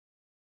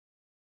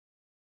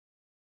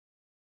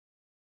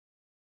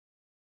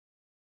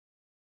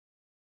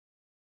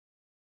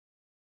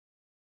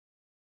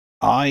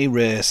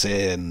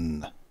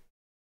iRacing.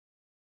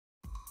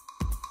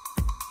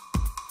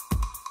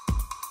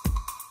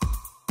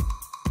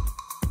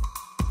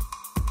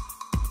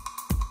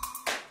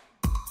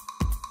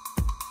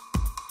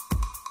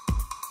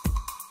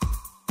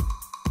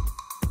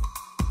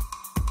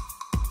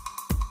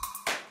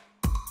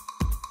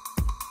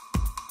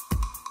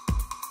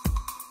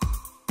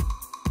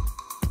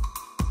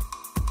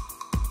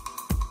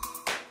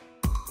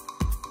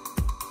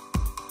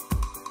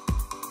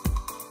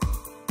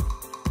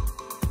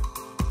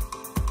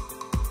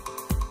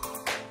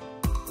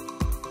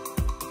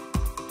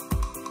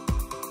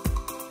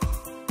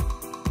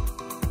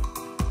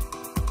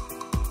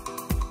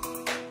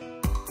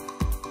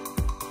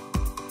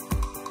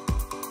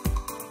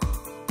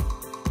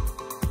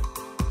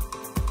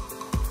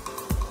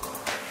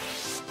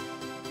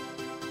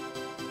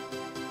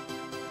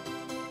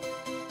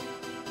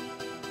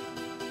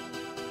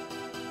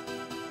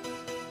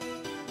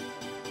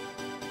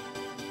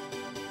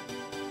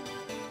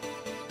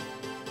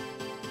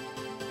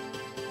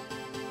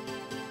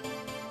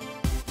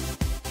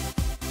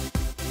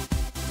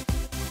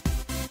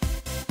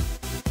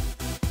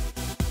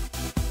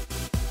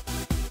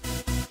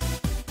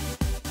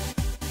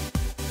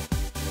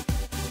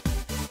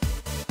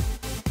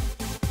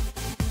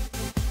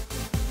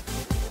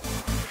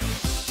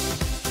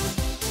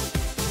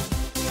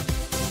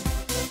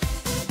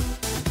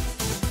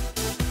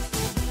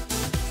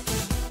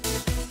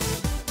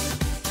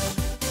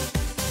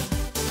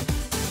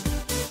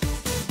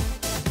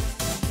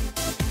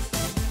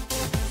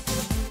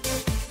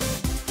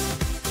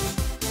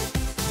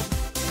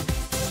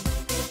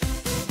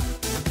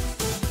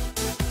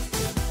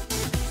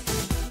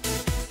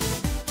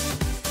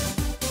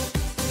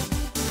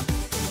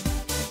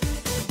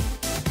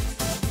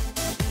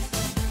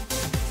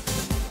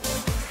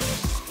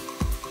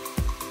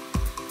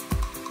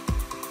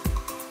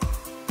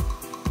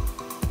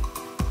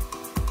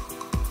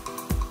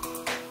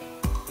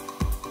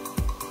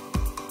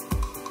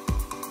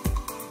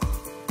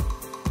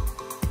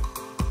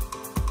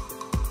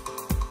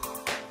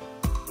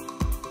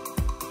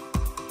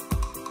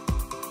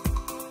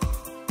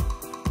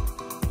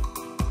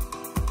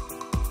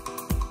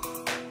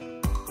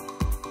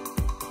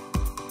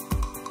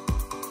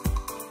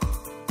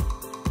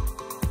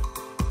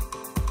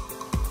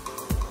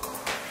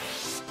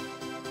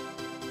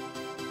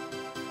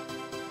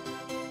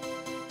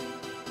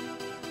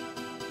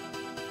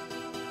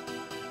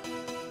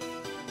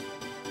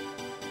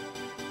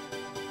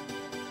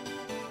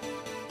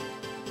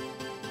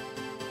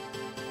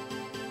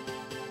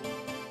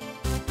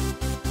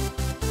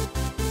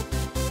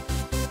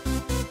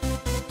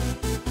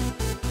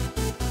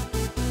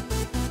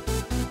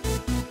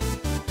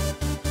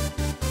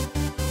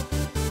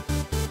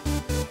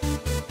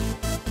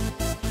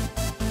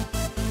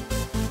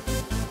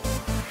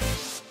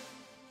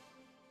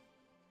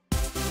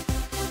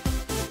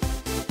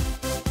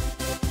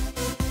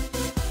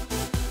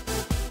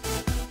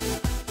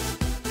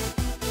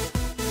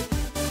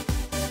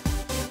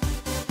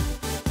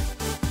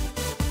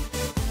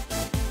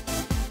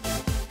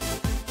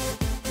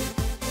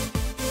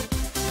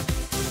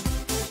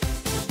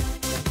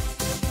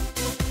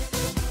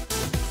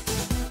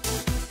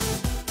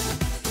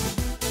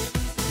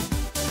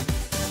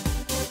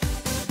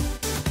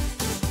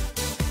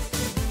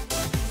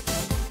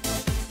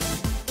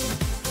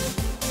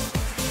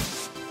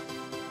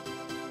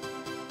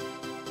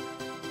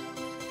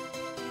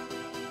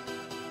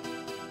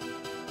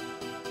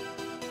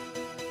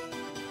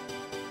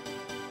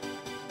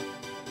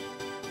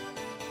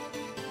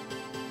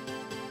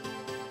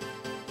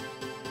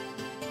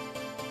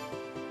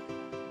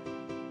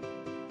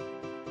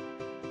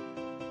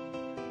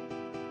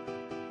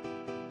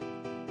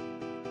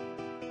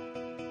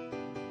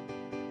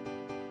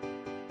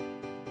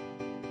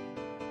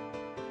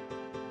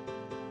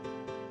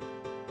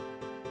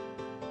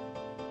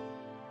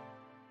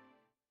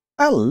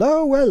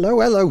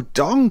 Hello,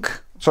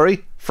 Donk.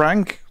 Sorry,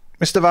 Frank,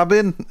 Mr.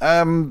 Vabin.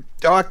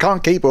 Oh, I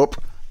can't keep up.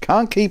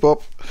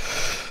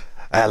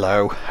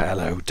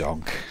 Hello,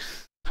 Donk.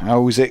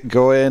 How's it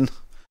going?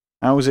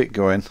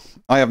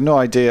 I have no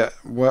idea.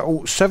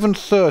 Well,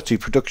 7:30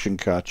 production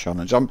car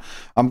challenge. I'm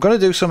going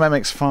to do some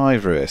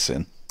MX-5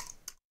 racing.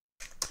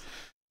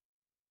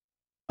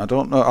 I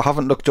don't know. I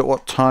haven't looked at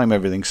what time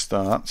everything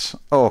starts.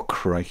 Oh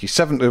crikey! It's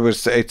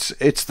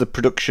the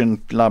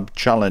production lab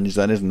challenge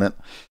then, isn't it?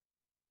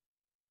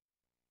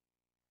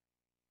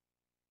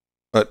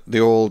 At the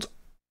old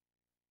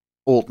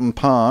Alton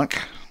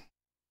Park.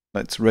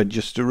 Let's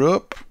register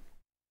up.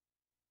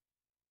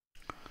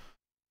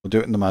 We'll do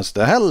it in the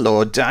Mazda.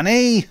 Hello,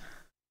 Danny.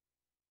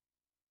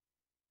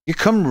 You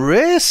come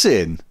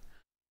racing?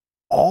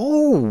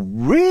 Oh,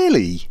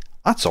 really?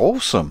 That's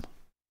awesome.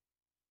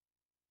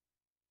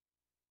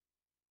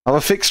 Have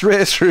a fixed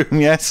race room,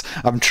 yes.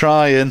 I'm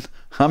trying.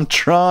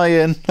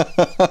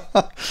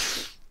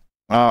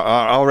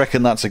 I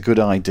reckon that's a good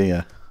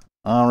idea.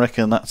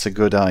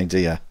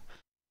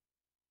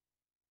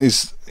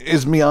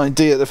 Is my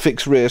idea the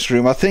fixed race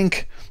room. I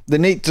think they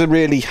need to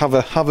really have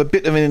a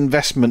bit of an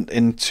investment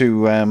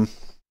into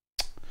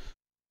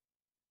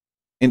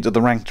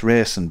the ranked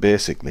racing,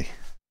 basically.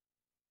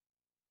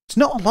 It's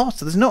not a lot.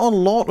 There's not a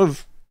lot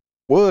of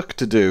work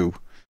to do.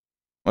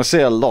 I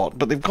say a lot,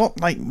 but they've got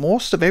like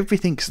most of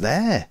everything's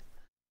there.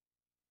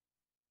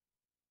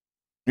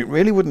 It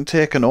really wouldn't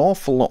take an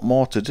awful lot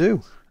more to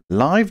do.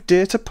 Live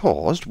data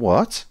paused?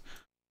 What?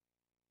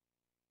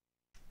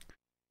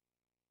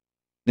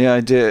 The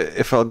idea,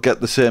 if I'll get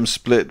the same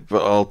split,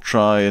 but I'll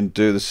try and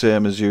do the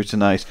same as you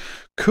tonight.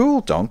 Cool,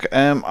 Donk.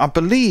 I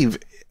believe...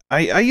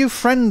 Are you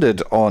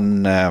friended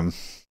on...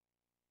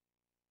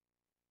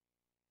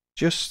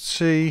 just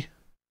see...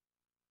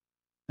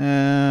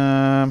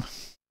 I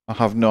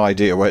have no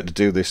idea where to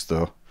do this,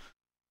 though.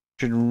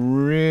 Should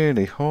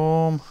really...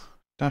 Home...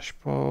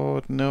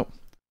 Dashboard... Nope.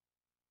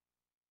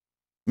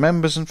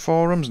 Members and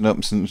forums? Nope,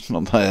 it's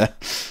not there.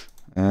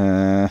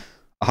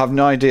 I have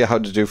no idea how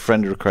to do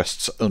friend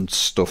requests and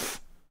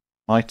stuff.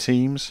 My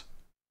teams?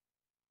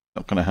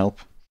 Not going to help.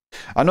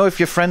 I know if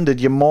you're friended,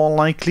 you're more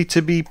likely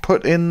to be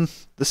put in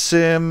the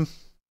same...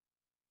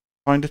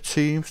 Find a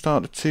team,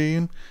 start a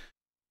team.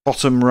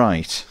 Bottom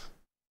right.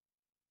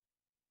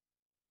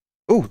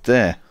 Oh,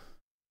 there.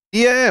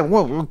 Yeah,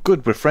 well,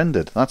 good, we're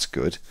friended. That's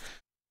good.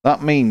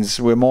 That means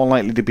we're more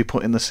likely to be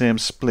put in the same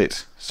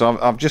split. So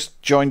I've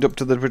just joined up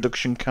to the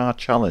production car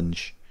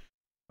challenge.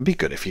 It'd be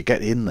good if you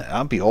get in there.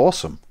 That'd be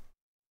awesome.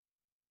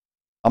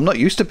 I'm not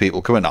used to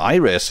people coming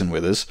iRacing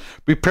with us.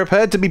 Be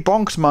prepared to be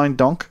bonks, mind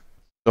donk.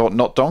 Or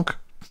not donk.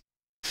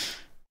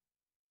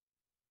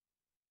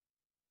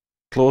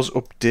 Close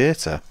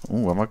updater.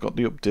 Oh, have I got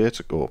the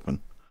updater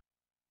open?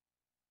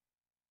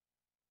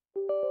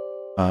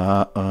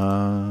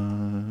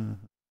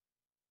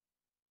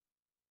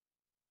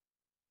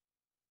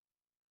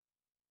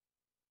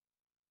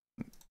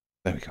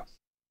 There we go.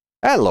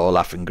 Hello,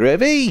 Laughing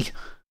Gravy.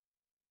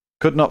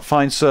 Could not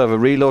find server.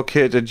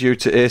 Relocated due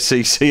to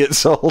ACC at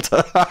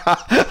Salter.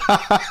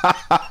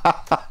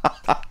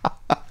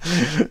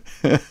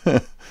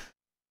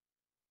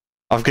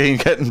 I've been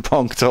getting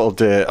punked all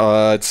day.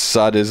 Oh, it's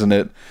sad, isn't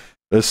it?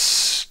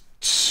 There's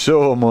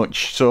so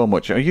much.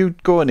 Are you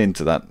going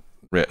into that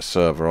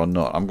server or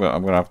not? I'm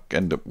gonna have to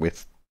end up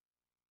with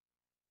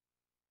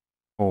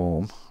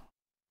home.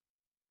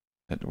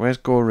 Where's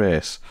Go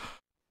Race?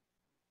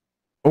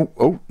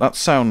 Oh, that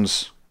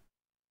sounds...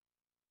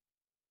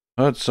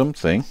 Heard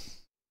something.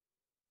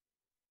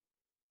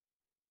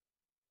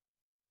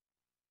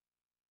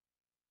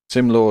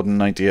 Sim loading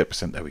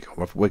 98%. There we go.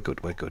 We're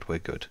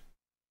good.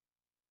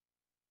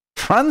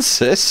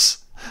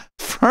 Francis?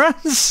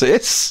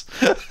 Francis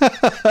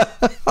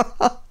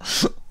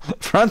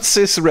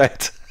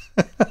Red.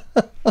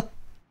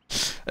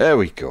 There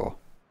we go.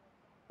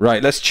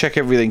 Right, let's check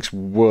everything's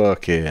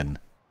working.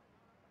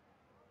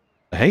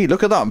 Hey,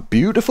 look at that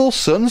beautiful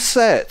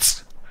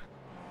sunset.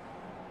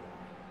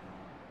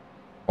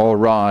 Or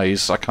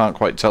rise. I can't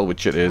quite tell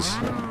which it is.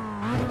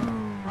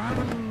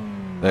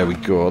 There we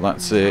go.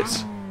 That's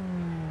it.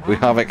 We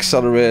have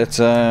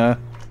accelerator.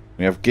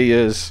 We have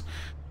gears.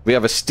 We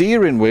have a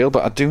steering wheel,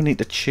 but I do need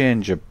to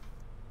change a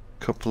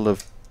couple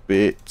of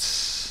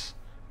bits.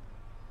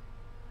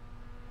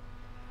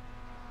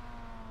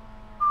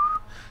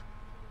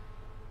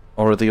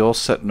 Or are they all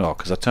set? No,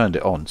 because I turned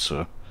it on,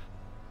 so...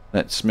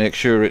 Let's make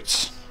sure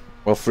it's...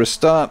 Well, for a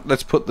start,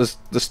 let's put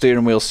the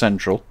steering wheel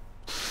central.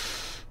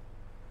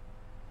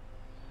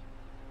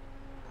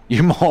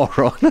 You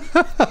moron.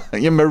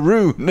 You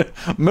maroon.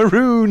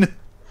 Maroon.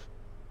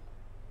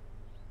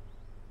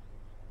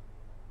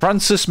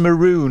 Francis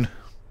Maroon.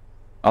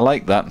 I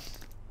like that.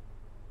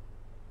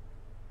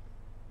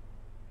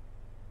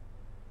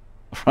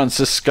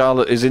 Francis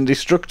Scarlet is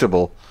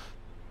indestructible.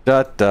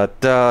 Da da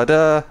da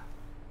da.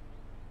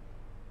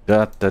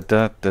 Da da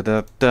da da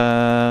da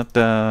da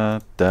da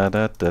da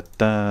da da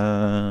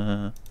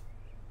da.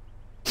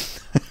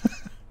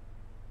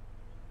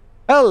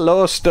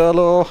 Hello,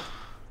 Sterlo.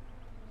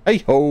 Hey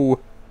ho.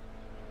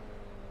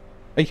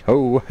 Hey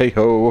ho, hey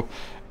ho.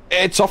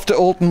 It's off to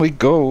Alton we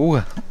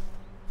go.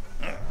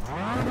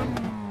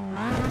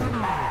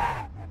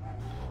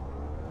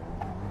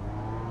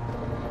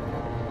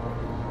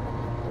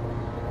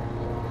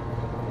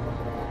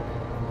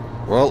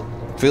 Well,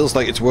 feels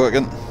like it's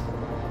working.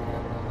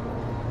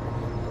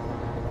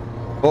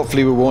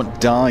 Hopefully we won't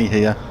die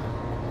here.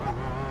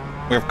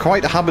 We have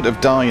quite a habit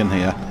of dying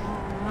here.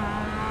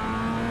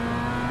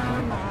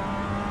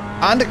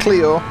 And a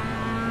Clio.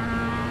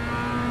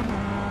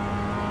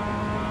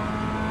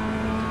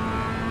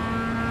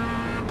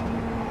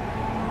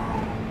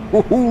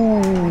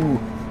 Woohoo!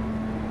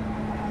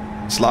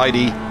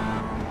 Slidey.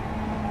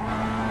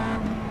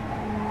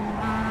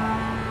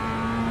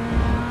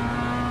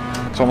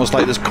 It's almost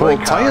like there's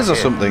cold tyres or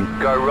something.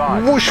 Go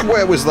right. Whoosh,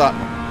 where was that?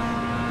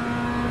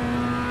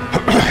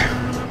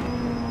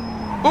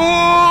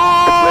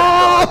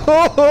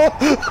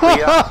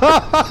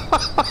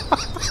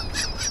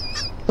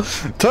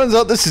 Turns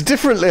out this is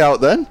differently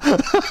out then.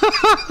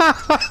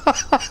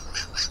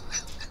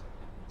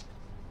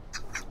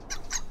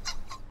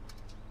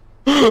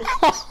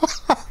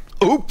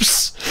 Oops.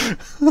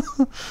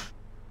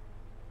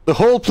 The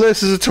whole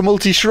place is a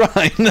Tumulty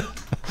shrine.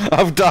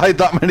 I've died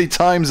that many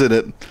times in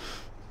it.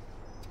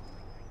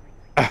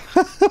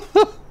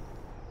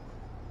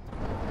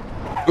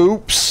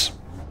 Oops.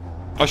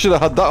 I should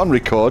have had that on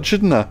record,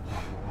 shouldn't I?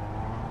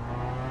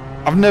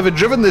 I've never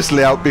driven this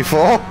layout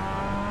before.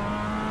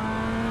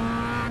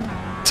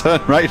 Turn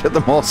right at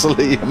the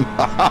mausoleum.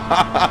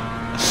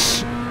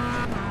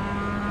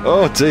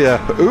 Oh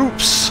dear.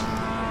 Oops.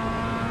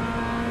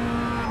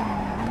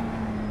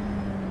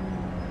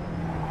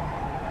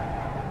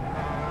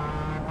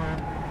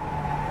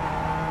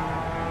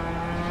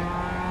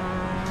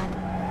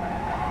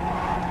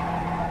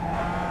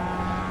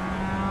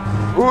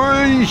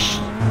 Whoosh.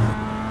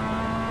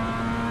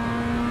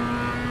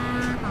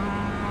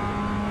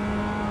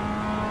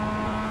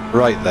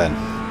 Right then.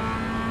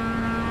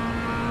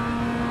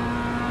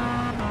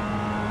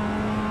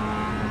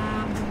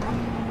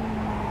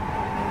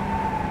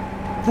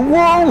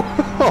 Whoa!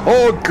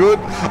 Oh, good.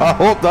 I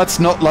hope that's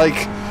not like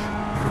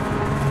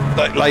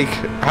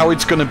how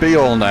it's going to be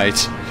all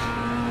night.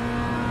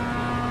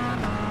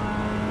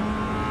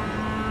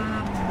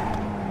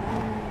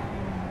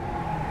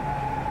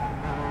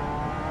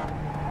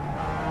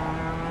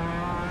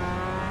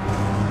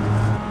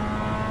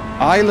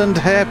 Island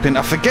hairpin.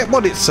 I forget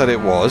what it said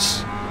it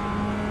was.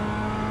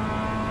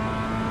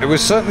 It was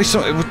certainly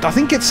something. I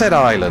think it said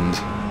island.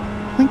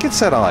 I think it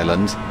said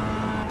island.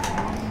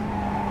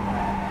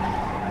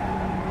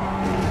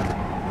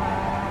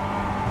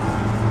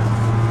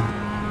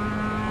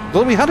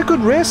 Well, we had a good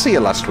race here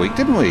last week,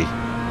 didn't we?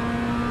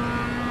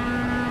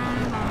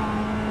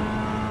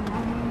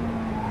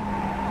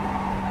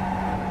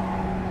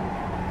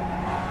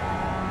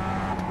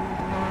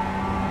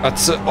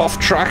 That's off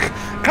track.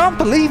 Can't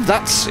believe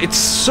it's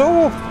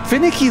so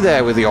finicky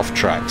there with the off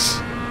tracks.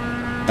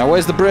 Now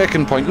where's the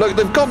braking point? Look,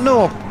 they've got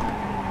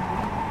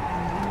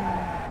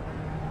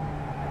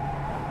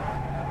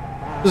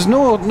there's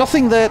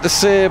nothing there to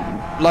say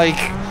like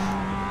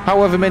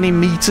however many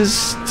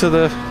meters to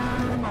the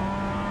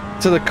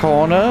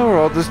corner,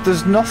 or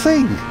there's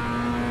nothing.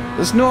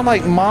 There's no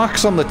like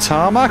marks on the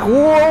tarmac.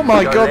 Whoa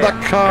my god,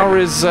 that car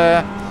is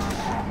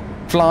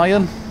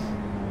flying.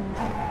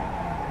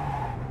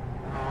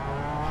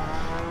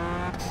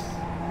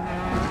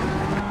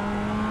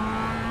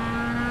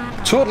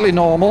 Totally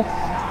normal.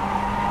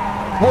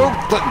 Whoa,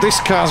 this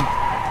car's...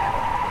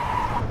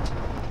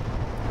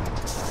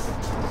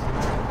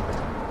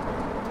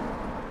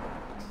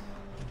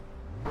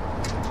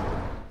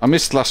 I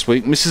missed last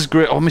week.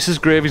 Mrs.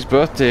 Gravy's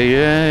birthday,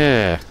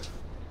 yeah.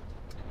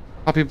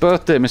 Happy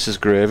birthday, Mrs.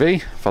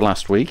 Gravy, for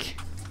last week.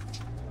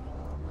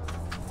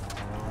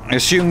 I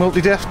assume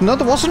multi-death? No,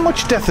 there wasn't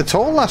much death at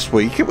all last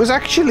week. It was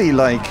actually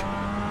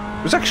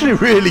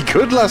really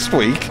good last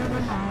week.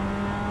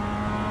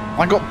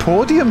 I got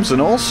podiums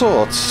and all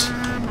sorts.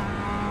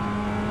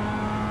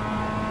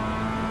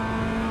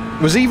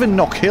 There was even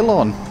Knock Hill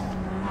on.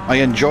 I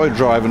enjoyed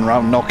driving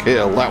around Knock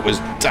Hill. That was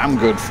damn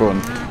good fun.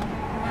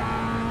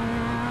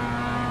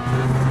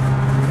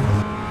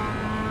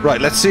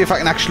 Right, let's see if I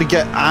can actually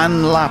get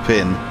an lap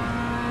in.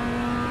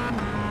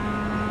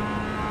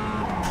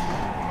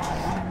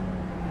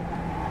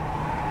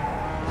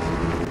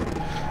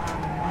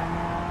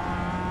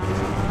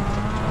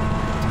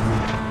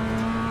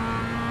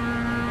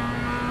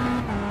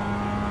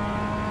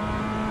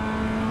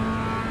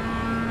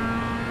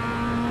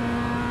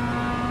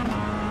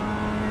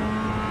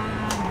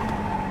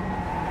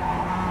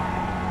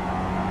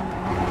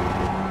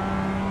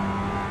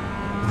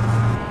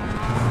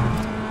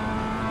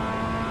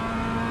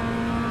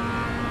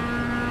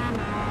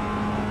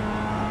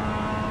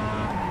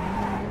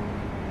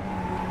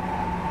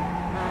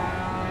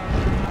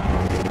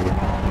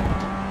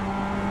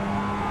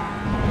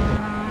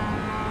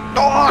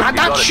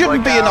 That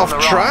shouldn't be an off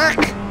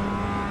track.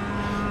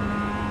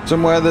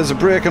 Somewhere there's a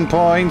braking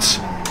point.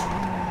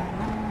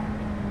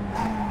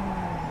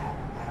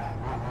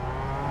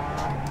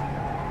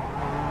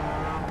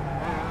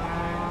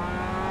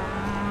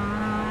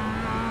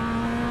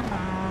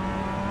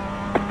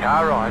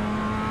 Car right.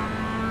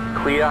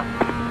 Clear.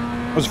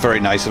 It was very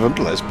nice of him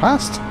to let us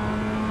past.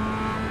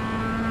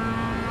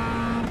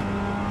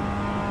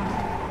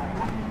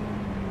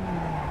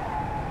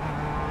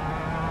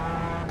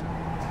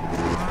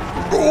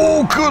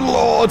 Oh, good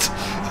lord!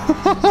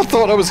 I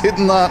thought I was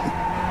hitting that.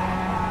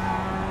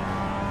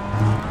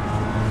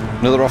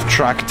 Another off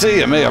track.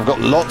 Dear me, I've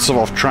got lots of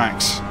off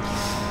tracks.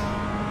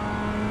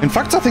 In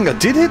fact, I think I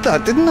did hit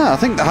that, didn't I? I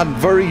think I had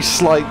very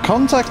slight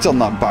contact on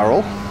that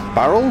barrel.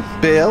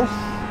 Bale.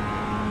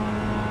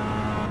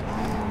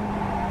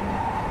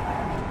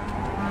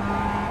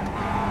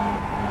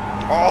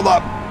 Oh,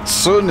 that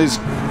sun is...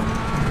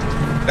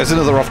 There's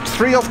another off...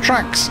 3 off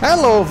tracks.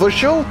 Hello,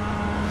 Vushel.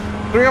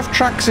 3 off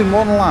tracks in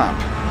 1 lap.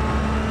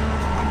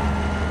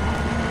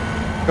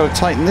 Got to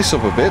tighten this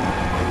up a bit.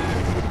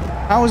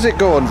 How is it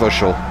going,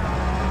 Vushel?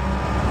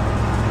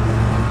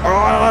 Oh,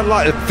 I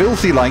like a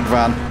filthy like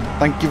van.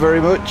 Thank you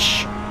very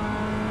much.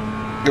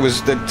 It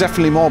was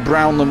definitely more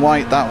brown than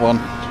white, that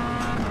one.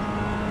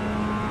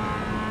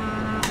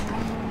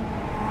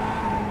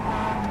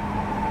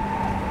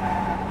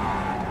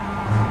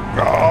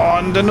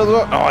 And another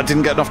one. Oh, I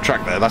didn't get enough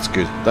track there. That's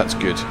good. That's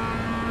good.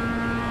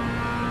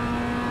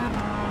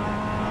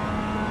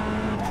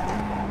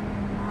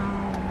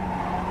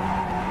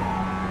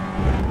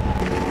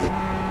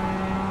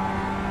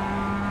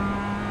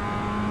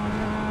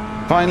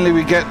 Finally,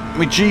 we get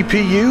my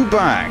GPU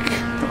back.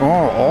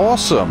 Oh,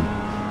 awesome.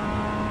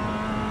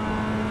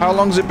 How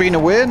long's it been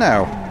away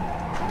now?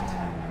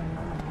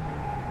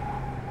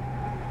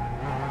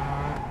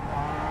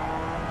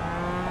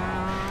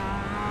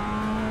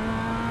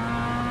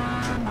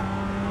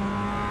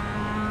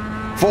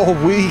 Four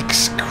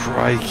weeks,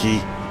 crikey.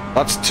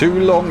 That's too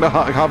long to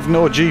have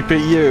no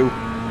GPU.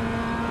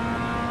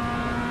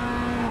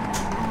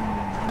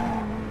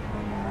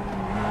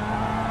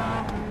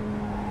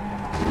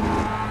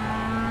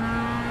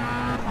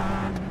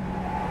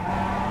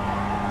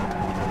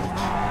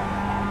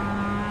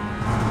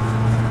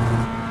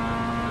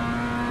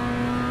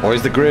 Or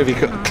is the gravy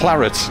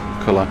claret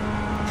colour?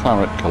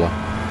 Claret colour.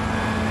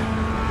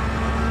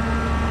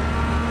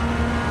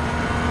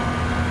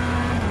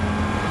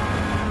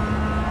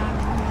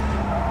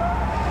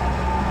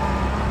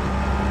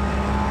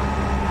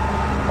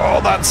 Oh,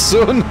 that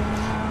sun!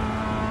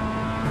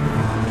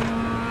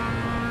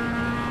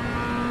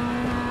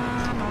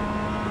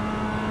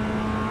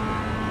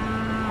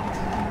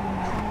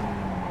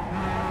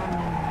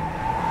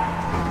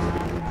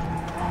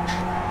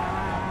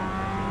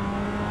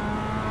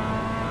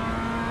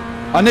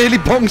 I nearly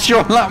bonked you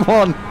on that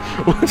one.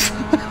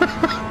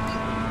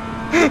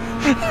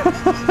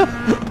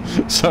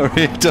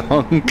 Sorry,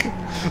 Donk.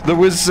 There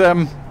was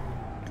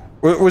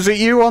it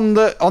you on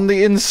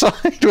the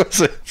inside?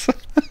 Was it?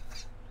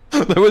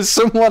 There was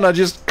someone I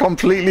just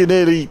completely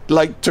nearly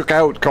like took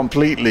out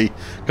completely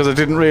because I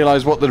didn't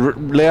realise what the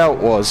layout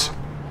was.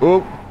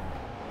 Oh,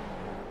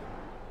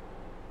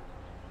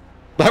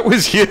 that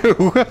was you.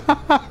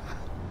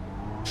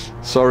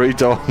 Sorry,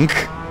 Donk.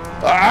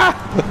 Ah!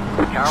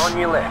 Car on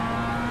your left.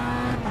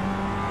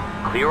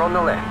 Clear on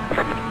the left.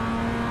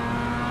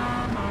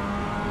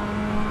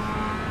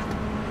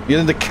 You're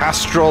in the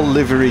Castrol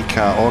livery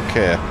car,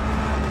 okay.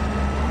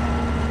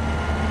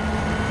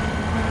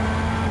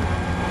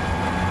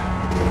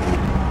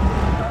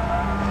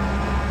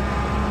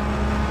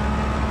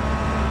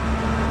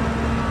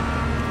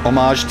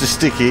 Homage to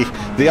Sticky.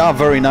 They are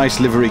very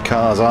nice livery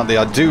cars, aren't they?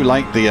 I do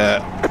like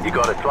the You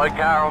got a slow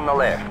car on the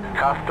left.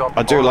 Car stop.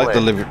 I do like the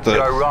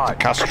Go right.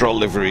 Castrol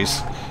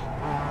liveries.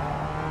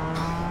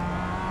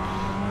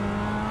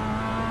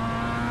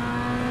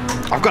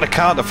 I've got a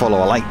car to follow,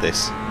 I like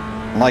this.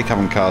 I like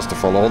having cars to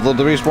follow, although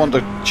there is one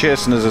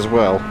chasing us as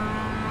well.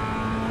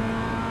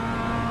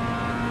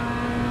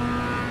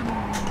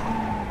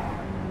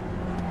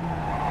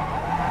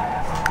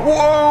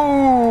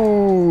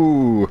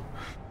 Whoa!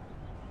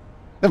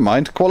 Never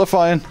mind,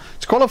 qualifying.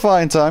 It's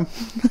qualifying time.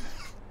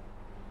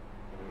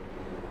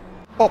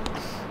 Bop.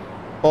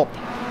 Bop.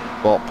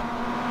 Bop.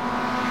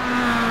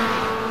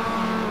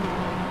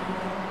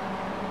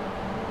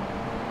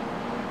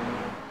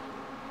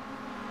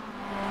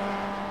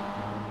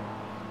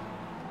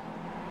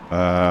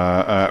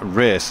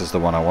 Race is the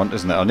one I want,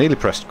 isn't it? I nearly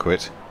pressed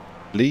quit.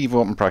 Leave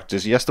open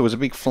practice. Yes, there was a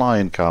big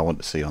flying car I want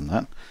to see on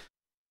that.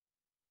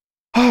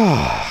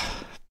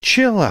 Ah,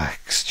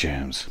 chillax,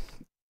 James.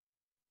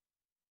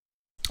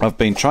 I've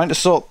been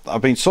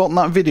sorting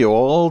that video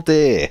all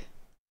day.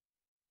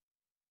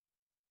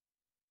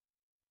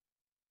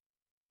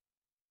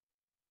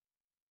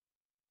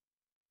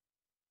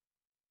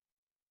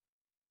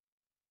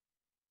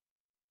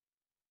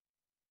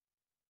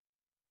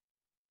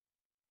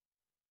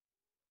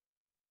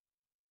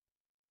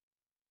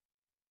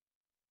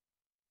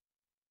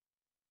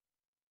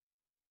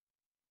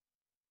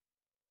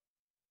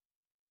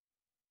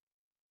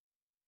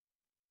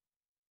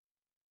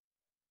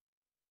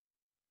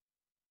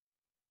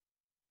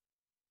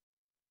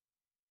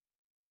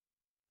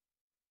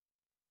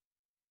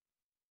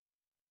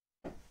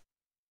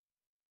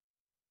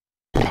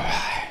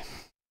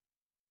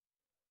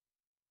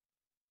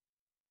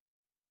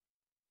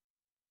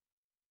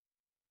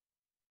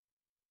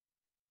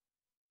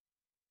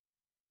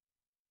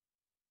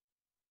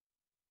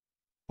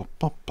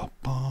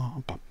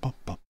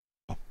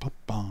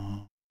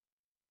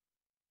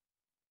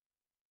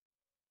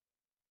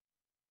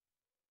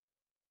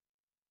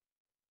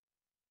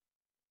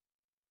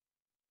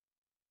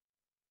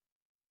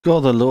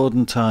 God, the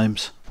loading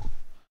times.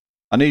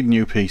 I need a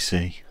new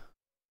PC.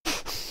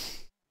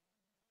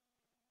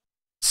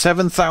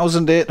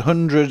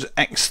 7,800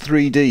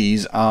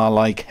 X3Ds are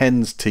like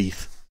hen's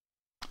teeth.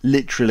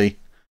 Literally.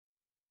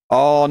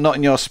 Oh, not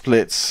in your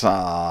splits.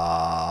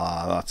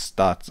 That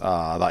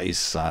is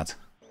sad.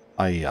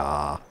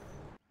 Never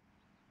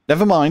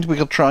mind, we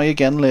can try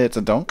again later,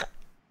 Donk.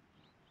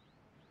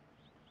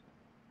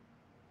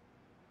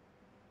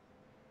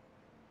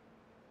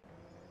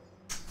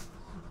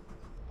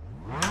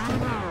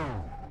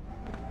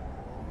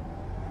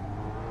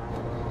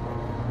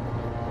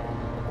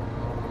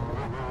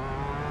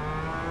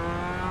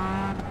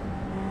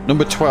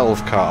 Number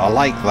 12 car, I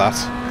like that.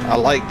 I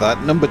like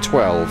that. Number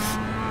 12.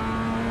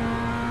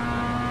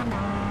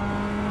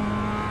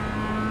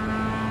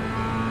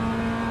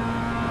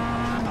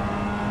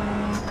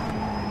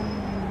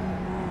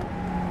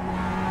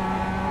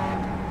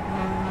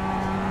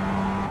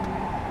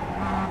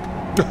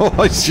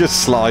 Oh, it's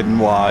just sliding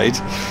wide.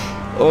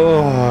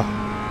 Oh.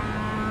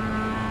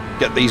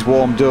 Get these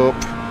warmed up.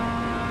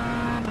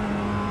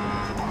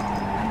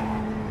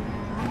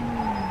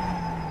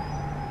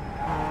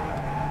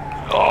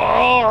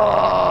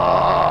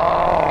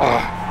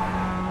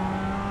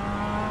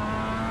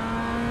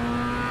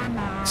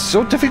 It's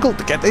so difficult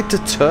to get it to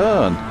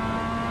turn.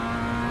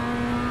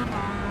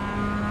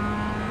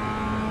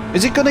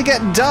 Is it going to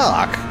get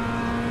dark?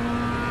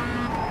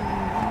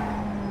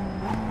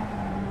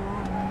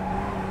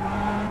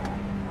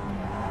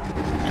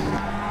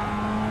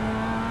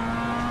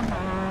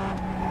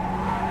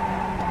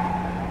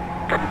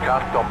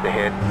 Car stopped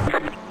ahead.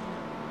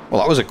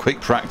 Well, that was a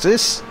quick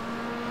practice.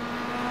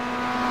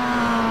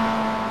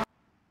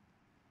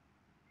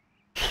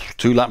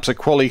 2 laps of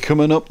quali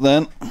coming up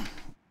then.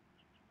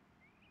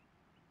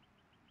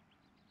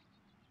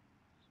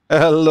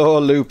 Hello,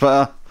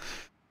 Looper.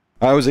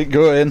 How's it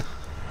going?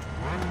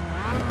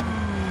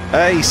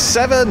 Hey,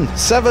 7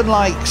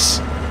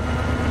 likes.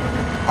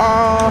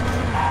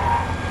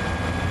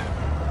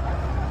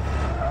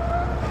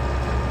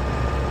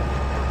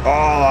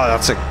 Oh,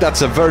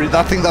 that's a very.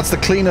 I think that's the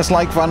cleanest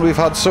like van we've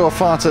had so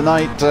far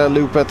tonight,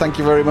 Looper. Thank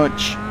you very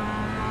much.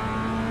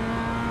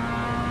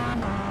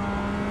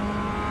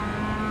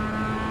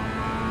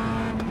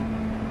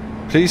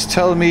 Please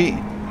tell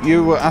me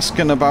you were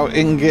asking about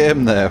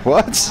in-game there.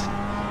 What?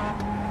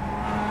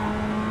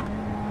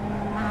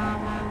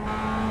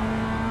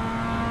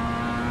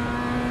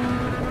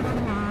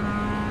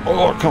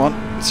 Oh, come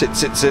on. Sit.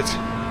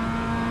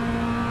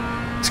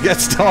 To get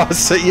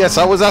started. Yes,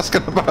 I was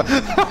asking about...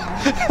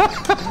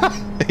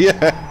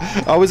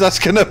 yeah, I was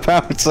asking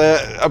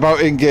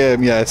about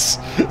in-game, yes.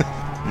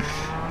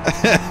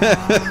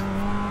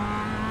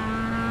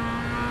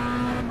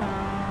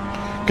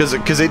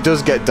 Because it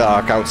does get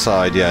dark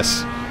outside,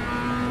 yes.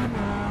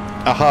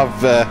 I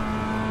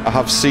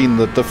have seen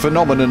the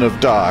phenomenon of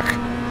dark.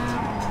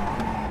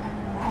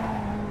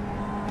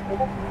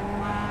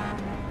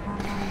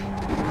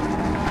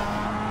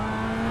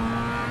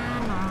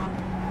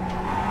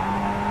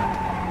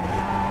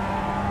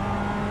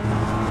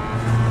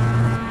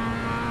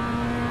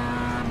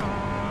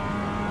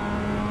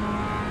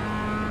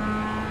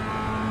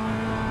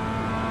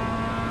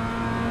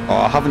 Oh,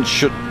 I haven't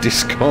shut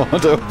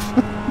Discord up.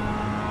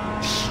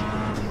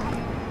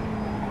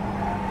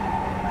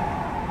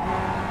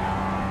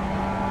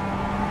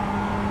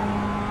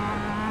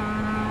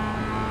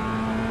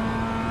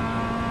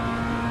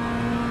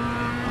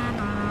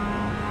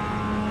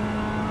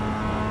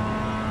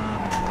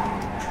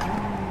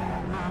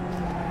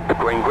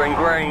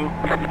 Green.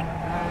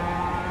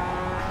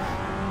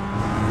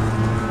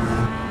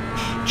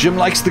 Jim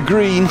likes the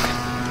green.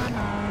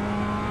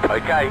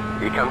 Okay,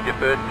 here comes your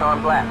first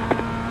time lap.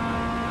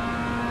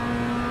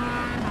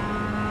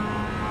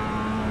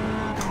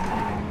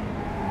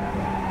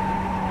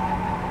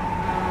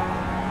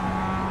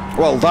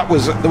 Well,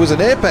 there was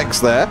an apex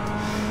there.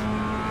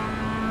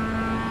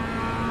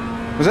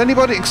 Was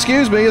anybody,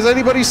 excuse me, has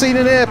anybody seen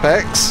an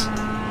apex?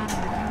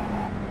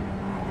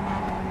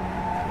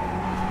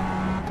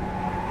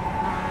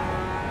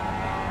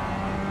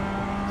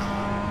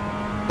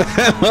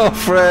 Hello,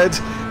 Fred.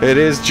 It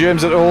is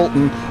James at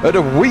Alton at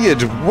a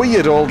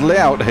weird old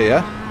layout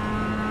here.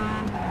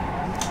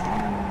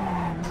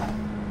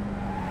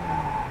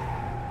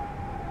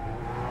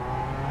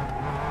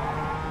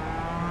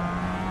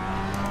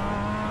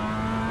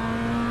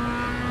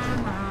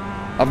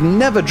 I've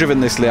never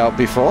driven this layout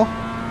before.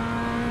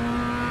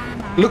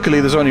 Luckily,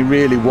 there's only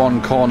really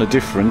one corner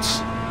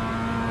difference.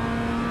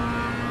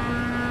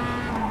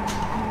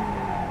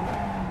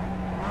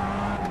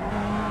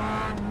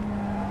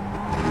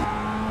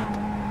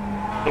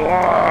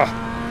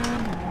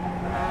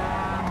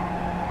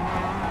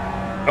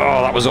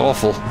 Oh, that was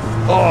awful.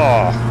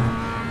 Oh.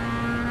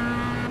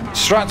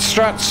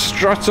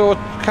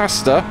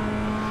 Stratocaster.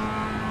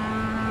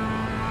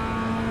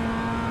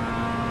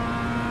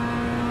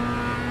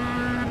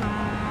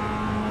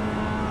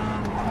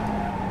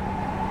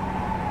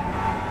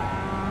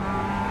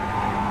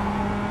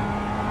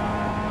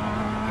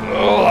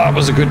 Oh, that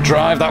was a good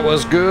drive. That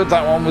was good.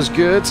 That one was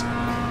good.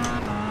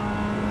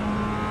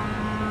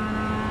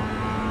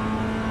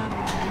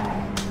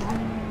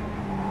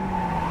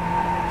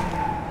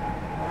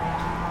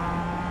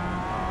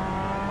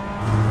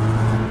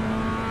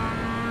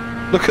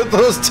 Look at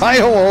those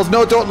tyre walls.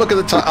 No, don't look at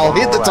the tyre. I'll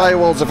hit the tyre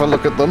walls if I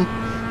look at them.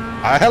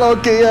 Hello,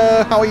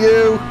 Gia. How are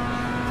you?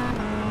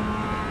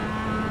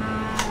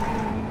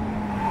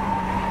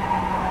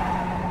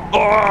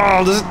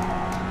 Oh,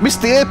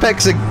 missed the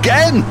apex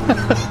again.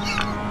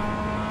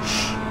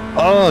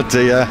 Oh,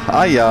 dear.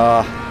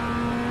 Hiya.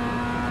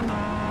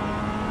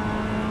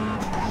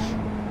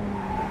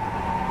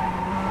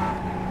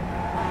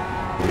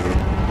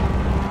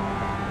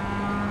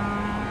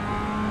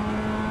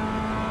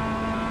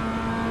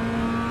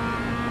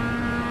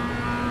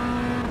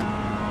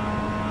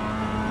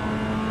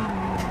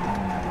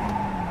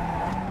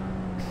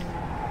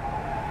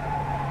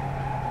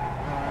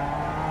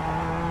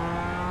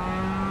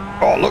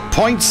 Oh, look,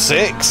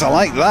 0.6. I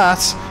like that.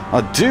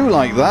 I do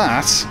like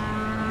that.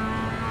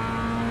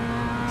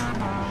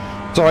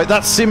 It's alright,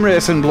 that sim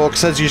racing bloke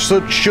says you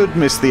should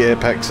miss the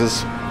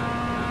apexes.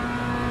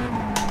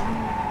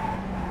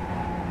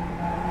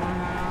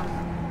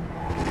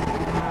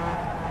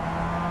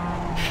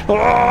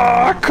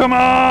 Oh, come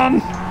on!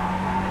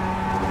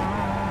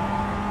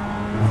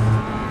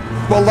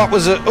 Well, that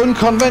was an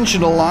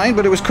unconventional line,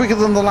 but it was quicker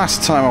than the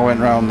last time I went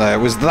round there.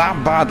 It was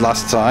that bad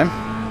last time.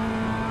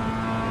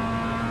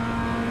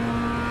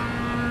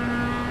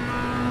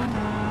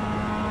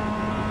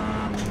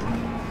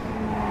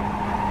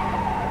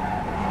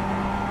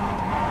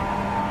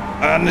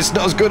 And it's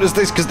not as good as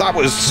this because that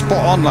was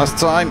spot on last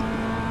time.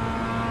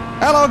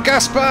 Hello,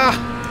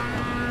 Gaspar!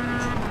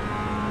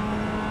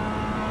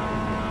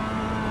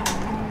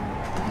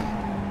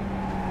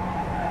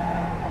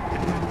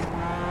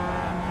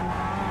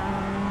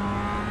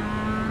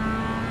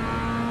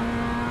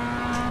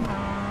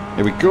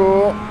 Here we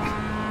go.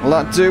 Will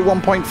that do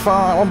 1.5,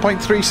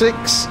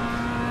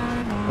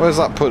 1.36? Where's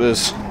that put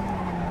us?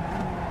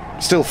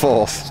 Still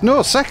fourth.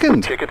 No,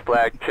 second. Ticket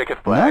flag, ticket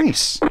flag.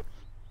 Nice.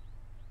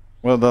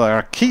 Whether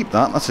I keep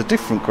that, that's a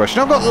different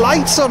question. I've got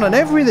lights on and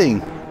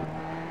everything.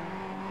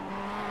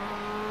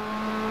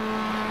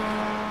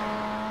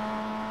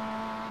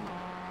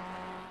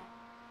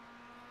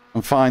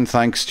 I'm fine,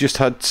 thanks. Just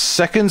had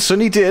second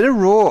sunny day in a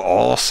row.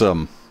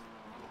 Awesome.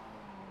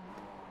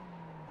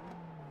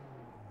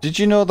 Did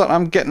you know that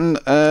I'm getting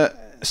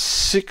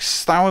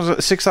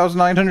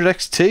 6,900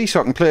 XT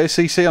so I can play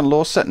ACC on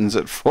low settings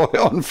at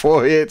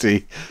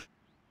 480?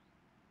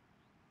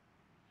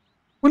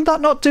 Will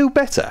that not do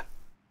better?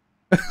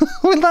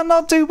 Will that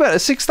not do better?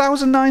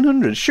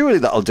 6,900. Surely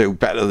that'll do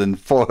better than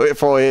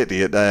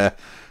 480 at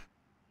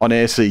on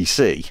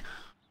ACC.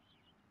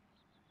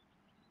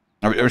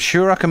 I'm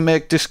sure I can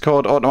make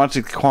Discord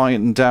automatically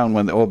quieten down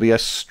when the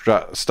OBS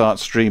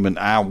starts streaming.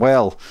 Ah,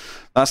 well.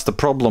 That's the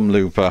problem,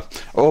 Looper.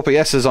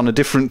 OBS is on a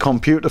different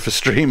computer for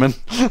streaming.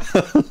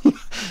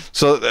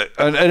 So,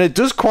 and it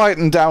does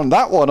quieten down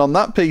that one on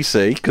that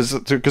PC because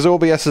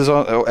OBS is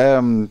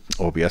on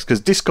OBS because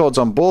Discord's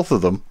on both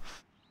of them.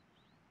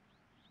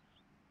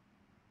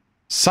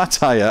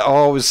 Satire.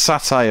 Oh, it was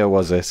satire,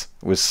 was it?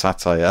 It was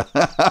satire.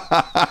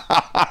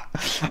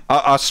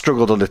 I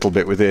struggled a little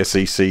bit with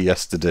ACC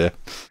yesterday.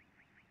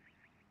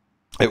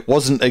 It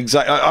wasn't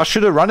exact. I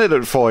should have run it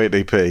at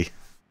 480p.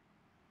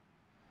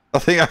 I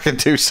think I can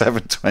do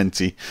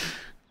 720.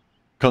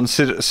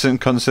 Consider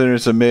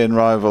it's a main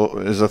rival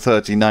is a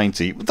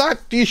 3090. That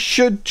you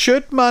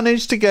should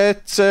manage to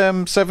get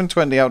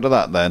 720 out of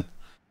that. Then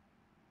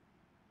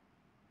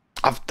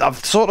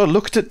I've sort of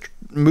looked at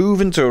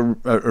moving to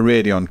a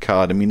Radeon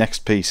card in my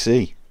next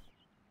PC.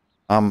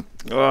 I'm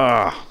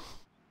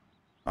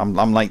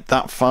like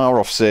that far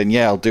off saying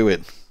yeah, I'll do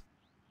it.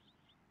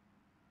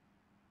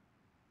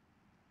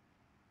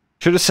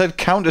 Should have said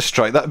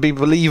Counter-Strike. That'd be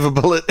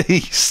believable at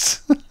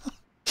least.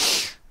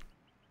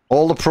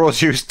 All the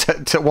pros use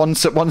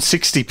once at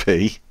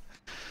 160p.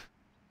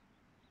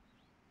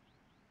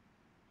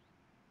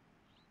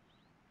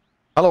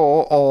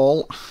 Hello,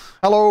 all.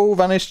 Hello,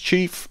 Vanished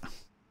Chief.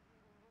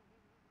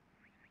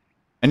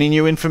 Any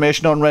new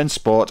information on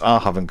Rensport? I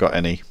haven't got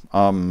any.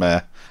 I'm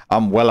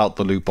well out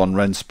the loop on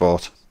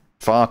Rensport.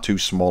 Far too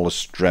small a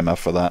strimmer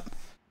for that.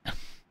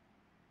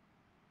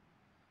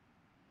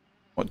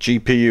 What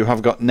GPU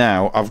have got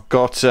now? I've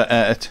got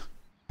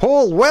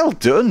Paul. Well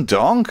done,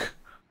 Donk.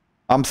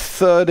 I'm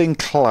third in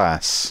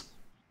class.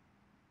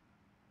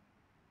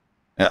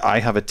 I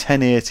have a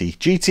 1080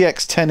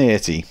 GTX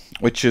 1080,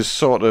 which is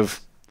sort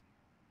of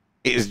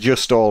is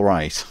just all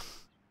right.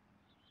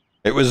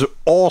 It was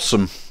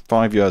awesome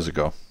 5 years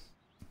ago.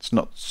 It's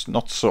not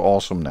so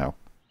awesome now.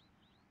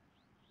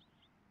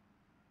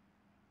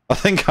 I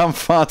think I'm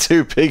far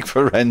too big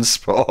for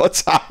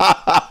Rensport.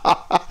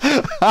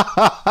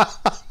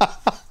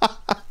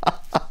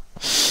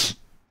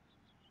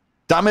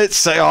 Damn it,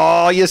 say,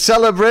 oh, you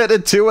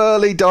celebrated too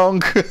early,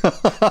 Donk. Yeah,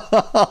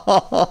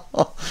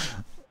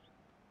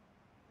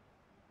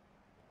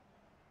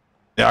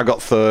 I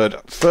got third.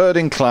 Third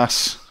in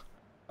class.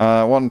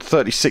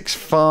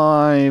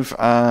 136.5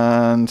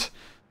 and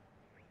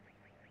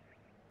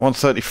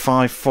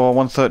 135.4,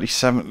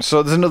 137.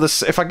 So there's another.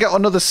 If I get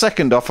another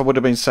second off, I would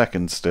have been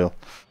second still.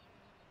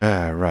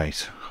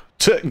 Right.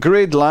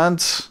 Grid,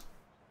 lads.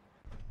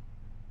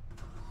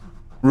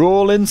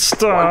 Rolling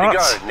start. One to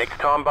go. Next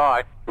time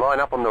by.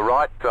 Line up on the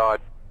right side.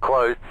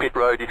 Closed. Pit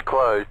road is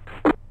closed.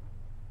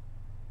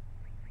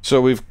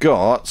 So we've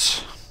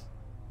got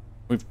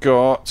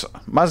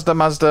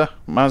Mazda,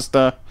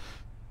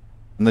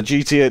 and the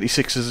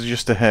GT86s are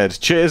just ahead.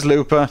 Cheers,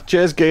 Looper.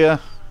 Cheers, Gear.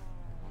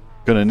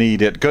 Gonna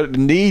need it. Gonna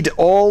need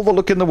all the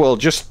luck in the world.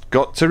 Just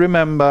got to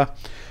remember,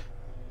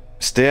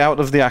 stay out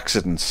of the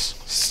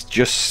accidents.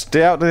 Just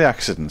stay out of the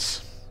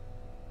accidents.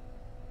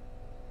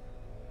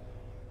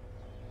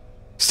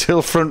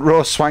 Still front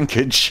row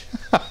swankage.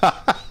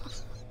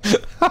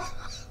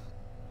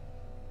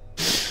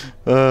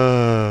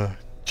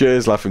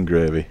 Cheers, laughing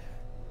gravy.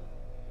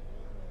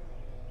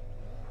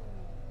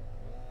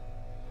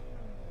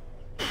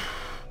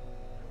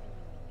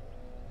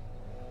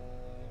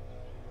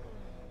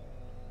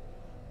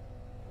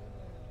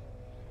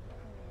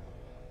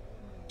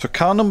 So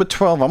car number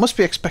 12, I must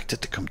be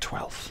expected to come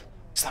 12th.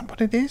 Is that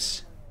what it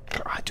is?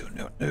 I do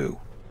not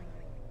know.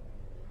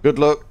 Good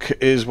luck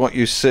is what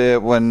you say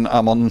when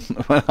I'm on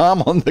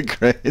the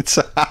grid.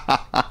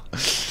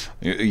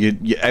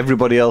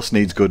 Everybody else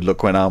needs good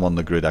luck when I'm on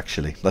the grid.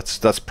 Actually,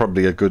 that's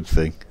probably a good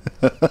thing.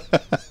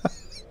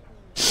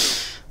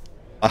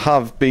 I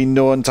have been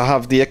known to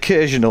have the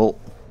occasional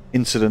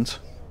incident,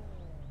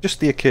 just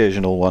the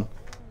occasional one.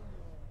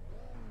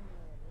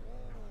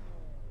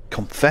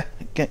 Comfy,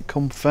 get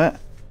comfy.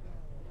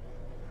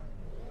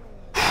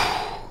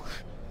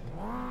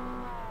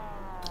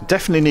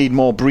 Definitely need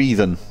more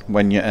breathing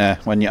when you're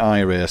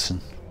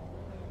iRacing.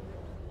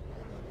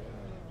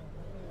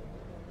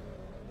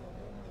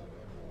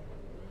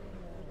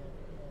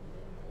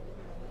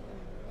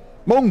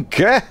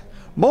 Monkey,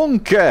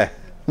 monkey.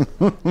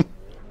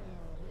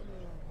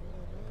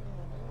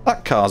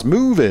 That car's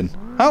moving.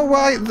 How?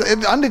 Why?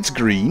 And it's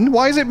green.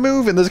 Why is it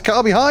moving? There's a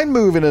car behind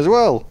moving as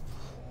well.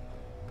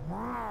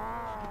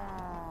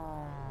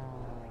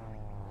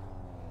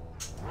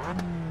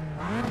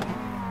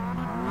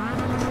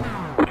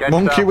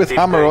 Monkey with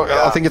hammer.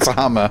 I think it's a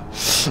hammer.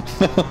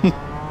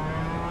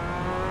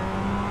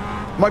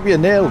 Might be a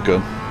nail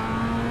gun.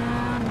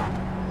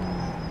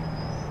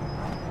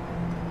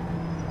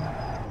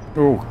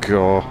 Oh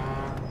god.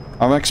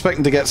 I'm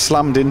expecting to get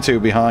slammed into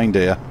behind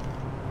here.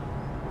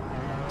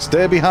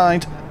 Stay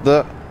behind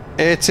the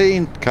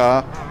 18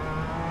 car.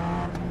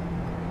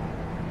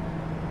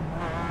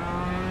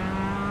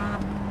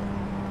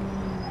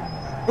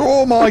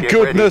 Oh my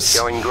goodness.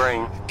 Going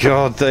green.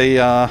 God, they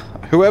are.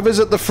 Whoever's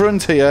at the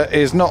front here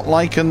is not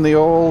liking the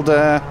old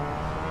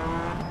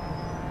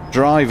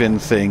driving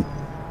thing.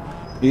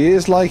 He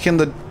is liking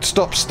the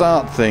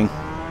stop-start thing.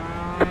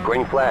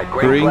 Green flag,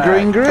 Green, flag.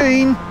 green,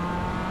 green.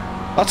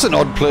 That's an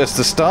odd place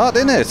to start,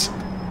 isn't it?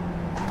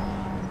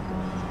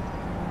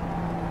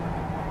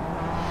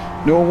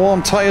 No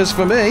warm tyres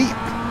for me.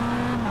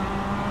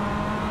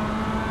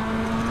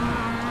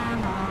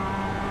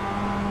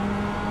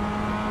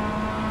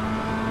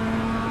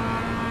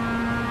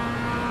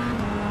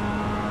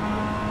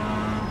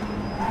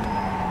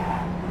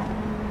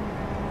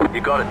 You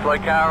got it, slow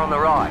car on the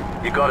right.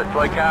 You got it,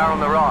 slow car on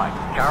the right.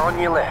 Car on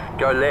your left,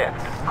 go left.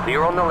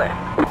 Clear on the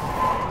left.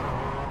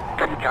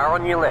 Car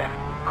on your left,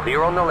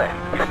 clear on the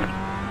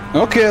left.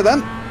 Okay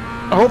then.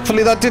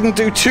 Hopefully that didn't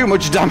do too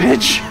much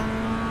damage.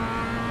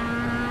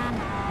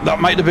 That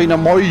might have been a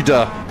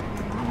moider.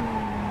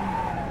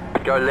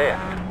 Go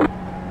left.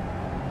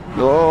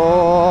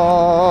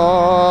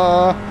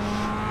 Oh.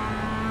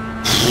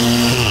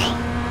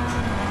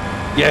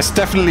 Yes,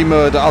 definitely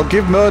murder. I'll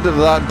give murder to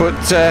that, but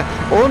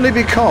only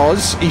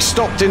because he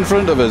stopped in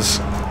front of us.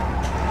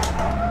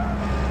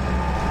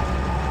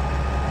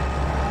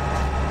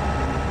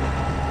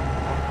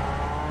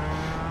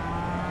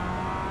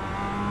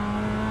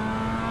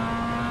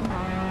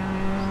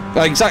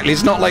 Exactly,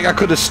 it's not like I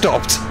could have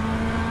stopped.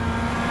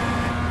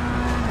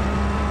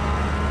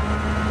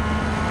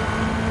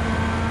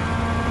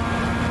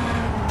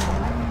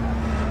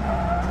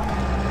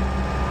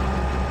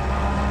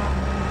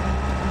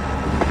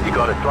 You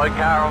got a slow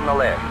car on the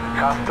left.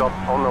 Car stop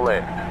on the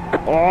left.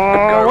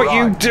 Oh, what right.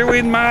 you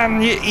doing,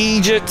 man, you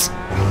idiot?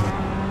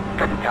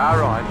 Car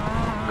right.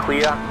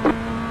 Clear.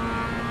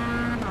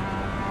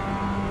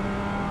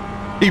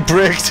 He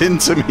braked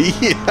into me.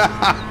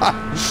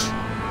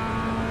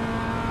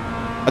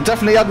 I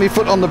definitely had my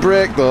foot on the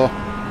brake though.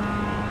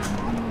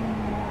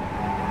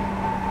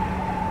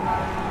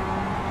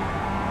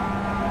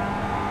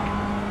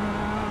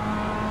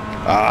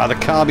 Ah, the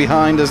car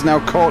behind has now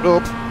caught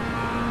up.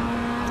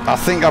 I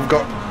think I've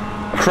got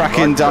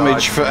cracking Right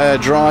damage side. for air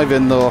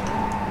driving though.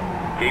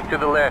 Keep to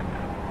the left.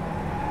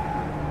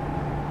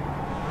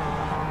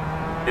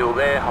 Still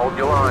there, hold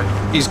your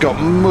line. He's got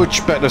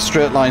much better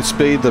straight line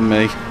speed than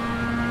me.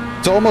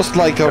 It's almost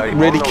like I Okay,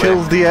 really on the killed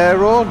left. the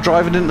aero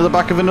driving into the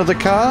back of another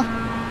car.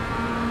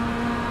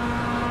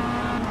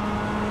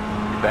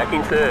 Back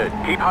in third.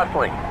 Keep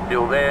hustling.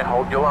 Still there,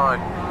 hold your line.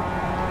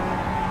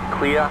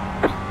 Clear.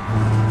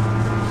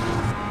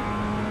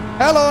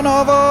 Hello,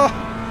 Nova!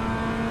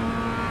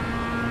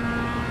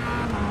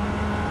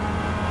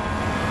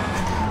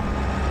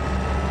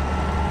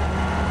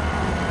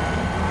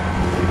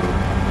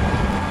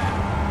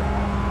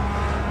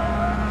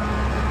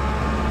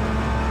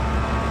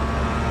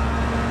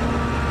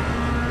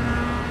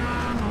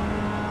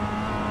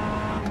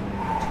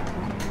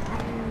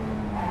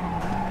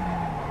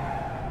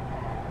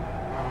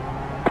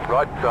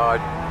 Right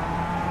side.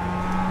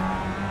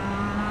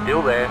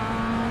 Still there.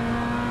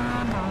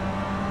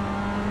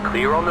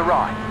 Clear on the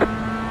right.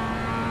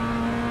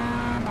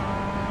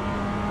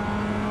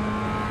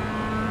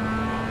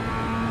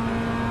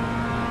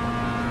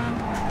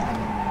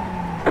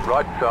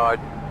 Right side.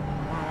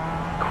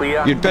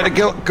 Clear. You'd better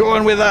go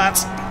on with that.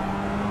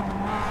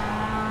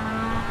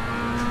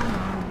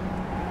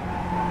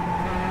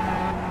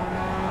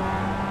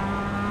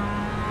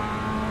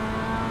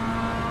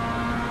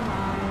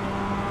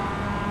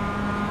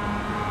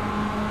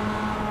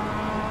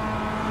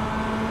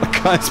 The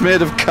guy's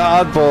made of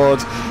cardboard.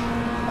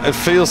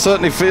 It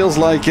certainly feels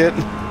like it.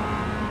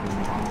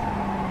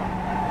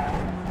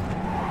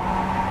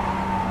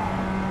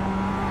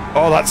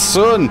 Oh, that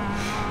sun!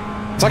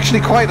 It's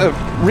actually quite a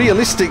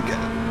realistic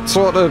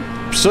sort of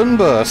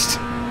sunburst.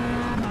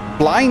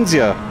 Blinds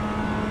you.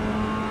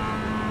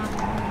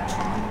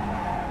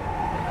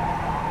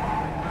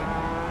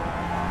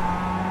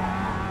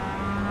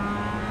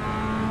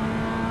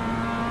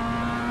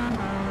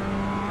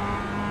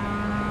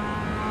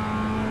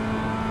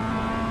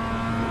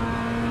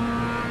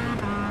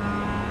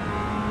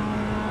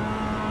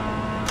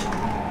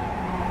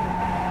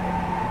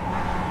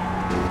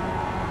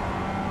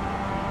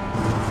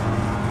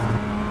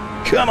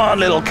 Come on,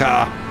 little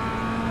car.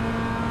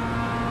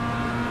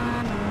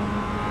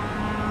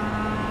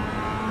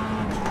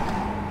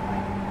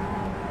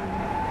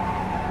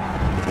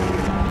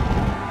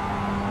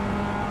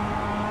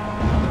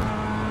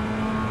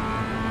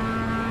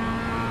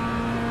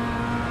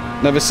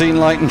 Never seen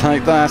lighting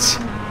like that.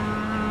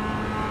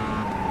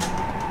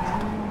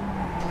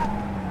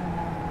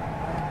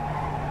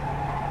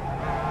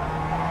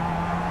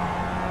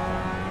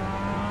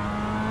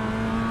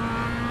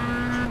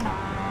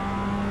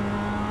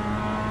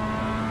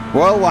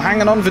 Well, we're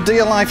hanging on for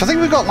dear life. I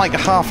think we've got like a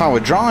half-hour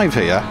drive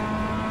here.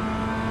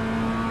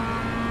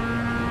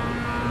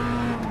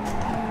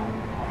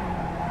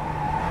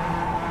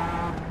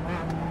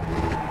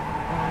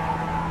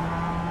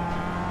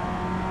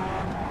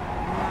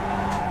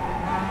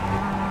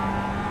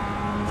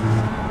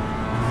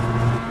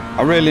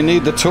 I really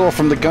need the tour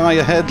from the guy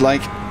ahead,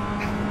 like.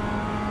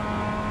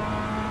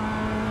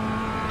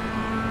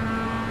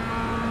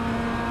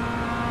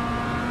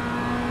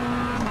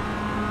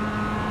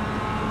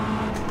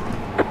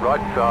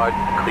 Right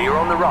side, clear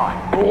on the right.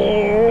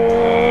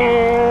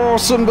 Oh,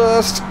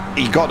 sunburst!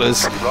 He got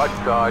us. Right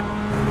side.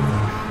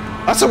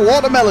 That's a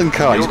watermelon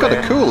car. He's got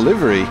a cool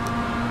livery.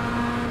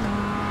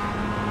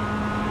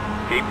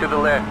 Keep to the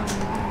left.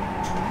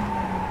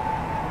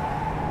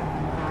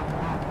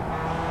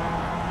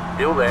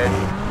 Still there.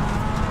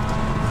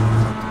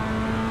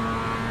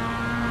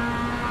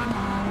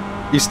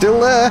 You still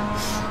there?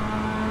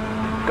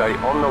 Stay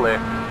on the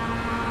left.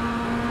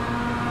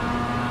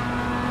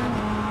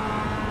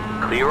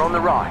 Clear on the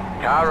right.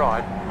 Car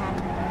right.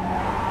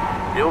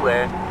 Still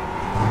there.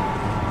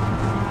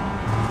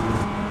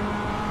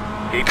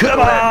 Keep to the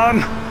left.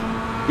 Come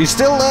on! You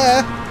still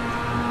there?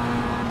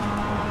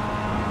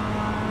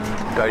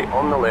 Stay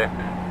on the left.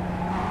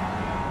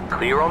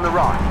 Clear on the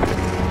right.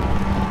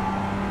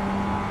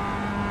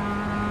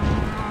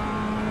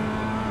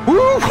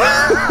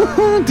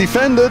 Woo!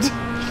 Defended.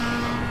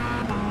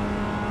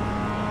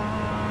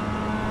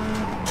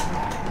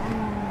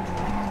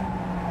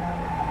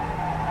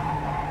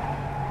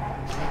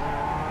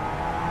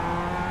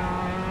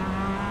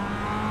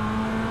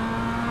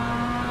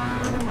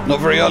 Not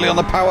very early on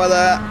the power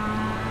there.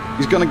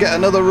 He's going to get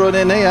another run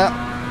in here.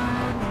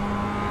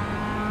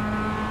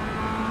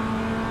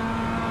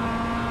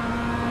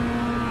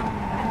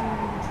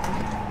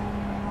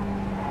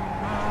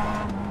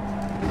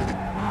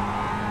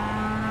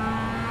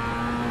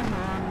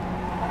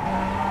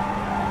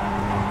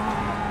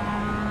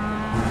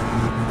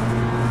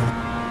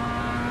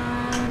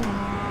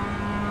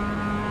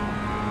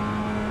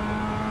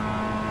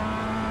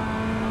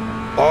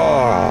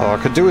 Oh, I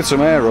could do with some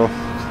aero.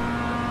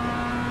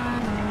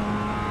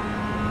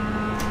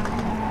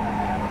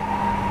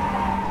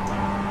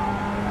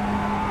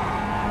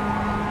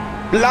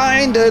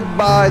 Blinded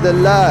by the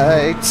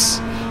lights.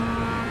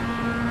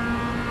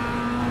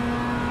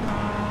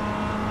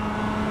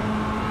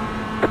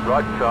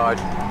 Right side,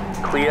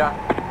 clear.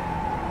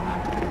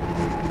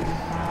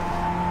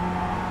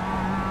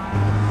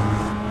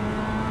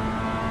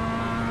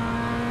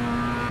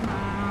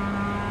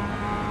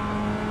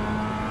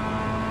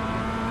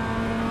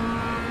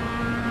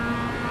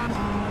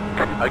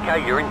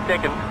 Okay, you're in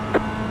second.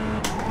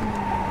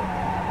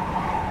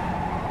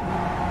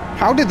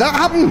 How did that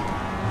happen?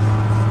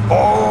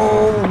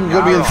 Oh,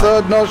 you'll be in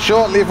third not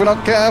shortly if we're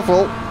not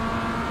careful.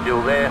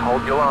 Still there,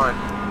 hold your line.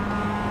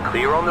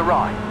 Clear on the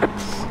right.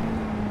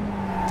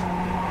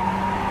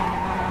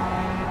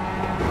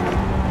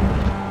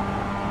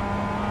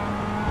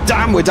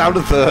 Damn, we're down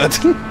to third.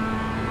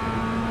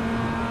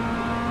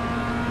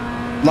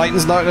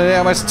 Leighton's not in the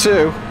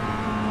MS2.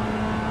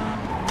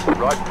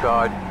 Right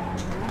side.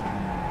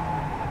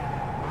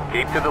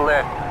 Keep to the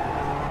left.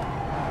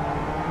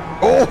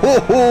 Oh, ho,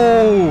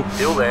 ho.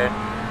 Still there.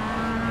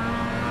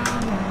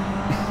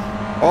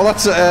 Oh,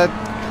 that's a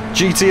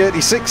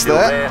GT86 Still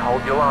there. there,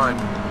 hold your line.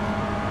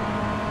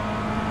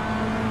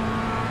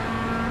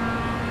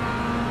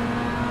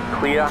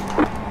 Clear.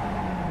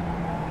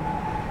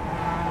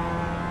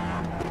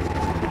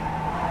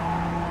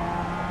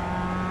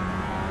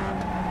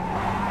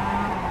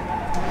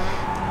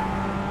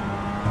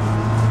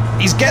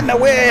 He's getting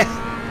away.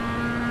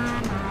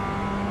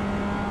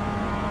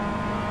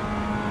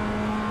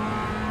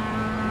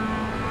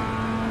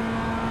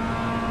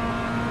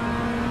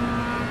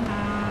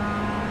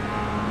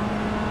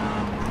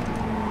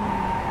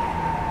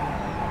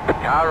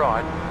 Car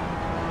right.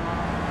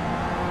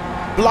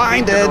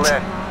 Blinded!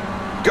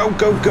 Go,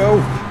 go,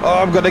 go! Oh,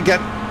 I'm gonna get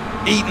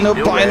eaten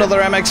up by another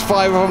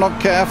MX-5 if I'm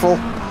not careful.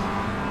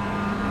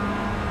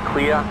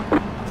 Clear.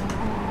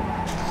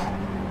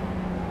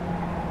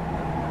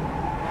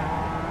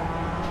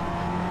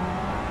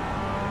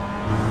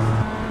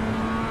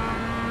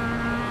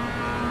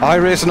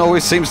 iRacing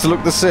always seems to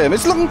look the same.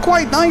 It's looking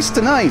quite nice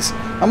tonight,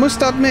 I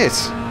must admit.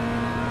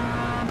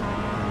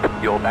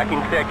 You're back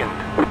in second.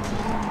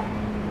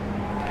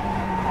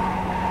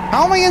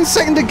 How am I in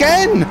second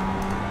again?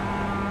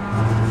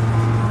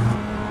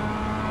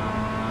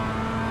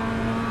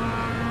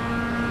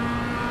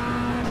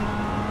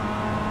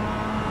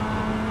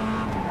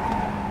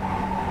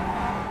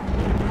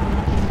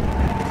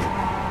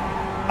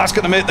 That's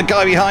going to make the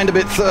guy behind a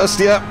bit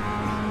thirstier.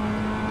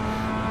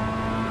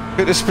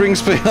 Bit of spring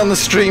speed on the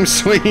stream,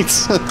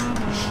 sweet.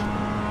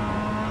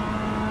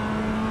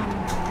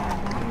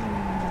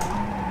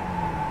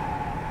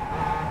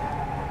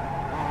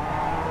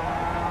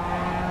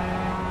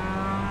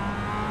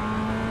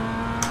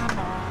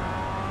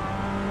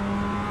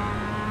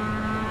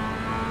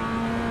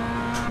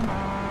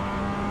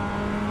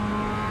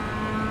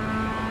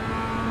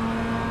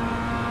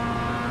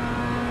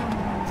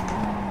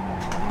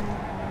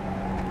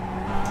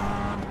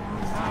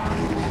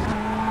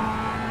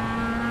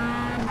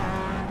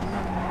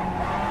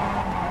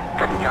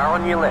 Car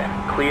on your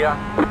left, clear.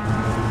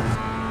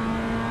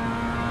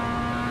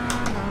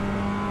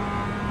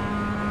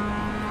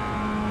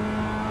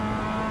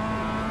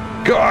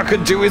 God, I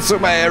could do with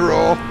some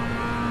aero.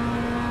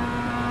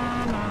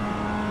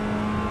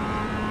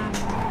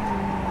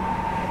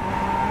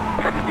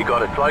 You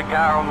got a slow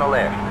car on the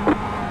left.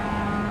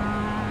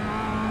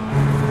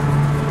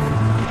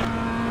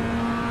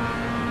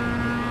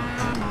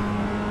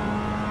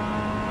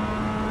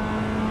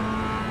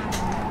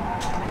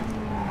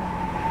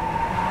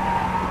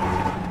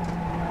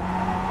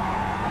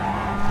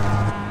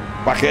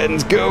 Back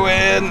end's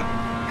going.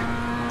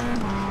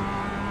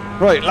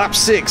 Right, lap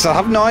 6. I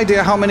have no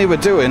idea how many we're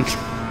doing.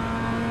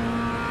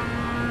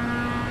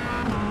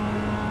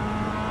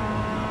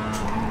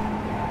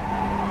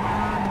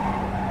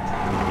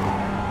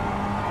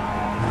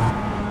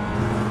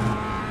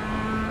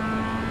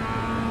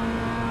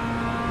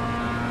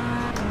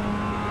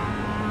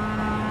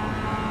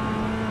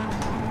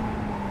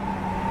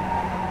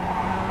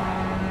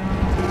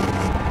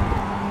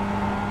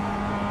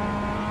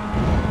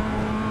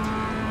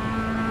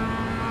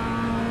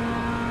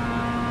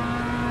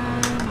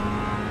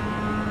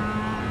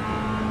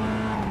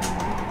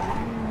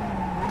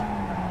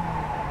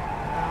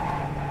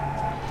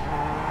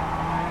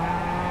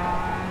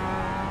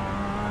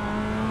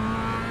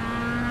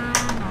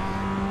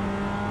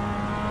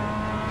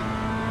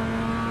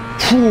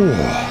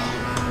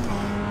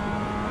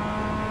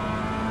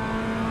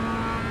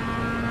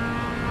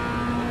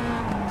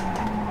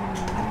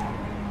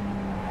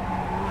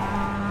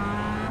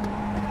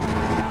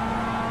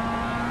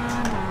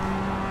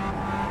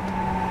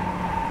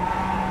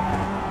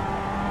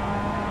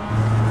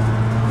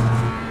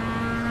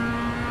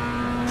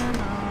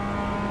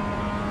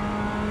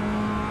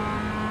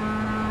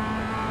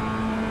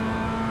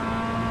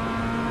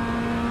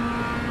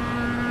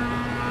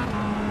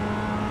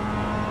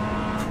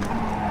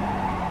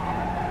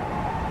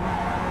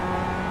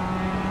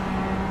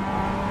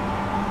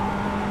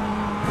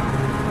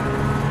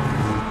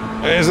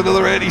 There's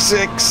another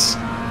 86.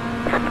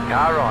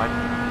 Car right.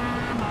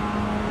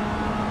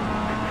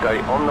 Stay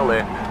on the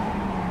left.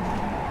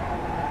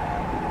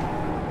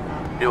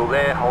 Still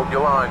there, hold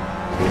your line.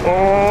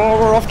 Oh,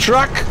 we're off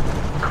track.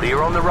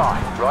 Clear on the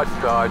right, right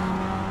side.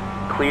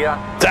 Clear.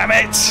 Damn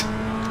it.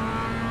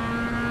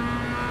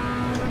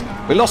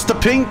 We lost the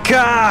pink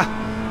car.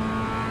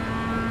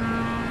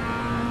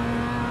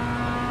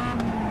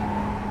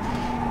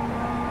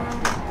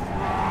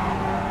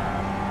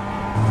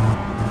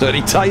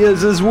 Dirty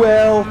tyres as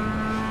well.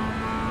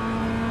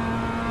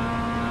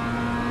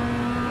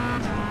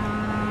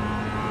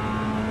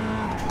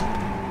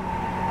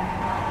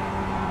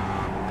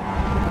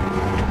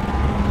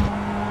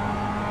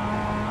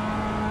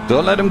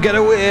 Don't let them get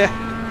away.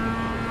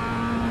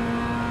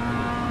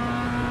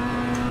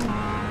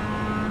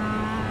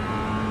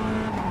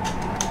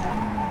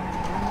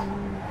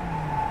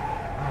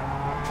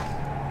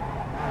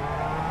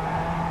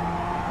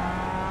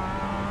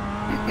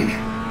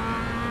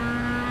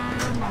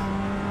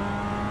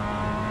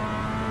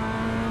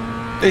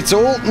 It's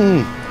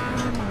Alton.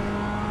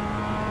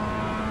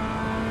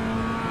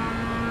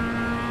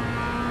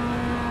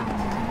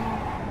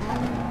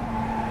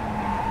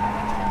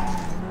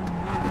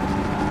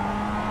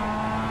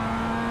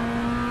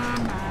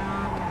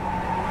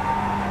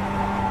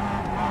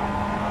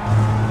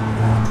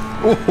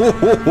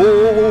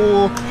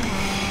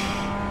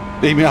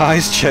 Need my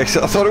eyes checked.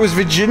 I thought it was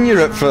Virginia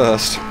at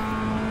first.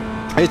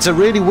 It's a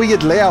really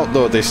weird layout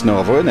though, this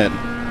Nova, isn't it?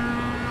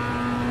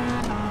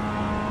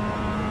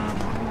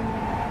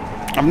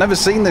 I've never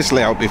seen this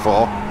layout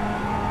before.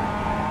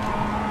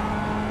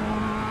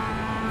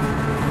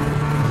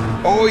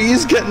 Oh,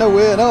 he's getting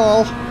away and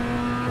all.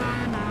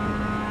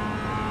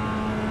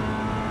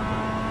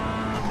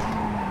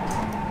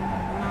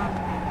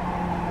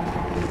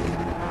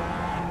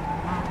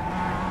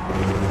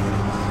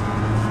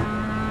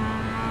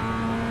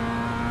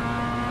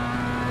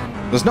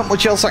 There's not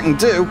much else I can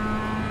do.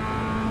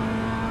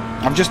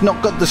 I've just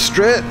not got the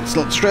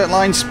straight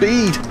line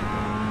speed.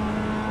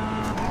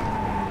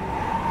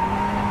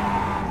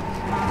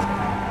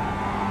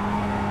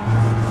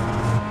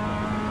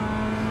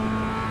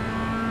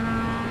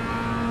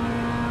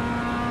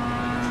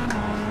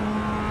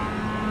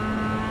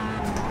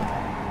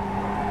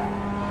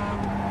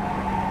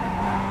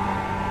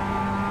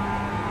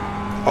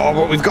 Oh,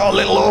 but we've got a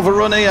little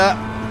overrun here.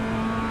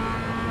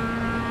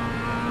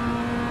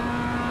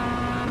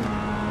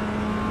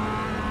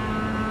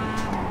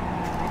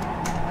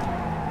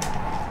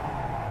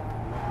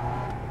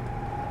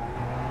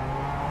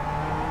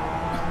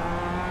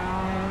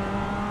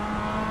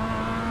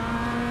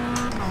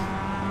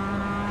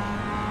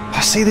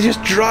 I see they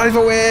just drive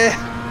away.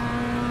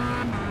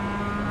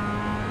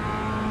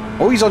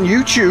 Oh, he's on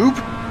YouTube.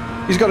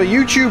 He's got a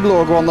YouTube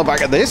logo on the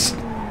back of this.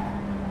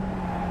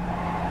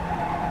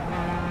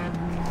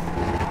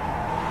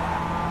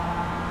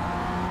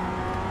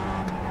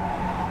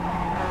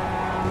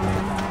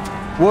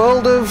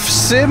 World of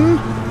Sim?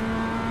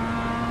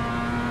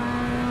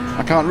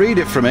 I can't read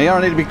it from here.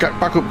 I need to be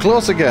back up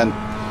close again.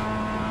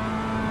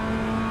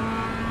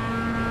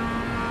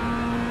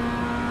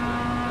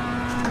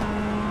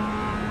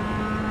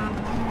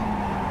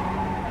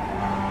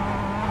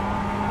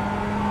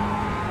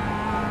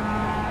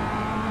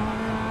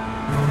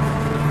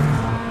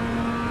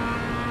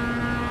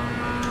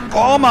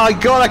 Oh my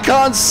god, I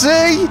can't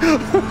see!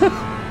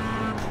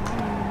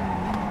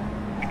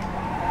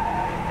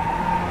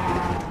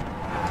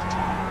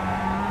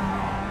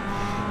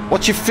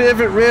 What's your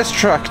favourite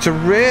racetrack to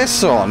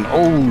race on?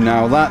 Oh,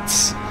 now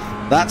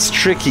that's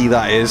tricky,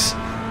 that is.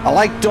 I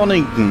like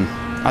Donington.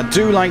 I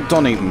do like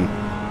Donington.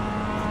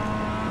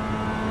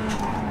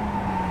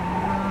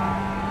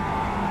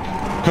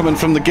 Coming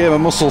from the Game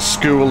of Muscle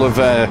school of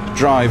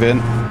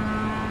driving.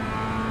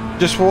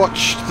 Just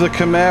watched the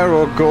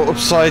Camaro go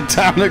upside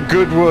down at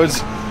Goodwood.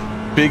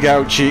 Big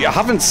ouchie. I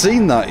haven't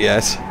seen that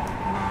yet.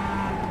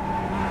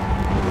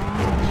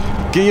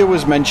 Gia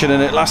was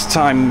mentioning it last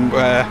time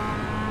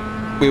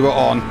we were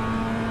on.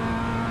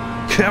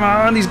 Come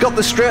on, he's got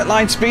the straight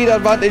line speed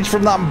advantage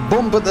from that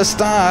bump at the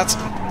start.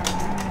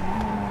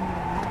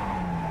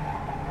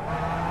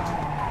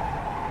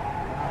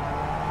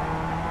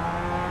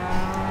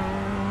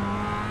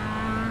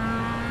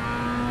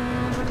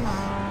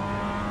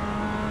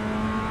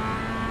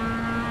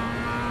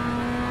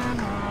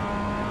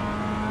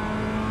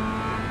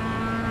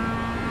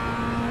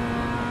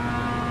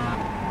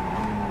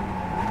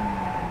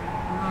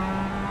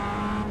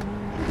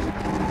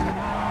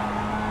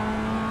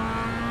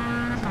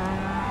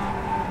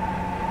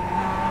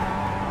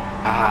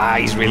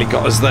 He's really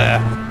got us there.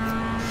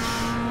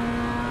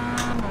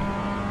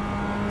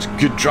 It's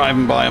good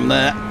driving by him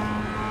there.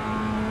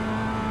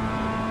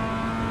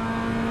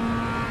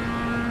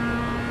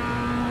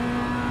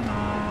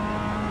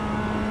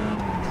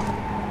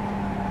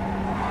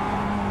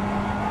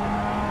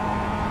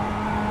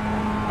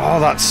 Oh,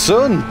 that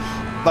sun!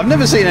 I've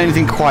never seen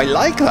anything quite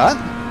like that.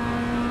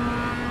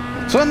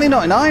 Certainly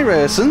not in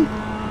iRacing.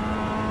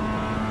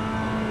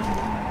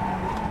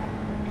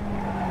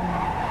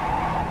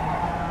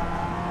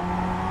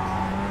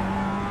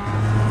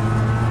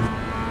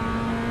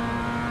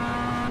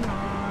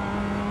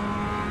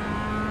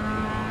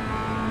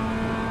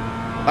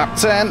 Lap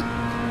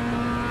 10.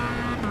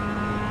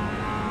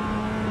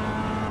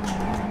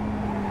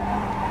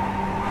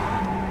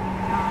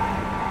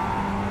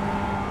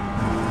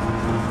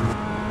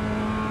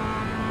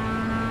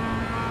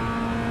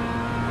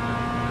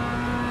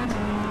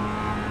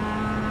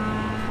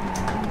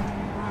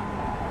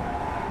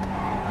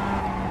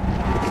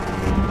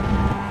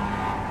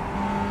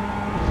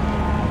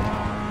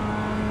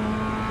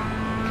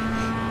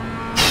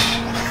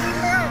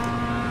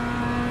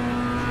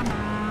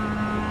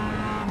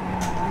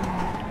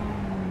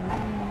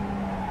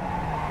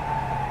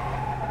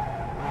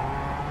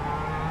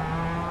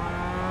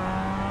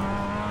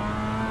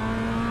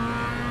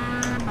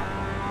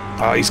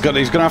 Oh, he's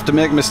gonna have to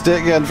make a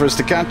mistake again for us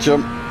to catch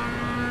him.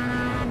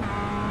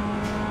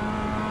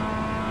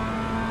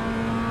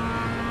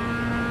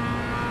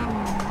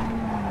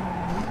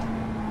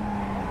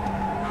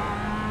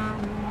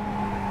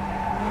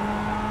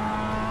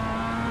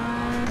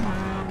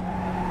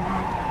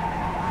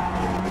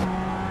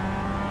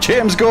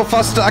 James, go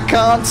faster! I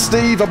can't,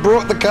 Steve. I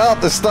broke the car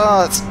at the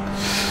start.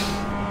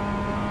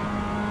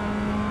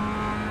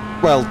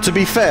 Well, to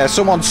be fair,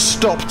 someone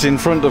stopped in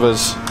front of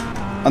us.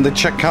 And the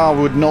check car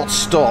would not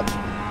stop.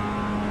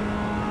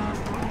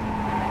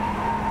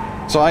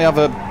 So I have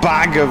a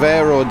bag of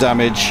aero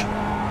damage.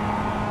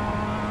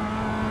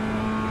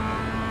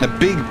 A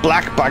big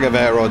black bag of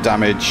aero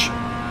damage.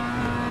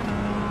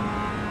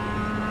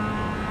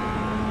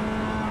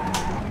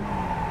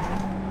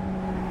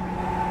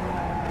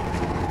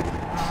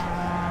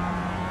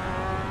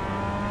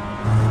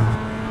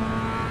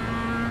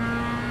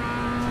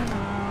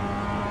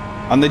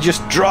 And they're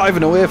just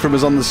driving away from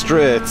us on the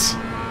straights.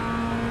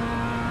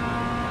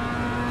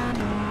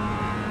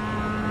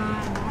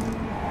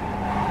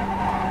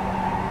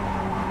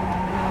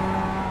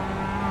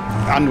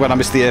 And when I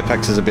miss the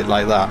apexes a bit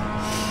like that.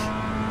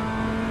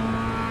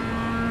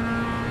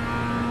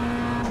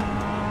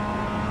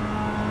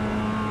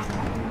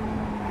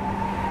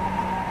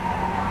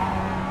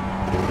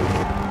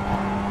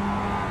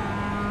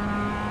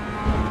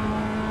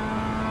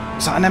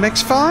 Is that an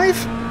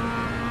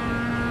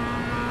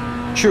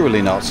MX-5?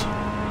 Surely not.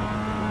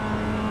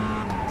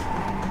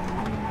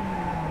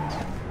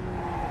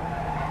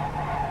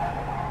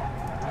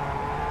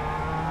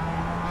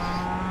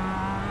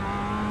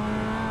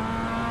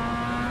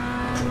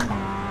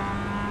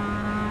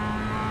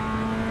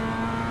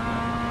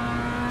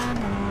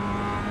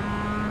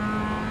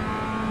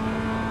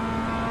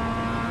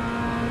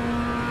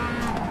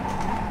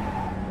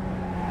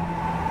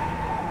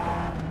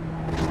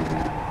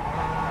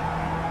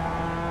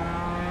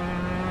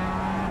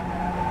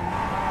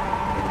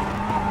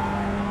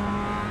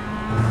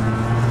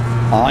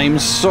 I'm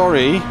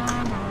sorry.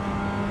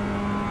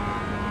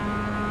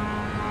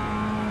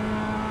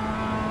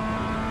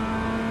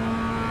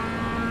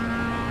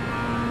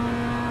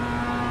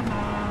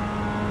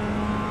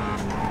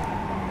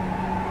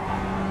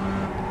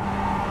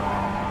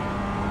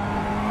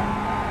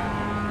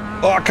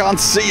 Oh, I can't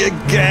see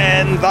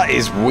again. That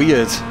is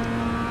weird.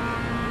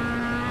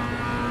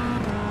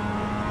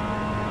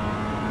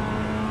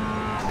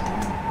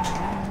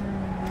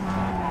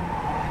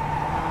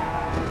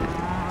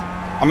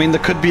 I mean,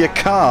 there could be a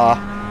car,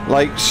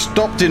 like,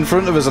 stopped in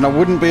front of us and I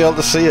wouldn't be able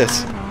to see it.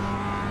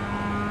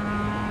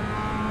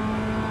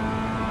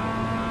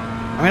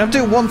 I mean, I'm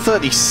doing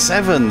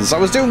 137s. I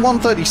was doing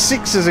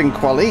 136s in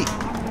quali.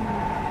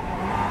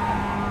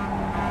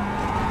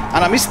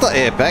 And I missed that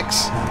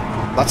apex.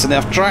 That's an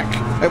off track.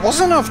 It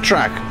wasn't off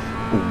track.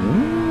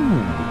 Ooh.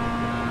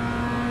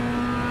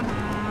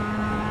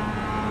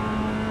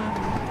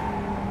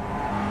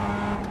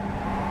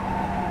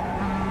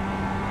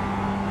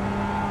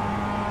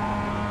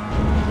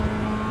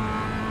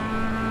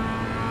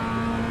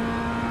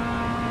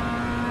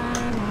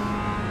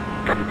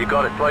 You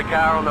got a slow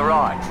car on the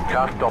right.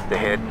 Car stopped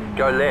ahead.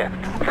 Go left.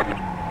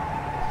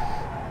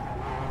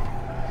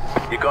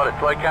 You got a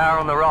slow car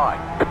on the right.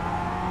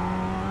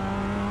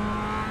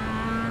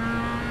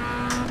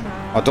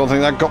 I don't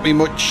think that got me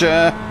much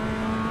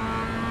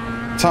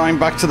time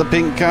back to the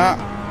pink car.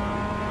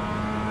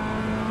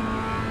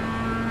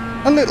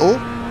 A little.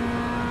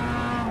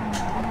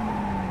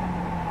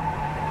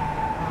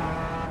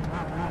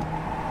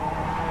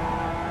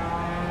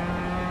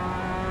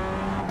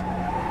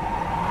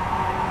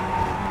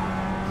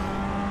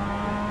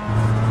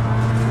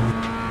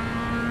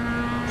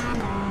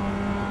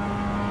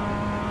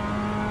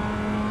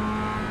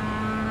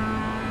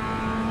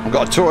 I've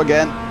got a tour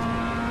again.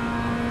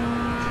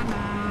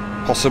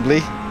 Possibly.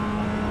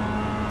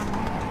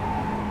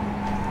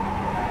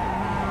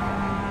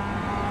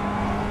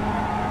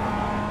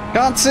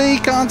 Can't see,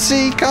 can't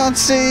see, can't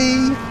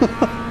see.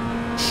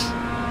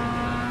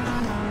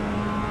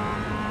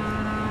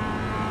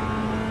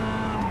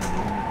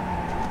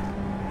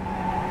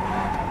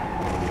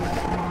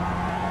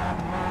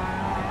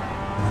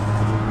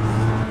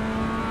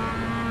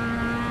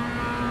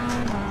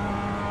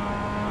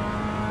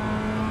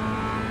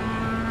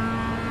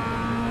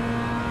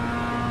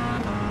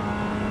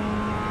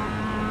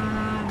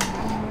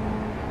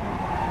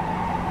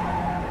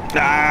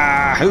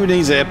 Ah, who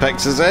needs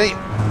apexes, eh?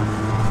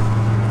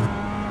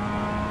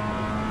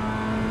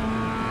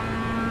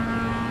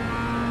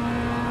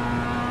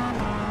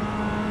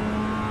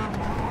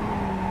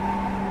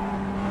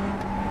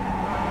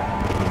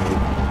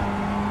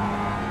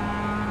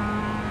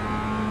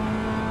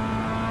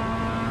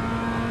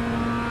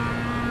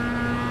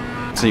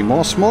 See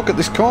more smoke at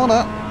this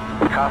corner.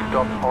 Car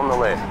stopped on the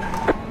left.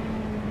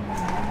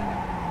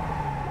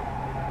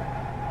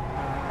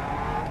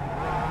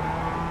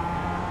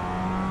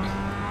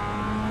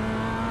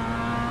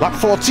 Lap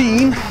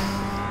 14.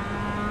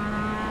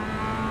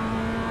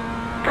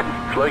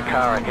 Slow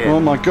car ahead. Oh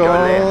my Go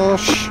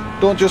left. gosh.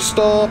 Don't just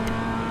stop.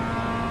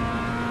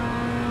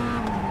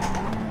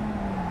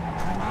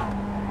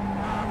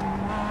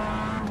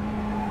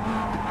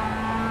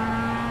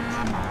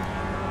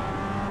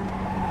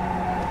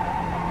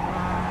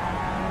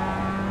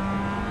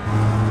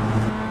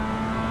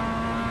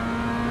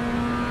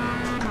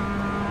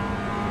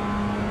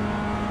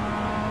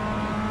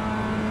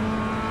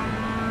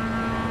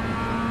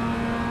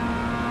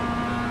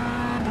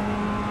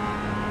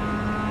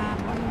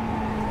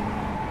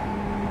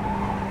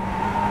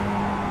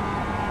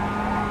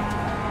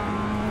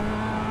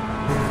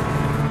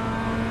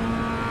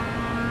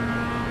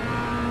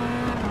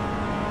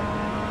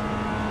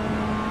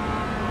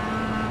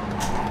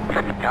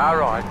 Car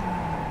right.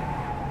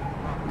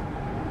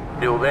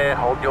 Still there,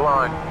 hold your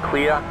line.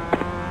 Clear.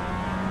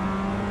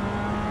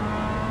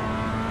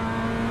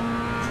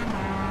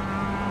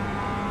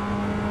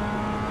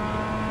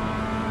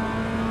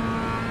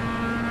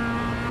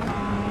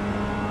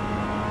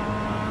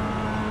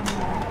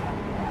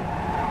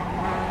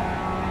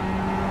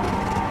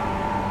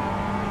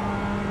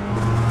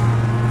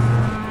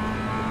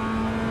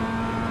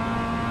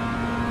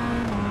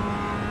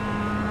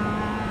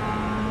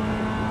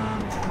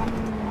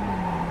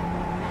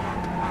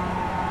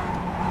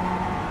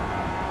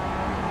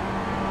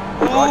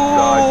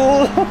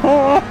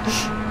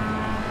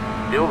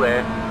 Still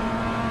there.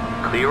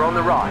 Clear on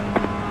the right.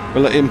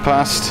 We'll let him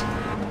past.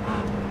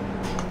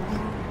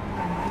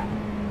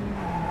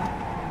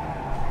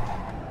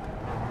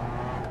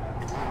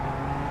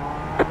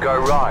 Go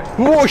right.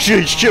 Whoosh,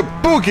 it's your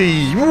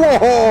boogie!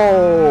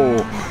 Whoa!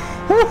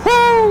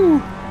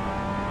 Woohoo!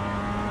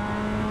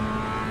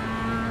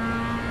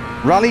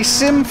 Rally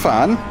Sim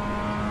fan?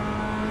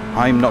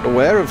 I'm not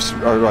aware of...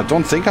 I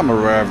don't think I'm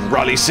aware of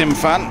Rally Sim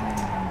fan.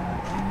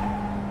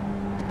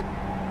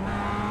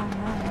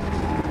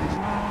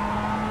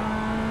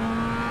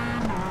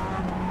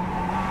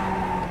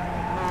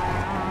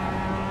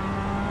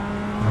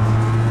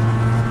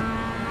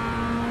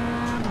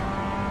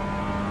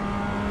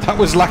 That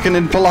was lacking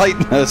in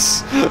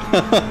politeness.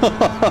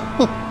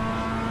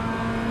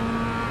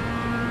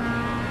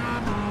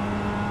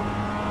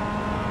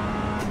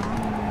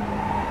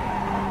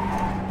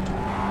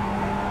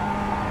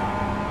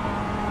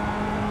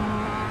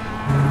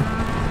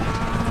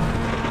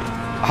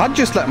 I'd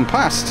just let them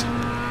past.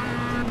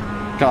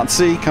 Can't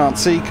see, can't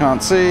see,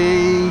 can't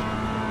see.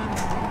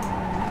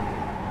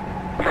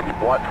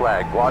 White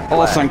flag, white flag.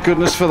 Oh, thank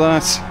goodness for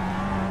that.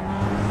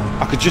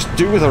 I could just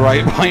do with a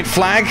white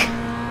flag.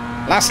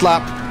 Last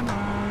lap.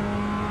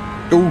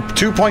 Ooh,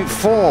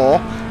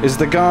 2.4 is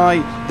the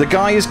guy. The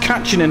guy is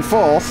catching in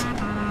fourth.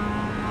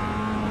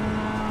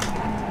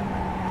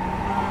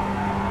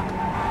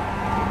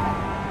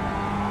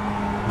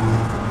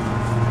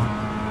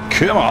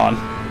 Come on.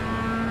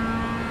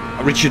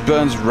 Richard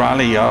Burns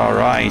rally,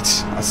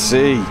 alright. I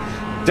see.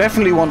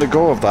 Definitely want to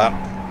go of that.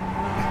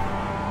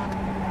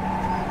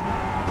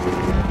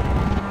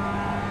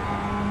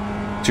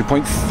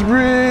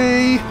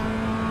 .3.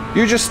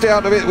 You just stay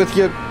out of it with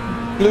your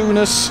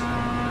blueness.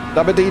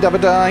 Dabba dee dabba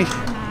die.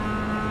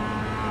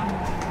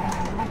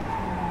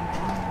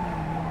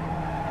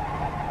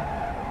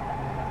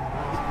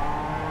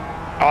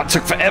 Oh, it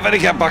took forever to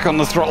get back on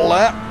the throttle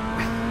there.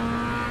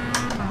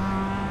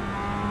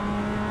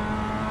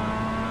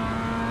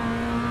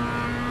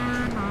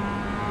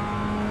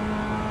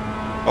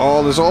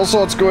 Oh, there's all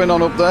sorts going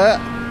on up there.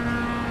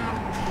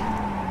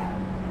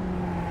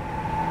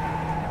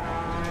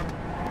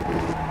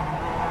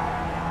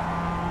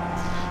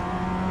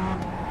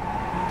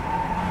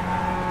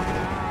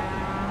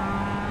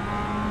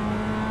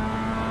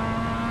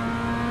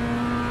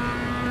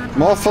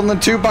 More fun than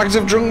 2 bags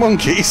of drunk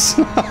monkeys.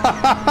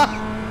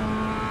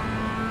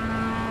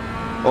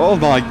 Oh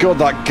my god,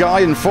 that guy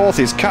in fourth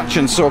is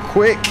catching so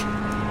quick.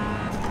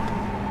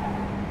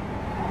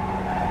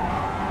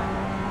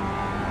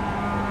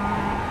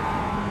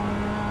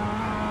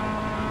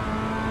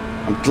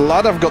 I'm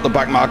glad I've got the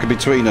back marker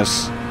between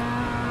us.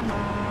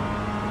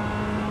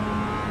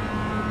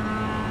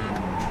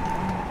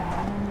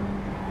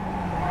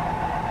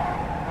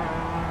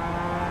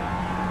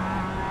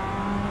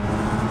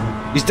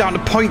 He's down to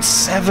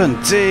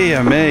 0.7,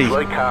 dear me.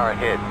 Slow car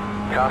ahead.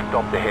 Car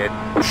stopped ahead.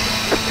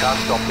 Car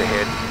stopped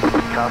ahead.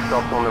 Car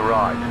stopped on the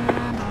right.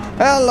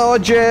 Hello,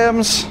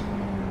 James.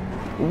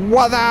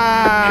 What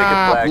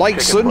up?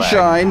 Like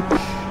sunshine.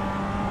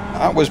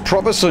 That was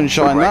proper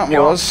sunshine, that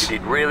was. You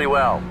did really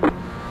well.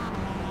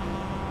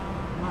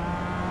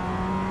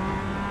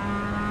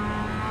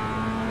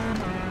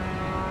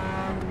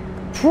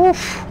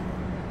 Woof.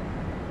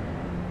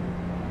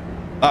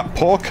 That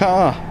poor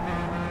car.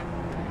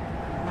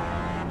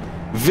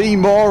 V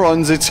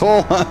morons, it's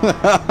all.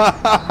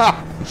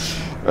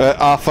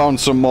 I found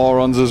some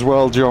morons as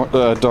well,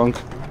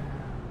 Dunk.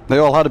 They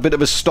all had a bit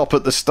of a stop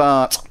at the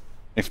start,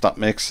 if that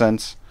makes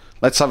sense.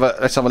 Let's have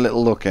a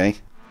little look, eh?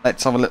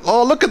 Let's have a little.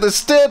 Oh, look at the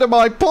state of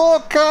my poor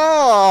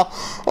car!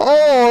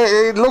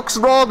 Oh, it looks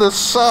rather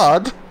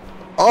sad.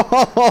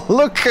 Oh,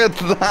 look at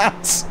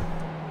that.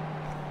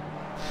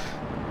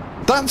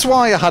 That's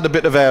why I had a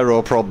bit of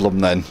aero problem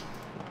then.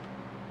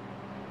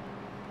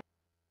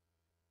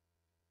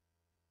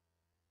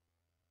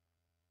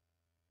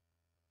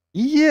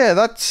 Yeah,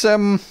 that's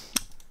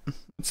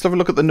let's have a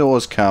look at the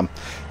nose cam.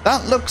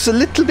 That looks a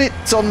little bit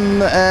on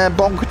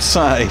bonked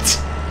side.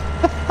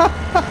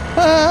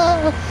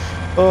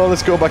 Oh,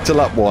 let's go back to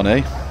lap 1,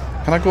 eh?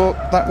 Can I go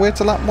that way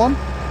to lap 1?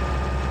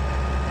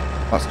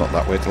 That's not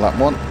that way to lap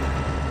 1.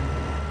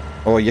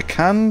 Oh, you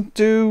can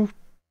do.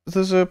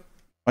 There's a.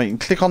 Oh, you can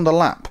click on the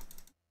lap.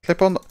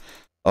 Click on the.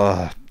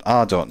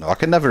 I don't know. I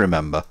can never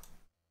remember.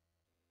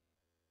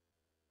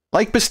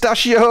 Like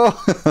pistachio!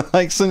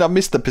 Like, I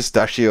missed the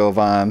pistachio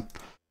van.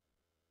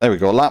 There we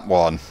go, lap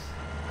 1.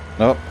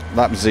 Nope,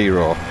 lap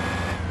 0.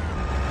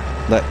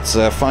 Let's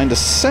find a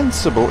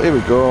sensible... Here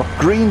we go.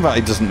 Green van.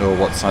 It doesn't know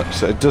what's...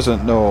 It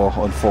doesn't know,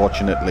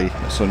 unfortunately,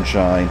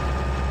 sunshine.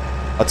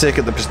 I take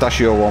it the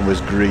pistachio one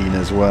was green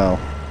as well.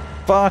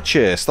 Far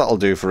chase, that'll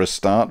do for a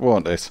start,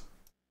 won't it?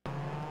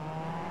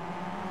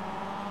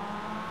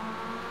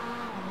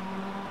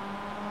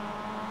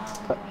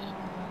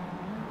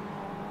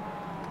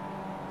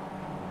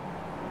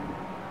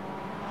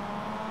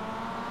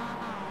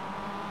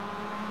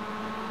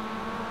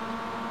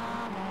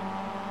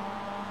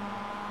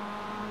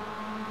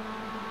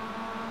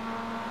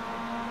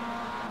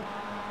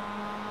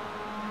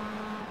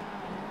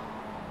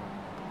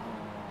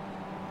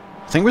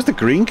 I think it was the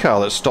green car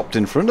that stopped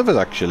in front of us,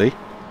 actually.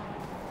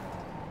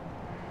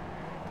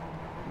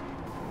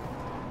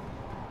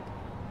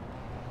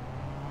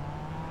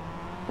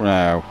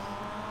 Now,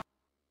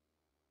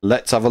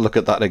 let's have a look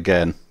at that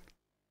again.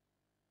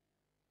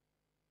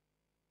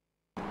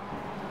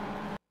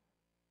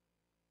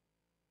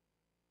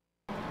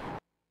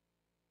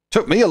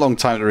 Took me a long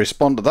time to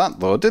respond to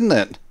that, though, didn't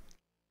it?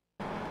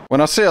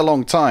 When I say a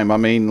long time, I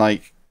mean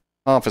like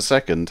half a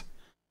second.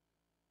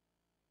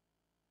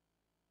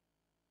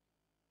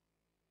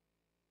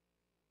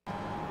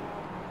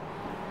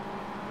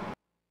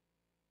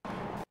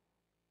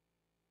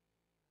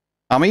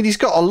 I mean, he's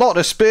got a lot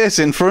of space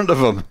in front of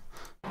him.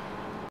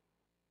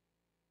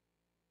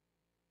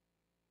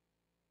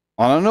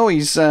 And I know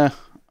he's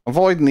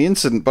avoiding the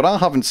incident, but I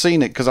haven't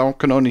seen it because I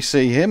can only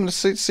see him.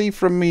 Let's see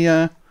from me.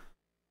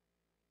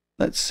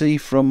 Let's see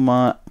from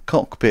my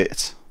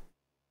cockpit.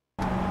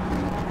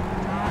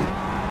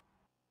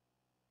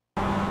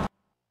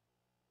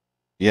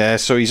 Yeah,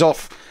 so he's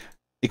off.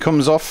 He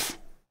comes off.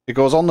 He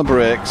goes on the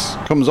brakes.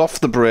 Comes off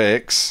the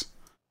brakes.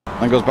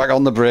 And goes back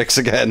on the brakes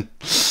again.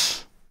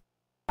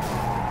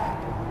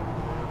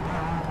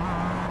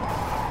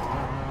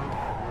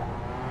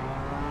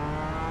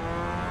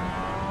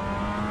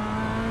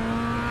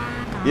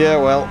 Yeah,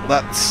 well,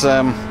 that's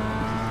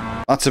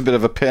a bit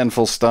of a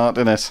painful start,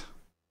 isn't it?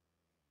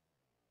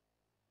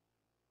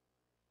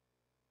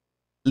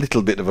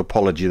 Little bit of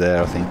apology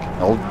there, I think.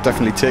 I'll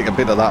definitely take a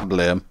bit of that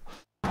blame.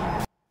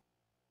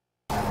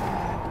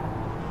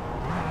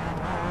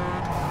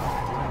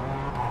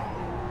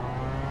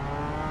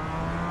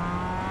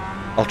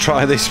 I'll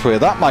try this way.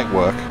 That might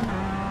work.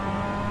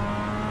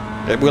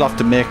 We'll have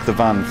to make the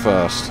van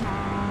first.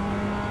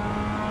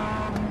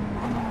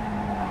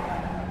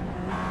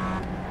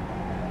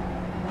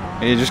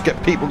 You just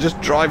get people just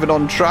driving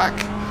on track.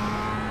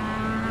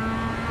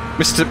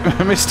 Mr.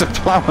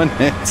 Plowing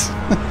It.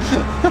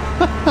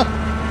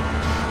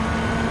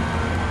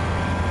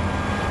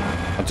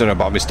 I don't know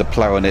about Mr.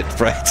 Plowing It,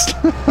 Fred.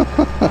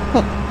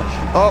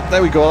 Oh,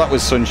 there we go. That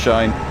was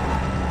sunshine.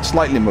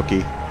 Slightly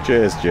mucky.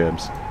 Cheers,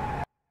 James.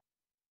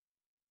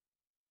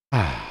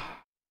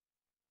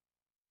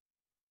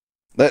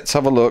 Let's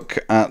have a look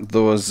at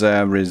those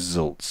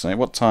results.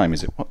 What time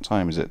is it? What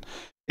time is it?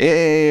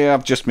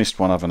 I've just missed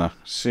one, haven't I?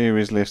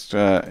 Series list,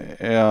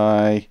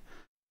 AI,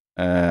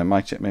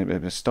 my check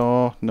maybe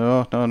store. No.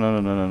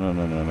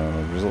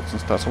 Results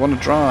and stats. I want to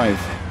drive.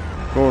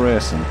 Go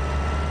racing.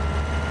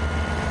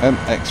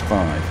 MX5.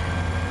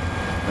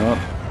 No.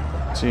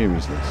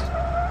 Series list.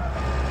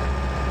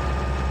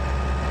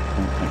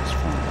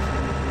 MX5.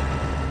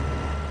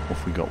 What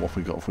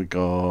have we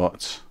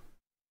got?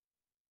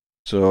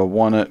 So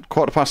one at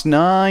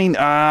 9:15.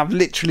 I've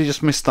literally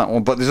just missed that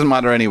one, but it doesn't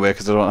matter anyway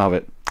because I don't have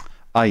it.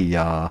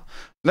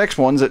 Next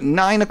one's at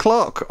 9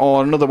 o'clock,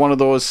 or another one of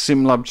those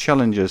SimLab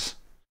challenges.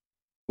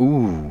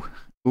 Ooh.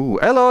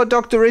 Hello,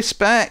 Dr.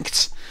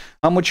 Respect.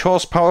 How much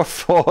horsepower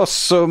for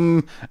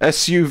some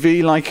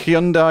SUV like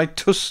Hyundai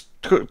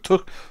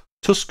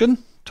Tucson?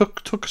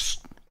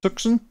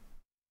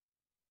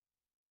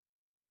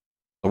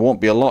 There won't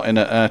be a lot in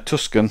a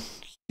Tucson.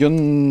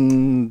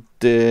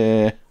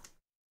 Hyundai.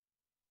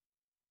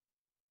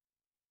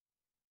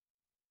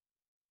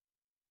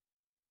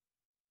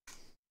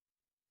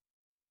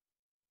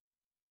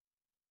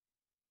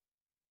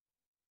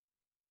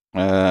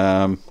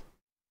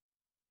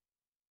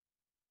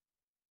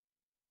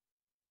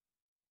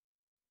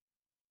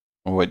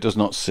 Oh, it does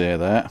not say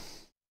that.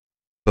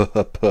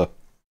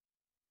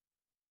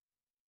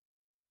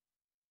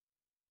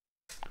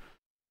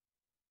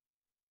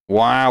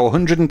 Wow,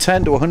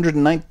 110 to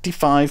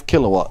 195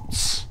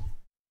 kilowatts.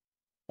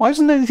 Why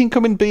isn't anything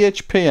coming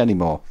BHP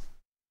anymore?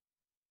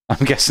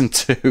 I'm guessing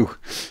 2.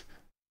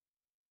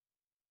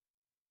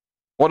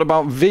 What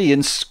about V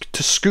and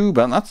to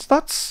scuba?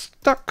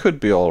 That could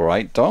be all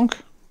right, Donk.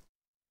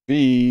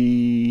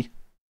 V.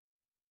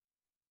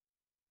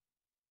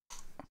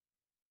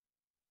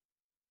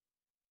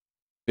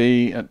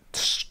 V at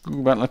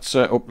scuba. Let's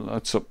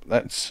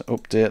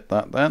update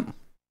that then.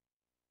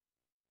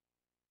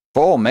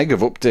 4 meg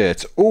of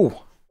update.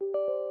 Oh,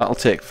 that'll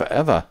take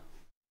forever.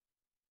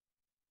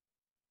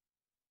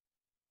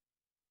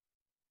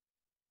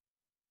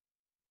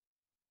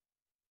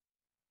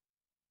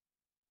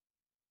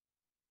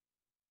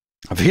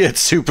 V8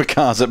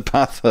 supercars at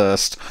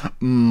Bathurst.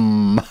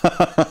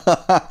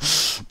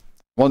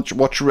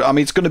 Watch. I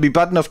mean, it's going to be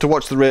bad enough to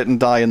watch the rate and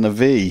die in the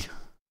V.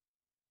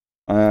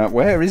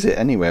 Where is it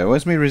anyway?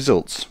 Where's my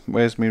results?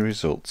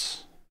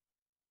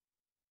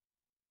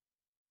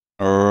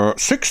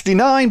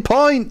 69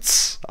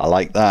 points! I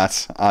like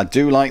that. I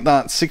do like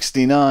that.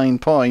 69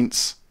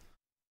 points.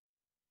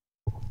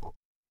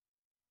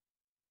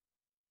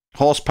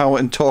 Horsepower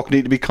and torque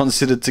need to be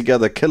considered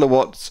together.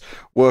 Kilowatts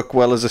work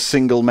well as a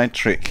single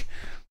metric.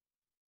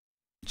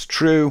 It's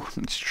true.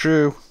 It's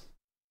true.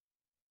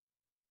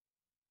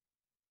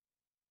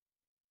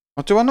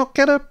 Or do I not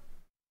get a...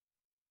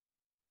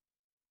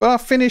 But I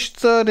finished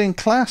 3rd in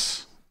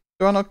class.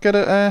 Do I not get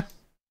a...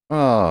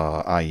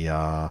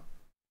 Oh,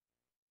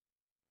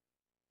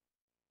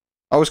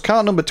 I was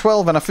car number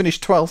 12 and I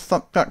finished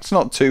 12th. That's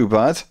not too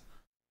bad.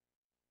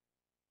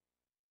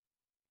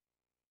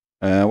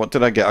 What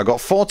did I get? I got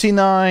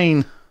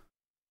 49.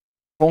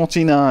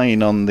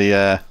 49 on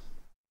the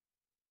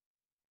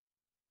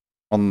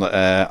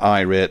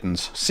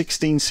iRatings.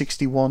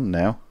 1661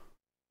 now.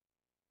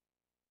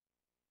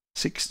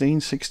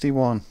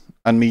 1661.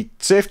 And me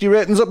safety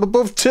rating's up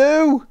above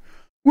 2.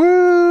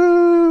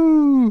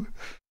 Woo!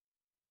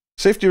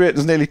 Safety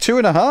rating's nearly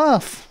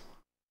 2.5.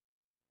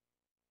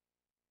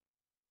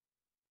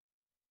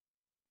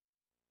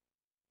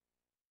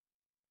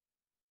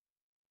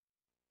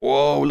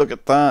 Whoa, look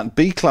at that.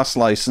 B-class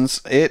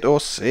license,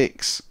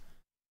 806.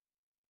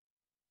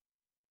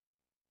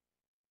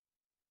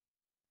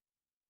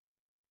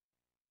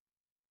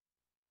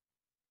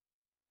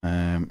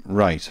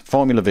 Right,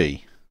 Formula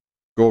V.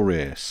 Go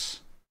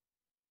race.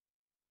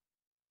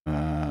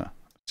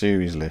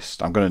 Series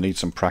list. I'm going to need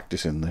some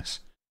practice in this.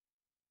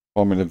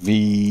 Formula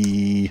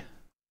V.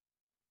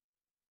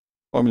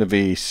 Formula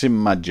V,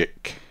 Sim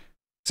Magic.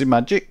 Sim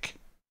Magic?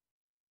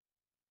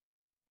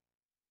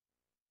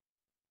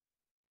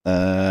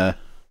 Well,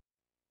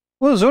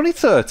 there's only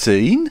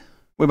 13.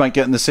 We might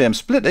get in the same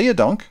split here,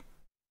 Donk.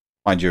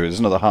 Mind you, there's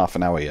another half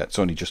an hour yet. It's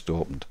only just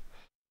opened.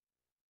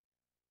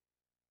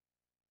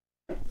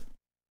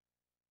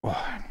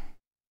 Oh.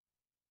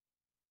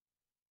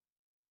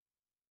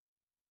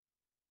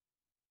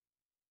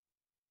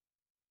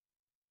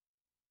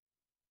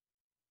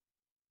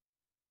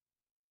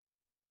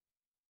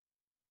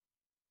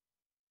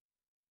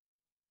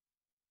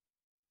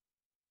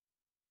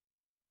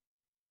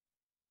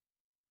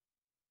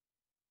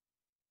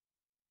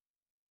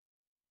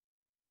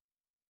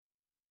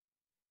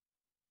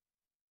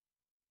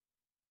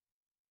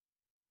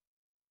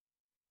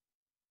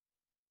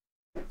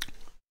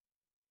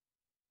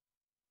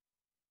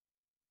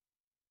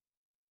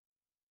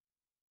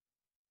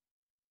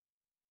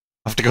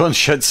 I have to go and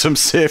shed some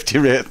safety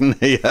rating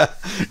here.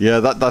 Yeah,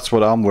 that's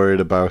what I'm worried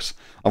about.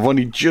 I've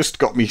only just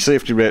got my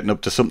safety rating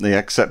up to something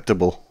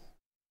acceptable.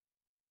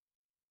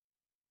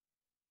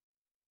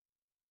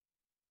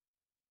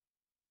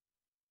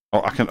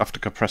 Oh, I have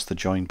to press the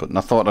join button.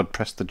 I thought I'd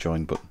press the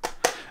join button.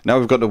 Now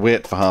we've got to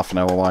wait for half an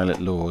hour while it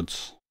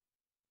loads.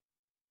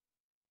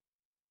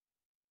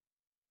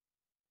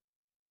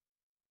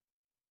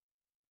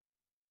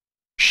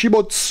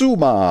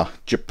 Shibotsuma,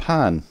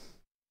 Japan.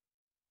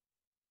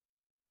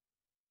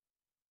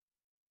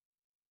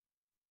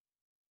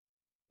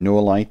 No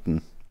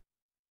lighting.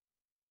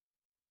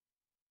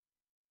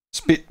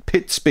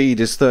 Pit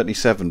speed is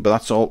 37, but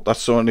that's all.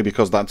 That's only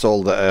because that's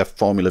all that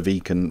Formula V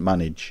can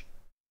manage.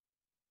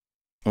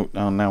 Oh,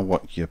 now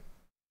what you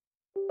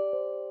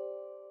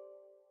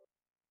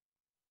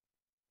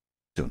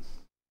done?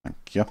 Thank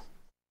you.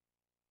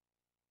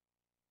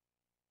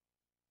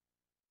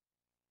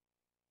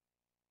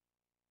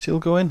 Still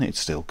going? It's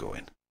still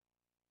going.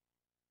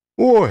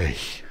 Oi!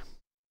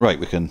 Right,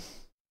 we can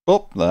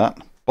bop that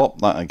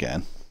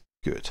again.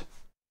 Good.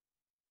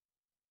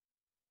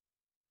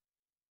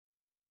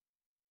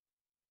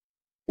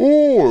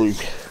 Oi!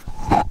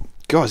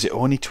 God, is it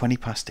only 20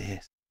 past 8?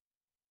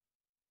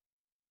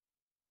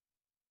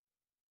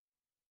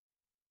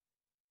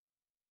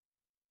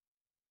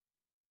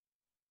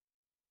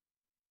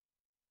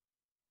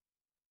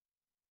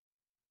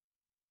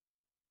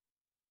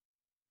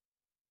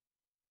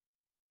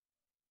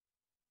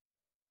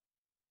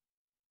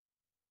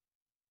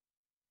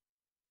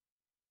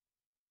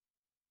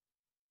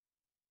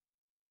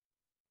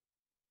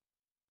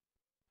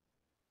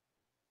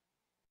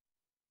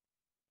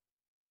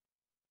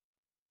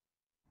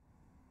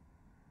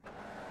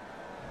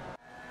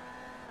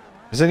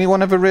 Has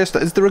anyone ever raced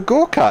that? Is there a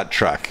go-kart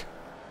track?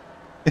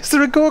 Is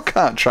there a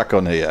go-kart track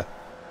on here?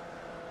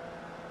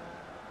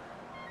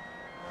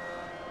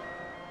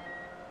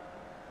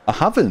 I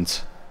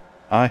haven't.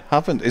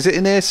 Is it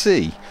in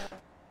AC?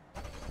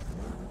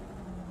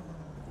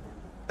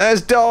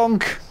 There's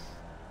Donk!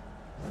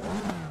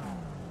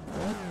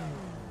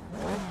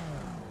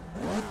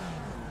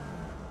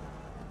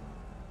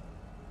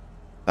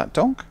 That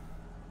Donk?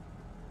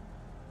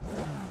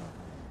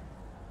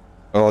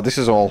 Oh, this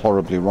is all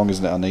horribly wrong,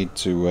 isn't it? I need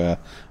to...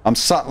 I'm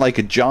sat like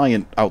a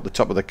giant out the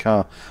top of the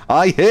car.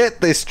 I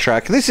hate this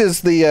track. This is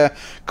the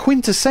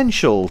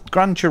quintessential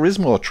Gran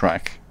Turismo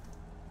track.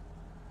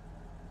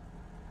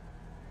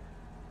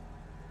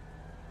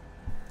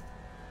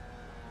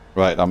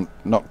 Right, I'm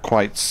not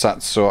quite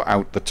sat so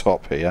out the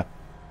top here.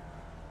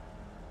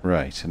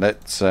 Right,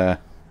 let's see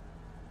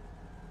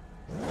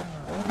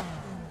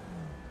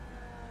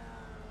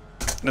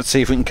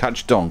if we can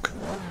catch Donk.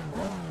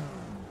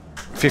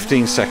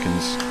 15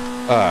 seconds.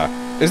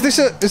 Is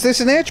this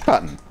an age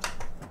pattern?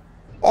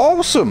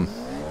 Awesome!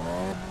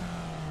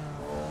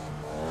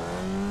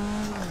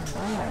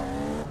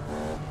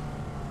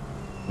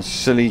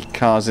 Silly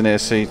cars in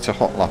AC to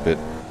hot lap it.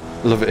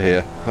 Love it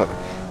here.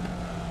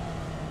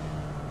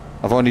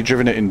 I've only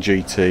driven it in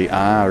GT.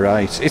 Ah,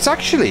 right. It's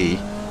actually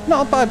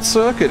not a bad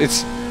circuit.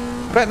 It's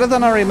better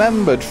than I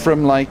remembered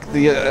from like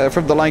the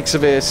from the likes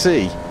of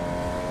AC.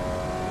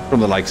 From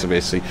the likes of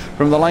AC.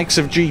 From the likes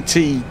of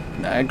GT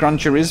Gran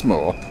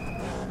Turismo.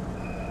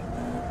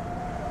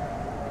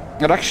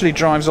 It actually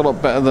drives a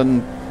lot better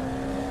than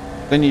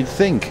you'd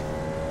think.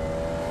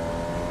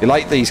 You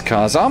like these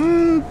cars?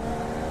 I'm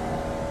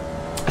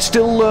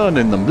still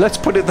learning them. Let's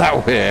put it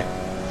that way.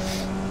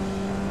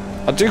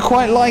 I do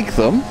quite like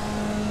them,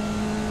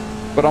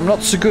 but I'm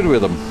not so good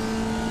with them.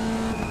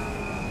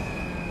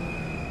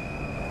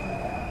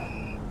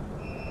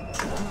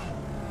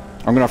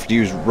 I'm gonna have to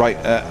use right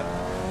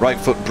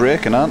foot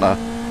braking, aren't I?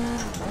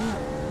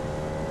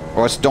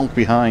 Oh, it's donk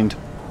behind.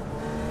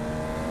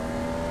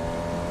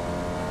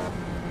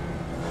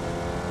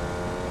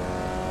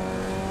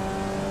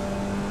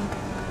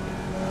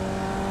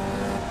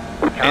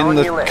 In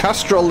the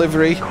Castrol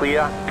livery.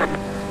 Clear.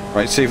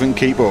 Right, see if we can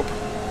keep up.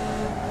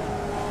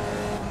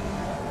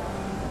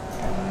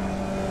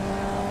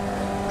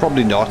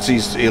 Probably not.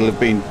 He'll have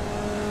been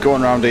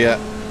going around here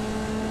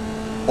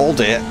all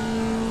day.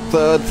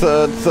 Third,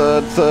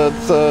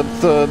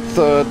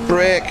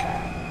 brake.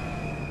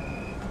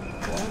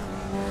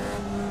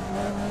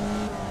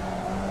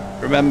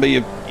 Remember,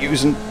 you're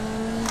using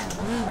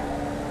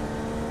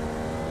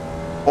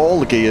all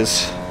the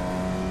gears.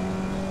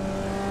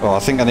 Oh, I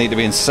think I need to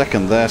be in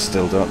second there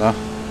still, don't I?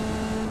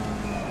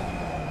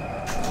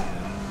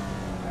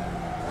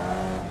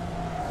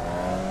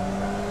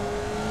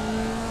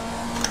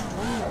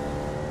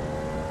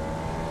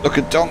 Look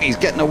at Donk, he's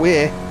getting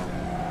away.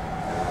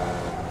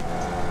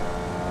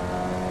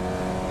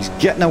 He's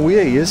getting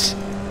away, he is.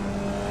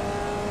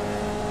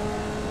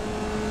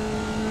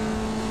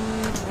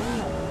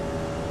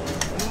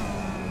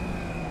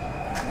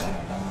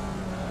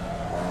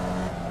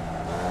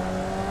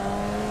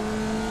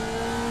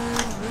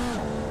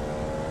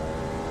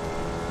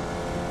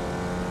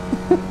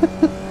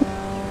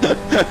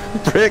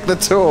 Break the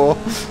toe.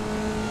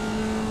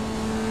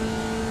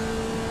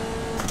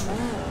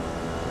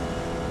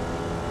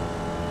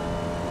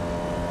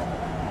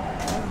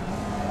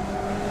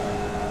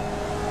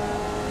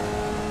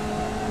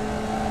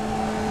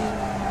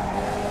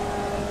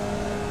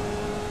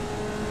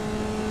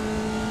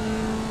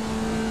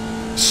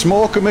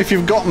 Smoke them if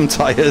you've got them,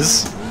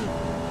 tyres.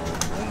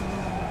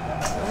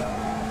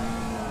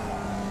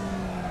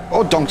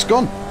 Oh, Donk's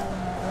gone.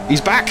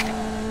 He's back.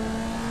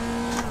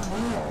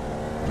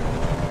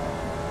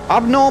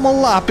 Abnormal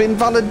lap,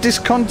 invalid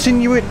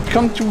discontinuity.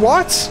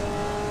 What?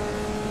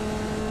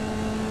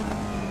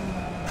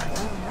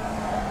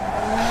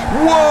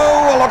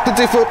 Whoa! I locked the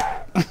diff up.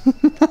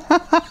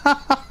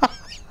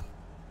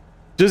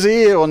 Does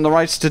he own the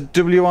rights to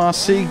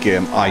WRC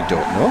game? I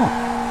don't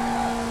know.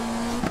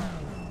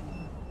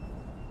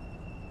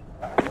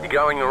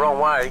 Going the wrong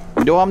way.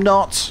 No, I'm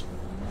not.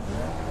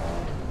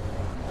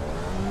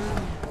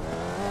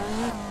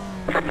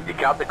 You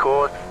cut the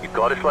course, you've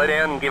got to slow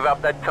down and give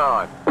up that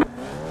time.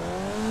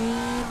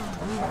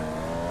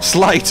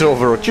 Slight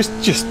over,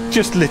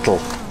 just little.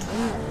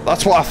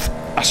 That's what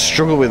I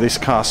struggle with this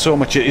car so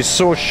much. It is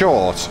so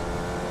short.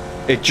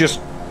 It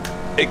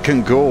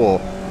can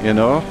go, you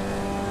know.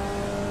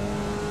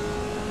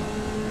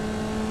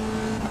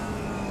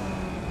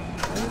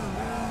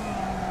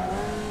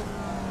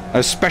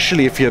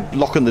 Especially if you're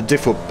locking the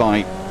diff up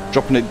by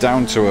dropping it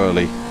down too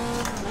early.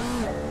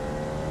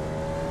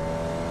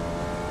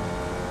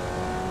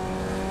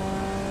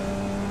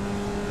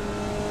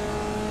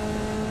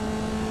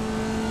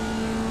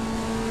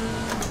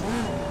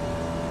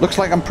 Looks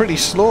like I'm pretty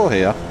slow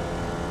here.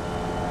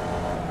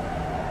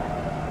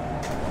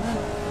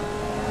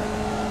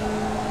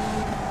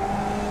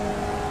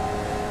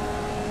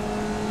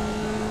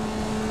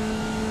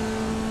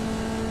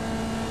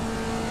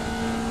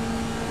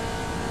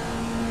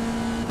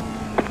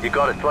 You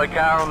got a slow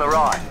car on the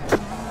right.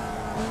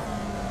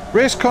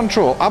 Race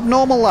control,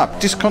 abnormal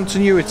lap,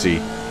 discontinuity.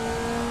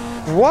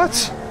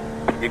 What?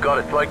 You got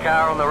a slow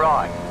car on the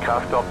right.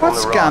 Car stop on the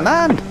What's right. going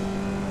on?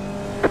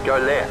 Go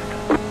left.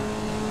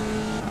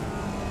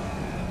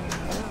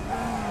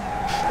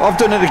 I've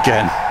done it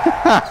again.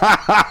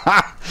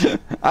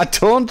 I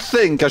don't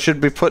think I should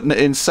be putting it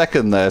in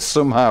second there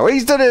somehow.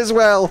 He's done it as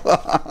well.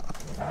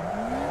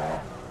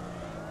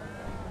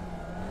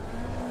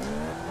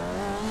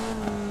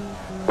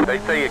 They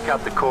say you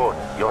cut the course.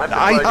 You'll have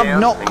to I slow have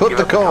down not and cut give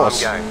the up time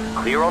course. going.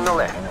 Clear on the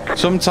left.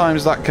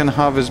 Sometimes that can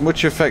have as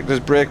much effect as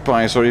brake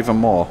bias or even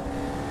more.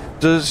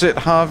 Does it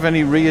have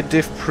any rear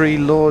diff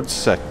preload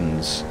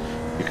settings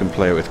you can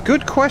play with?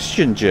 Good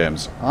question,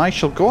 James. I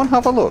shall go and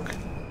have a look.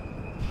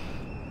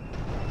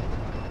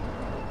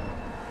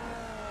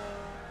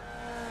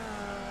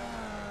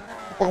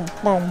 Boom,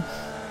 boom.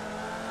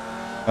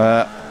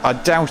 I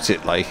doubt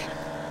it, like.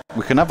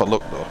 We can have a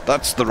look, though.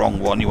 That's the wrong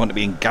one. You want to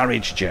be in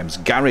garage, James.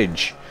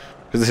 Garage.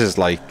 Because this is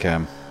like...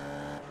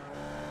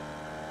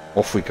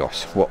 off we got.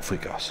 What have we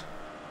got?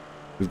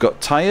 We've got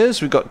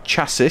tyres. We've got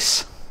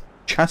chassis.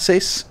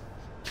 Chassis.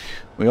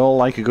 We all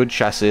like a good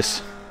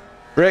chassis.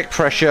 Brake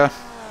pressure.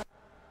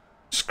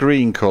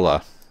 Screen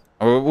colour.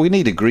 Oh, we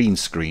need a green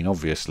screen,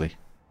 obviously.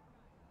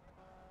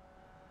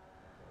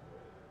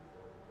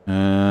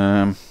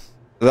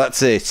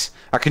 That's it.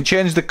 I can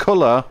change the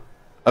colour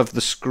of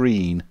the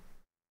screen.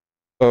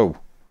 Oh.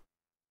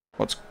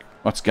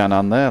 What's going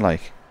on there,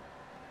 like?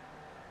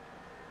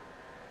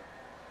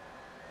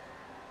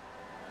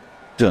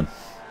 Done.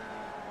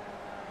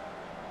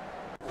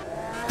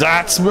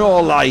 That's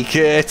more like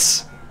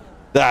it.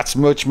 That's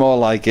much more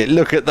like it.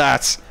 Look at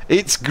that.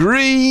 It's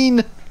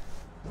green.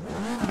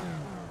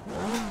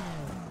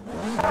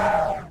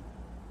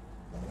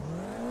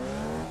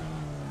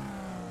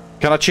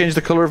 Can I change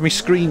the colour of my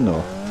screen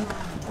though?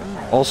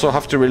 Also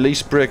have to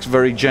release brakes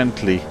very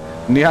gently.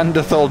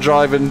 Neanderthal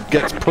driving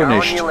gets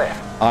punished.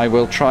 I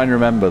will try and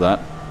remember that.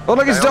 Oh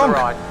look, it's Donk!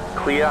 Right.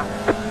 Clear.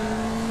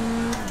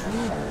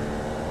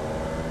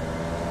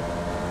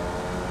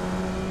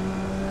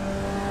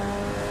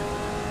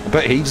 I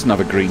bet he doesn't have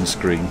a green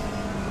screen.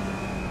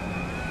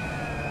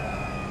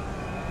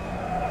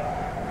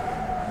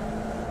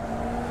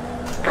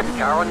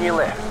 Car on your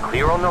left.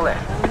 Clear on the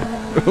left.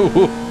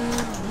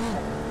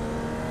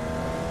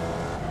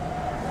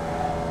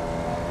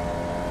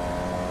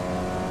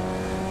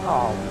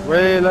 Oh,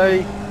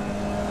 really?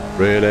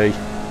 Really?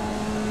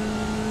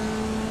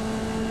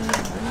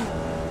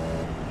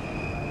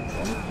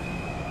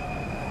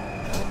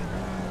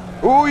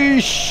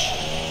 Ooish!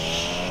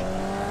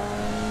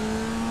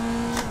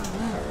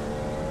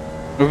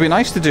 It would be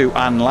nice to do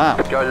an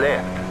lap. Go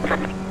left.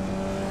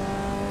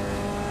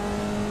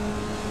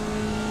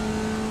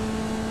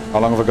 How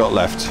long have I got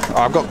left?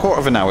 Oh, I've got a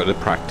quarter of an hour to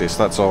practice.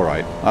 That's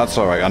alright. That's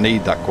alright. I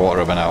need that quarter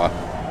of an hour.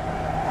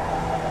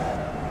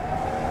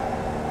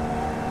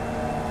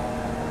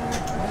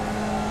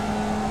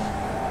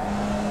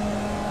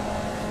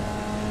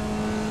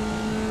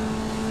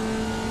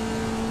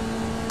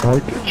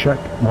 Mic check,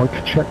 mic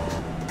check.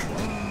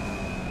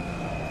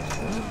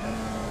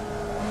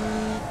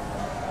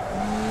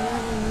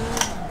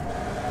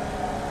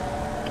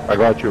 I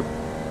got you.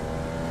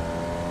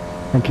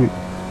 Thank you.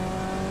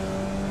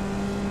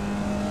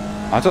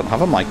 I don't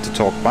have a mic to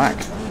talk back.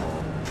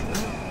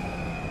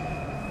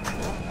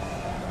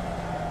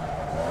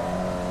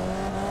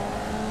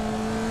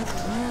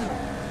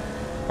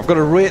 I've got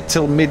to wait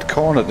till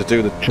mid-corner to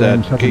do the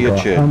gear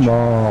change.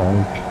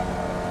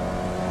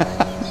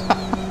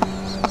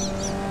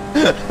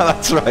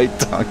 That's right,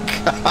 Dunk.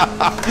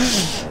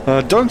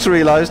 Dunk's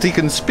realised he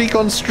can speak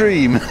on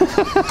stream.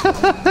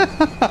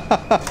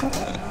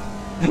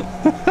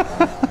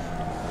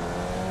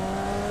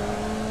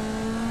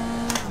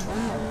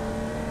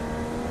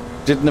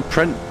 Did an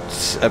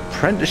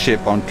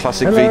apprenticeship on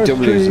classic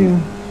VWs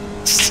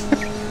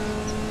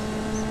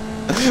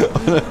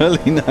on the early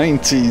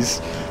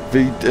 90s.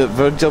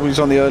 VWs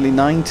on the early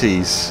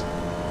 90s.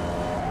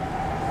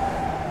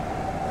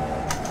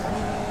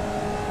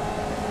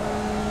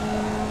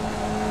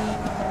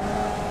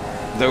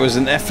 There was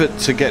an effort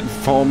to get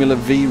Formula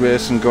V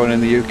racing going in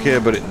the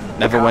UK, but it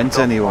never went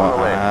anywhere.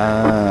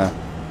 Ah.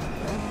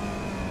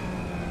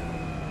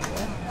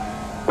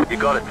 You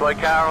got it. Slow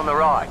car on the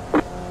right.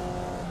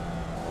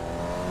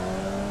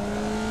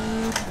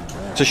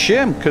 It's a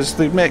shame, because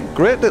they make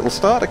great little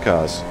starter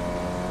cars.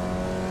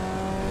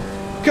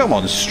 Come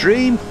on,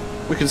 stream.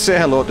 We can say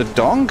hello to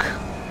Donk.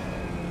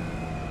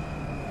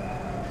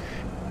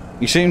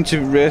 You seem to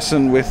be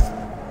racing with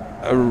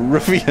a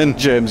ruffian,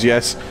 James.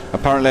 Yes,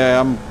 apparently I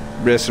am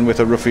racing with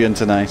a ruffian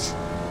tonight.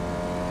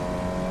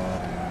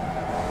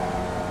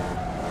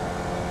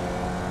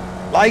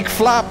 Like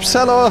flaps.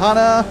 Hello,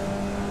 Hannah.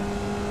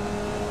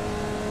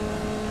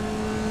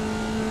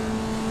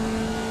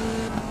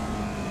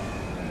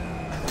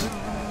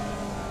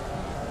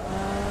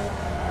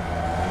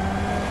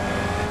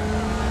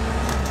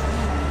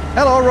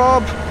 Hello,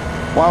 Rob.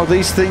 Wow,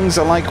 these things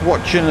are like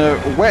watching a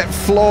wet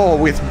floor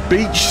with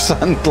beach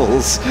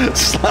sandals.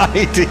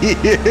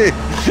 Slidey.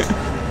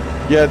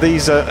 Yeah,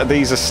 these are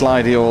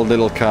slidey old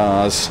little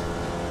cars.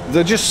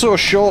 They're just so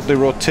short, they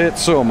rotate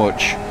so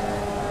much.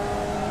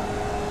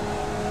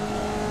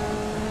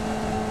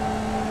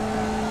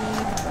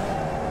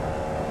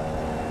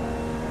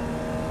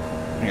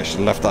 I think I should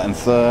have left that in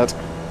third.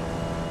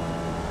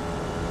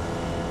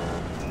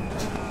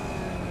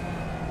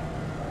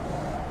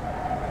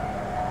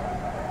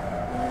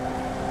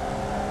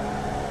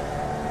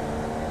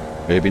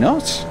 Maybe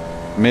not.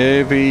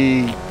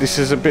 Maybe this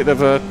is a bit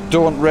of a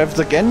don't rev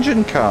the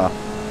engine car.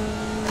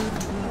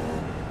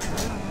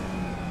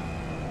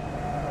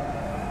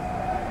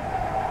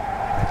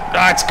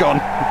 Ah, it's gone.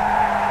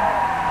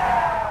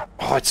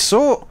 Oh, it's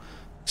so...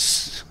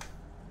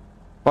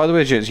 By the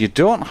way, James, you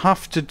don't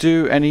have to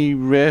do any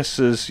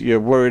races you're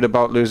worried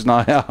about losing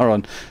IR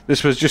on.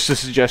 This was just a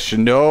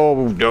suggestion.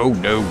 No, no,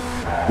 no.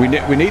 We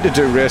need to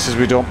do races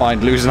we don't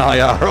mind losing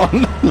IR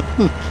on.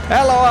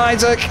 Hello,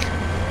 Isaac.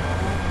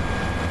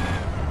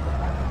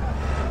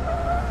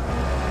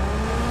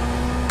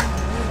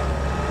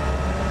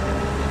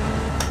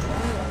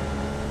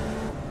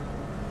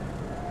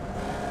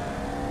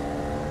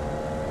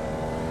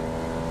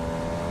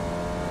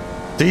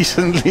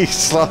 Decently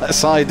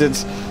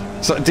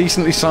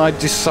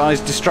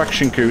sized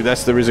distraction crew.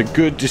 Yes, there is a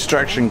good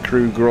distraction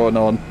crew growing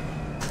on.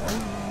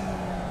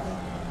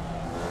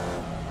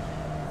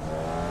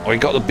 We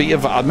got the beer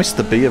van. I missed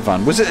the beer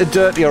van. Was it a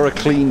dirty or a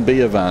clean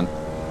beer van?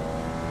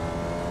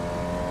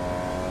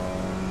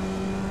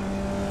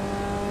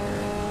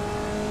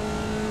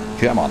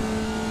 Come on.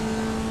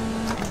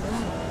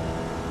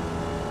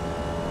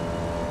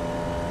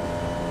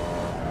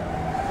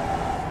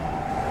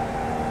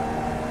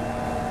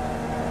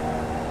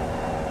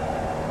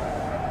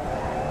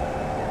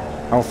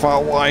 How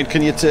far wide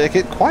can you take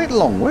it? Quite a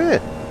long way.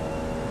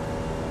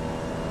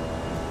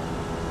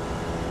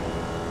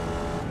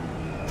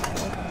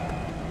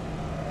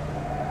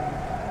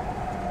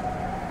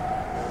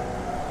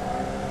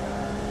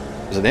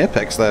 There's an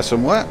apex there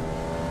somewhere.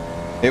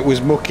 It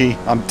was mucky.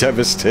 I'm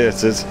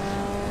devastated.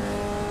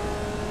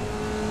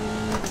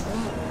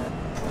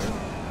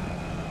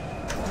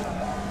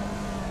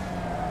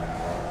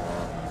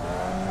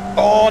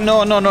 Oh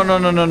no no no no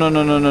no no no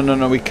no no no no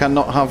no! We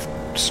cannot have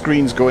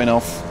screens going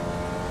off.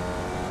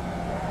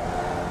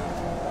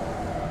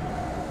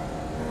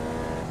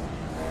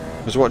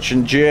 I was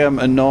watching Jim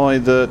annoy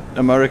the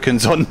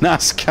Americans on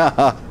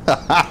NASCAR.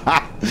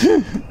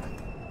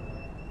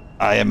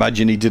 I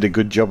imagine he did a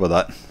good job of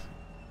that.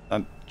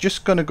 I'm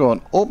just going to go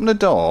and open the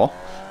door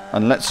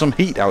and let some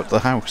heat out the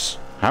house.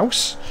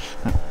 House?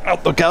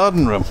 Out the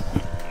garden room.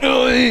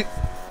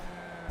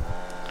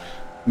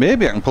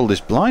 Maybe I can pull this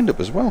blind up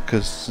as well,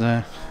 because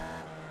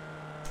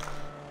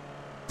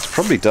it's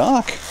probably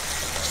dark.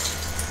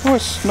 Oh,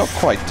 it's not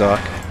quite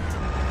dark.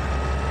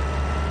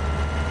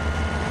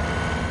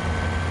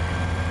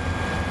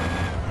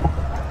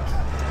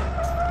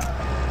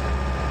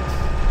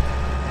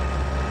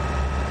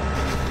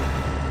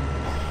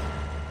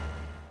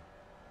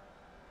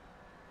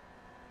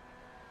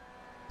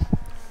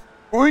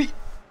 Oi!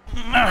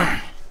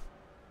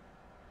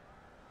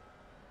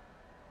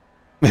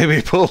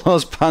 Maybe pull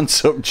those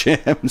pants up,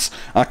 James.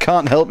 I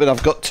can't help it.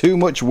 I've got too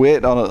much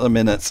weight on at the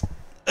minute.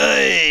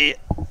 Hey!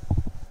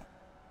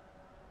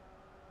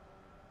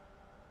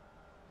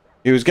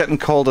 He was getting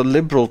called a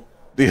liberal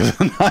the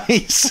other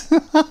night.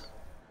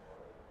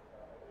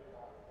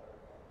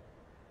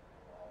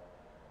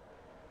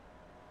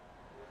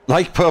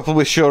 Like purple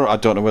with sure. I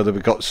don't know whether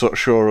we got sort of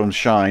showroom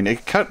shine.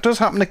 It does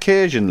happen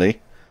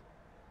occasionally.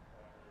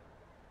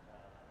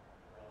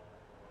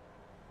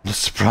 I'm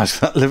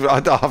surprised that livery.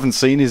 I haven't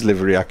seen his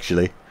livery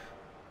actually.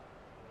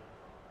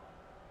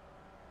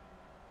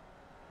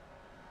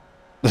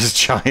 There's a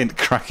giant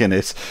crack in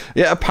it.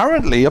 Yeah,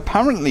 apparently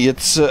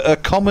it's a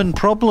common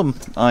problem,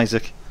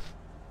 Isaac.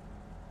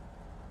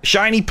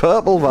 Shiny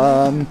purple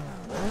van.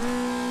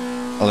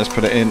 Oh, let's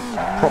put it in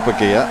proper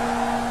gear.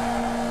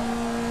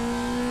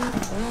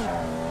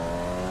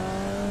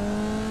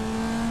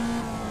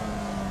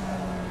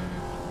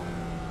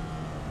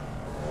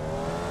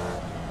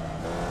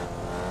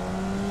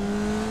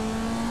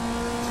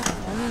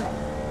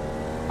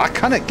 I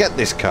cannot get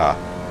this car.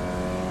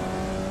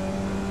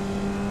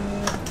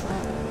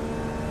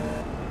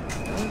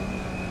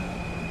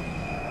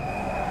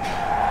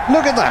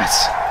 Look at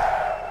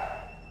that!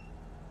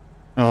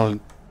 Oh,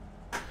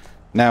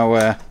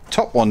 now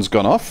top one's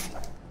gone off.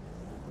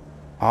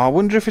 Oh, I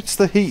wonder if it's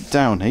the heat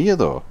down here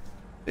though.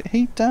 Is it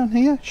heat down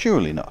here?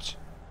 Surely not.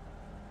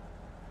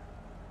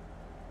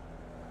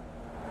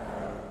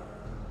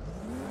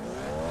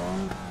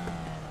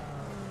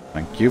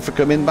 Thank you for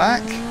coming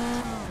back.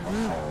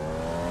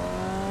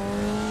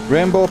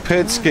 Rainbow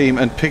paint scheme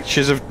and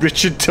pictures of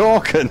Richard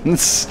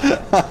Dawkins.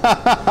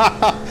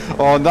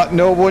 Oh, that,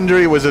 no wonder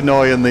he was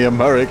annoying the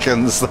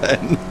Americans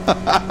then.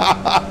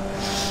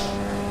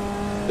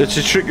 It's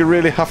a trick, you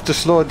really have to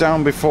slow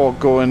down before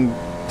going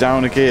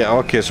down a gear.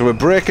 Okay, so we're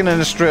braking in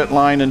a straight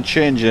line and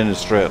changing in a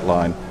straight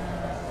line.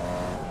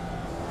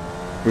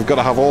 We've got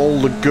to have all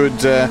the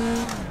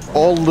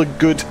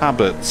good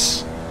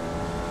habits.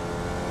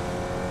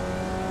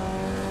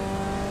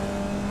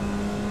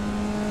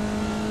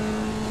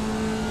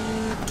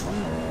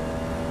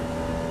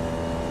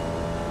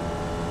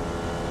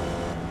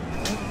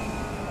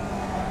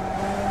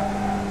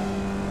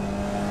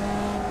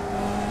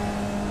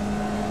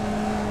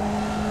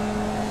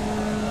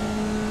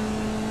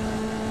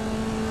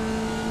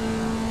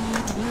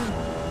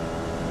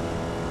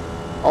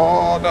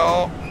 Oh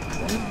no!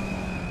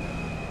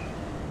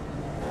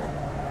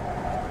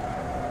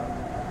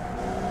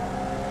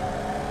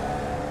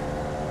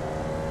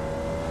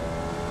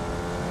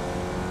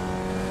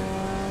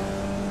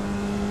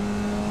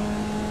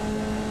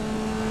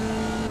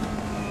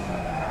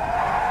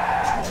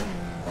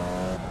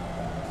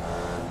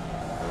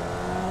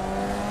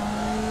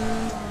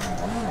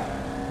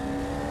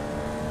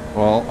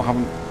 Well, I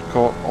haven't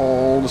caught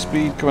all the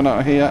speed coming out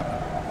of here.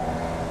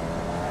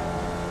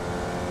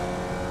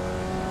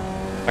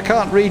 I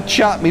can't read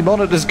chat, my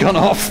monitor's gone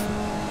off.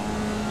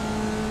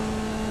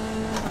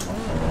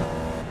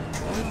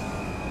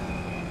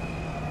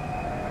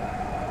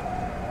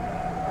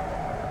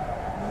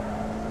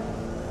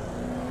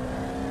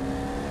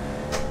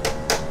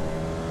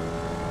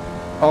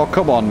 Oh,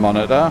 come on,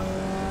 monitor.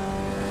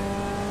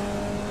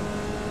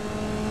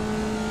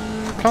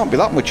 Can't be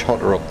that much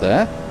hotter up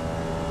there.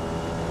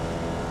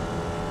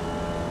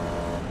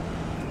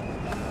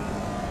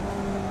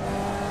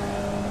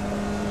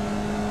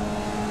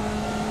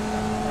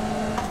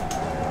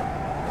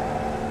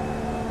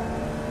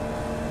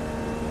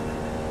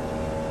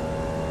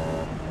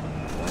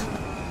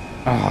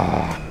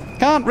 Ah,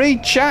 can't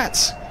read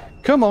chat.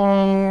 Come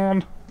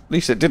on. At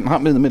least it didn't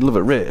happen in the middle of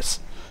a race.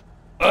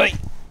 Oi.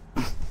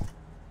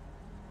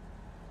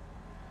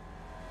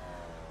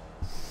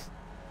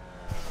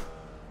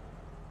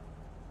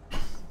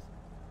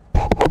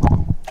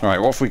 Alright,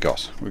 what have we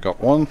got? We've got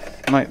one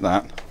like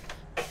that.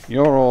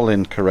 You're all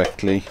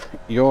incorrectly.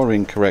 You're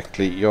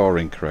incorrectly. You're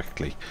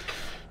incorrectly.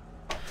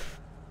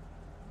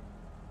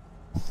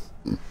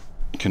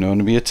 It can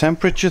only be a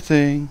temperature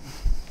thing.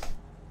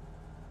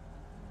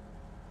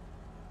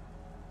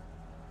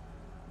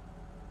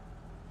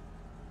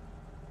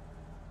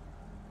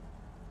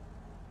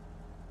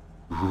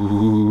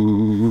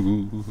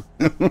 Ooh.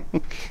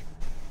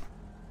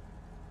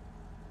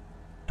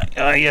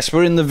 Yes,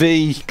 we're in the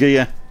V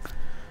gear.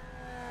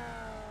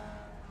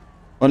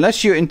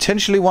 Unless you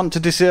intentionally want to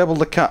disable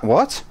the cat.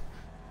 What?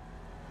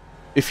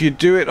 If you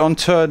do it on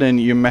turning,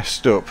 you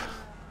messed up.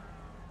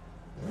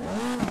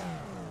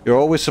 You're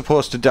always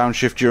supposed to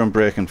downshift during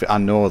braking. I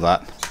know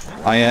that.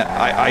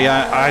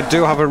 I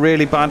do have a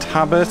really bad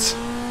habit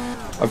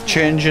of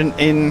changing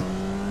in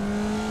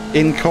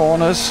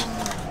corners.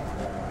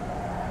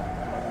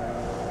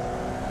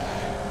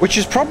 Which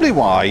is probably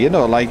why, you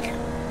know, like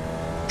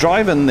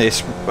driving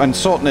this and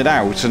sorting it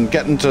out and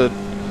getting to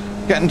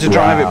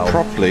drive it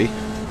properly.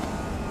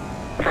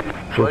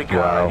 Slow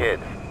car ahead.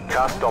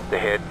 Car stopped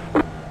ahead.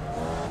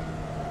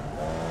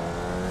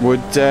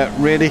 Would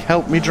really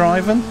help me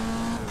driving.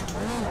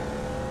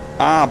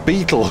 Ah,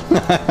 Beetle.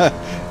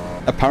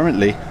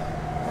 Apparently.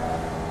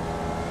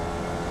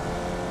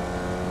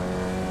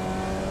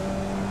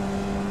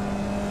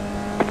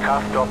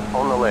 Car stopped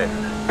on the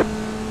left.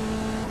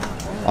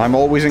 I'm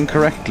always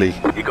incorrectly.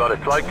 You got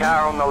a slow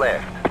car on the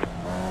left.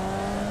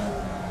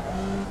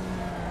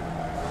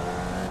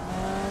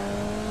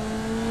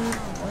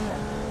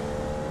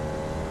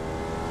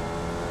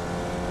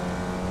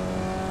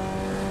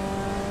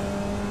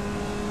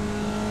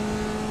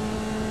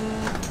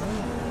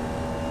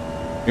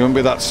 You wouldn't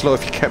be that slow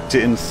if you kept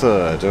it in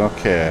third.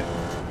 Okay.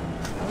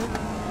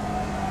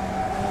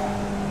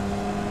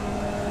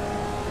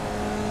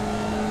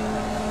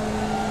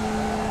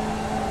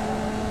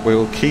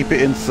 We'll keep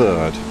it in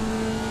third.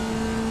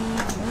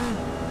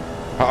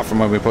 Apart from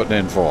when we're putting it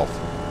in fourth.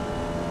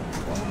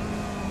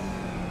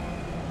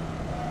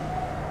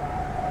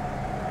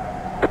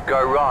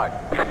 Go right.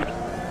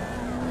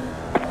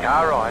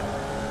 Car right.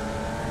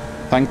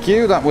 Thank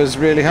you, that was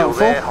really Still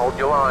helpful. there, hold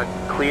your line.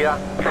 Clear.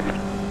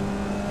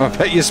 I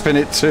bet you spin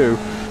it too.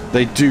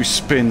 They do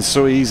spin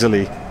so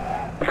easily.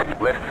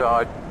 Left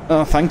side.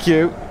 Oh, thank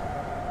you.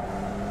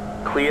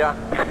 Clear.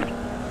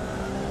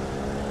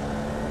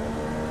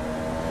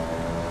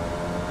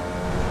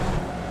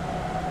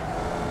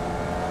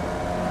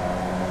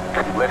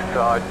 Left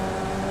side.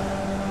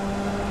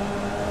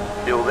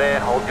 Still there,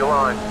 hold your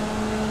line.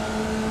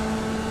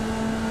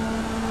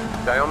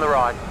 Stay on the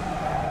right.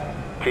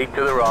 Keep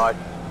to the right.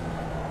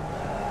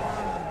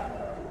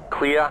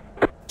 Clear.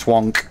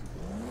 Twonk.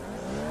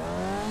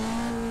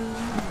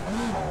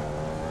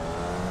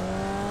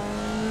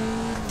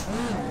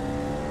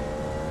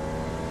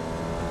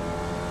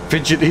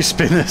 Fidgety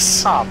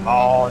spinners. Come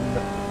on.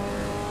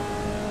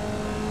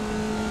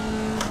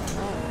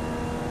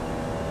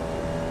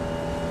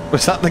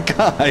 Was that the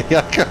guy?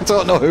 I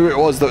don't know who it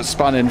was that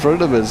span in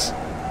front of us.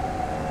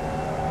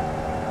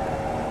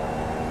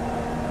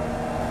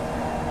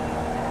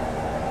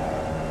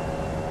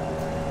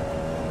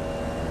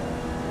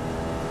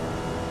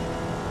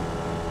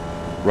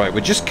 Right, we're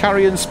just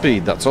carrying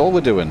speed, that's all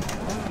we're doing.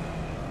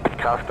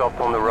 Car stopped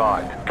on the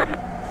right.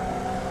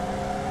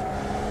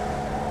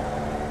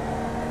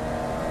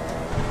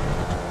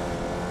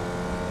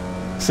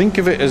 Think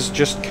of it as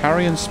just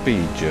carrying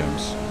speed,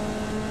 James.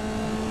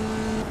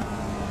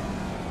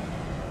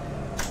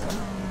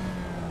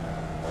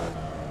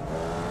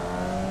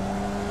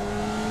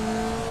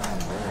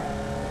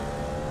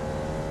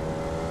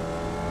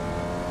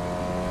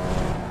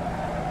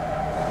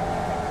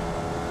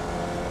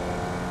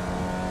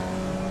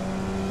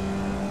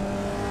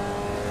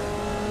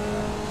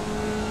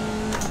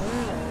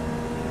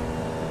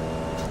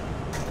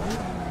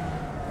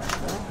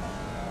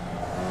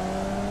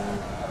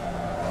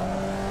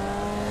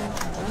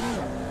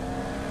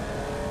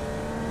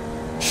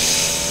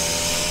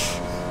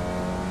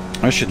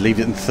 I should leave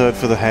it in third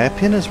for the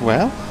hairpin as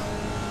well.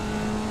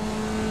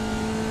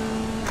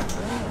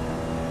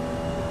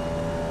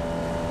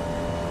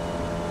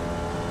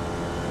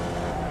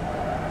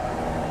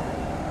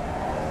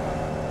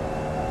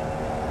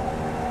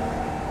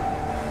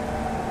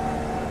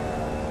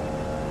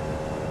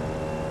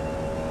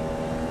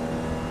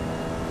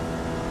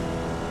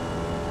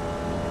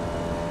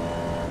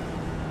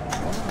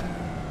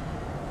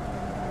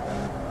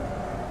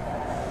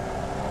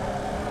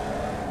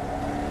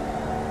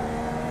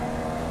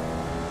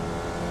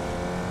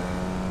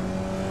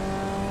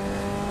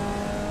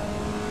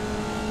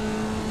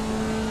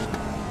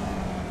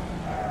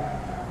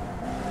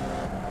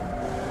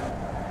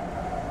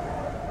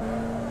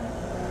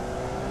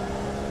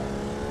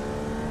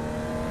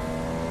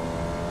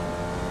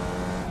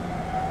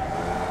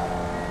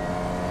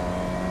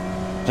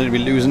 Seem to be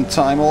losing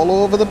time all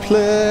over the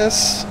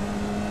place.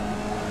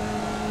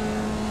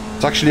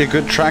 It's actually a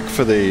good track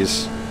for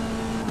these.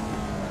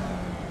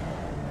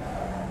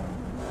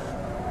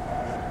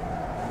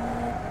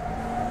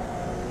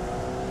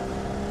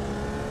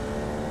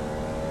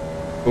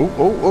 Oh,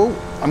 oh,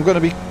 oh. I'm going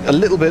to be a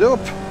little bit up.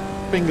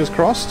 Fingers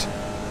crossed.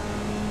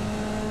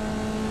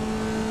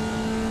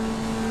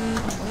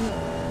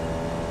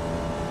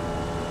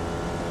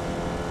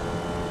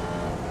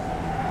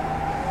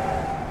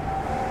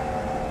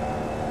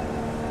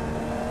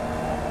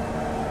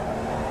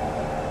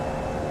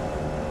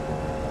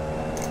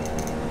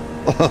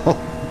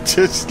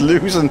 Just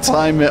losing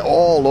time it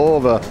all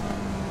over.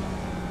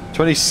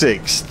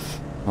 26th.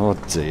 Oh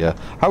dear.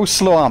 How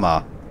slow am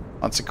I?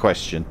 That's a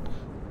question.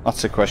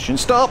 That's a question.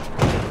 Stop!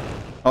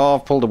 Oh,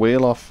 I've pulled the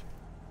wheel off.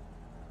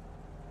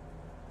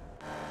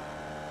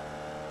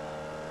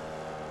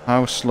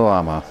 How slow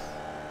am I?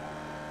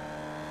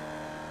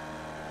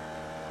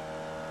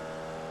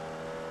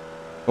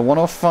 The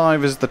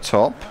 105 is the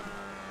top.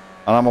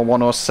 And I'm a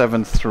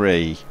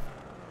 107.3.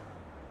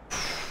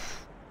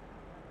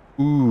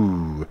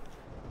 Ooh.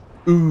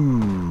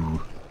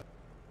 Ooh.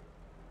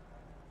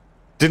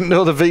 Didn't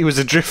know the V was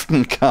a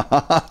drifting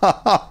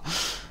car.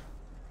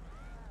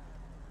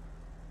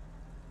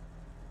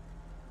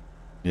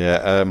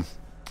 Yeah,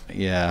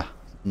 yeah.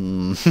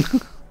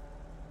 Mm.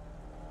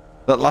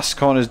 That last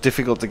corner is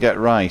difficult to get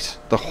right.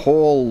 The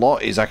whole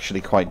lot is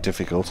actually quite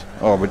difficult.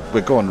 Oh,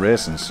 we're going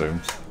racing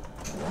soon.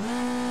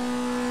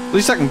 At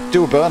least I can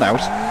do a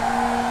burnout.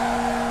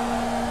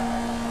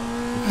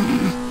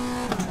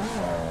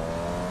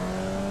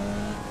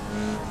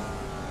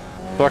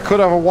 So I could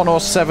have a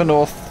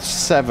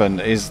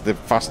 107.07 is the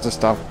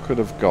fastest I could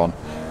have gone.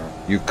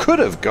 You could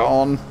have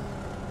gone.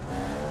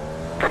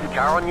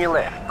 Car on your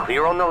left.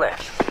 Clear on the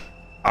left.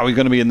 Are we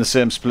going to be in the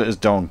same split as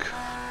Donk?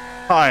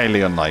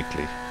 Highly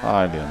unlikely.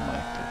 Highly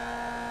unlikely.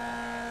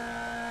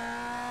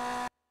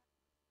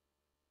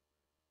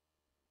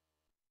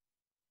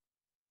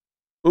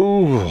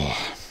 Ooh.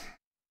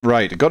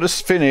 Right, got to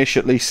finish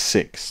at least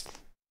 6th.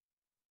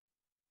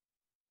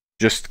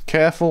 Just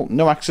careful,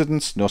 no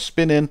accidents, no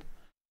spinning.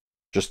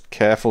 Just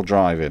careful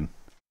driving.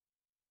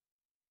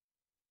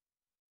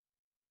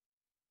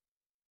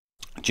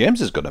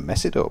 James is going to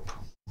mess it up.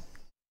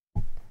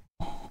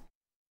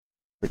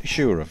 Pretty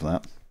sure of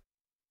that.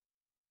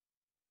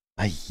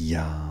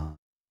 Ayya.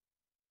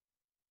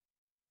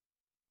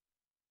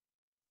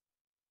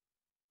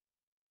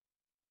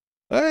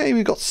 Hey,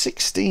 we got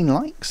 16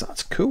 likes.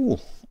 That's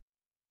cool.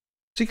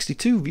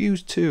 62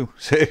 views too.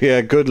 So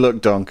yeah, good luck,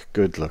 Donk.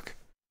 Good luck.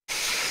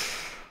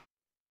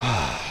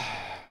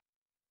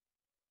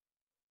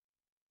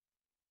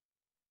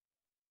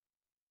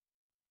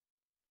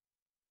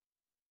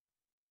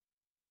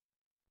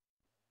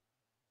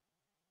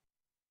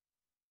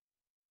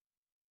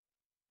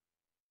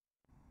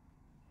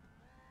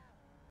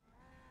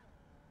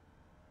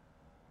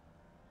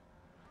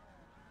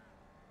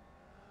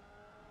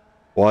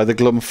 Why the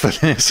glum for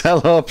this?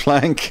 Hello,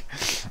 Plank.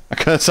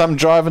 Because I'm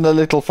driving a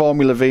little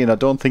Formula V and I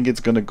don't think it's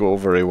going to go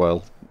very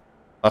well.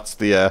 That's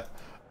the,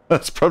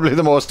 that's probably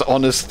the most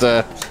honest,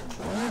 Oh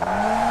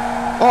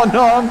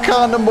no, I'm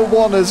car number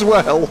 1 as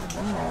well.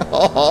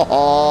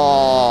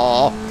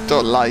 Oh,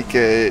 don't like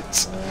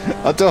it.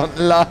 I don't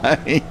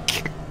like.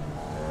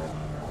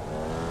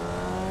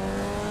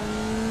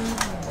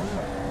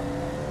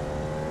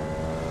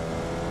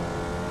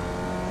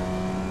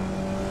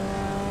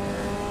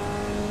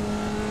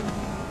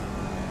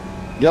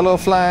 Yellow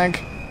flag.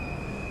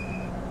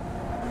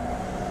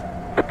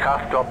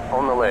 Car stop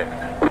on the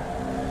left.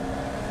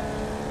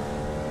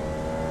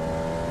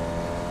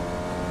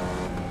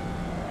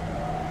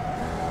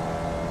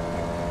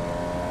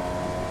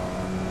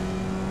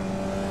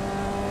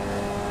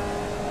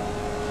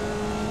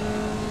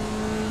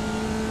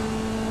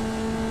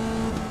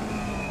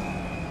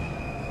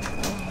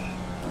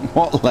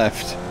 What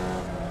left?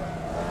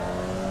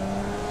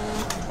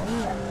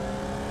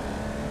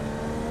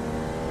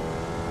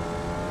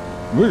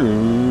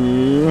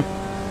 Woo.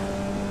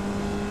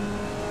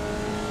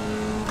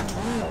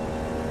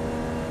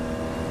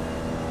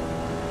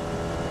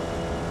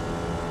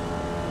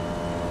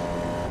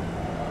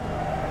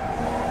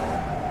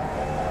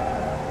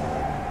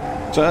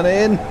 Turn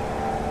in.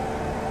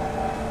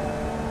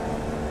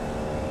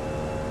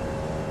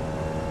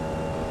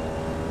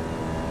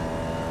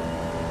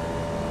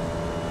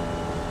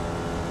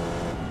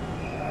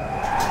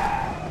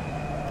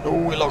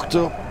 Oh, we locked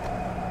up.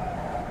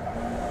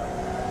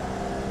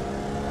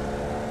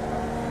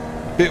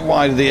 Bit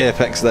wide of the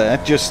apex there,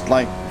 just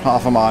like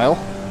half a mile.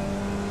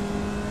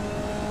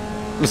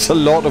 There's a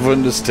lot of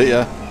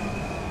understeer.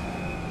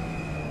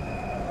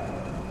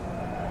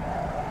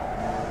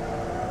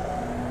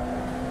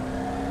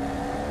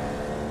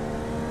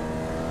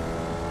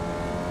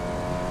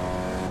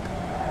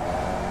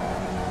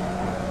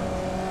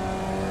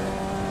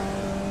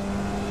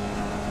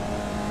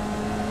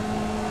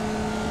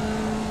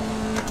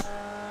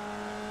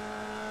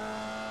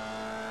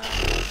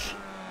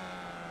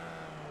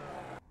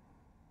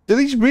 Do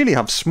these really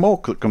have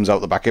smoke that comes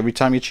out the back every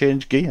time you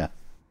change gear?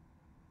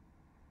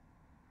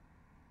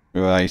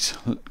 Right,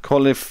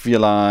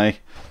 qualify.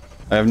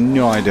 I have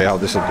no idea how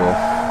this will go.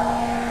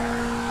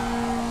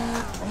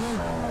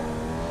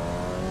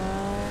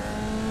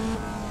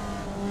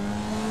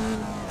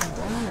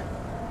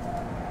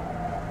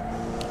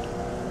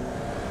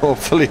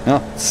 Hopefully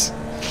not.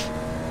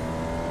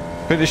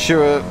 Pretty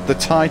sure the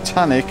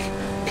Titanic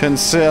can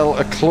sail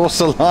a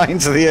closer line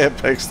to the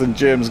apex than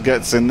James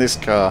gets in this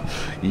car.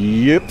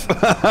 Yep.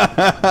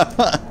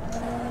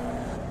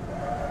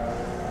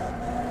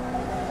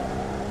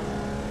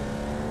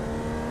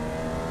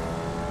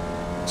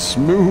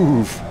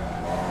 Smooth.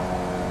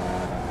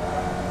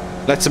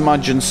 Let's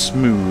imagine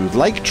smooth,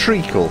 like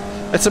treacle.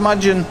 Let's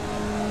imagine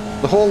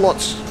the whole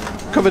lot's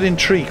covered in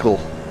treacle.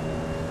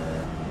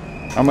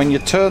 And when you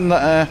turn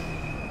the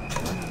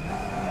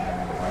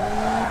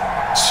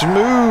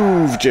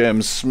smooth,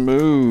 James,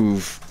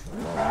 smooth.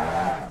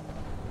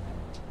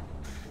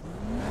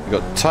 You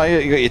got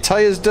your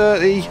tires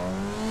dirty.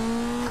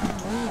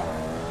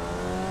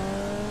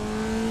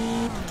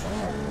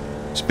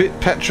 Spit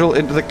petrol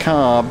into the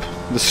carb,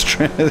 the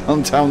straight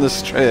on down the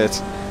straight.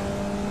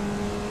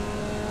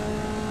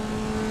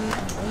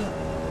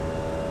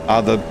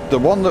 The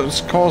one that's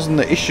causing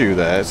the issue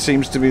there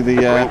seems to be the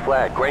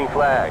green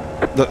flag.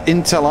 The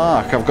Intel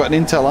Arc. I've got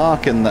an Intel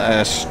Arc in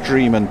the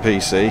streaming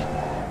PC.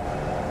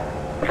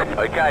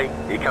 Okay,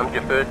 here comes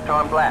your first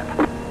time lap.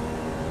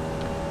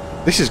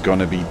 This is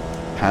gonna be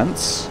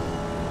pants.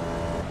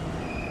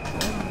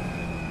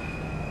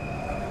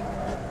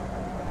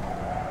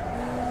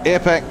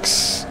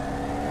 Apex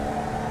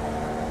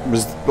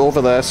was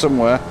over there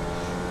somewhere.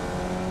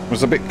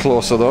 Was a bit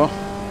closer though.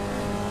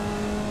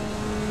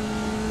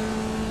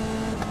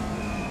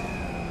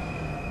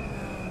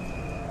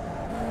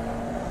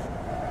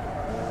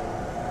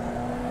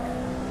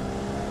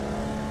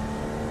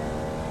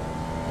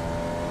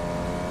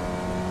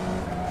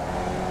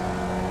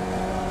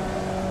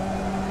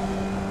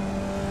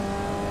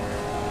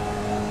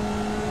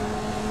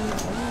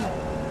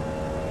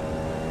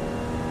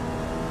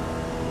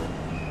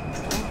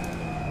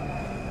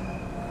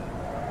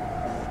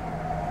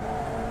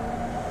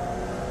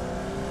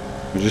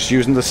 We're just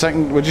using the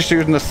second. We're just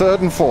using the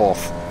third and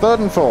fourth. Third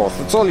and fourth.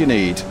 That's all you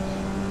need.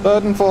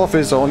 Third and fourth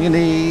is all you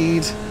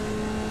need.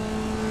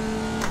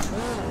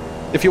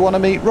 If you want to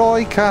meet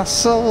Roy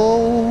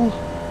Castle.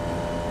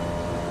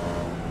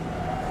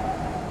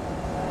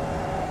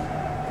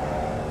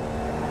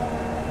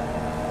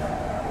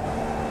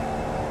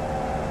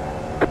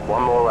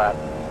 One more lap.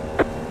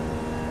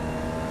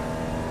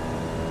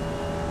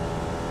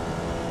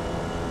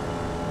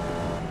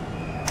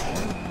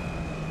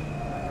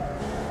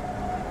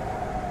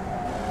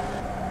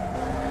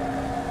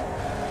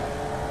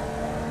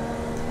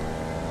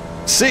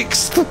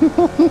 Sixth.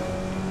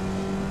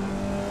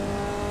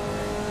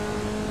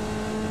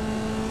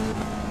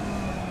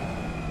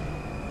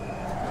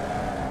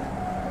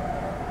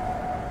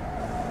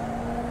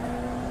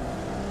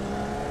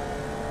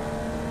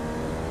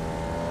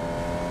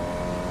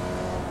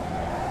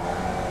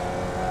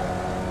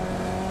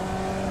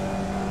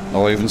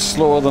 Or even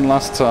slower than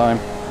last time.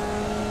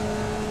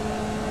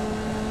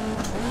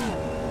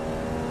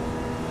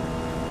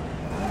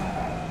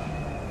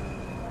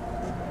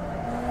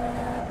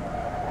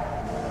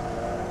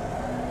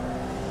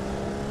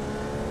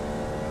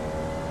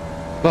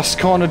 Last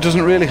corner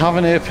doesn't really have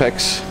an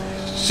apex,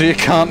 so you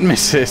can't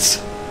miss it.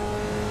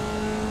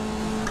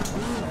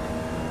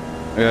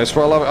 Yes,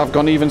 well, I've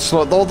gone even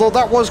slower, although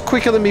that was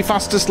quicker than my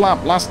fastest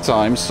lap last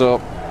time,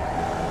 so...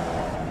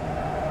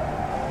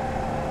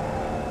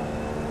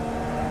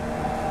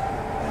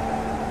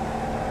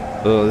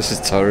 Oh, this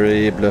is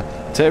terrible.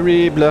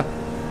 Terrible.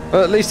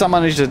 Well, at least I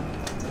managed the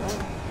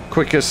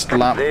quickest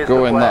lap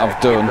going that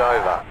I've done.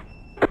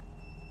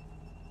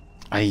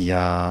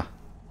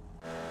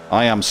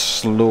 I am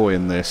slow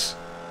in this.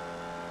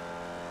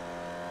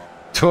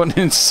 Don't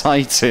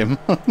incite him.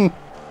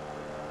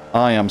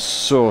 I am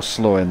so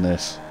slow in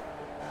this.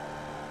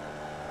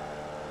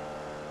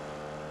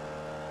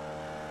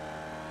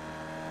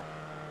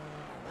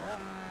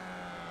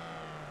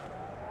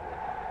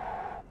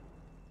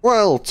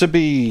 Well, to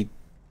be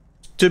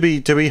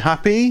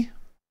happy,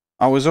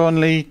 I was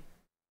only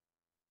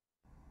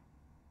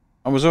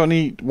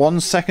 1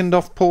 second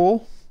off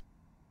pole.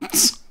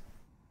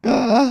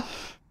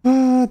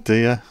 Oh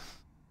dear.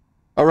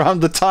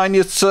 Around the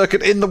tiniest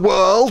circuit in the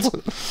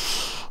world.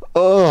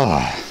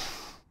 Oh.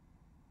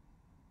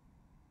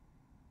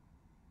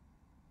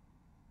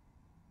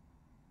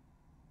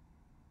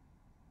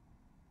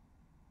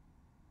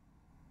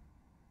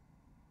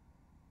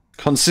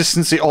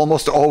 Consistency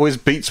almost always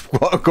beats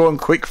going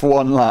quick for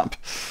one lap.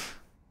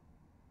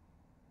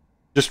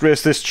 Just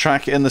raced this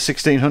track in the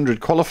 1600.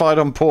 Qualified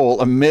on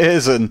pole.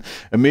 Amazing.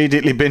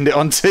 Immediately binned it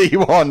on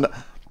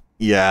T1.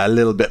 Yeah, a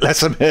little bit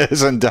less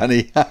amazing,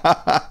 Danny.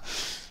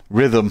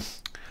 Rhythm.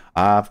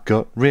 I've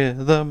got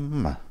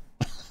rhythm.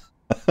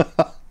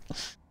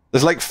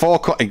 There's like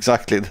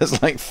exactly,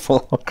 there's like 4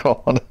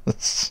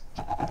 corners.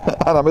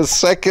 And I'm a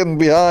second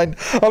behind.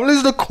 I'm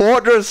losing a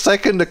quarter of a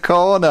second a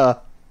corner.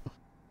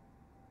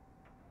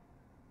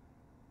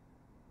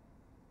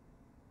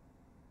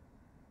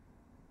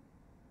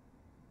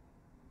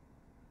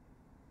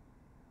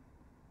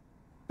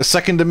 A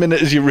second a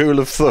minute is your rule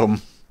of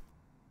thumb.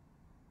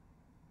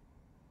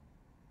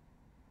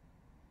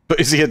 But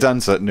is he a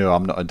dancer? No,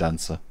 I'm not a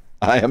dancer.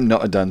 I am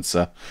not a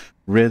dancer.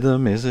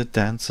 Rhythm is a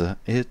dancer.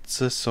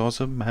 It's a source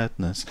of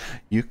madness.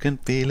 You can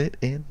feel it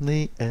in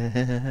the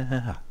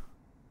air.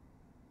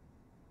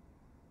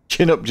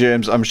 Chin up,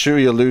 James. I'm sure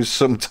you'll lose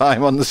some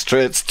time on the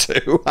straights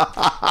too.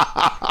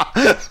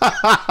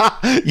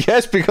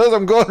 Yes, because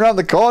I'm going around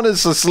the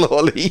corners so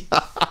slowly.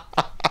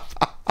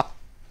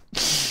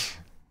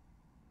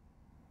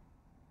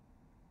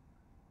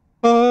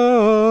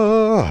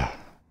 Oh,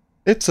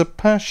 it's a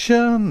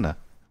passion.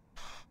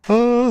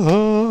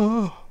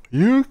 Oh,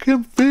 you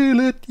can feel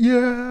it,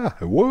 yeah.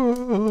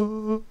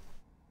 Whoa,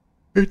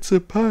 it's a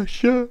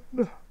passion.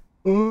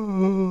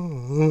 Oh.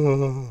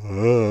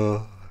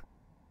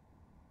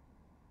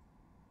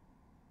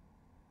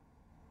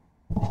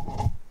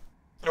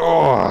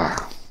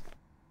 Oh.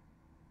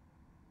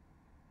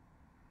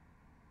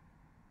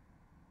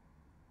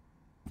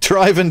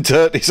 Driving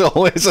dirt is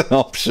always an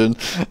option,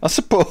 I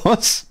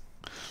suppose.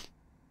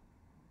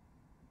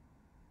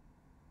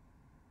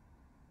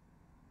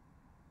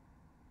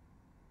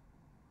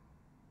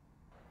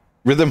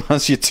 Rhythm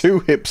has your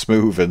 2 hips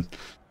moving.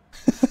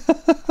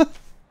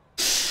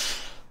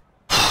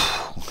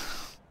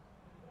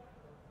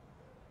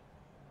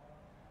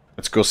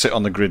 Let's go sit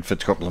on the grid for a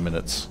couple of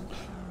minutes.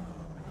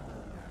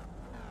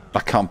 I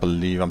can't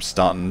believe I'm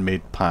starting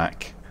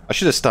mid-pack. I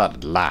should have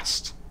started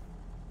last.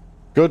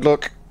 Good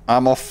luck.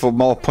 I'm off for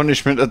more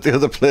punishment at the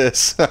other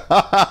place.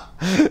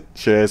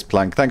 Cheers,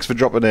 Plank. Thanks for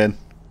dropping in.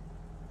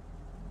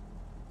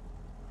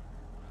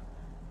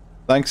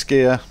 Thanks,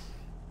 Gear.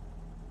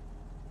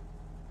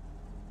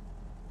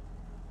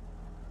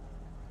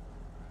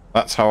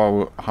 That's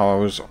how I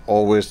was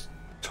always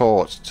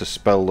taught to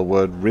spell the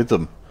word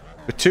rhythm.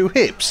 With 2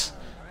 hips.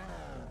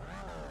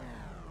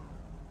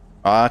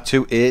 Ah,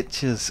 2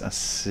 H's. I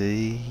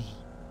see.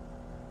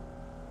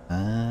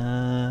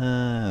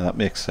 Ah, that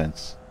makes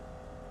sense.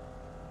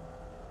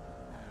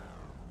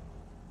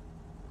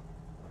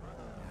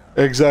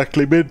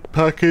 Exactly,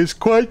 mid-pack is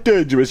quite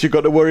dangerous. You've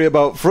got to worry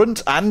about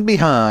front and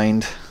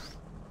behind.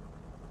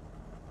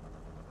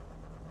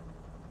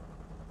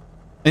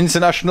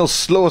 International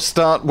slow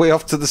start way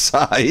off to the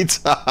side.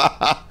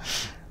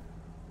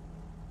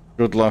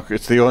 Good luck.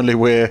 It's the only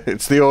way.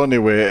 It's the only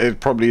way. It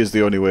probably is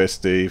the only way,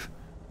 Steve.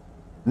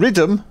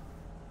 Rhythm?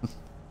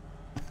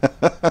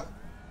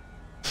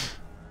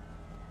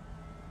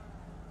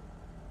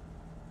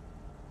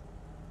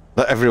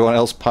 Let everyone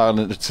else pile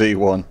into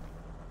T1.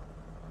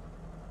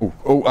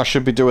 Oh, I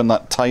should be doing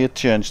that tyre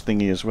change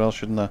thingy as well,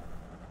 shouldn't I?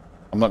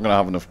 I'm not going to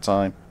have enough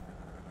time.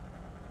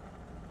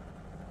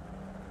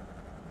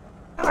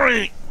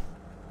 Right.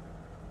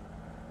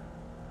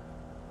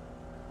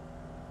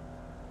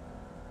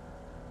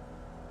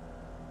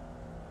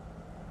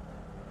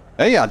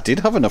 Hey, I did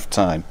have enough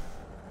time.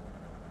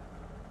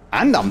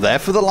 And I'm there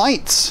for the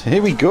lights.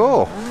 Here we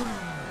go.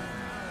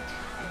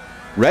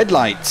 Red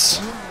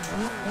lights.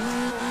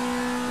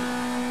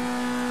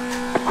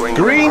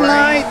 Green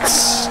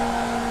lights.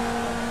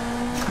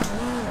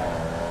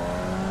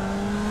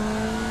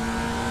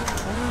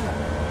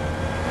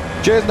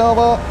 Cheers,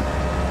 Nova.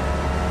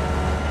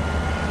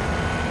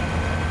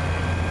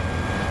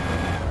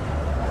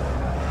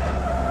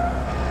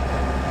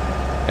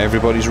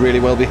 Everybody's really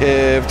well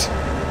behaved.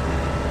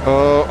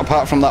 Oh,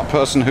 apart from that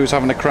person who's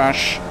having a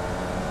crash.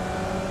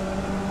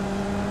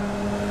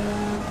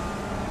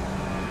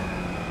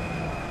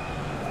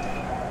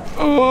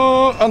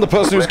 Oh, and the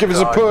person who's giving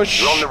us a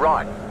push. You're on the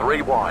right,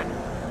 3 wide.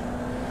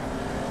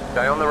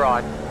 Stay on the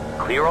right,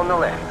 clear on the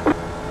left.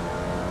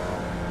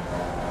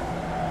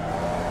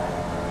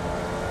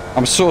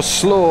 I'm so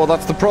slow,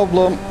 that's the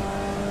problem.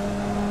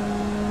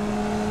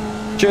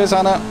 Cheers,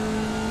 Hannah.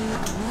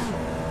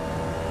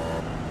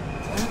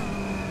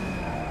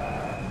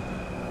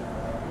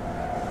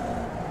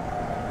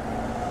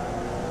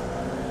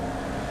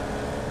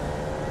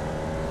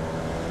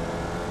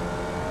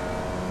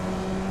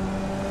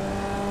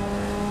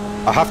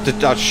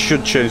 I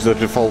should change the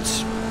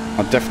defaults.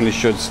 I definitely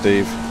should,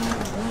 Steve.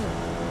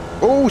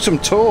 Oh, some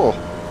tow.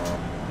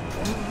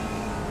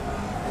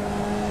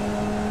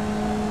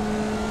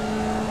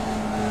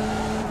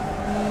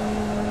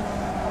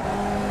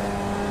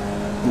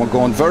 We're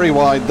going very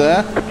wide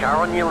there. Car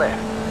on your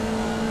left.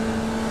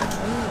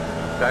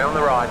 Stay on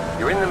the right.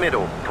 You're in the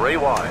middle. 3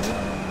 wide.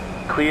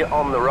 Clear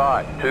on the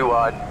right. 2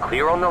 wide.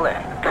 Clear on the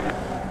left.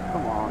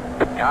 Come on.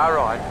 Car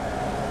right.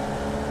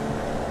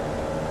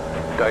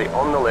 Stay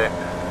on the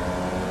left.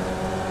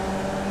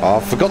 Oh,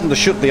 I've forgotten to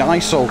shut the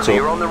ISOL up.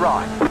 Clear on the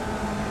right.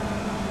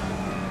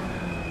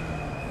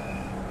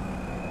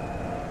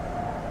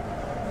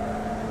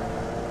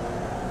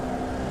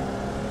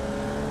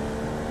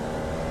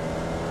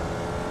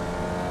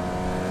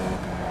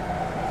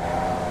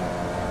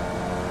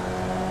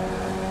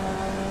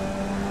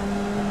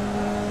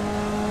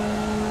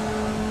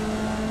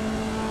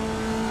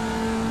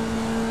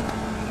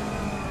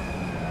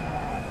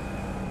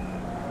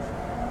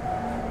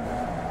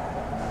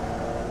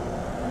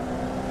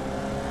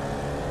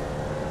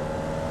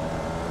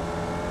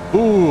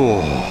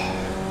 Ooh.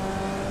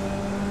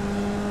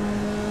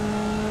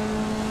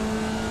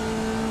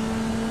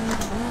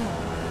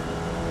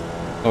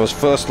 That was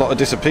first lot of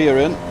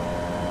disappearing.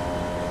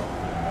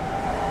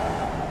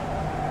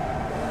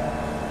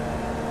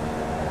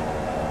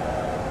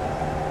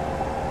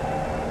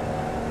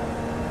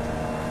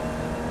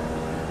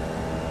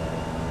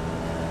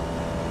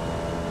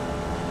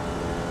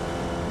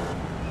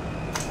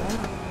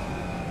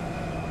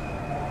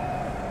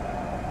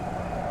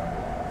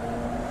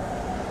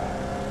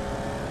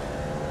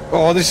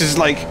 Oh, this is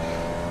like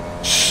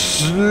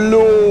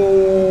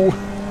slow.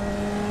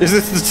 Is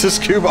this the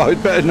scuba?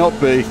 It better not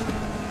be.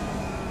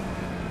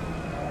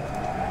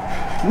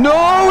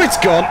 No, it's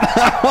gone.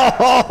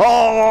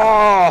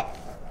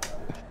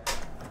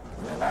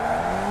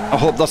 I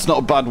hope that's not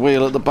a bad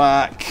wheel at the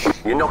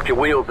back. You knocked your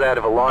wheels out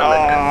of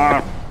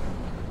alignment.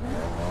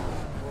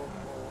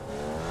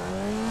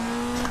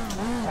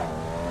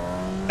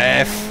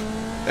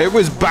 F. It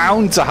was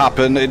bound to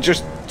happen. It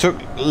just took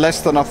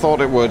less than I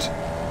thought it would.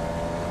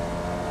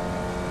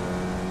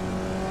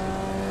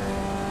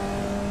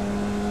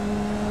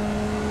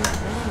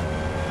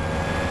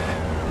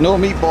 No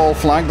meatball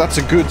flag, that's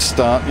a good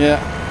start, yeah.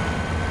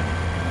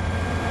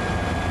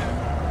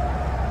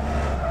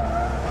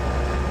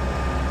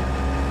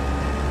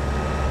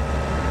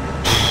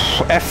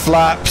 F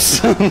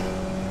flaps.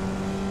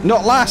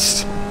 Not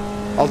last.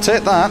 I'll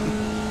take that.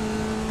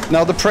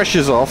 Now the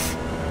pressure's off.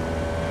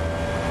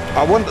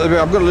 I'm going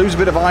to lose a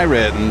bit of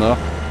iRating though.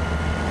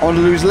 I want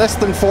to lose less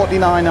than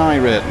 49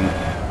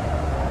 iRating.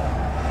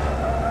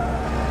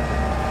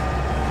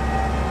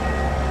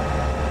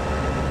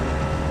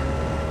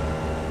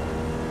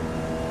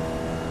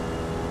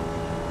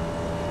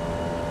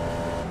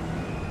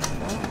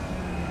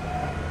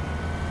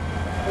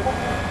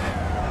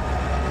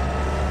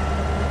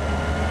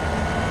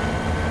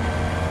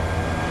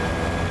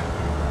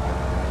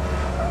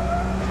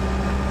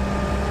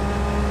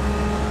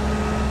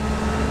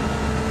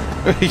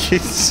 You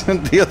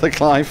sent the other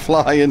guy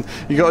flying.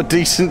 You got a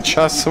decent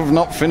chance of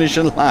not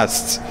finishing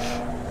last.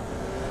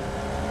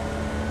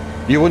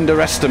 You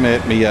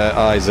underestimate me,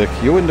 Isaac.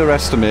 You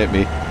underestimate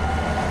me.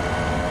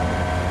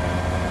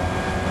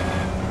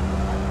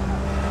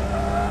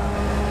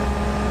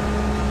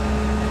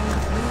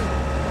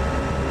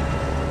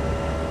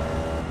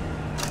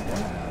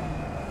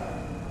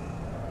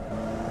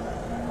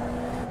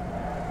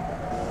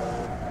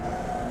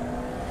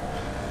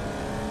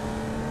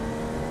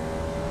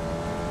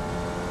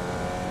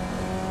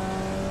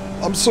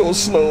 I'm so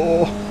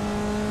slow.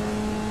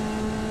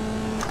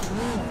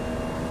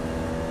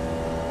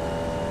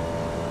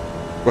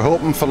 We're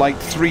hoping for like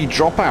 3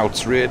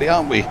 dropouts, really,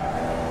 aren't we?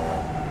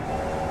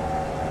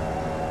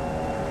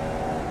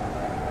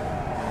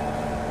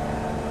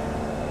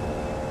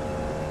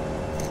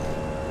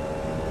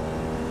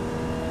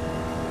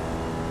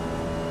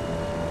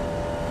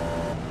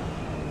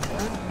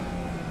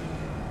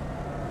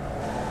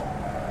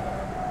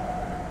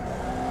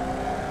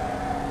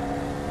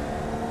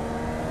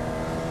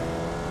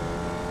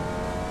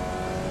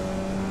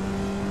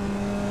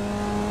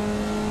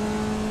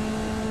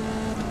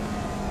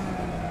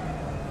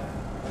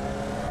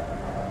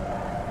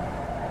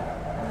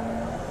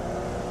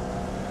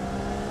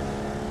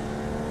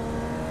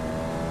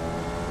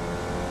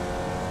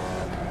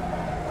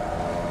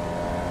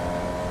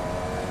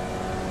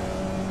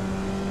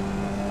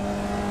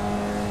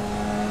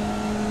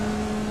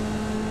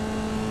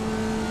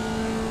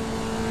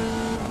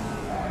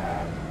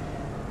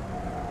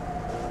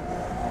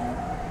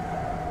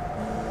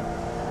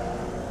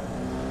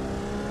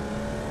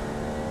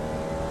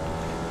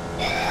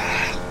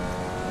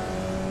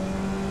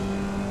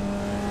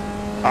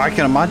 I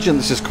can imagine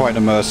this is quite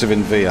immersive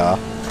in VR.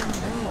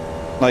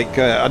 Like,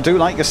 I do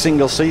like a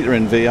single-seater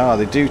in VR.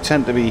 They do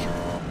tend to be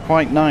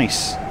quite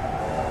nice.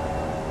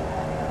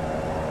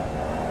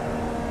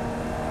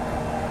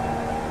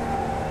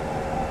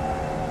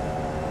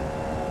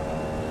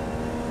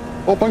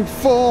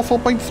 .4,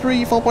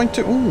 4.3,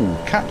 4.2.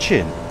 Ooh,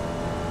 catching.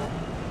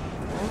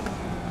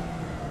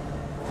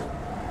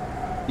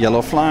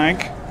 Yellow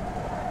flag.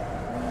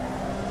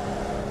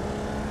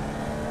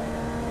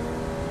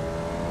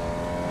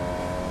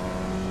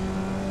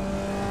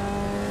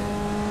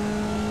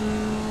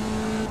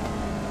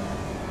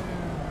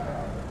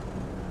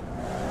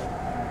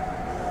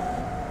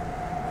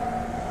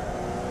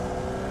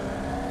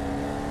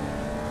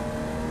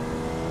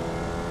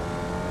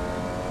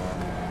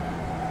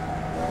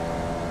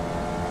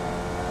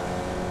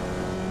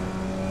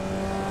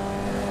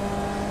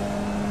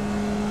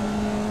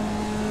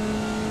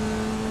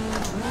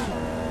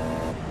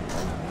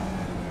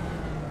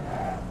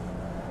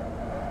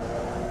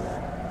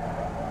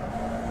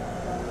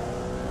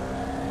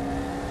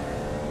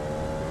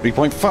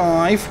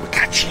 .5. We're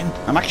catching.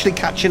 I'm actually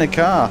catching a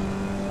car.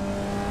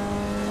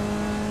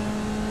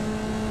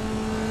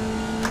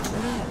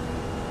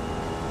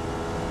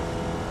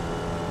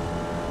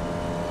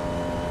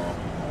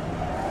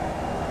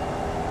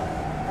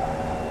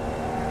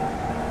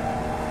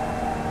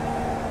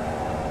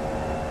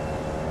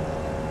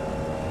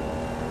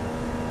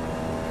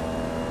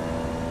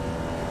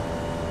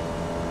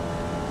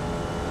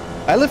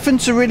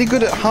 Elephants are really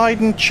good at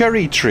hiding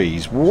cherry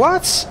trees.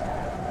 What?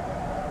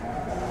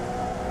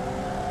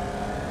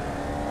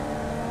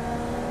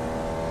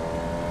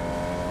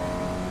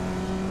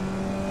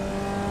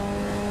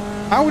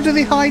 How do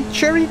they hide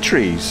cherry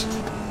trees?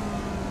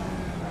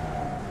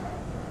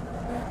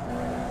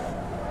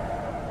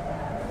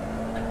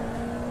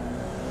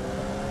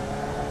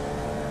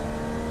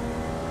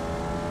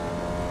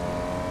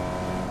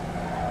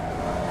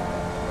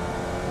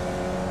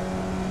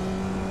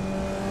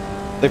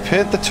 They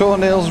paint the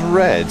toenails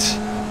red.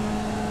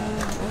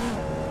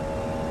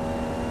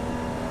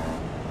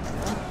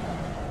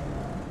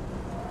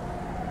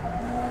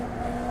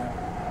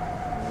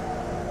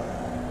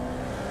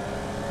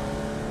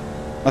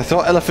 I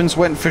thought elephants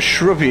went for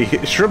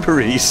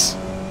shrubberies.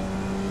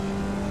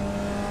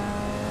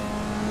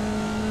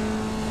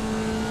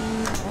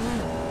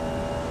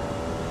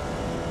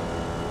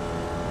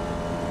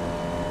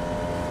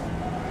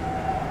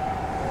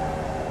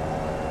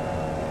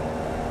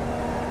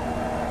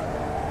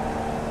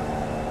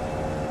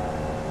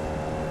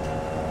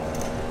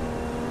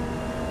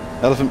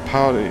 Elephant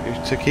powder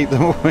to keep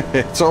them away.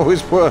 It's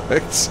always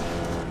worked.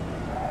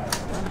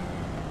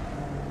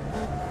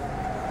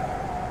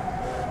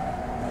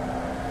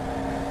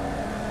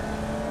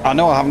 I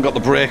know I haven't got the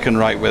braking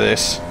right with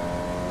this.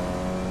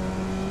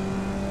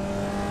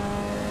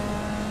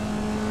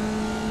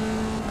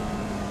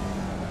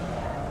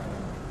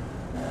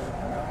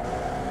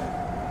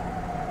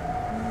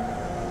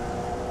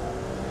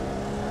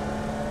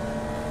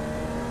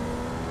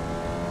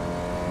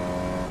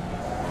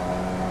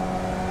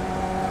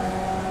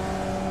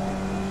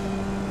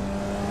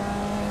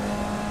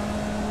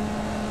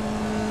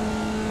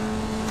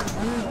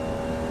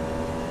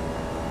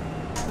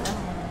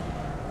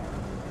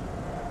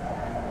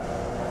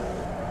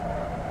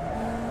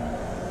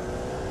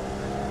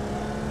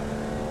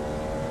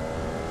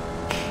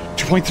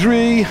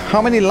 .3.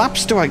 How many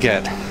laps do I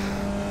get?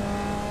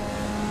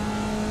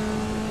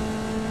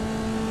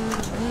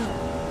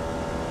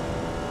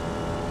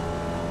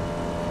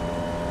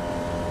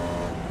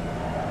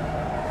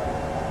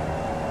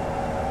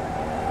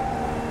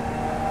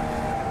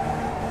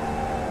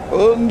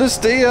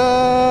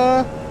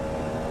 Understeer!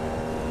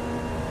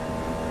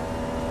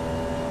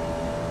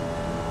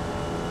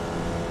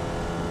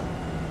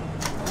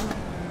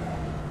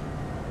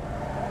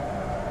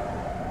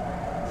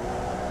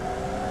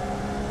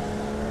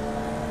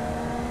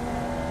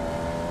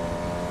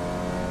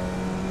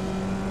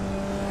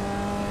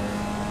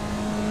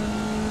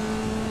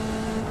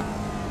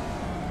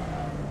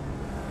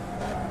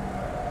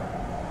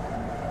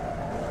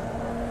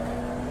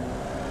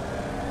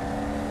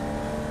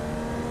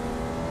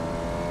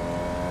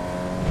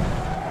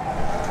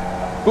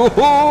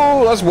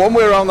 Oh, that's one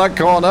way around that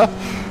corner.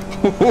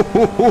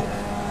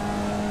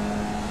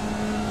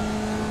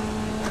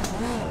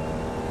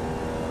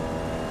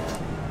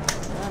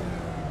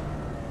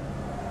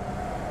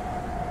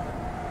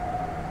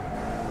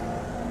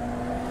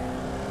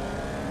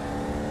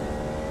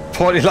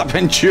 40 lap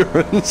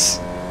endurance.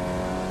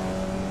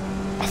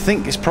 I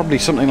think it's probably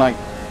something like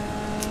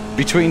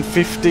between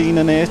 15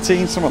 and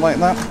 18, something like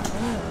that.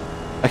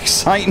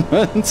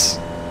 Excitement.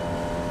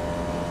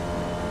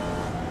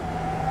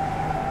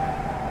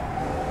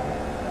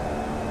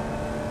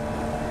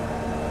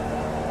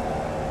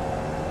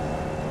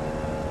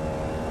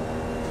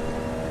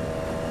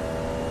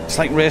 It's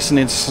like racing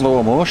in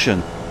slow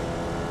motion.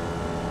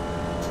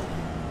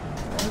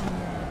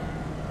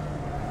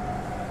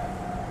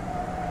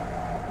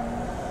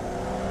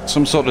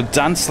 Some sort of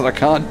dance that I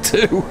can't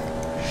do.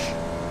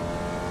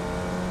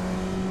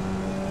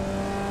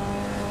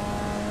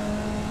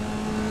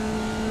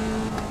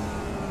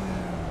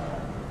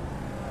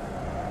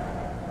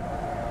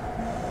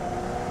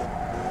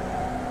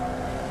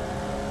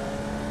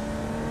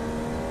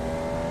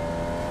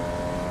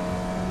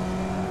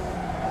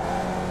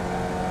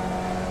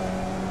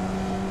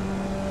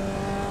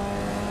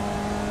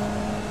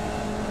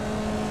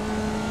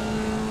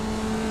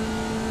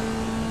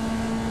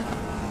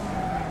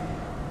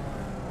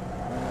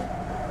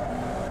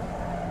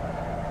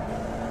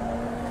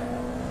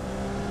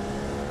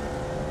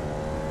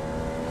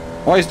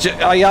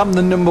 I am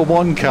the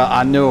 #1 car,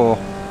 I know.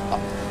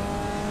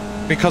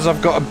 Because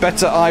I've got a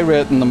better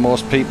iRating than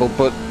most people,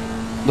 but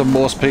the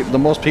most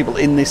people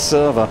in this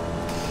server.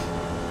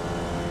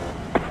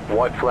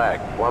 White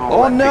flag. One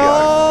more lap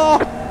no!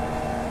 to go.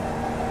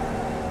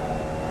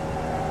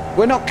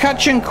 We're not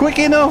catching quick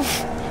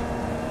enough.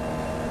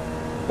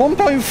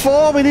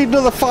 1.4, we need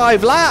another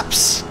 5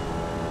 laps.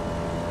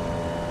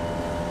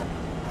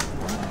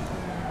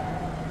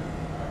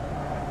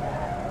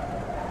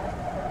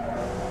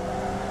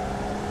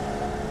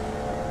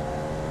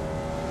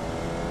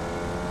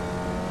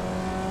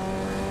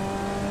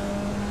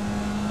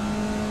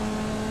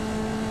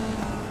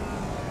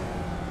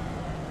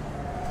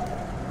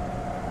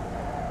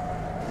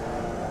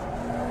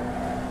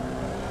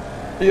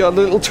 You had a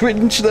little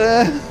twinge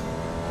there.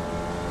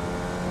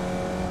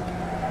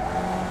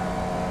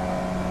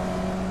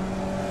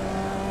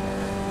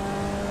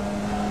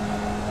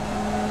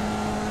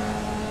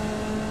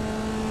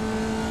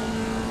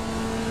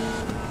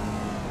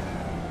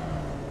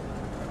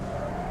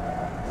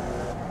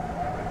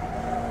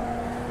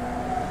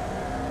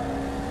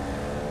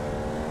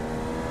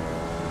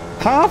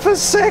 Half a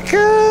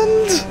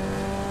second!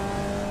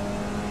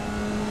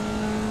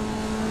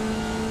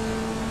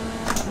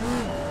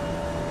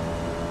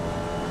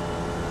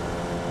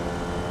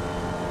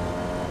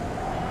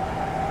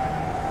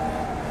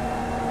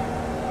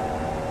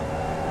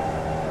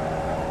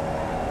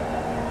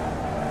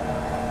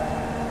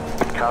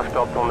 Car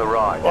stopped on the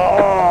right.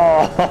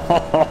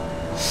 Oh!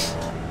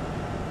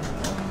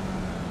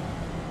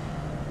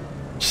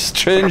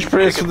 Strange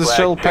place for the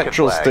Shell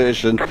petrol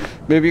station.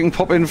 Maybe you can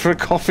pop in for a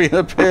coffee and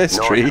a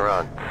pastry. Nice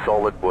run.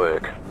 Solid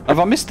work. Have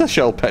I missed the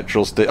Shell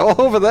petrol station? Oh,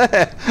 over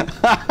there.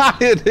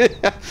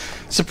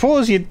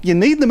 Suppose you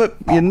need them at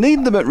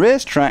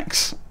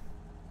racetracks.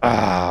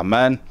 Ah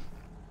man.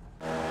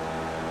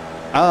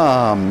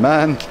 Ah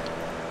man.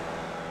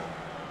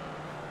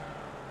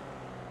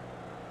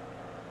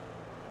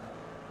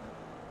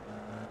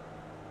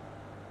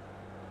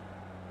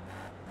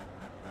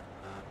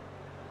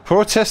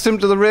 Protest him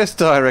to the race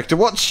director.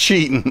 What's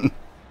cheating?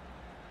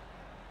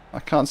 I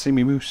can't see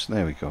me moose.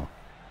 There we go.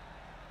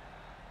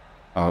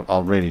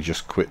 I'll really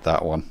just quit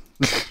that one.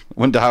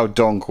 Wonder how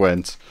Donk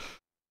went.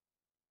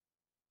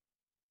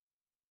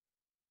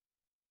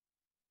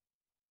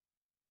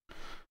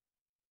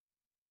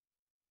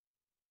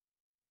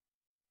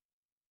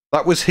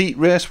 That was heat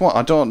race what?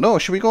 I don't know.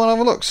 Should we go and have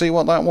a look? See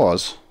what that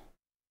was?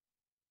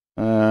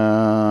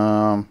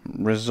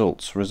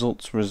 Results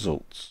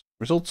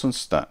and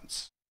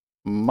stats.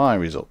 My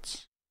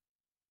results.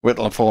 Wait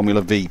till Formula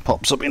V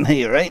pops up in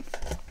here, right?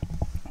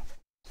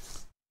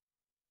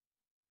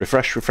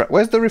 Refresh.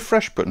 Where's the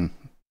refresh button?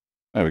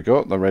 There we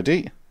go, they're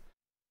ready.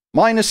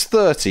 Minus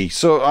 30,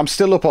 so I'm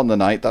still up on the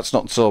night. That's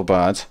not so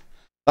bad.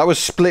 That was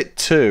split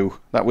 2.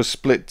 And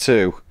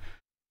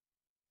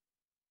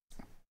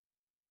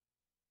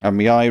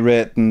my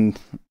iRating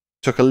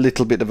took a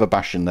little bit of a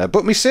bashing there.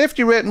 But my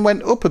safety rating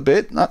went up a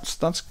bit.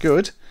 That's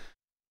good.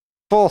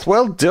 4th,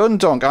 well done,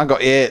 Donk. I got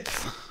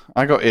 8th.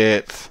 I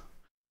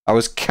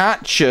was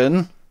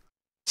catching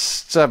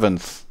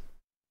 7th.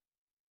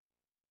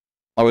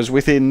 I was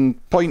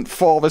within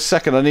 0.4 of a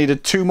second. I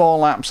needed 2 more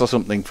laps or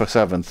something for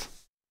 7th.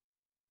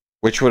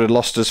 Which would have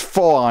lost us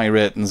 4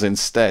 iRatings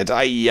instead.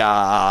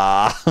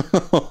 Ayya!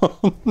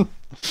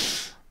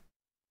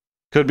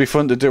 Could be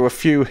fun to do a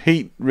few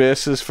heat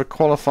races for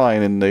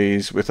qualifying in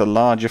these with a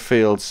larger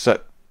field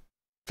set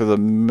for the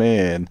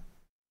main.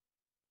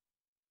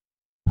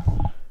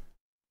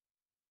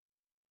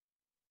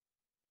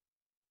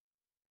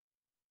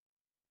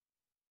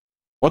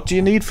 What do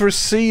you need for a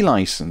C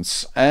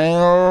license?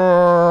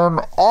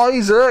 Isaac!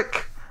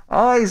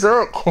 I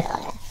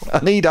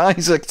need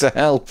Isaac to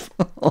help.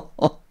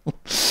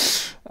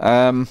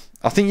 I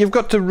think you've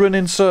got to run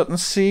in certain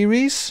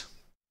series.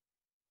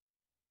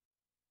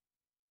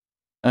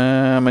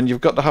 And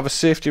you've got to have a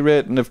safety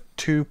rating of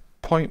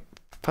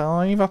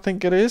 2.5, I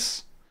think it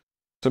is,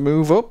 to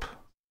move up.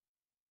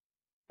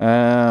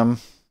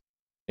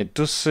 It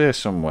does say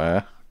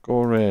somewhere,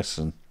 go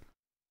racing,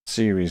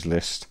 series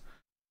list.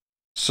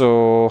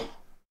 So,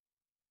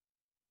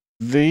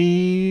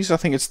 these, I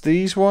think it's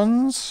these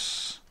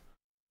ones.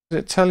 Does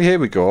it tell you? Here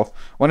we go.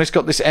 When it's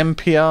got this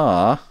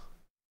MPR,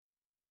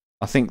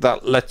 I think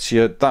that lets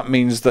you, that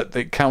means that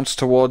it counts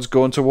towards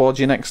going towards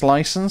your next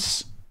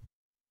license.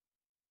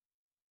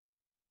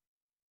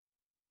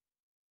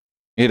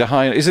 You need a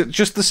high, is it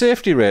just the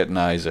safety rating,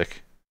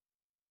 Isaac?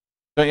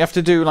 Don't you have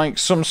to do like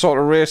some sort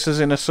of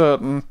races in a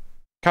certain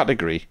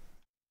category?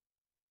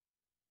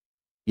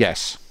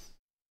 Yes.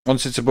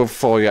 Once it's above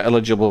 4, you're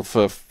eligible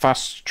for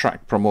fast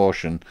track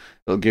promotion.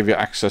 It'll give you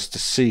access to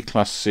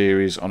C-Class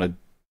series on a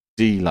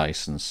D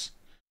license.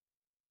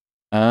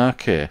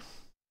 Okay.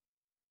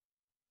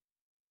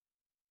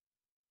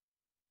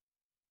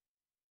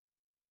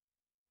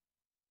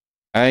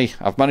 Hey,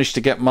 I've managed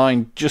to get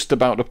mine just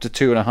about up to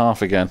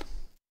 2.5 again.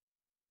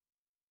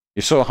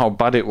 You saw how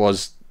bad it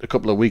was a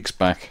couple of weeks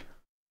back.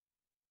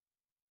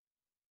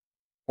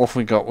 What have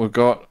we got? We've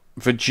got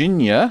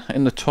Virginia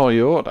in the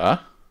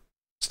Toyota.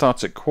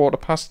 Starts at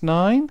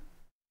 9:15.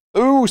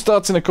 Ooh,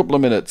 starts in a couple of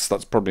minutes.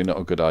 That's probably not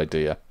a good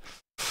idea.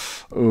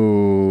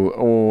 Ooh,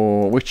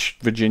 oh, which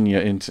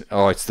Virginia into?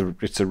 Oh, it's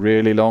a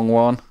really long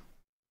one.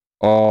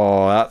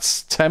 Oh,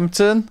 that's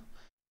tempting.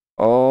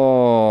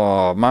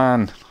 Oh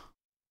man,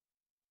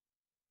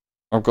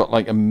 I've got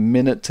like a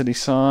minute to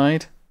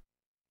decide.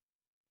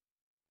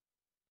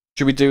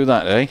 Should we do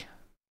that, eh?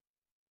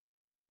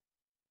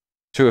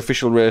 2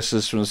 official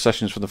races from the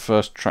sessions for the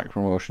first track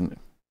promotion.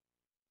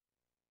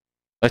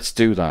 Let's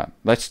do that.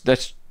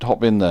 Let's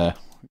hop in there.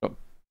 We've got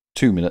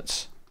 2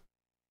 minutes.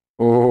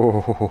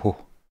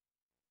 Oh,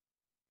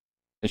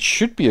 it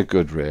should be a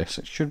good race.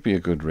 It should be a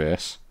good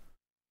race.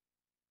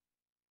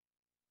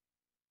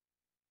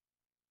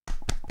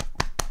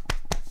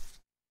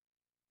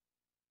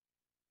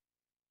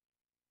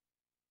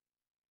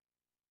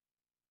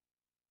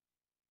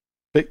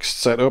 Fixed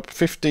setup,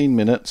 15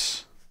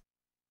 minutes.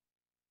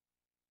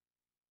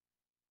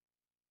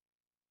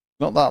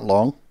 Not that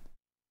long.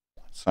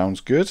 Sounds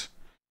good.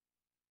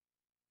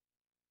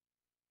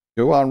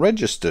 You are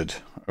registered,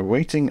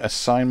 awaiting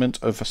assignment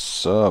of a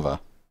server.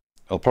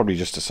 I'll probably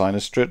just assign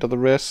us straight to the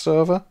race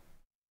server.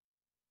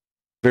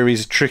 Very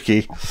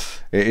tricky.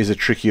 It is a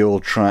tricky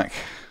old track.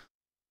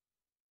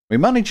 We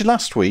managed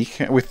last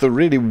week with the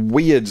really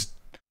weird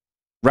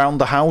round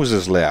the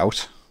houses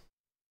layout.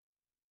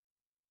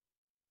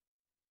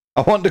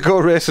 I want to go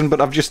racing,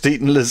 but I've just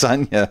eaten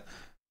lasagna.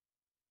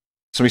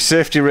 So my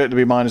safety rate to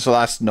be minus, well,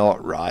 that's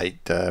not right.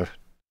 No,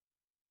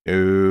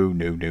 no,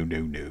 no,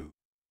 no, no.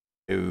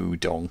 No,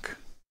 donk.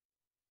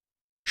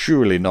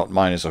 Surely not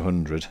minus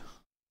 100.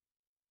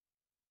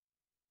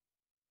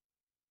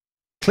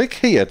 Click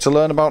here to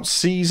learn about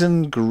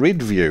Season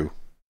Grid View.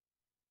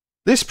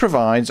 This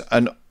provides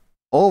an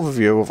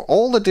overview of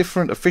all the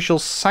different official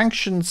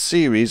sanctioned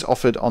series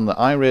offered on the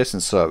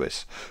iRacing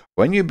service.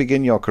 When you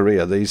begin your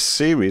career, these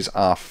series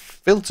are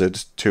filtered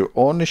to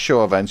only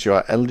show events you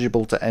are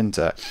eligible to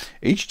enter.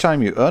 Each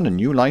time you earn a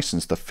new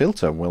license, the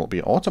filter will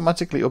be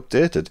automatically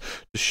updated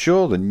to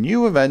show the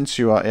new events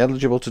you are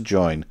eligible to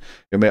join.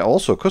 You may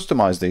also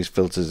customize these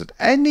filters at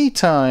any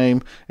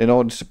time in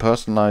order to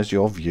personalize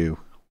your view.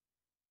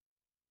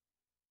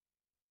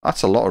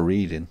 That's a lot of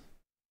reading.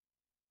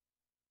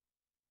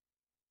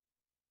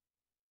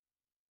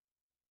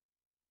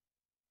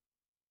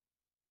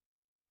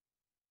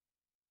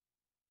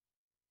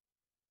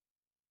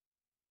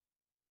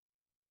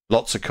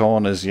 Lots of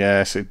corners,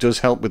 yes. It does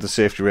help with the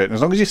safety rating.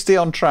 As long as you stay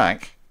on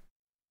track.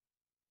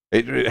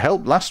 It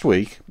helped last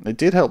week. It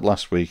did help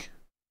last week.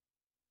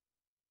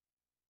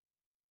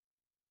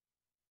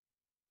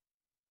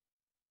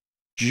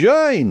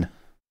 Join!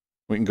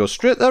 We can go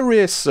straight to the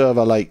race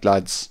server, like,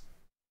 lads.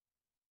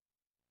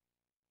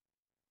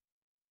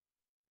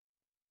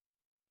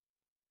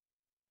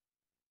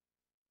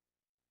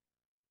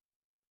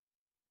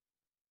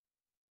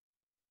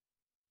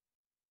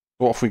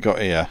 What have we got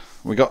here?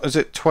 We got, is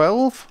it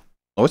 12?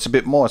 Oh, it's a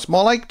bit more. It's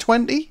more like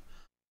 20.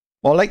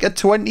 More like a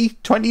 20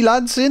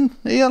 lads in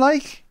here,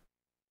 like.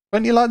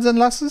 20 lads and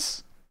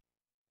lasses.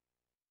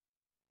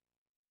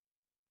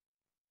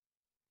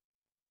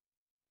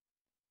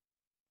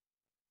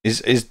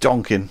 Is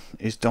donking.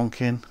 Is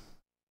donking.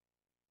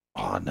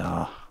 Oh,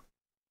 no.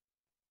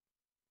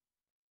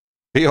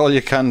 Be all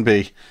you can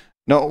be.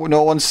 No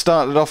one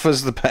started off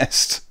as the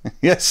best.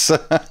 Yes.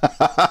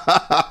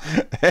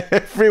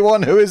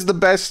 Everyone who is the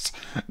best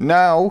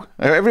now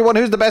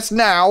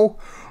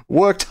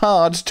worked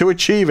hard to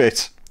achieve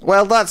it.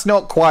 Well, that's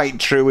not quite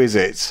true, is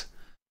it?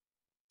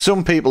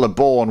 Some people are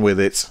born with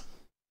it.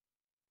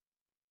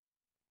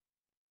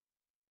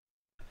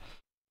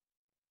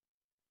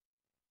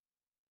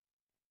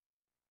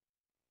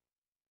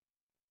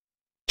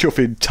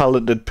 Chuffing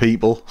talented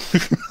people.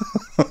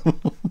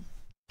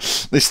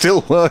 They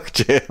still work,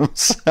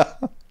 James.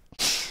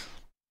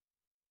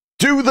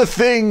 Do the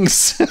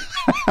things.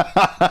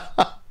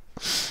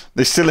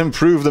 They still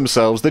improve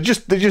themselves. They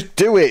just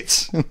do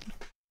it.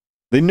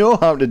 They know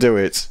how to do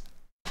it.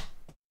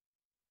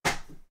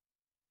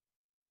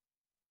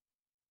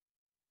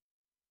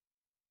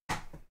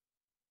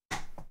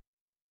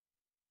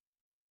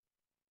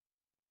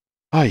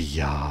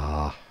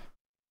 Ayah.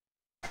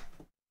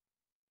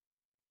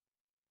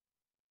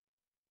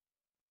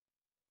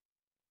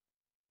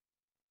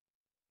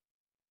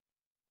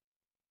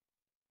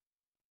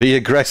 Be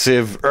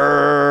aggressive.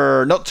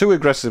 Not too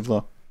aggressive,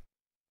 though.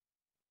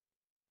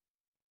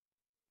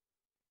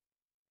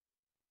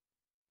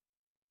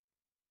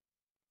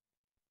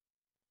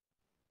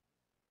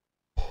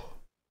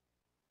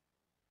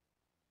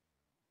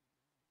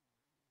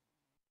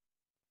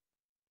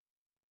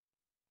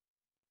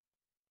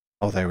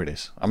 Oh, there it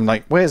is. I'm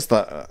like, where's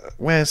the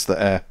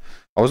air?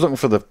 I was looking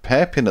for the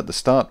hairpin at the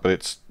start,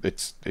 but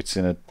it's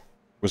in a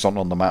was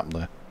on the map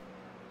there.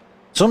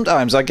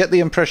 Sometimes I get the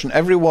impression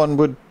everyone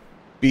would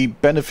be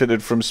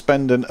benefited from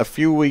spending a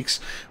few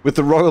weeks with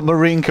the Royal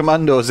Marine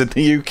Commandos in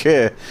the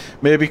UK.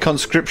 Maybe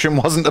conscription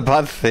wasn't a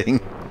bad thing.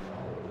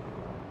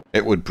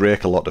 It would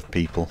break a lot of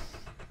people.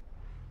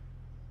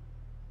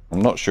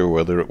 I'm not sure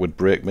whether it would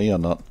break me or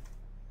not.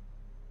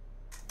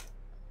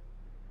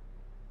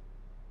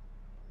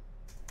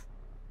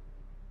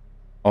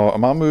 Oh,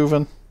 am I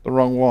moving the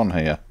wrong one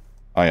here?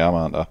 I am,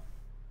 aren't I?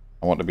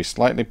 I want to be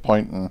slightly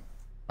pointing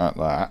at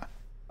that,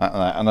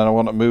 and then I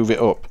want to move it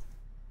up.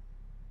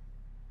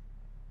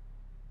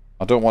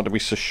 I don't want to be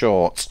so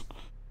short.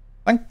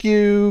 Thank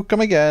you.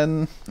 Come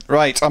again.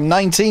 Right, I'm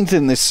 19th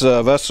in this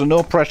server, so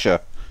no pressure.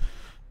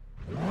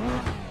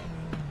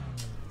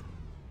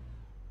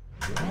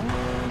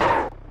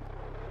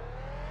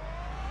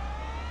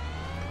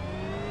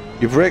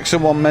 You break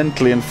someone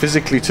mentally and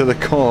physically to the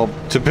core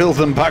to build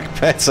them back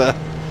better.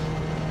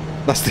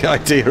 That's the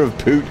idea of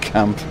boot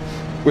camp,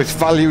 with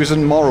values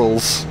and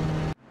morals.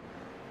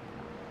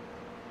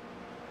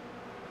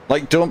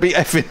 Like, don't be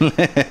effing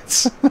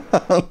late.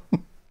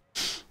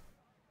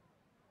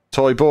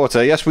 Toy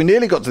Boater. Yes, we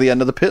nearly got to the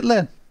end of the pit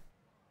lane.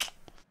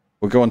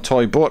 We're going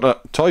Toy Boater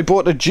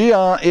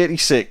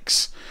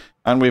GR86.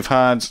 And we've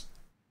had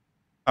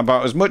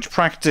about as much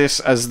practice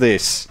as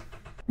this.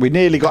 We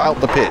nearly got out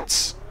the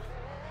pits.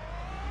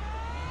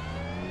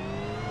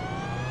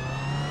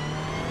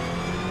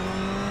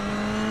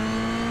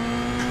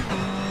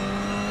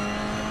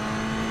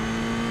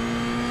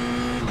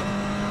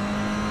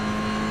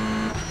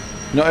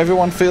 Not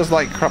everyone feels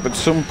like crap at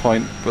some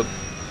point, but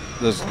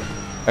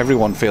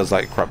everyone feels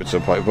like crap at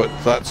some point, but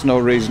that's no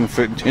reason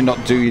for you to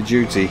not do your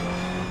duty.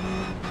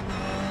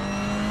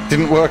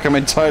 Didn't work, I'm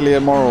entirely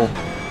immoral.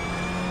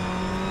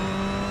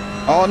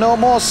 Oh, no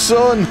more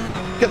sun!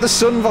 Get the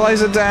sun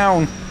visor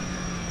down!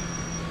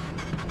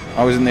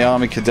 I was in the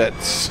army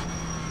cadets.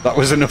 That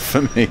was enough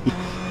for me.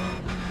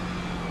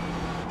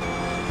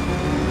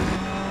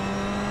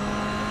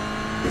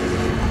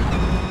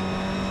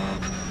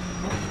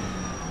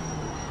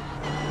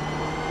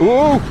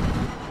 Ooh!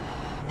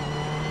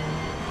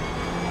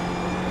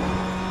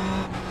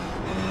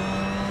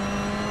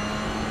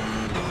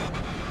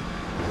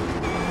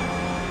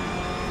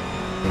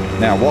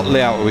 Now, what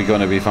layout are we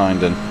going to be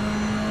finding?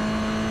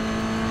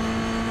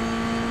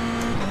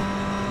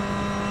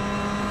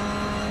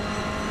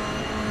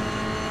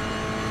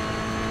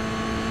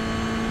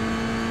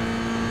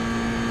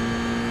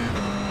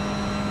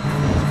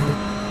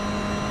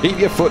 Keep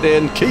your foot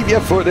in, keep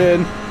your foot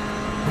in.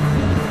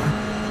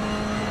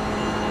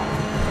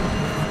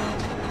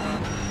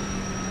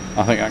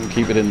 I think I can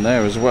keep it in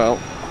there as well.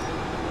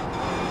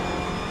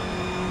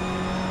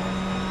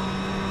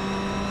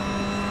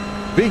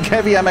 Big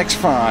heavy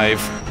MX-5.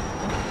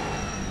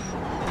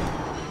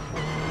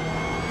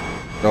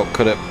 Oh,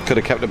 could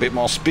have kept a bit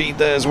more speed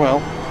there as well.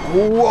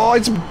 Whoa,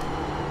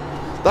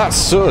 that's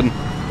sun.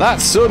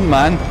 That's sun,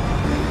 man.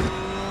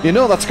 You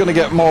know that's going to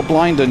get more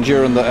blinding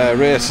during the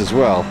race as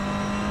well.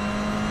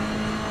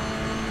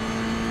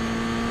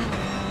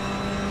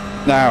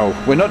 Now,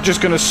 we're not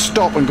just going to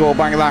stop and go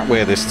back that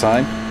way this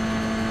time.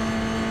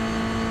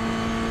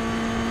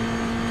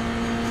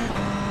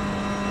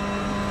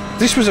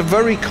 This was a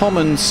very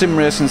common sim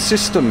racing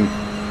system.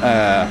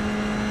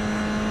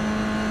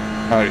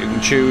 Alright, you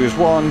can choose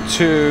 1,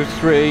 2,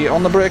 3.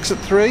 On the brakes at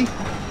 3.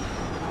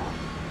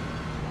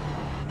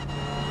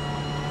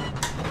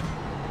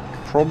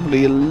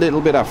 Probably a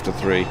little bit after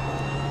 3.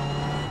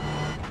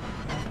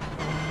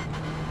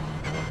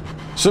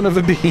 Son of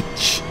a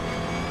beach.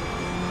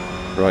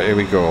 Right, here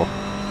we go.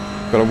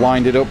 Gotta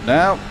wind it up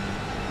now.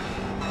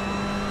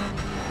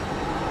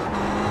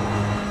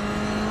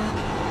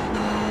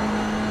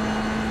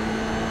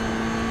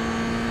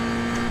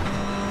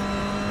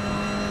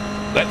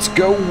 Let's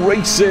go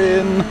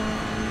racing!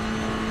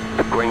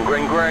 Green,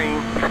 green,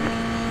 green.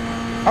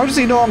 How does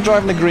he know I'm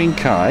driving a green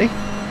car?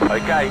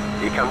 Okay,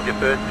 here comes your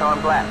first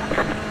time lap.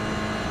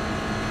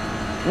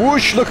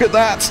 Whoosh, look at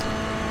that!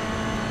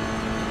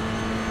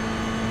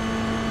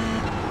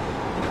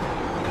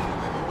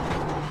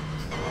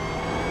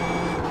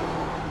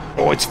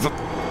 Oh,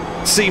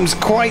 it seems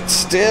quite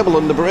stable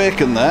under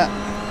braking there.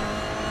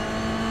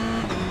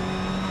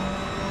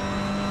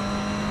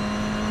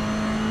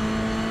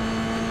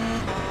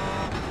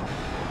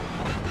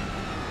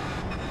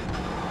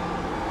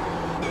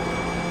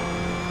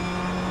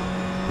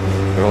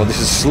 Oh, this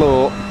is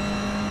slow.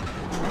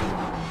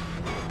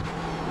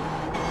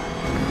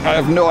 I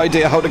have no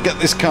idea how to get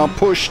this car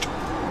pushed.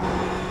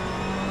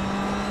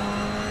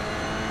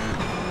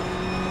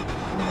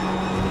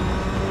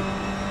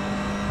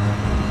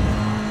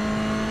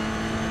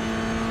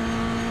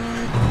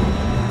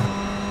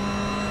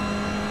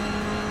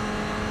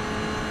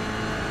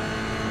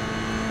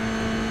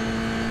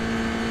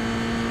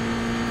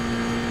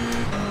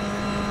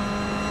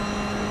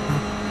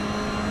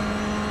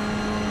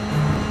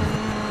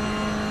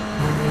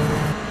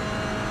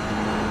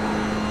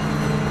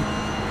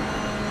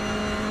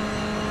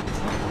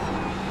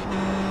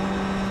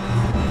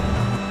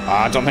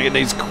 I don't think it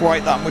needs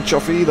quite that much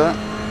off either.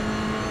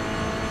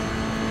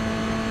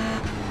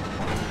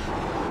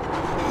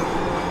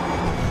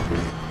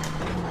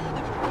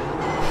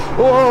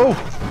 Whoa!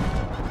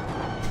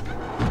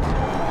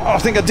 Oh, I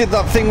think I did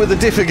that thing with the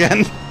diff again.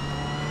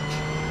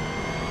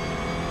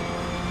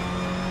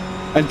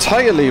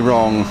 Entirely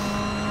wrong.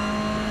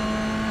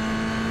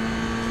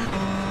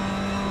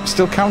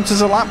 Still counts as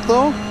a lap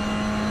though?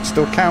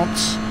 Still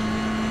counts.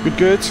 Good,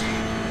 good.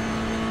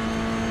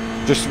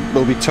 Just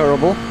will be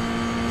terrible.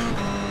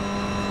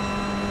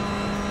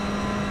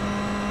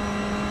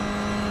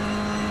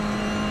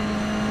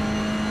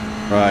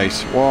 Right,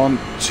 1,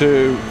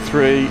 2,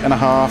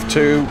 3.5,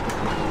 2.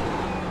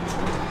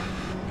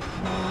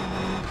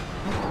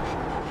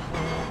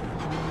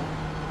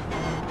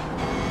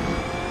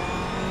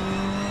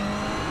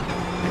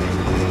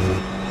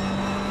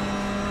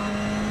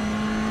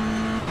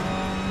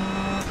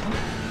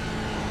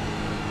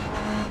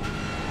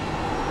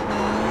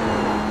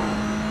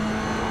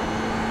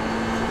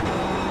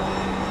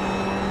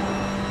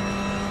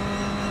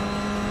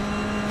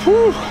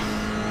 Whew.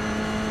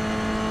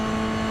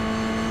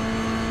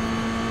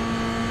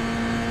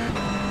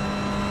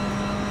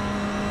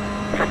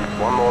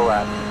 One more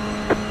lap.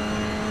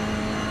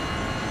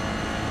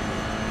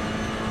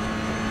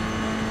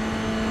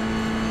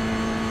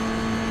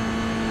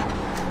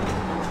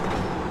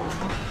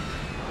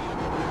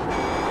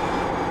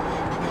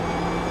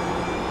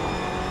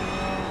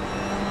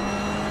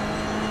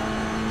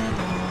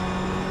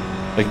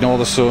 Ignore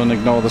the sun,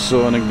 ignore the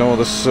sun, ignore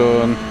the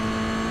sun.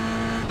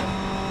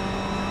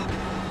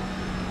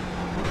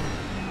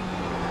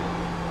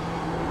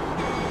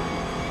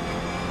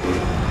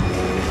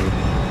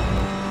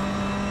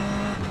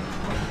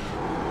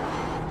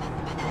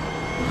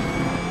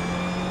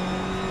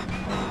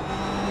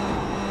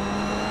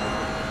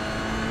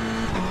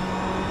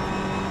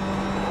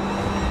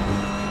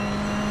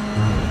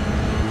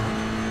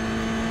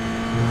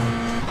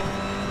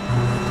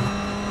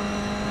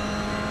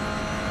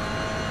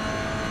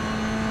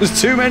 There's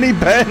too many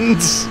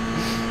bends.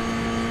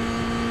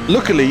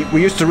 Luckily,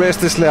 we used to race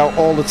this layout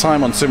all the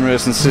time on sim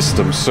racing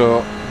systems,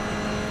 so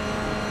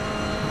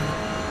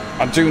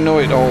I do know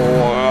it all.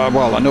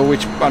 Well, I know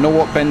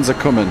what bends are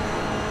coming.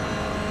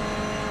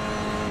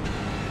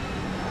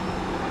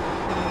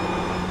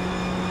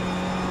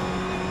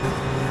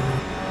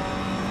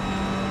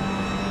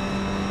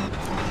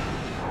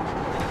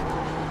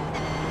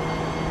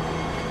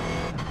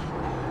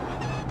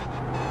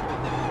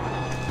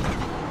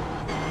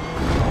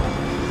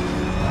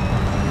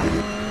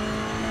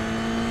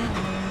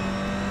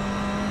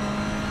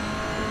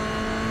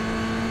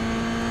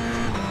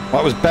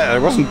 That was better.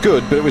 It wasn't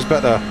good, but it was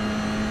better.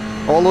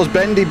 All those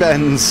bendy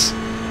bends.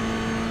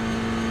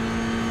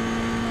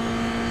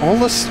 All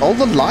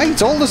the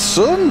light, all the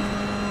sun.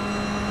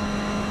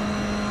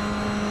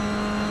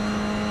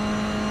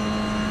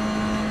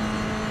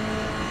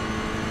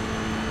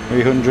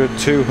 $300,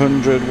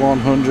 $200,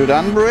 $100,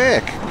 and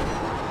brake.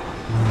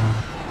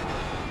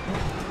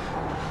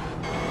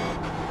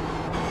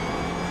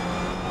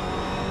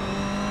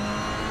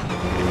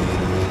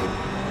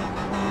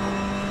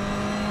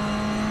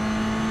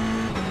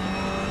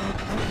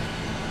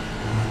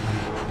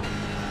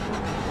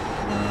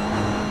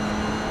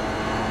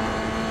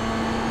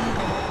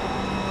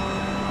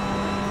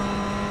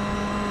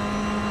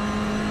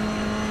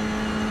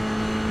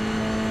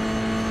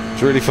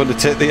 It's really fun to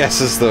take the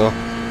S's though.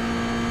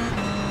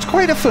 It's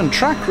quite a fun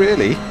track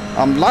really.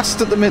 I'm last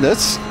at the minute.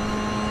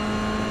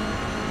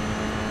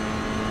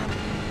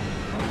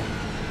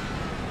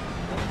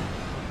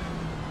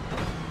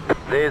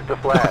 There's the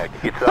flag.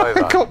 It's over.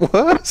 It got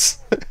worse.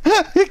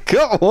 It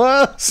got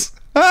worse.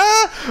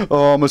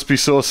 Oh, I must be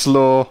so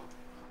slow.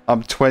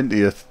 I'm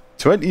 20th.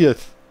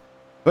 20th,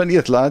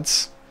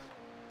 lads.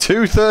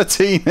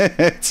 2:13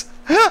 it.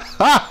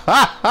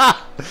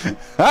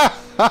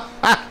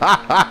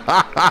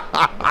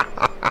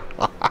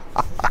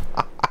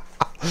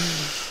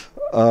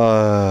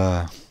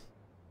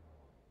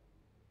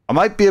 I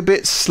might be a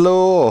bit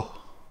slow.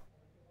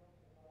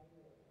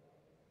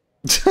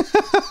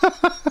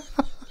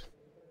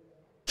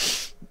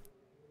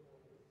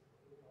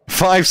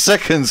 Five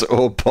seconds,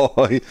 oh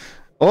boy.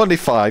 Only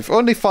 5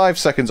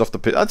 seconds off the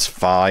pit. That's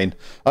fine.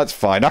 That's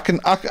fine. I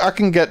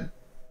can get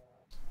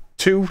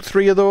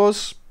 2-3 of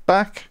those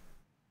back.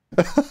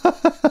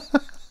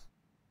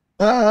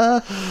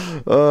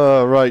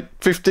 Right,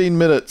 15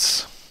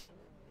 minutes.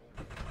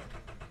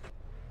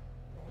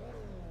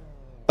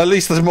 At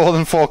least there's more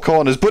than 4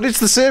 corners, but it's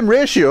the same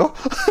ratio.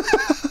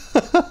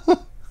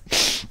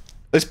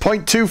 It's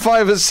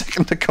 0.25 a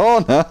second a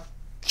corner.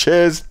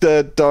 Cheers,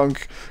 dead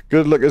donk.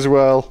 Good luck as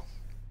well.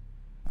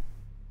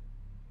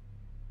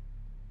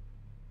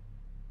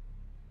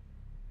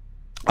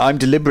 I'm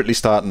deliberately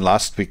starting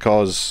last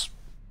because...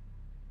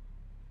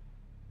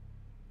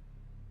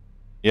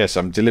 Yes,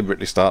 I'm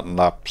deliberately starting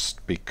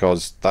last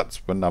because that's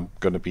when I'm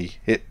going to be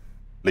hit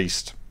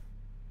least.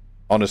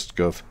 Honest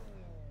gov.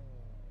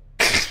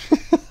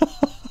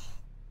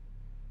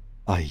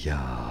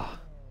 Ayah.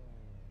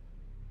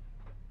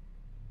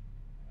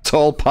 It's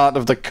all part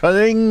of the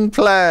cunning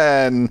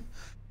plan.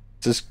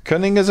 It's as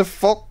cunning as a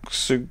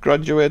fox who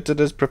graduated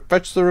as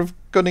Professor of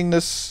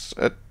Cunningness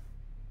at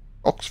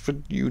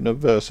Oxford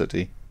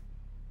University.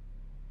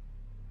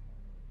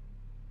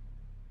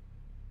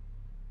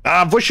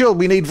 Ah, Vushel!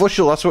 We need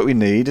Vushel, that's what we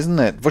need, isn't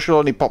it? Vushel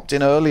only popped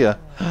in earlier.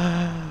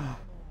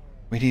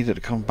 We needed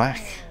to come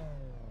back.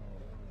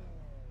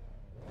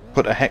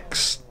 Put a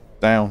hex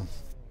down.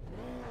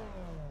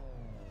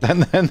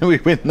 And then we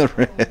win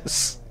the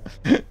race.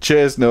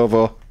 Cheers,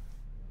 Novo.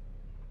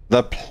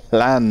 The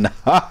plan.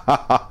 Ha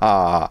ha ha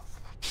ha.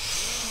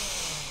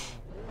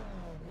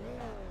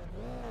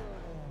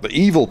 The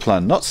evil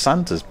plan, not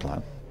Santa's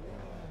plan.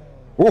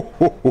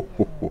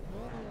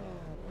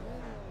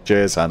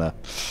 Cheers, Hannah.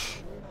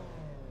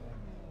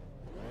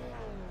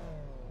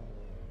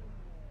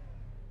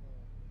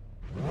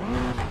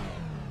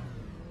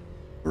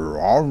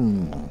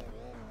 Wrong.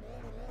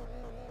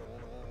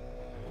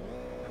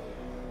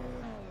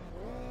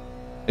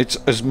 It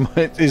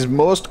is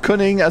most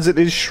cunning as it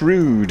is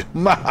shrewd.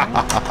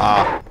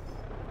 At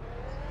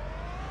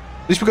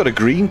least we've got a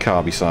green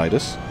car beside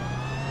us.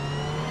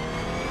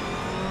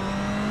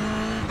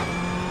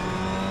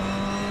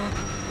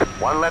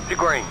 One lap to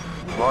green.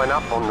 Line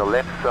up on the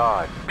left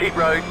side. Pit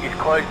road is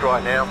closed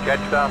right now.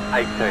 Catch up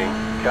 18.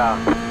 Car.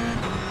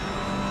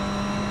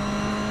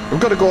 We've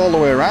got to go all the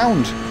way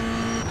around.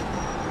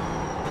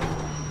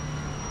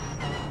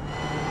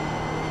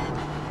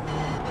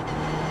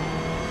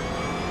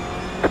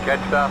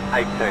 Catch up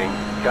 18.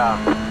 Car.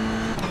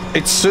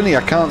 It's sunny,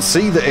 I can't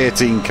see the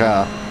 18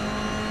 car.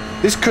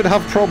 This could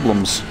have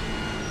problems.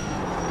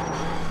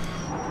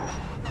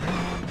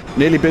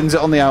 Nearly bins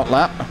it on the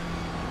outlap.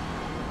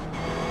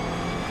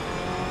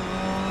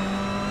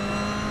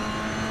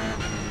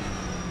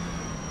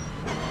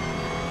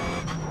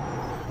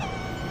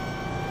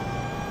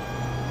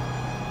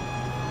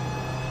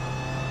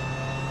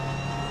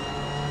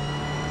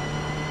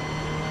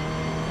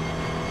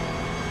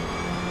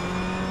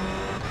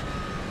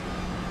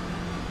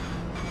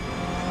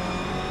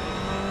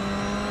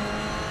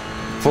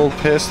 Full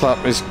pace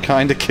lap is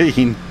kinda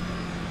keen.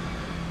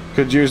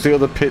 Could use the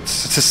other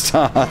pits to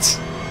start.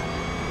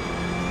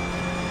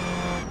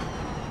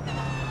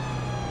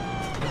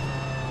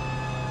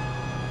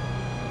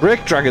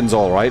 Brake Dragon's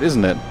alright,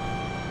 isn't it?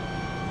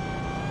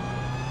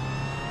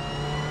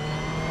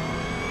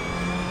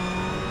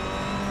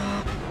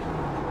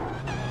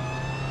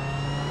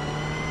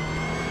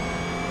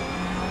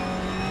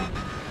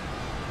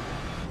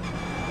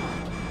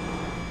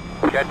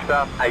 Catch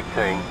up,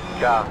 18,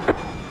 car.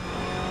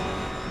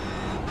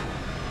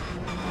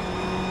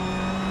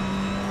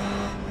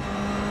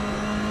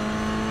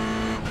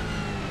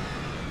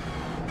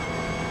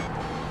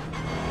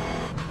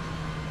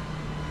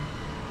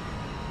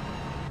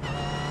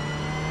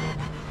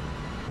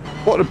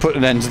 What to put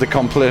an end to the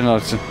complaint?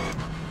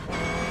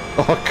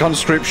 Oh,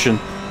 conscription.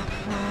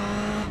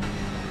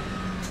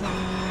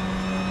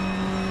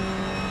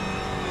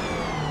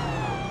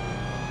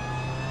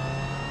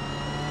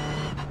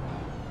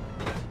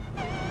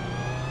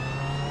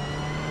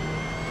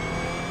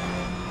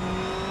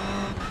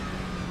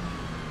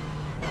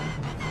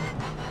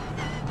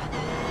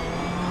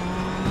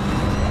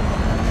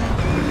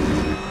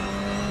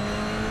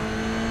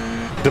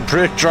 The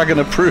Brake Dragon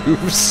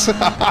approves.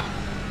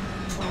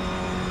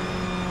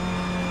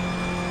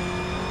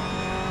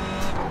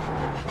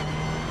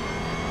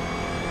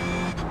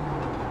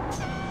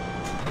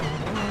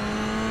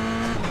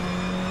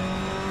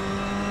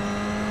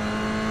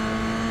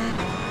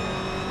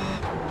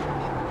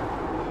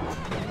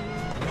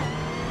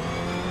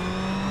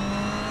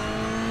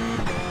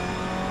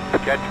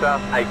 Catch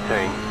up,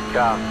 18,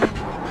 car.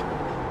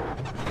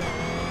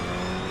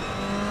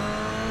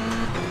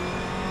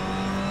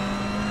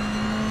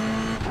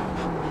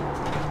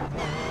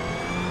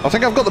 I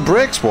think I've got the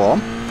brakes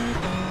warm.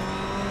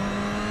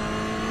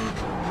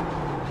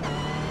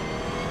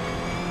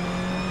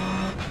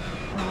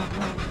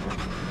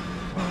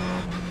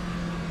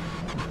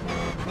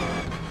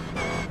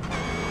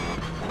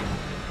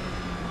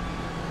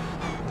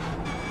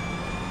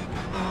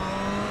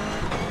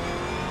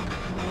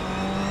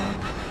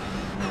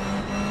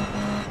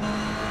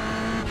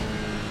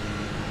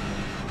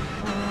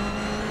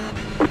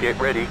 Get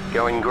ready,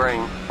 going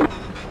green.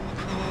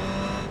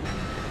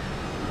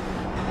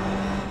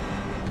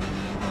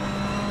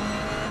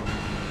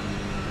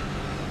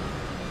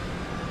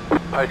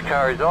 Post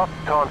car is off,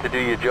 time to do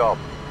your job.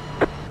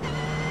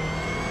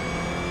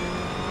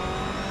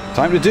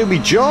 Time to do me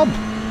job.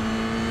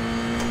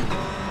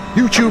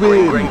 YouTube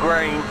Green, in. green,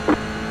 green.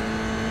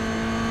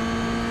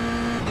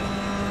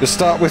 Just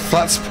start with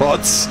flat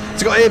spots.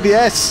 It's got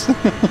ABS.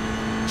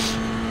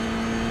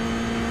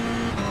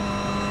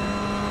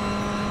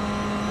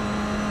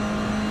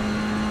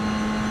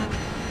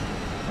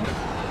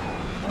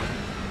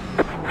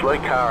 Slow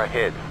car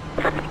ahead.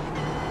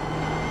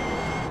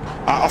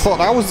 I thought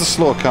that was the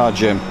slow car,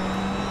 Jim.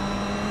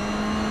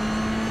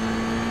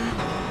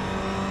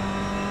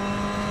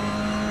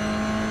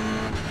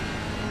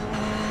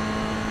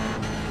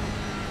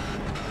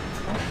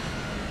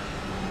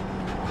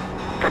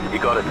 You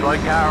got a slow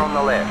car on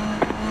the left.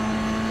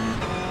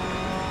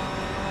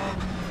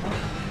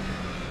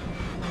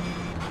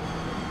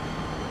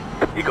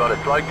 You got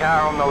a slow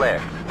car on the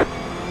left.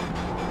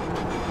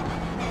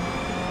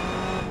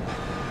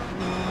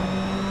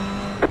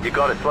 You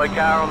got a slow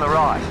car on the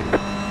right.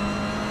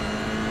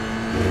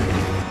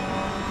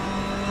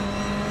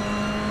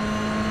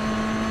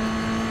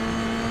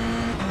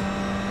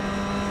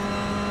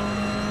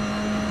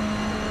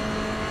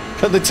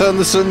 Can they turn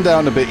the sun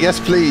down a bit? Yes,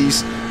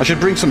 please. I should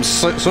bring some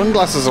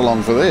sunglasses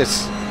along for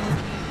this.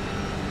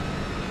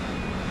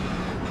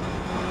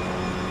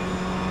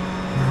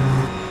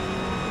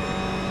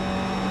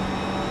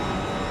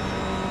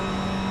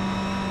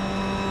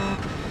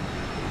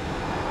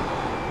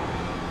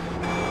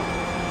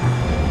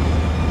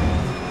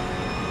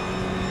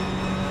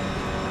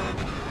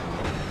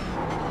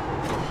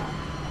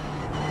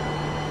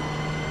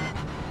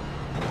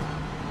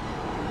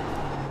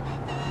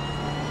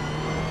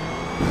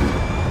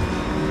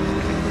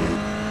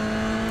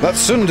 That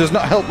sun does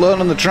not help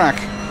learn on the track.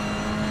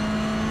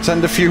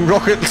 Send a few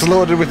rockets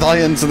loaded with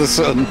iron to the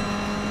sun.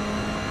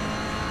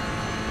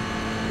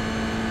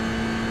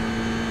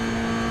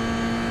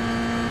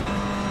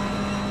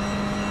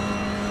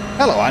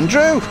 Hello,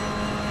 Andrew.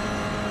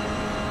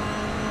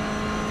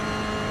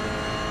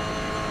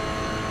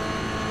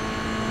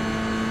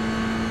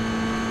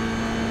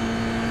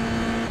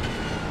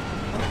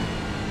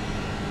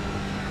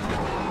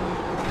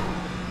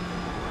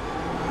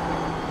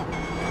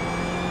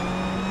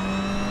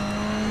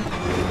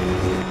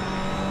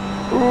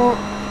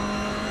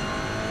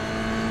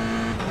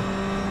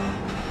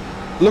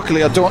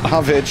 Luckily, I don't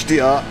have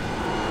HDR.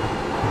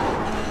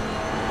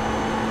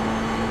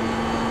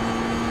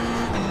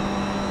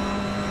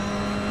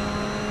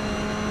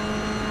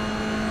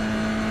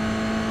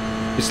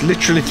 It's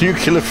literally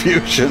nuclear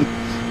fusion.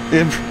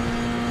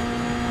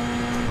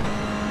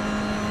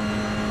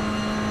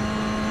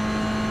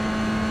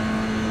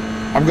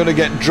 I'm going to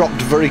get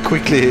dropped very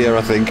quickly here,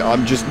 I think.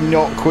 I'm just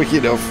not quick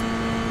enough.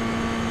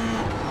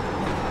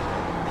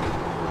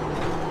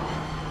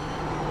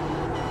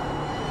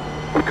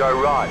 go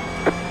right.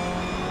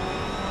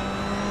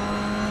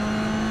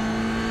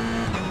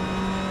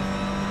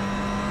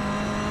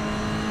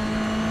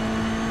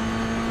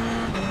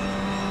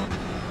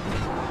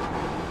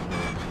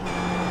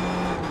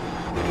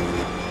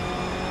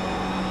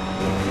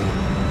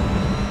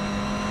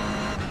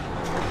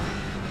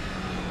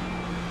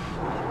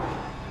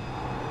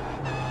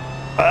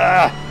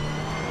 Ah!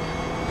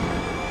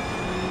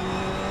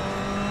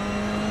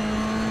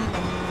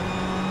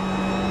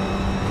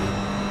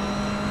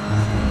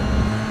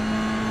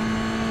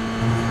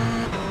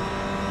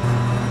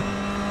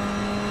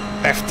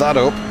 F that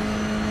up.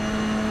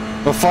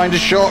 We'll find a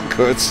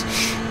shortcut.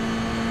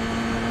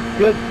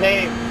 Good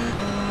name.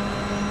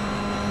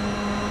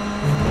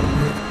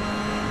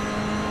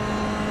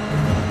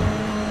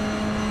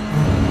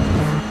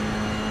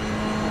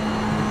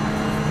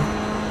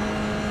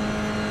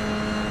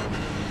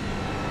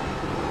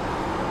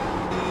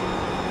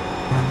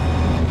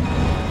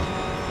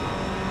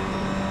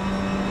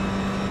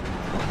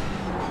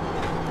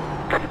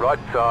 Right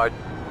side.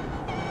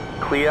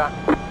 Clear.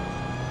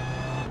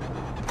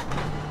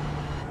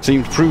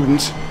 Seems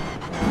prudent.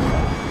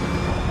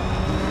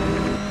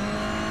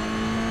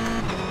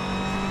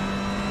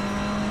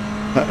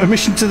 A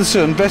mission to the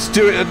sun, best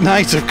do it at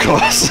night, of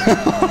course.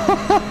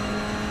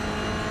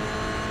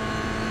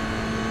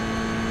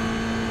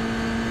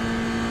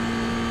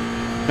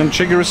 And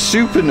trigger a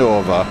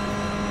supernova.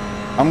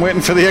 I'm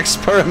waiting for the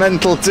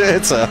experimental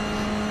data.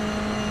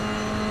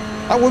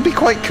 That would be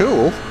quite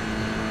cool.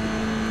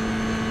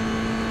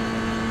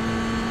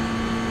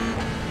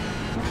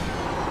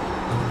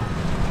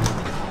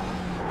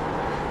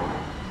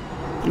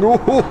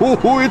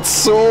 Oh, it's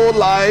so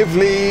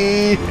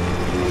lively!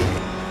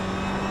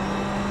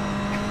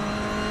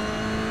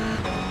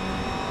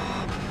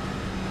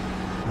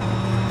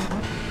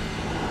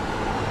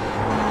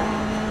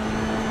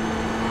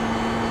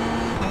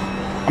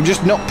 I'm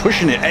just not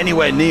pushing it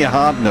anywhere near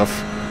hard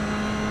enough.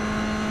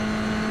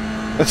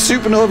 A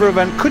supernova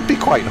event could be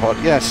quite hot,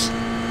 yes.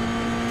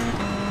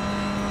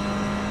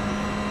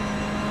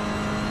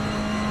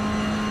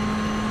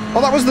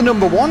 Oh, that was the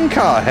 #1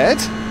 car ahead.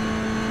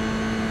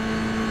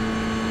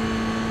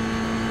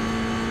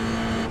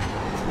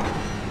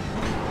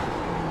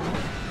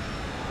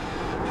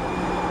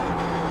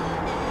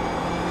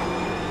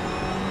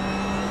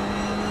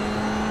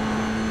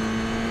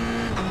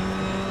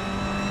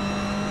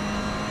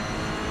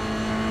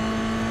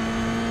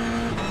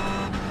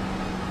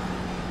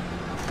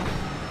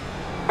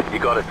 You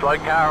got a slow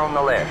car on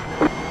the left.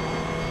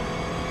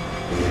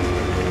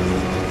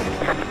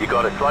 You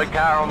got a slow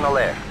car on the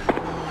left.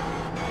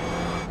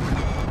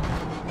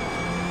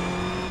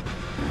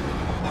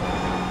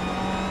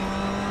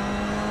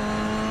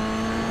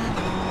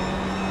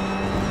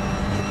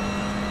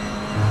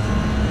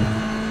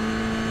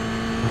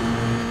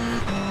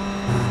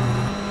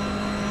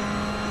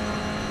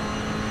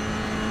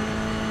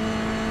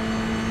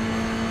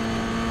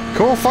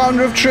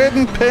 Co-founder of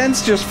Trading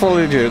Paints just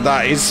followed you.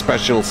 That is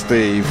special,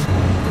 Steve.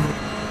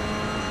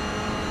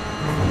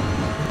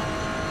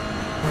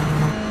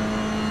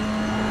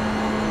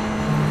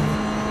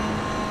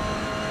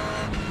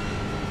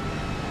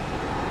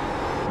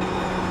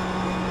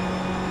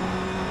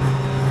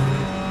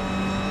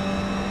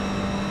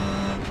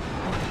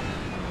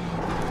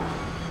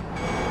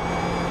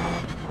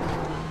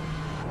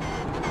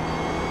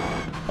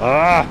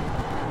 Ah!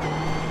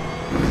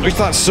 Wish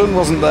that sun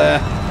wasn't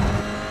there.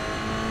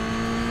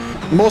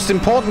 Most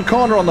important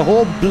corner on the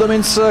whole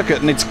blooming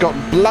circuit, and it's got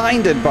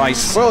blinded by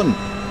sun.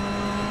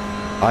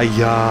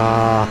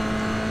 Ayah.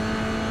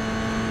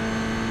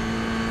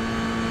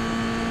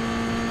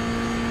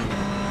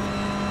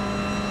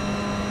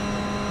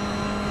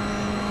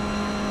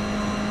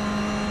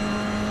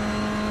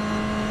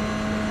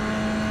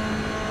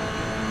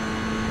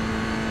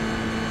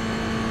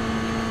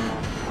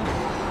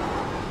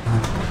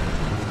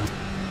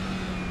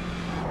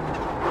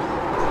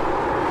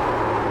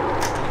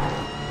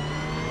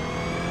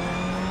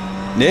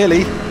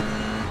 Nearly.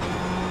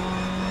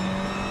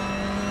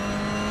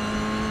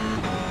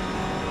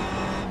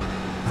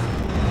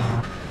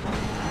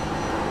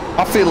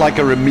 I feel like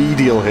a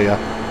remedial here.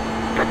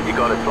 You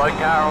got a slow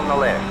car on the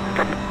left.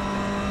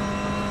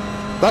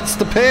 That's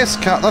the pace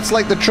car. That's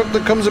like the truck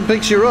that comes and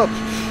picks you up.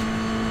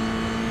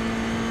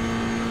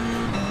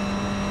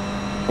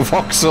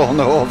 Vauxhall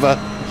Nova.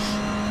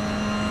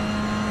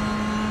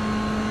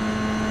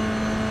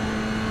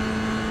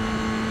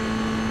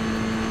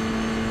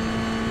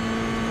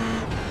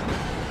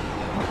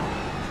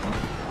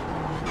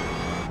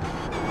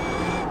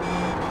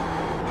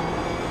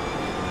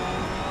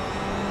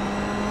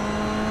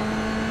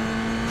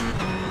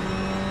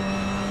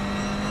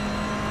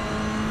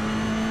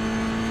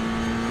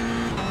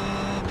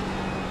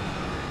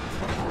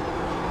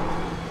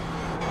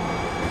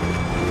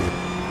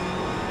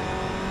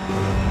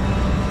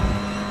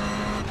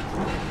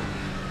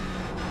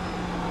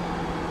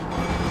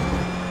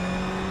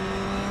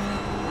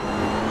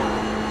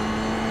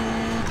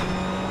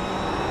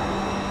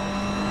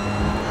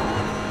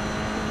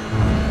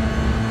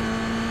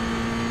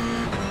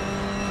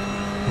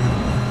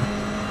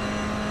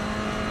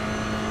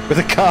 with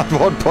a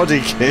cardboard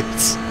body kit.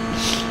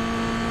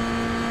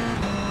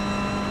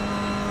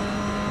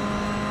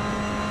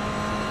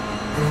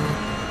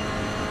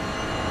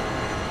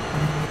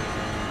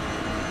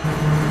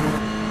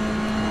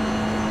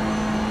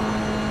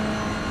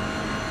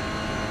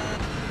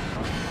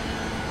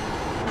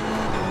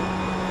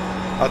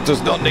 That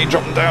does not need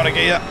dropping down a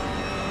gear.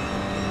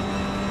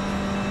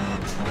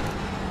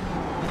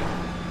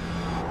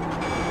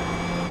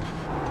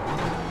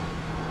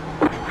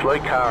 Slow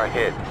car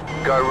ahead.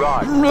 Go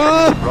right.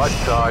 Right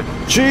side.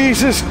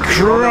 Jesus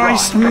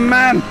Christ,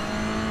 man!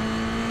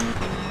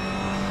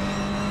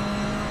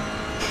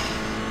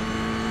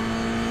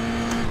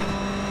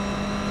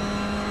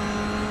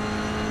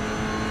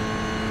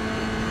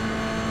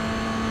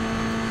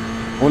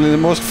 One of the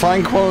most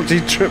fine quality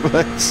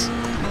triplets.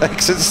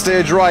 Exit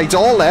stage right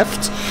or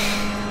left.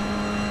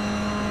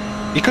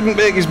 He couldn't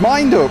make his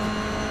mind up.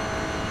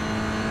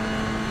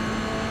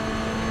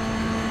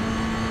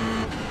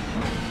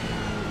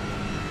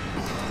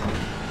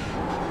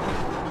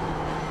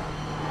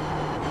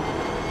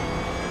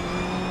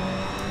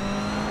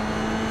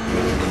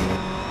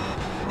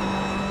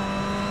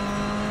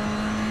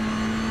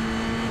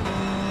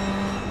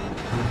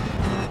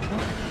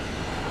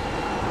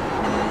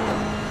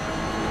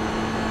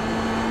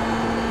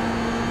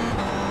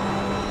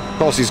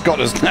 Of course, he's got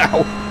us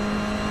now.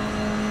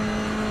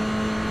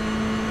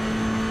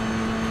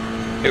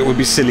 It would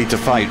be silly to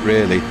fight,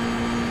 really.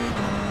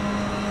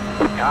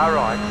 Car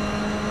right.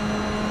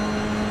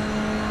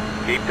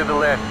 Keep to the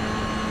left.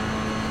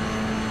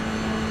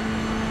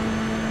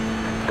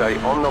 Stay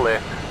on the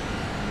left.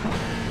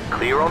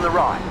 Clear on the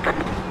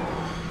right.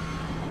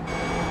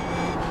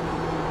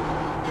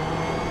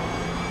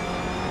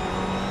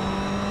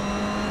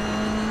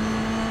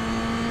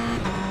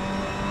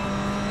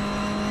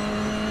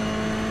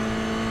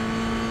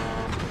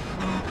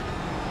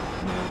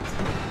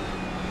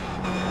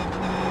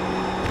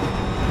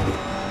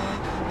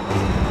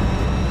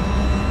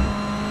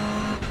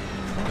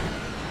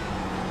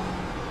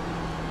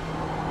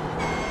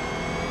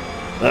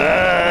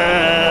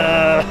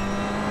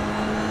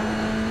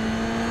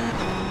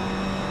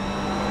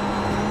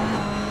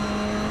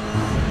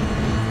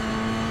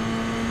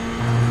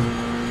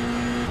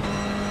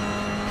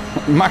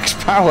 Max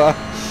power.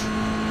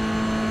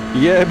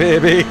 Yeah,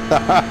 baby.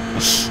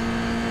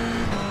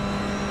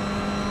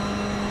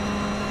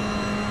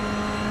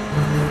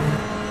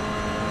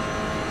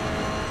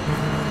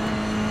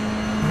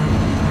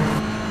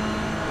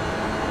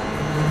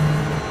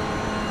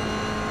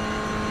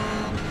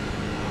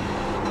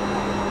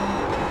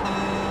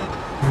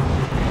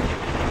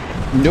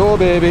 No,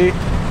 baby.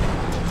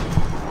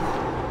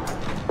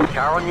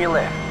 Car on your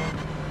left.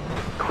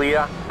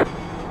 Clear.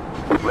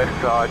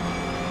 Left side.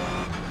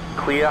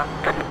 Clear.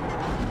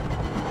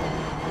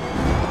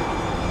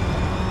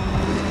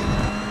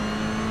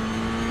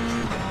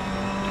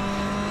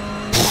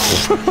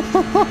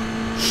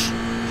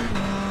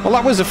 Well,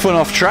 that was a fun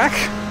off track.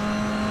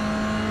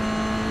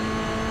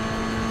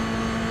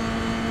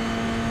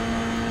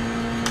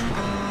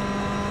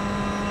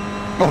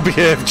 Oh,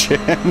 behave,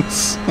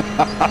 James.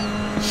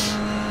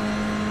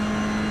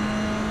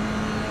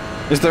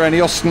 Is there any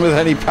Austin with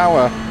any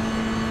power?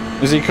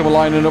 Is he come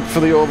lining up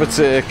for the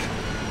overtake?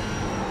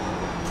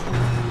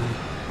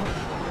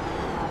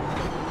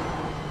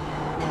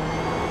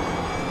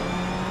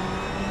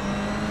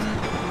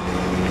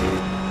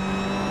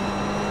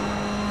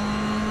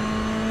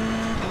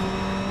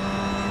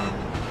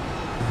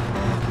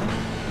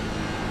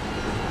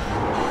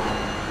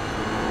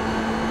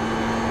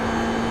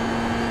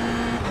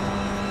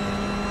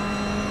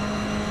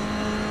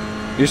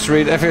 Used to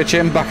read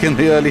FHM back in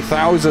the early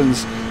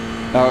thousands.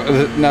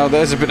 Now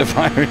there's a bit of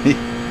irony.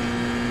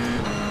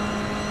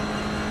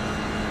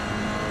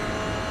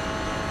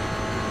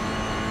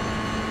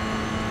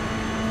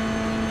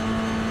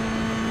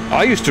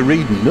 I used to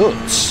read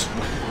nuts.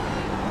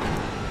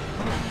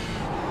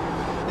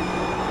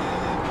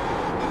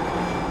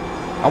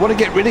 I want to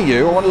get rid of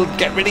you. I want to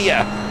get rid of you.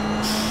 I'm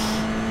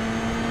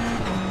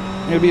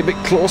going to be a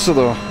bit closer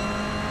though.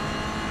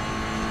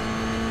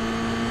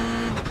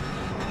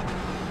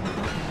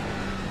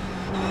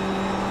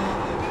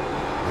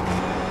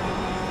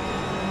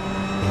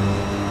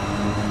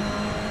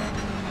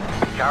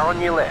 Car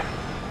on your left.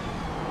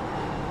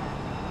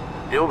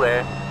 Still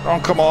there. Oh,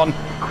 come on.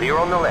 Clear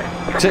on the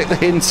left. Take the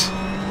hint.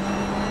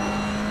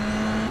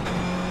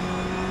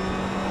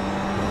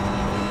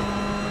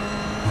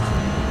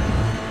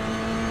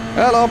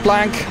 Hello,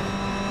 Blank.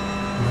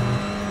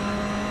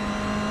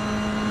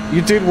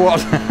 You did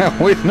what?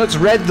 With nuts?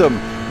 Read them.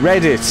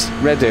 Read it.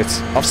 Read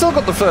it. I've still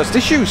got the first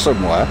issue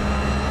somewhere.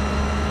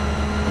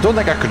 I don't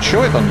think I could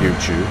show it on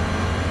YouTube.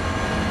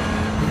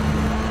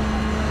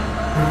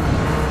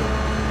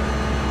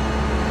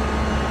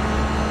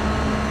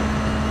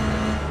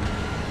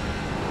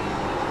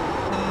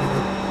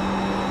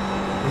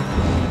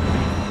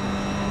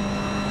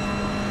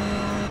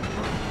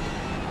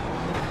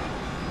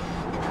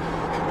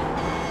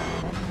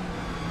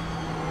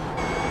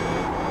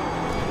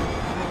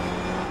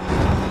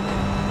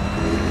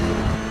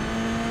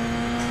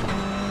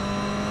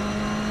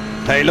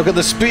 Hey, look at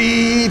the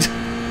speed!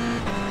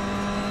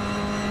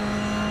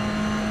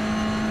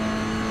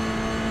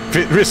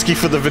 Bit risky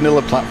for the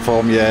vanilla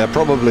platform, yeah,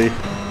 probably.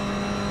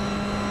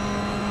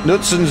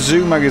 Nuts and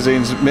Zoo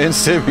magazines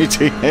mainstay of my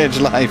teenage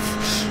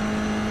life.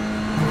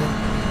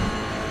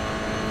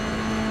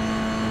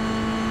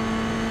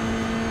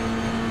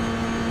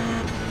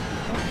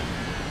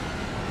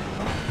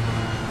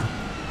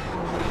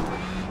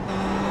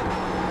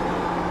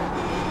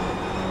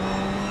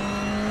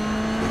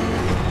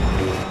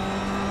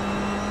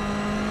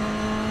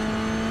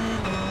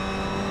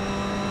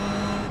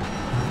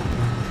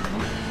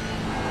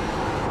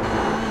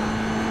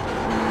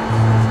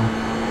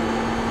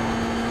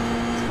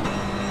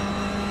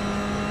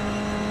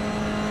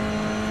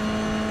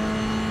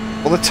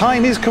 Well, the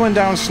time is coming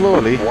down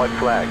slowly. White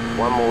flag.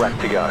 One more lap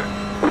to go.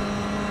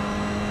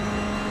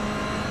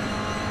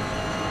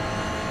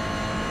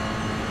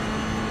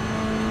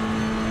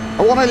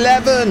 I want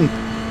 11!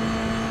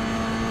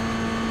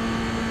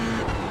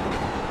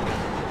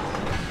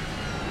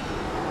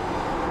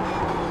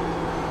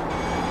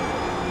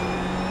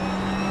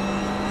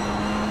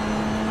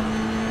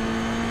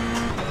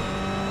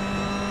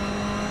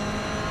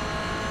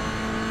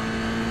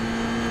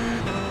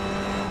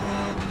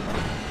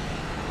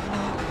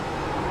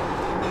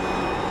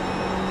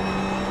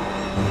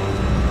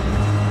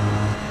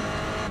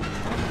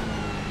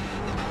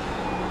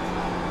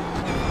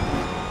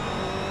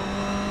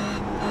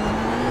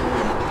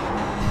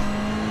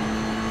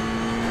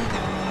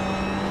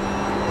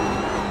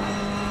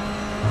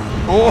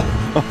 Oh,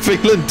 I'm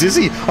feeling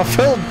dizzy. I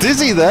felt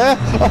dizzy there.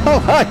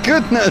 Oh my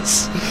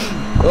goodness.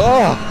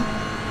 Oh.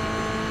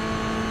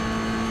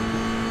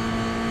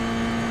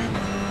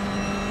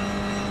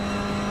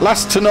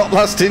 Last to not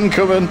last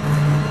incoming.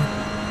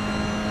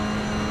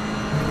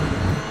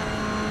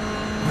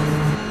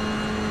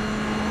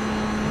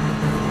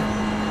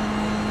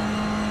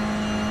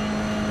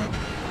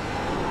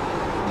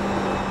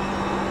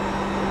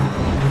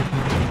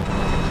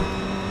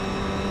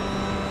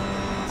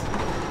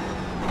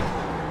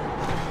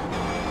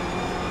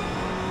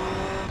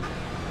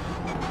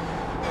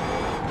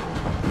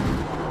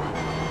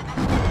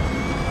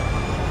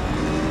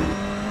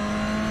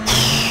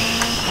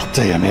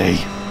 Dear me.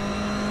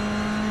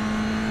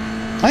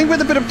 I think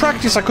with a bit of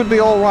practice I could be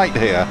alright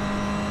here.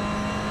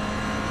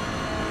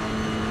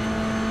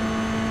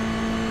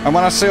 And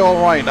when I say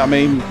alright, I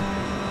mean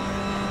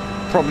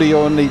probably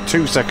only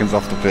 2 seconds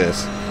off the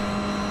pace.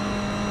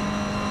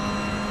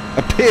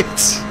 A bit!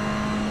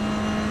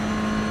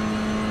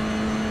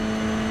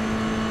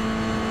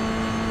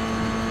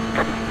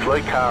 Slow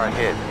car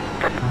ahead.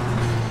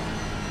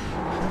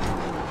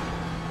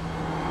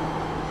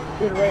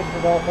 Good race,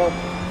 Rodolfo.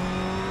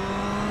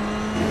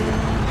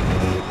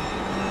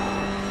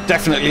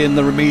 Definitely in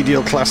the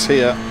remedial class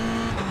here.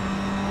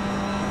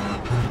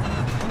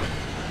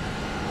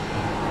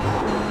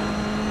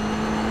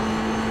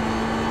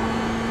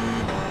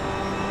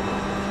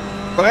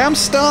 But I am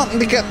starting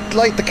to get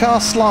like the car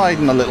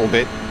sliding a little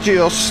bit.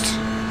 Just.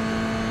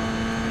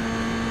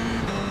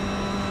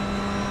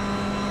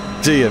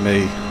 Dear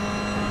me.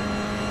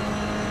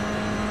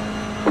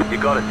 You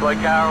got a slow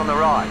car on the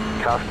right.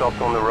 Car stopped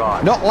on the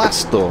right. Not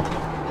last though.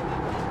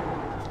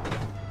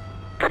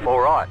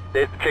 Alright,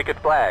 there's the checkered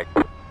flag.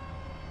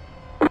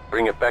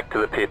 Bring it back to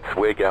the pits.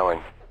 We're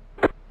going.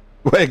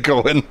 We're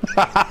going.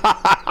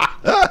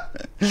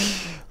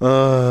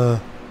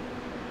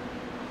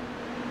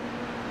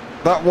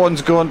 That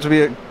one's going to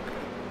be a.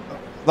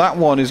 That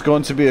one is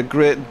going to be a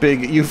great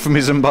big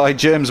euphemism by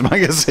James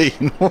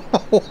Magazine.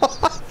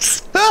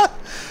 What? I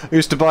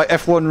used to buy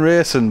F1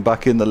 Racing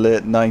back in the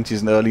late 90s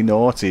and early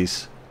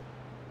noughties.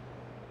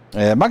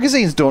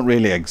 Magazines don't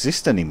really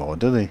exist anymore,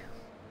 do they?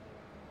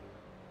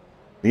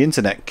 The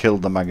internet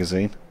killed the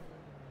magazine.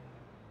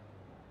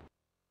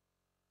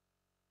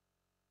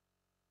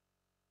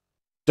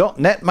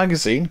 .net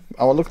magazine.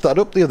 Oh, I looked that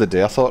up the other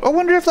day. I thought, I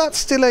wonder if that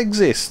still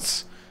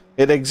exists.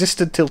 It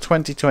existed till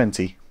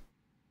 2020.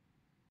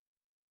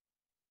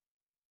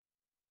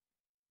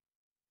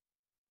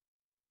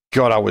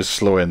 God, I was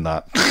slow in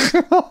that.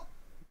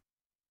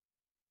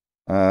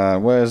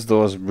 Where's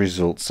those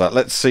results at?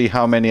 Let's see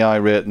how many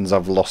iRatings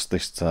I've lost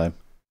this time.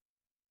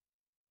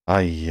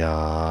 Do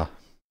you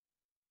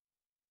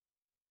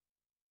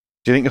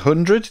think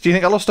 100? Do you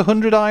think I lost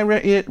 100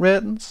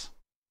 iRatings?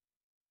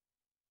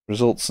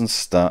 Results and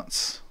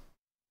stats.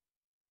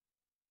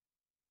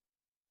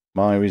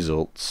 My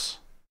results.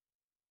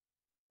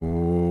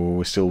 Ooh,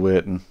 we're still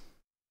waiting.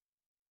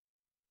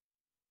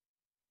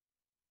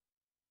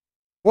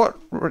 What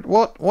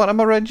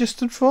am I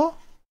registered for?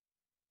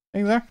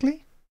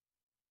 Exactly?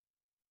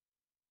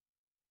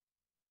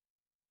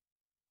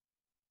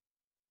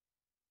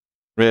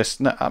 Race.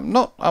 No,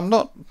 I'm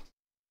not.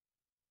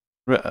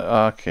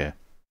 Okay.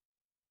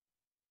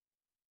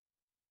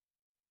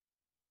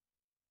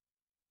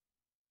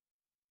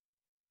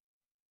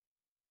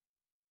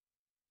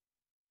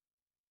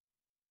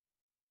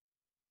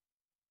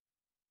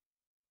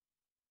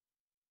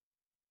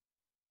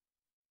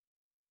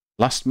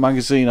 Last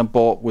magazine I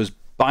bought was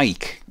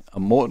Bike. a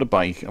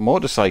motorbike, a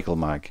motorcycle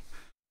mag.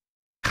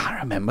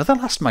 Can't remember the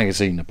last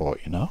magazine I bought,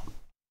 you know.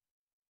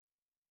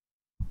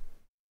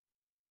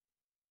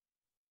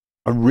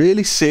 I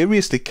really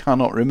seriously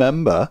cannot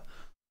remember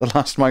the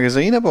last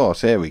magazine I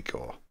bought. Here we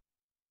go.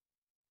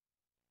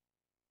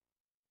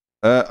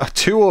 A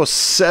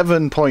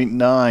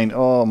 207.9.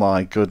 Oh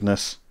my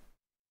goodness.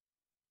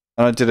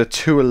 And I did a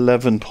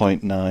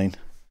 211.9.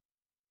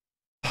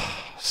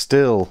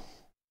 Still.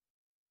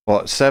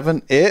 What,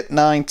 7, 8,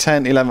 9,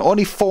 10, 11.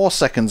 Only 4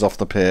 seconds off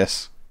the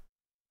pace.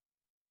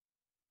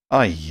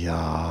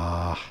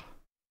 Aiyah.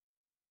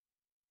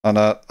 And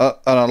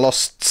I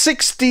lost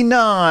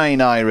 69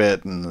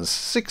 iRatings.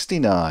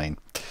 69.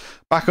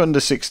 Back under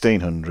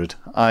 1600.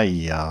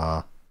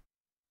 Aiyah.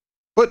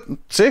 But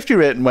safety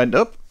rating went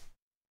up.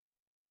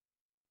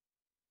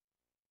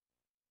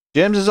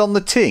 James is on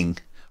the ting.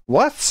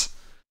 What?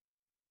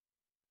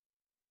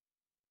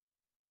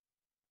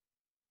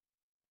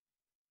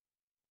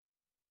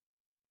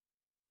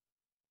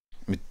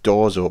 My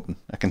door's open.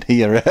 I can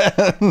hear it.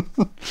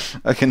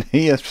 I can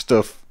hear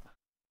stuff.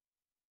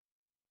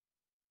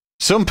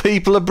 Some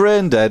people are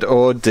brain dead.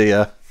 Oh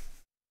dear.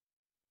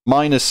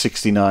 Minus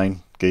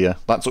 69 gear.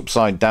 That's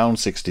upside down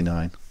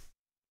 69.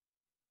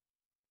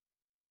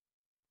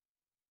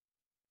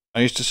 I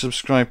used to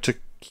subscribe to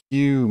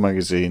Q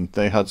magazine.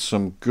 They had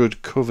some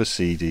good cover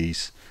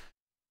CDs.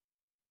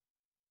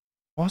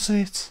 Was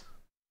it?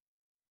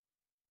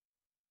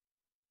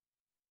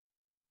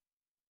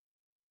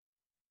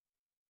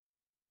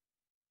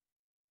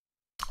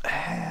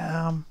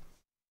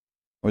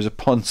 I was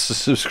upon to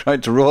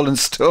subscribe to Rolling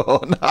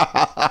Stone.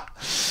 I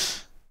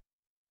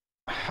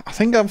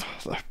think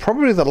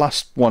probably the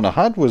last one I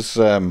had was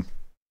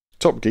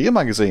Top Gear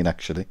magazine,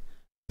 actually.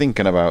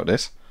 Thinking about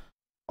this.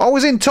 I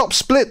was in Top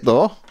Split,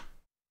 though.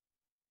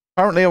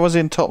 Apparently I was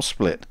in Top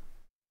Split.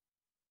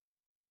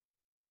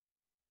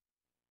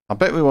 I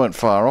bet we weren't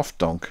far off,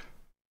 Donk.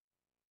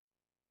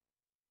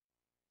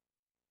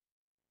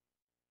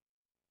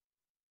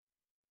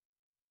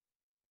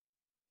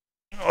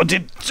 Oh,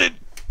 did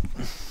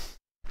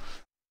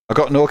I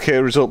got an okay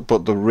result,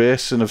 but the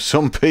racing of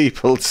some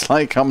people, it's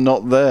like I'm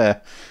not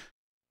there.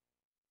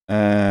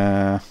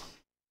 Oh,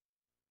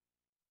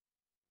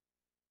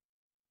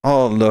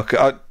 look,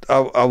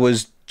 I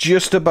was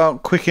just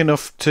about quick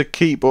enough to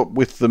keep up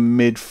with the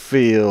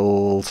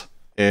midfield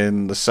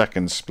in the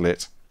second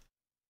split.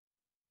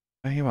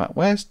 Where are you at?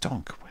 Where's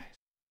Donk? Where's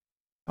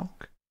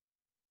Donk?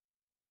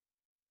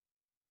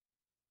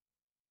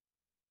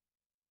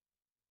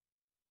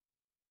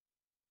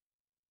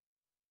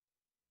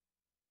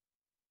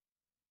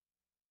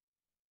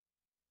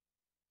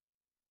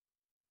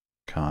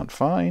 Can't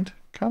find.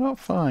 Cannot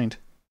find.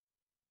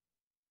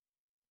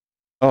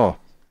 Oh.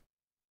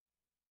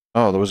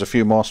 Oh, there was a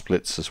few more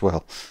splits as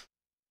well.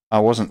 I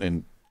wasn't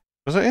in...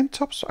 Was I in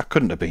top... I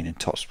couldn't have been in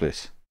top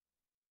split.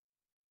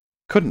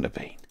 Couldn't have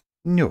been.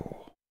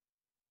 No.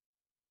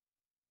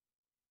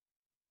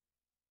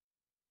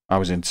 I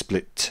was in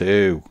split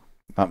 2.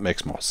 That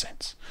makes more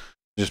sense.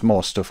 Just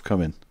more stuff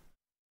coming.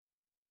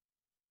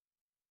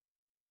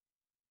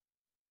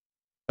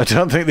 I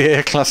don't think the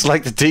A-Class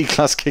like the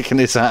D-Class kicking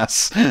his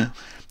ass.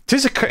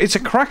 It's a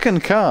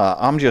cracking car.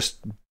 I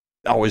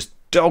was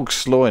dog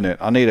slow in it.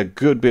 I need a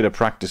good bit of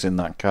practice in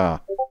that car.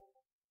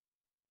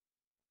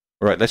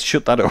 Right, let's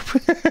shut that up.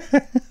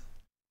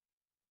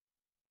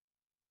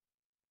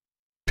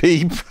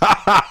 Beep.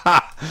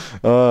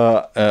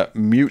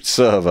 Mute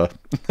server.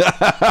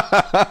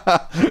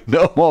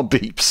 No more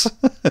beeps.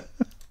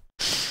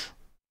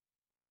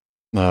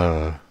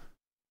 No.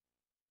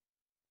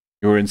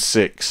 You were in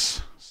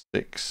 6.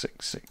 6,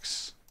 6,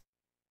 6.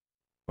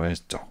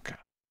 Where's Donker?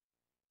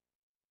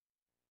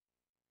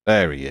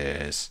 There he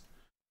is.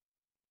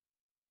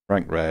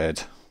 Rank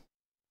red.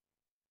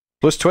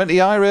 Plus 20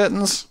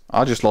 iRatings.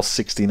 I just lost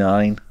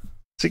 69.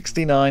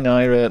 69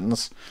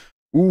 iRatings.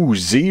 Ooh,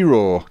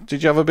 0.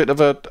 Did you have a bit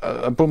of a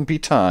bumpy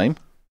time?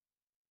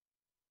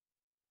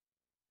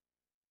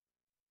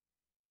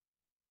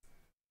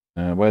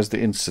 Where's the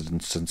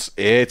incidents?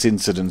 8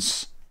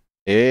 incidents.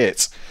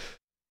 8.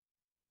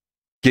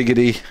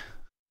 Giggity.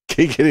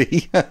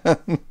 Giggity.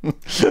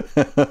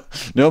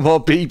 No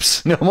more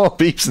beeps. No more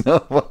beeps.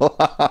 No more.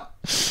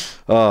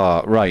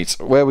 Oh, right.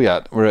 Where are we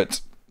at? We're at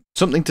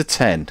something to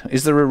 10.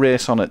 Is there a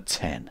race on at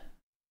 10?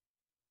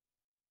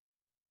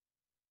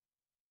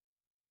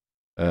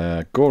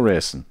 Go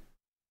racing.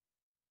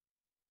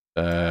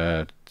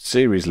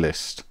 Series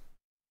list.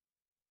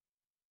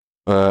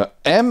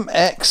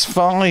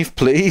 MX5,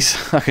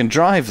 please. I can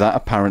drive that,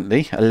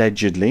 apparently.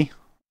 Allegedly.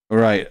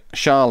 Right.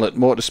 Charlotte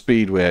Motor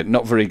Speedway.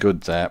 Not very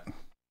good there.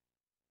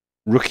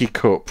 Rookie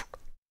Cup.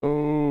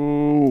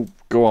 Oh,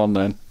 go on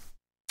then.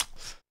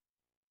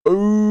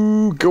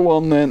 Oh, go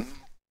on then.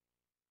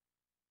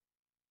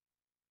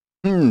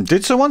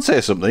 Did someone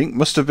say something?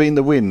 Must have been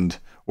the wind.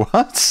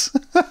 What?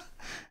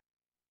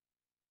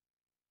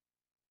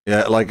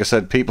 Yeah, like I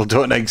said, people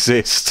don't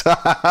exist.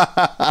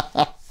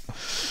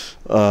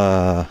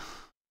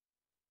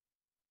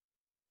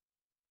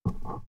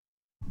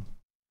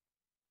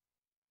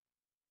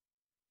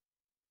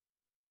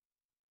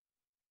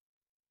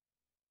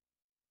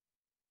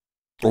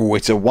 Oh,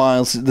 it's a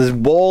while. There's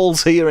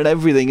walls here and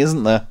everything,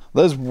 isn't there?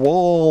 There's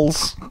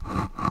walls.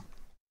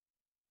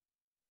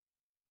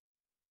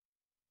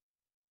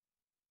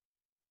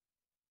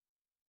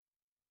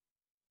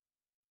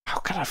 How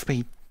could I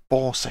be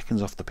 4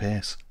 seconds off the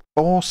pace?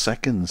 4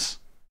 seconds.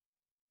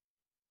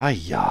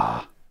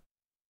 Ayah.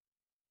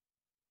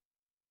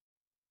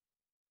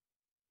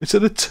 It's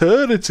an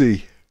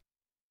eternity.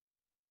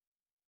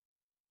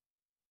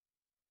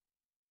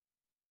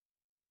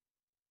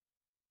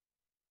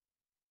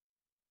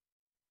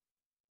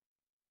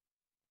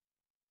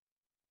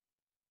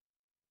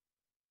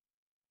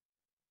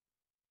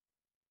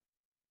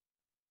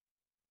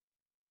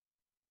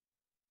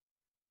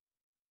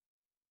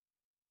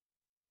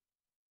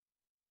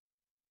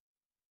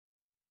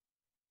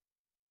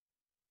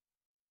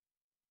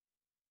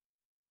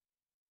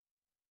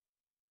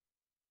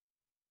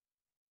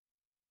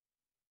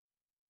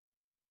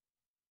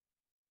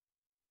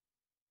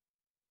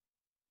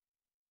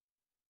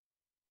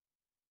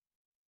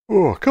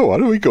 Oh, come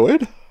on, are we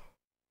going?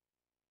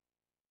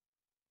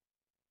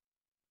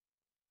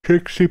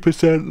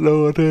 60%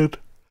 loaded.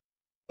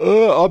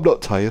 I'm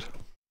not tired.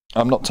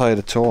 I'm not tired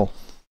at all.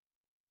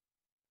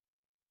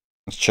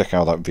 Let's check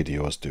how that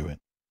video is doing.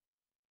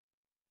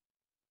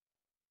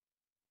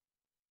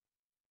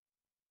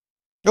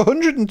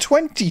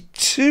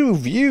 122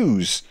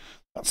 views.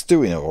 That's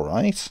doing all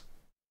right.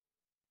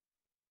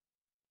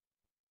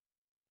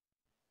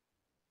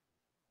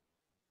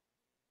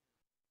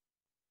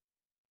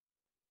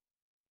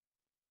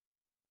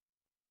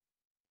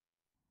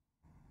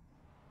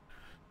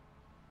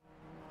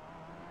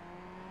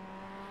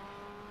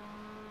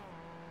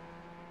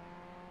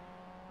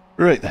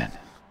 Right then.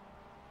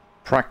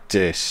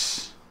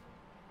 Practice.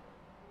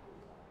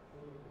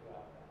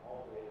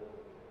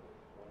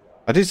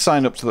 I did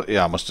sign up to the...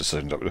 Yeah, I must have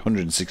signed up with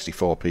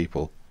 164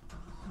 people.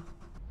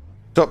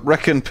 Stop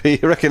reckoning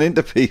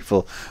into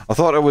people. I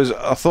thought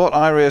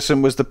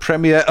iRacing was the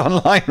premier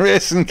online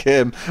racing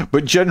game,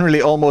 but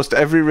generally almost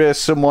every race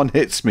someone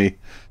hits me.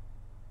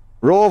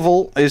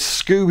 Roval is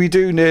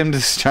Scooby-Doo named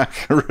as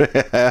Jack.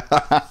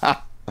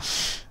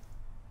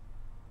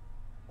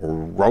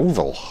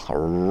 Roval.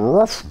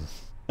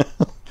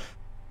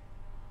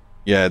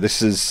 Yeah,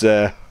 this is...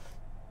 I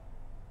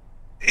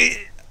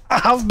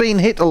have been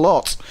hit a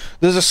lot.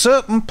 There's a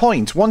certain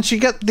point once you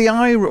get your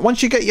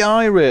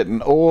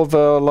iRating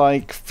over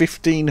like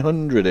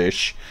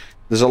 1500-ish,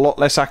 there's a lot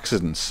less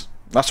accidents.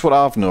 That's what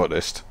I've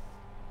noticed.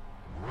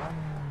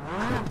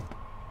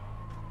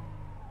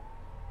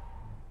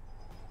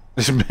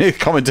 This may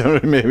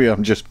commentary, maybe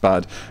I'm just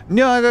bad.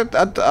 No,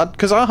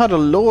 because I had a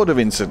load of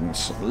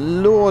incidents,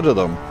 load of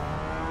them,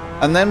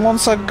 and then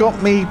once I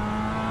got me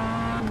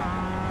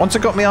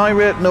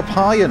iRating up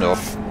high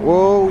enough,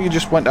 whoa, you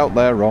just went out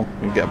there wrong.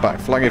 You get a back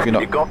flag if you're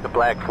not... You got the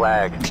black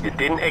flag. You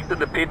didn't exit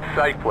the pit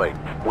safely.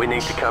 We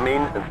need to come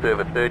in and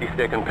serve a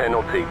 30-second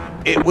penalty.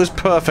 It was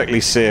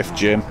perfectly safe,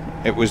 Jim.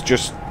 It was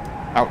just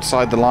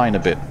outside the line a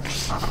bit.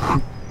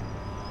 There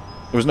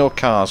was no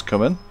cars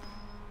coming.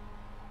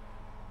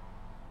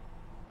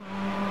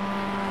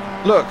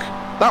 Look,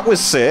 that was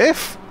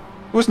safe.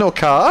 There was no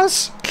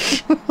cars.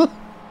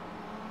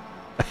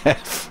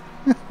 F.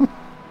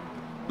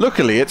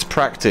 Luckily, it's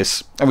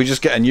practice, and we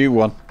just get a new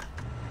one.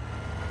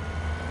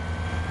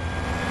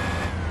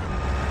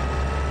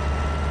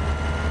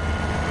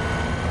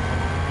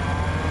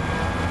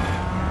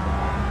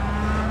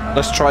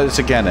 Let's try this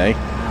again, eh?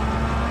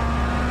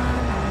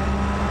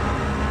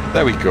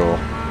 There we go.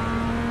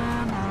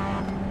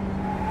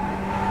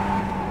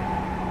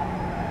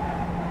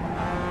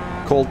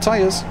 Cold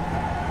tyres.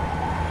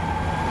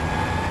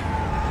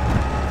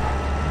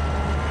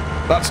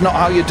 That's not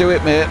how you do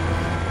it, mate.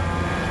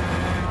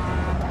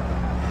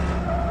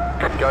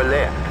 Go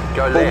left.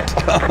 Go left.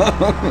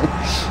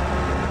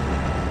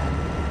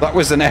 That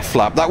was an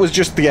F-flap. That was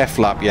just the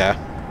F-flap, yeah.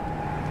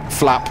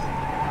 Flap.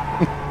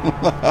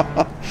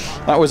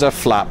 That was a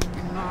flap.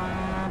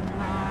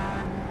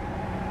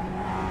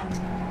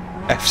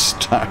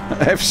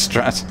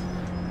 F-strat.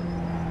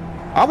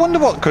 I wonder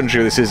what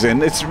country this is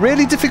in. It's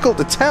really difficult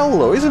to tell,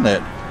 though, isn't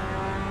it?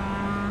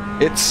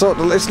 It's sort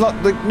of... It's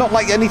not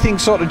like anything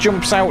sort of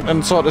jumps out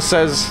and sort of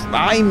says,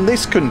 I'm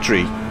this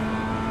country.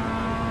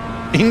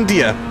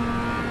 India.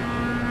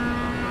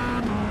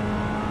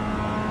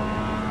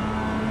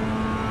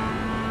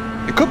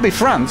 It could be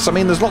France. I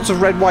mean, there's lots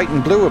of red, white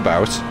and blue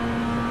about.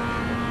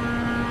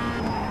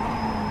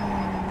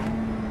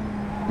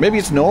 Maybe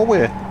it's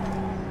Norway.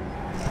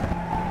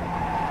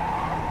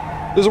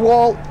 There's a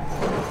wall.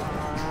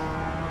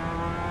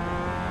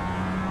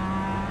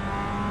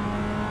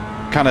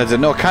 Canada.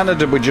 No,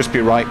 Canada would just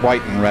be right,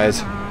 white and red.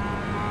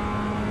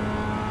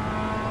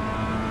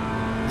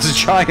 It's a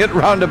giant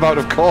roundabout,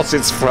 of course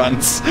it's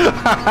France.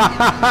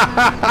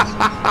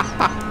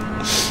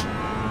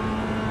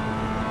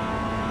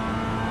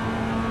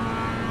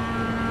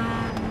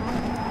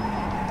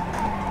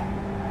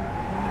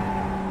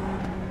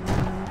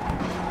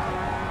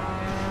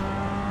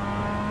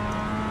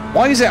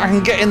 Why is it I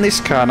can get in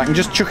this car and I can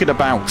just chuck it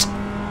about?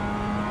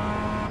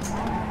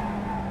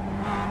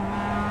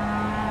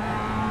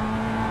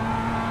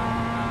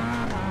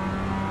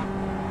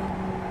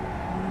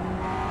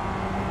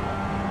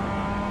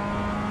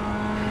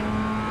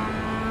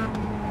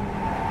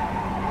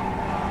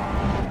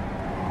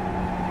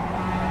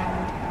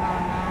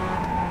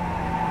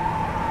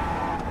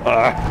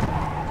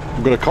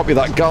 I'm going to copy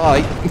that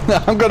guy.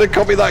 I'm going to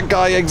copy that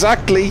guy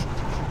exactly.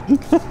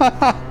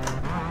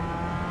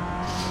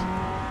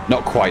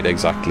 Not quite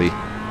exactly.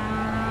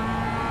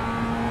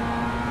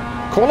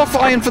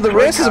 Qualifying for the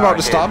race is about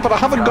to start, but I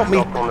haven't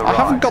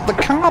got the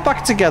car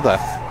back together.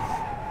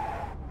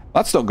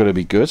 That's not going to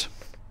be good.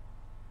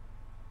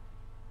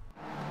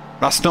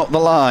 That's not the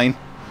line.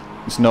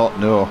 It's not,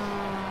 no.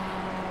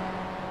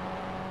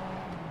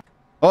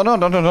 Oh,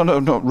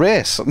 no.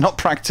 Race. Not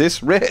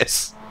practice.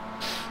 Race.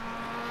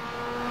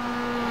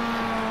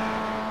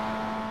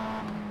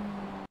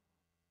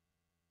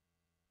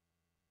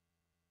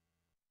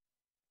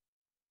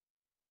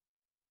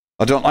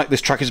 I don't like this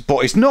track.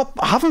 It's not...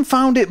 I haven't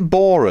found it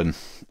boring.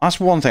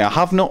 That's one thing. I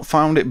have not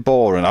found it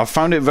boring. I've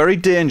found it very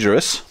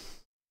dangerous.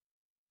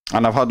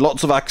 And I've had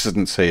lots of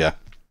accidents here.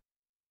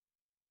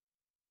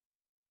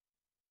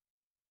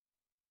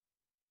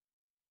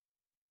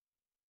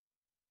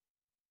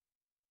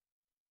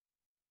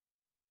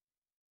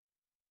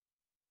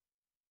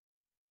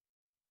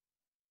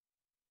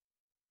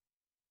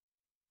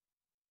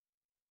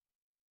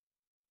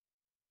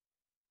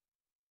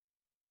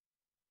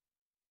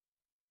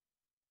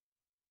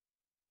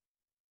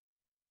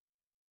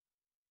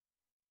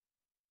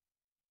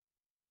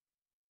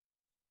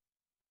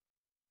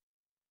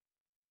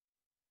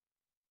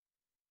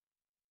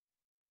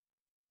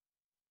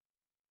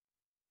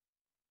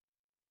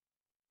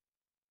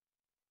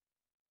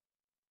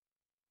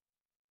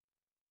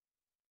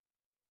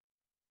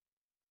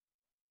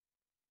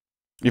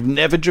 You've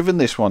never driven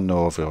this one,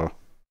 Novo.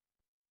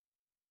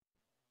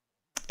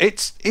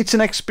 It's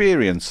an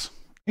experience.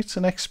 It's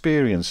an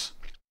experience.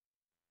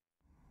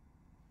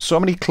 So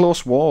many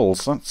close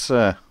walls. That's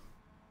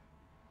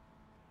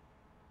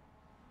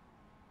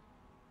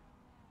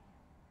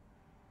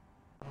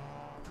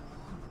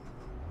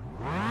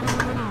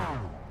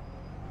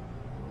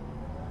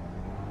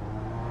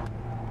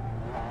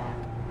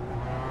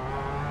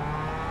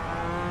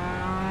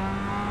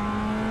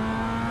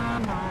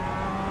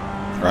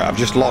Right, I've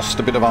just lost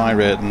a bit of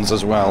iRatings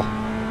as well.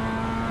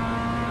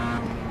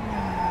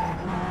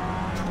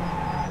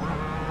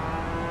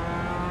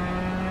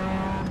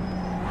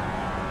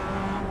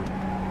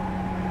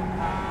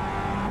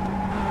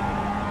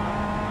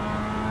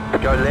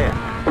 Go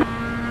left.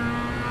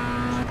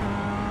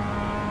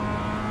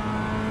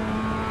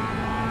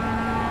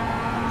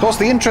 Of course,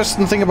 the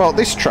interesting thing about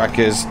this track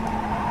is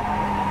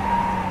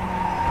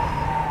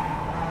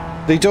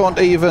they don't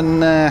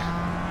even...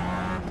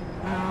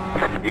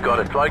 You got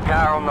a slow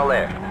car on the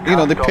left. you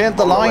know, they paint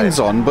the lines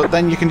on, but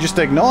then you can just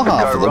ignore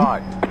half of them.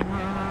 Right.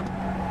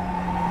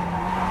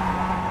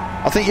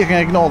 I think you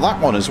can ignore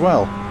that one as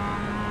well.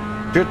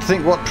 If you have to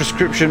think what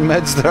prescription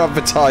meds they're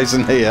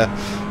advertising here.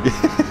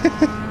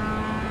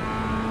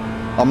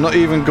 I'm not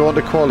even going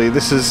to quali.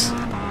 This is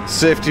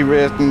safety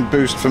rating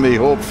boost for me,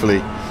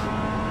 hopefully.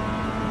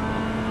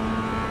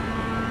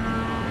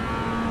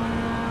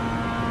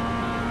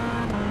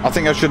 I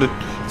think I should have...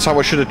 That's how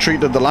I should have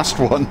treated the last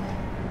one.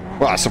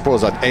 Well, I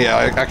suppose I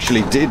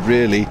actually did,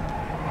 really.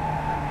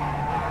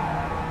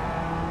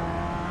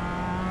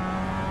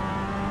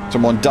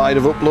 Someone died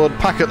of upload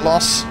packet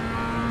loss.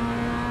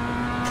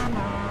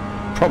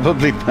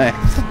 Probably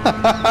meth.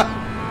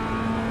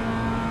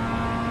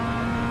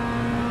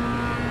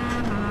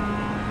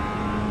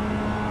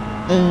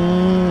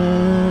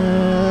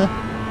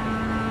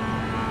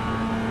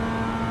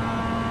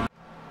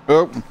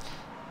 Oh.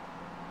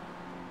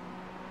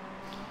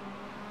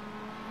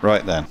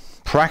 Right then.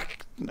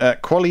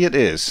 Quality it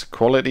is.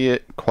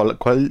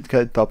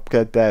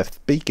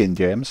 Speaking,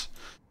 James.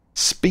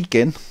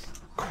 Speaking.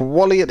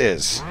 Quality it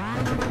is.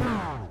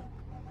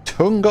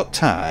 Tongue got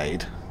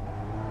tied.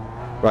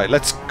 Right,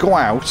 let's go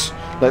out.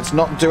 Let's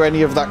not do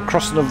any of that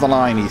crossing of the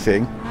liney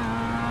thing.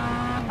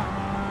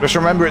 Just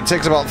remember, it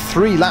takes about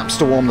 3 laps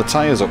to warm the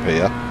tyres up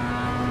here.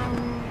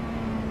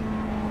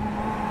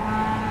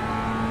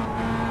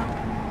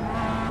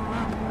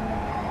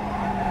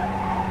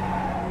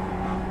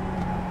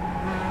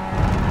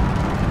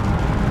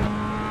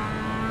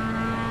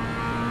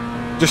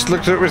 Just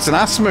looked at it, it's an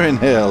asthma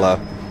inhaler.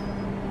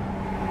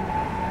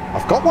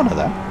 I've got one of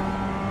them.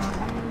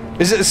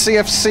 Is it a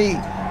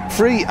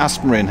CFC-free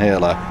asthma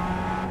inhaler?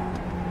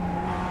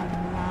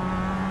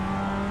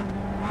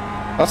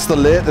 That's the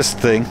latest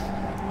thing.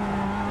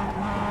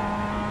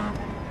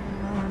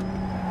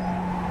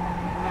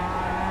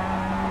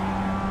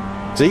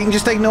 So you can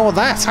just ignore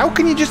that. How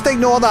can you just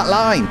ignore that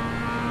line?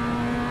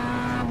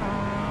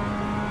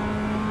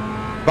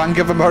 Bank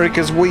of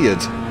America's weird.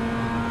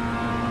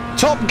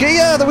 Top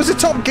Gear! There was a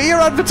Top Gear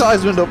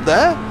advertisement up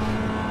there!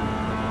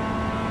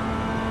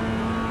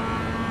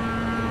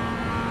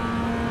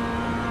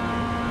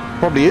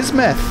 Probably is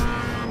meth.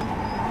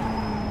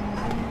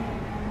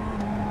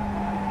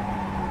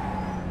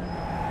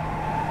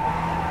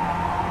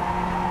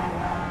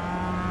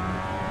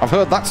 I've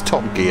heard that's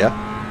Top Gear.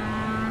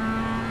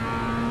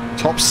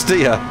 Top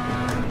Steer.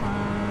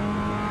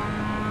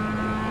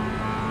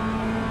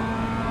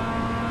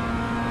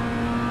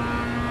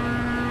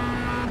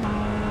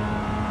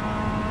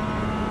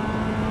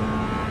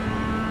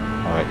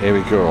 Alright, here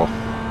we go.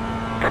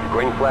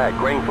 Green flag,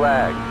 green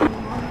flag.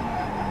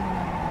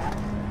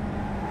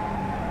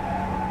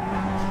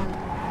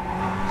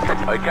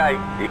 Okay,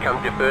 here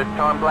comes your first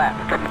time lap.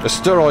 A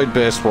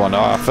steroid-based one,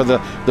 for the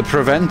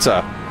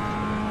preventer.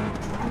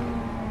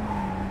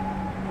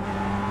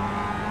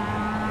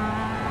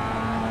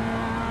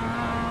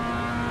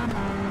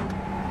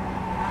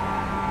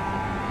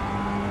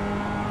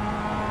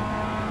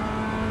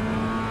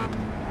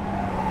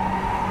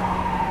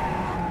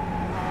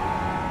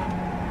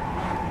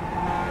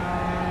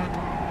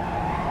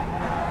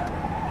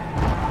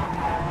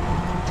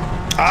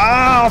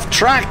 Ah, off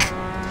track!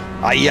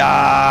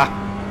 Ayah!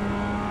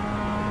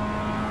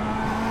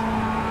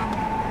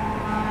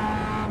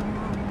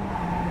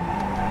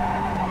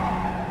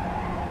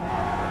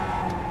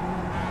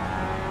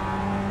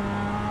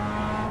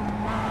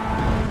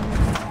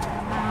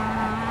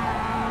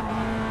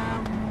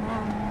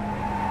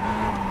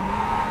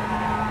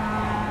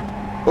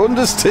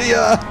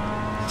 Understeer!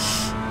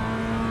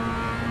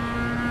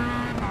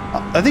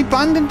 Are they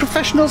banned in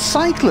professional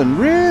cycling?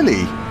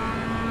 Really?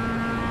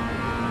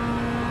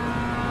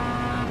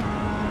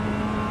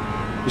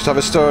 Used to have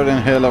a steroid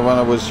inhaler when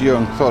I was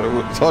young. Thought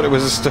it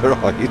was a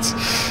steroid.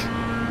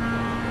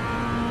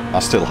 I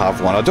still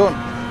have one. I don't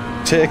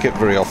take it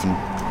very often.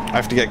 I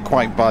have to get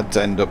quite bad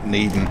to end up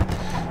needing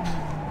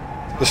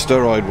the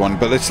steroid one.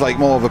 But it's like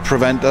more of a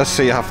preventer,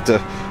 so you have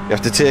to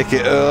take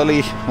it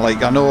early.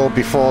 Like I know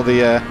before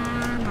the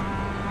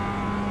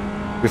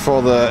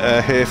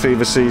hay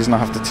fever season, I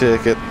have to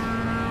take it.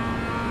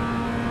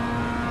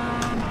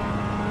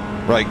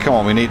 Right, come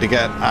on, we need to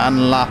get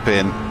an lap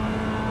in.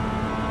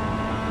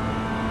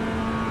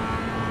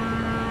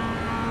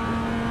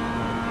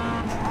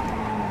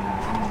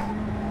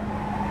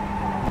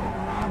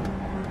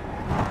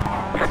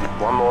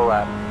 One more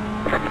lap.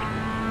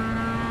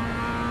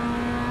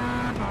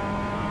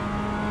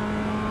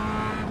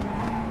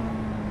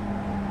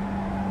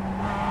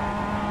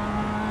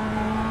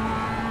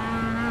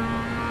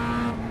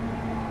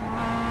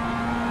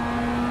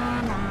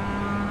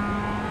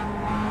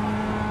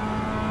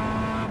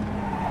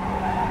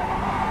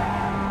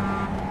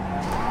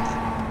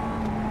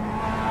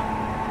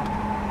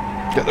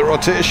 Get the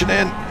rotation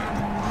in.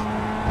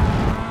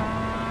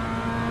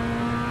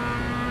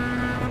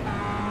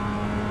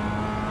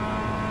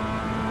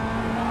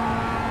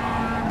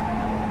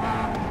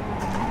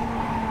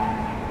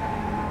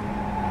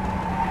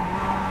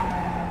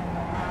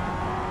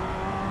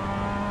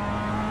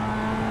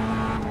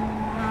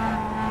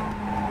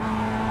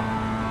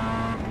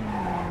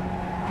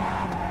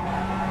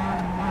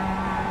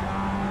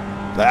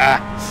 Ah.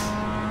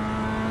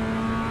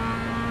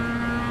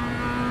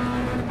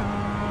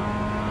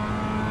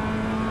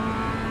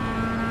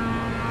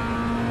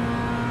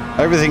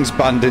 Everything's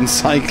banned in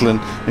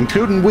cycling,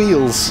 including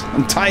wheels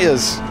and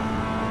tyres.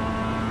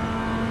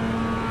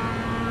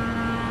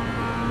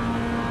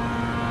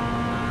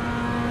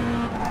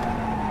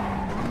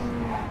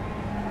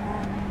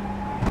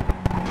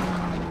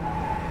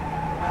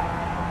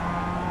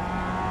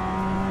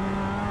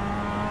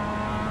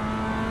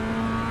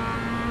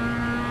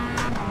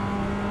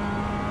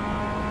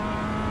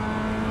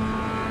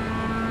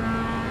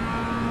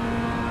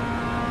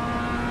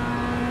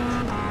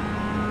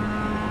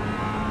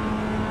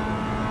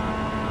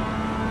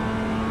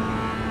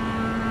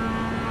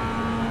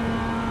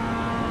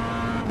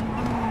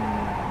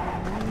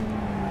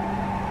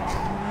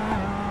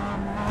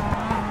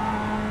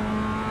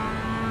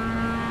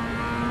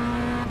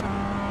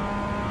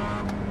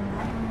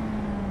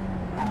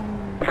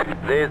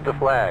 There's the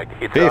flag.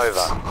 It's Biff.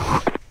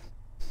 over.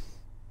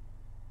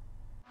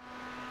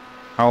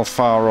 How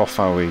far off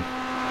are we?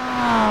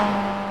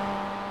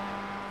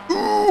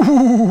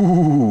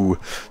 Ooh,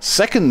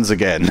 seconds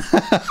again.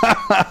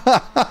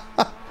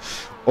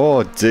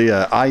 Oh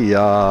dear.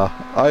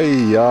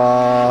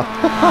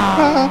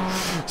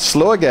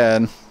 Slow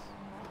again.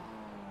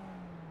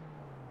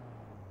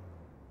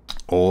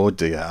 Oh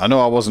dear. I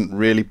know I wasn't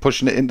really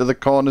pushing it into the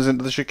corners,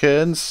 into the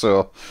chicanes,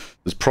 so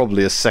there's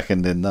probably a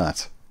second in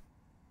that.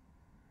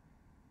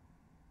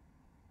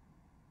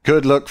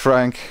 Good luck,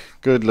 Frank.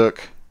 Good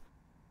luck.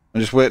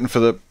 I'm just waiting for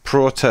the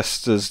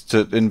protesters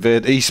to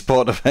invade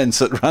esport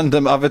events at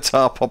random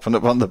avatar popping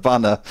up on the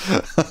banner.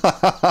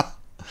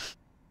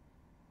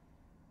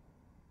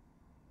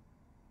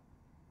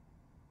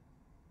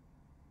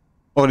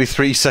 Only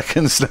 3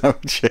 seconds now.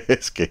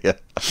 Cheers, Gia.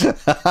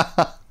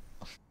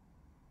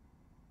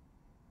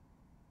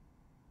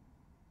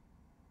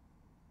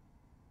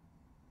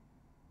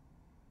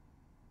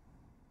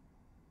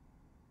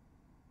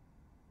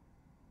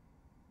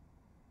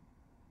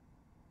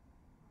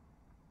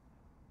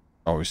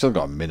 Oh, we've still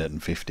got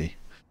 1:50.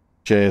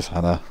 Cheers,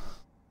 Hannah.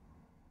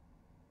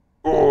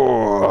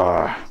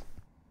 Oh.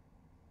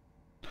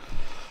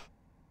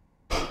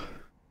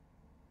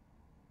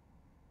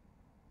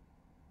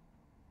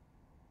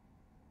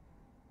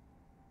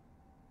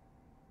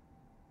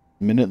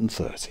 Minute and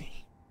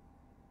 30.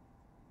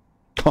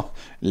 Oh,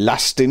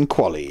 last in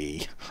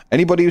quali.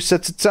 Anybody who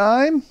sets a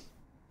time?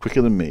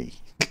 Quicker than me.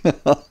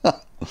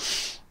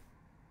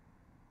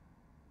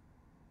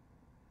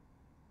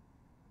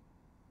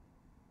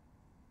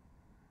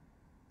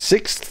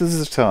 6th is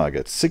the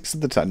target. 6th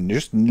of the target.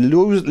 Just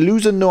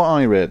losing no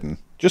iRating.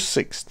 Just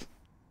 6th.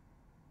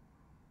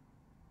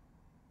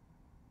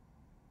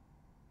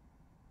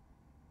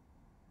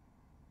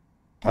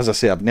 As I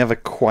say, I've never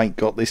quite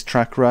got this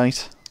track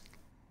right.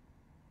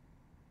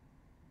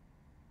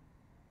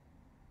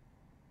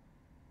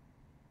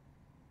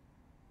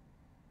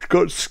 It's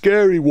got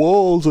scary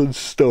walls and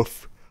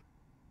stuff.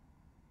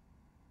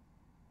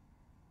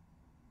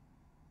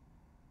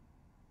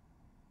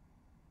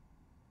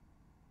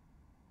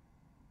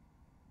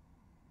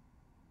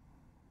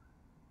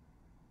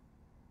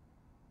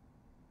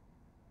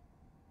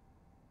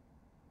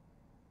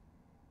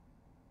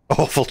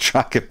 Awful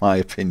track in my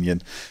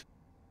opinion.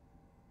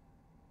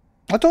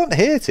 I don't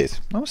hate it.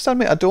 I must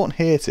admit I don't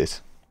hate it.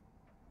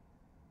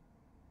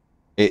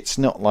 It's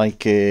not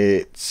like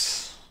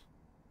it's...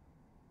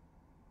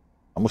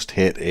 I must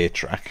hate a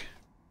track.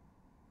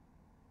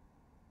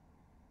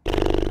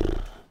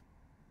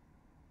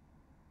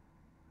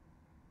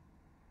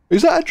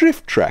 Is that a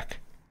drift track?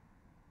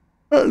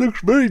 That looks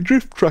very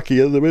drift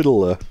tracky in the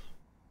middle there.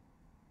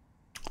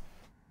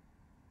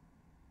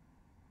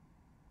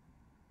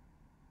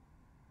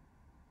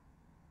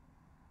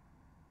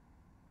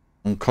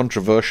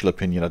 Controversial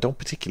opinion, I don't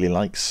particularly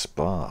like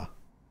Spa.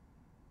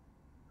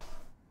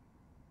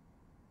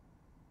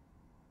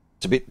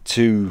 It's a bit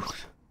too...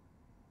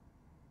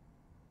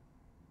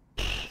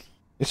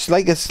 It's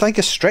like a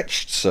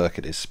stretched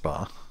circuit is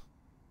Spa.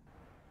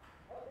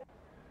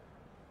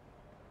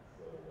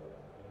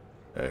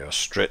 There you go,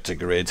 straight to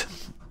grid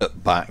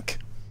at back.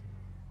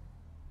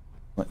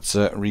 Let's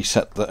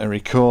reset the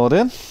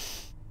recording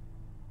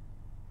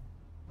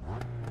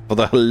for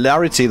the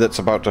hilarity that's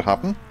about to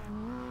happen.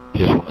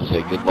 Just want to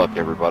say good luck,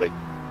 everybody.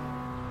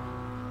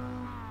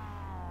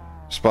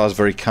 Spa's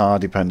very car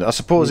dependent. I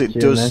suppose it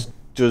does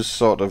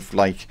sort of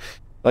like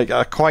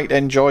I quite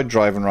enjoyed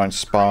driving around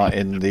Spa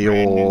in the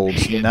old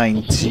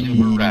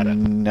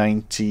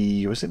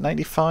 1990, was it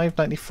 95,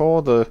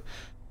 94?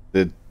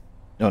 No,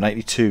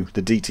 92,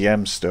 the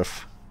DTM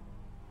stuff.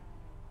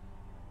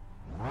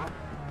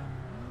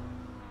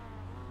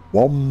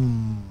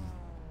 Wom.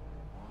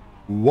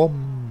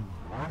 Wom.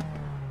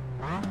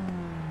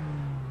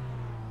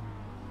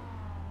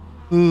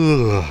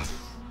 Ugh.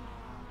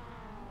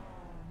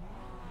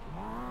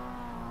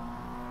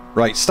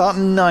 Right,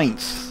 starting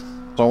 9th.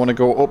 So I want to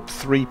go up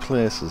 3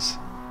 places.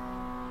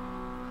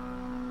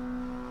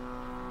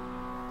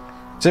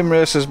 Sim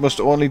racers must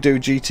only do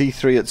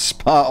GT3 at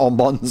Spa or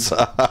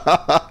Monza.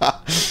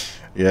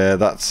 Yeah,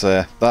 that's.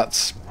 I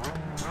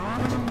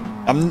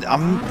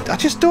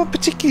just don't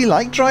particularly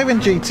like driving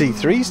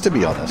GT3s, to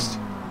be honest.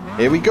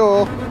 Here we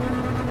go.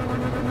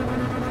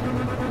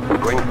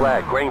 Green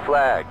flag, green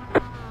flag.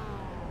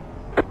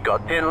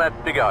 Got 10 laps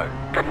to go.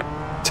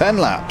 10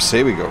 laps,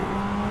 here we go.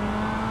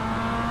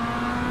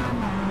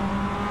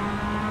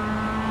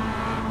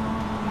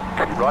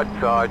 Right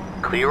side,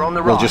 clear on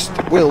the right.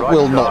 We'll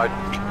right not.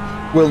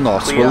 We'll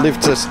not. Clear. We'll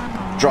live to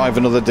drive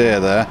another day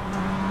there.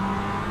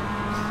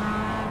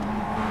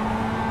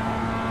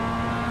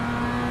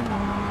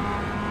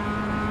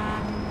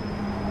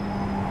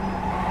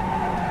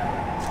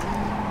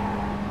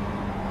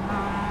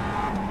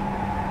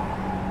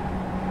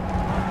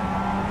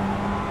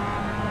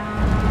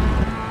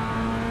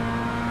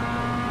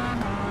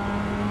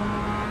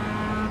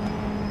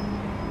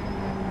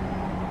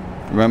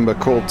 Remember,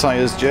 cold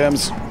tyres,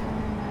 James.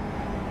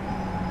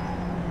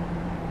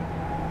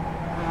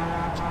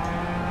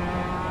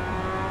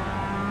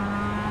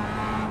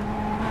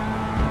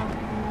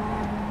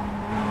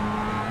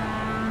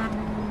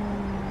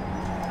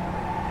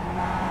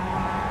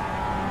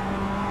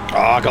 Oh,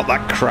 I got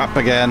that crap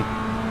again.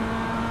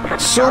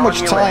 So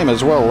much time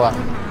as well, that.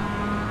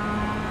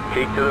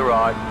 Keep to the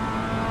right.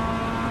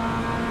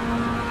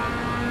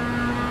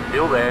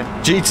 Still there.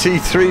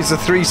 GT3s are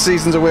 3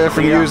 seasons away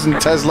from using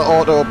Tesla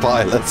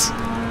autopilots.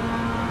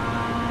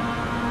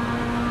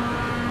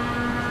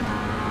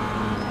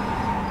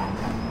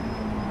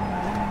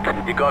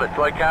 You got a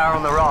slow car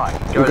on the right.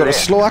 We've got a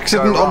slow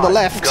accident on the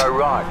left. Go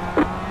right.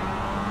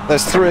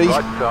 There's 3.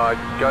 Right side,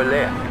 go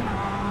left.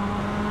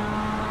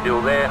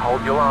 Still there,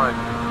 hold your line.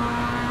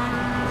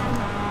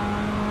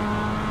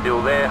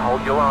 Still there,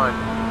 hold your line.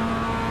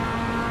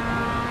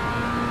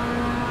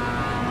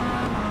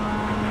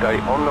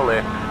 Stay on the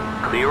left,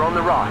 clear on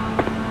the right.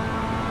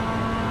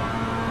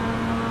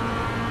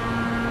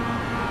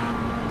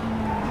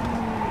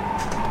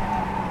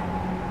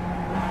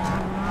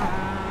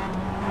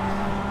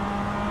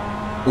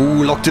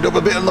 Ooh, locked it up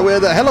a bit on the way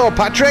there. Hello,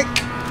 Patrick.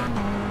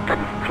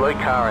 Slow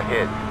car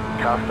ahead.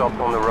 Car stopped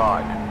on the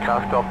right.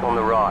 Car stopped on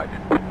the right.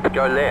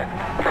 Go left.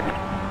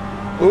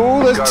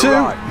 Ooh, there's Go 2.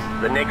 right.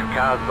 The next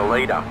car's the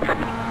leader.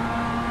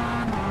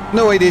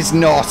 No, it is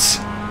not.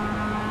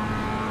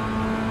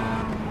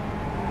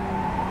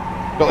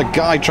 Got a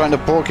guy trying to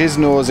poke his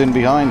nose in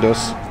behind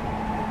us.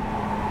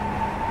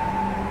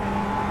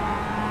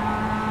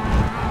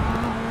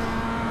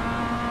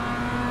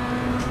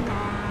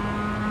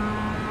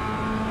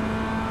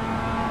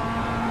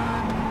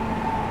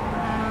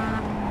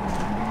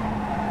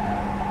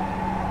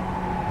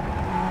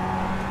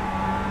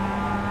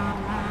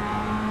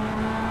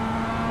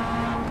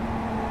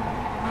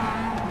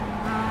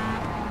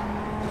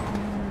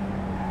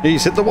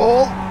 He's hit the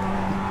wall.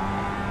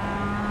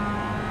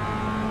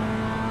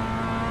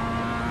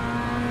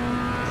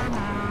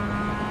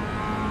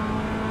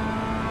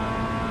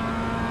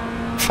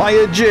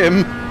 Fire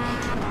Jim.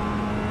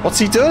 What's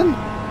he done?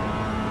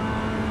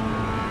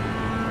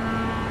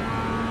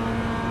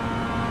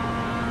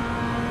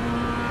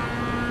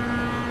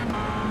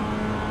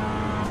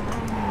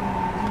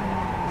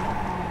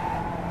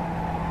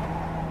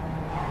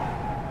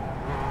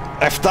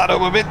 F'd that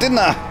up a bit, didn't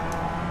I?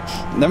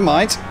 Never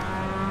mind.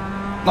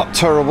 Not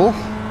terrible.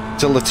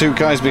 Till the two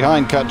guys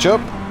behind catch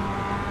up.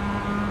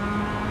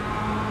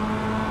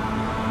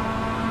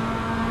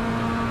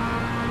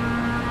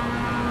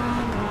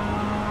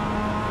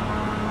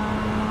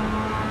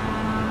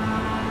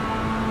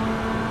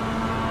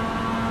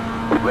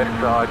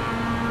 Left side.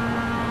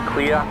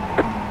 Clear.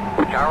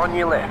 Car on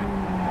your left.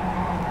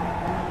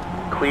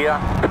 Clear.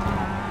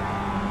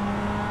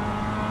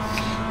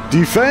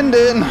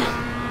 Defending.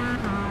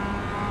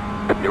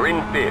 You're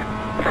in fifth.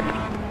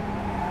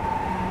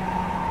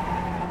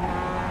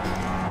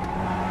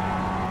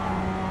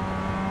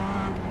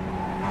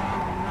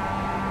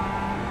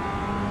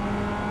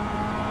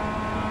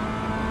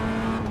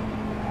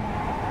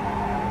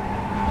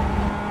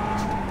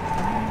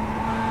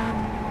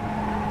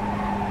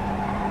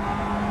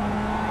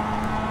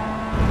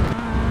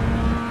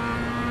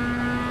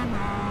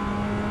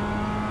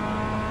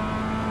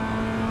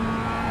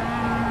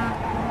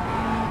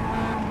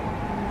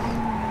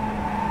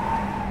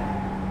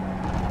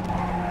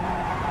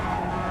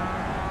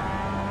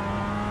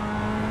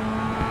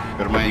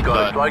 You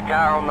got a slow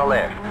car on the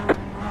left.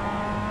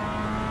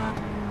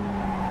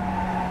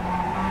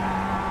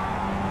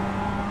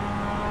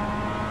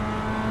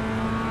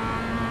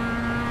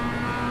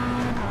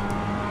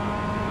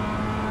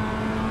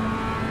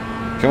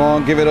 Come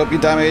on, give it up,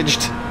 you're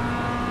damaged.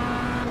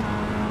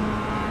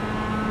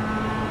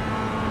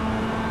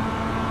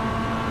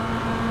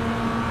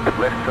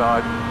 Left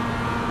side.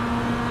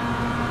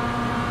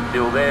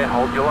 Still there,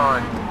 hold your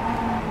line.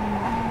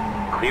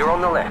 Clear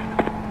on the left.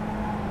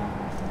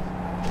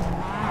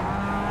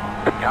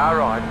 Car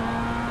right.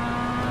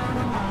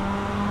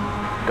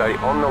 Stay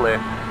on the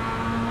left.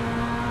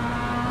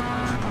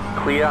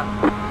 Clear.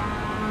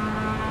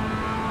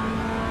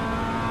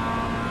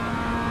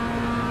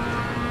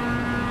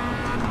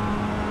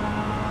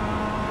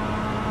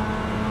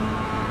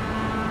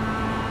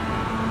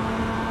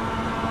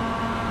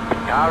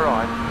 Car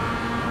right.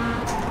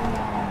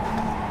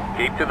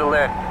 Keep to the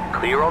left.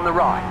 Clear on the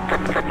right.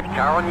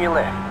 Car on your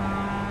left.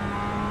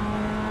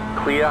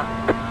 Clear.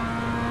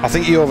 I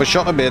think you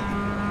overshot a bit.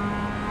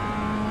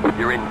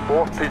 You're in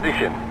fourth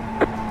position.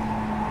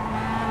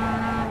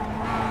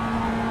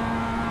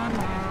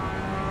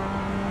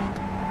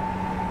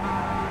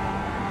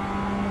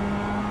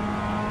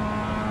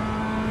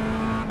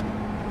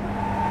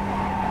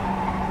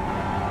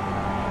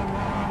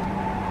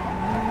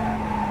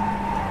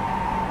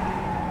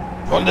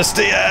 On the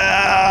steer!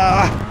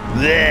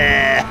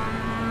 There!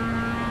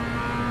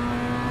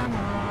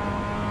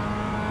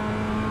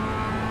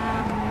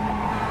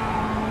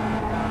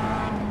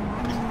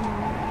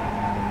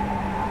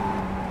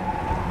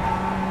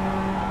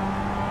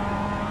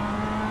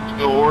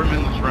 Still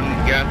Orman, let's run the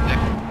gas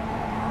next.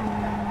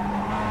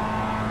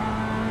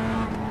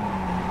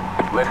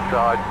 Left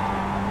side.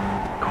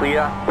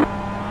 Clear.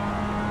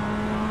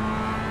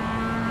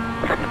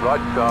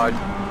 Right side.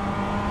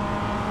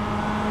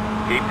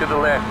 Keep to the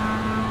left.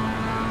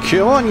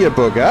 Come on, you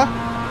bugger!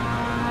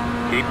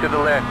 Keep to the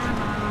left.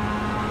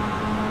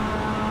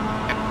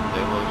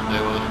 Stay low, stay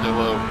low, stay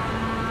low.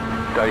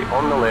 Stay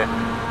on the left.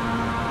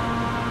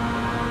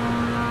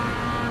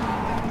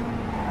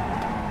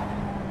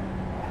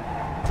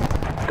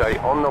 Stay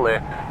on the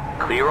left.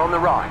 Clear on the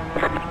right.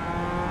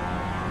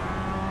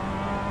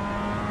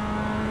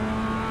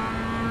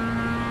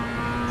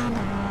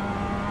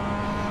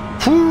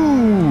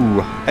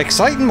 Whew!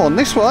 Exciting one,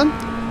 this one.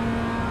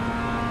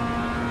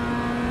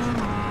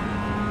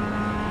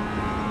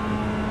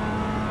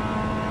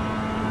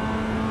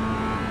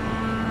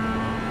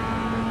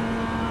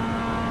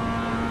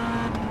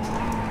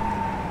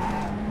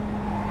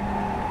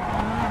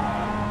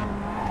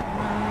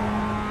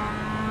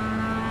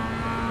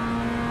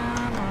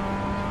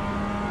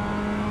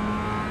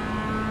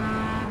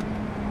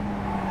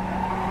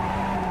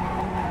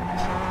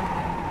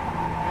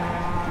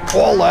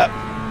 All that.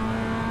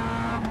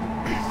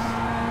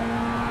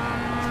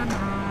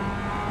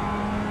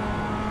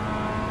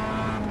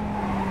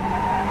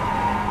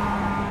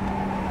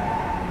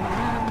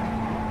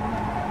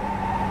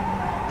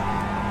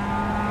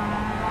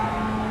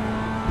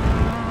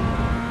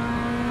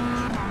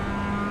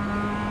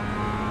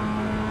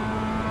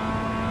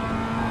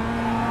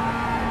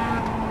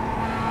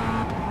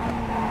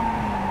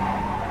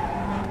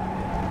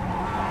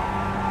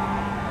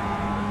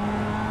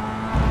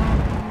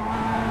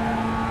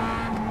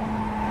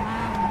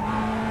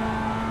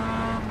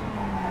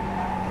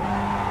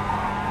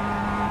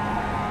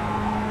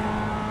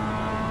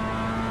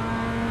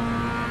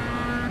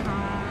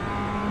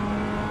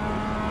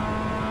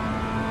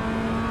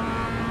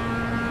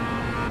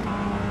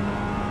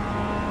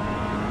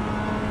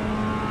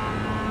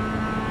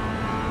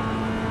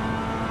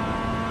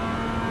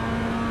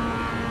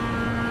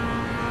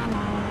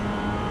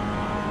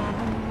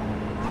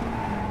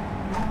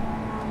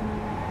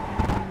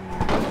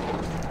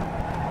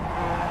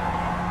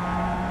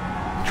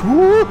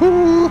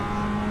 Woohoo!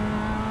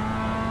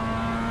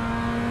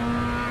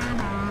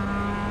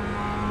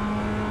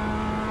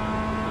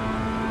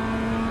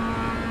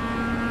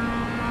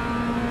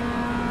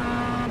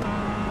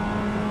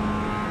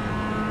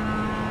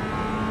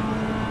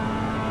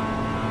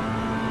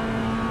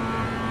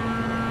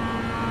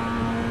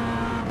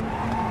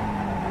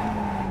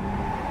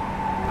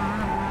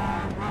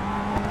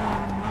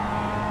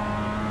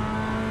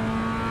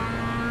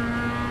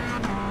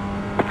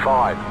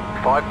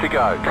 Five to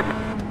go.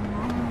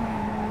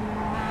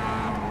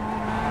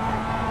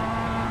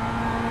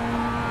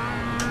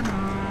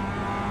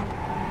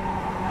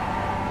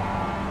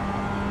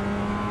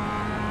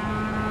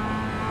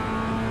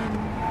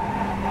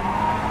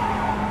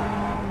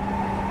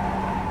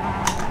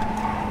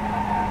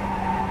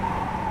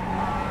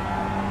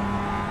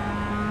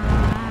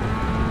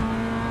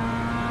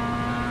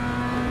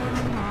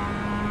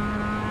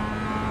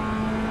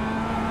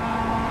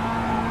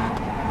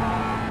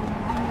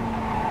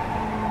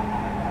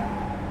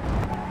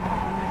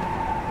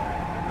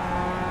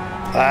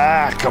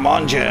 Ah, come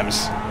on,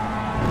 James.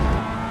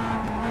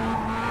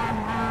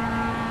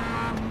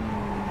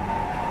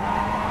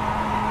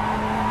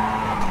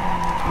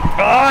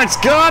 Oh, it's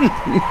gone!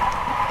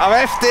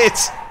 I've effed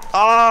it!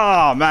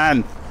 Oh,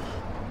 man.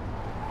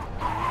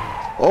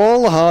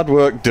 All the hard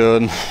work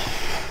done.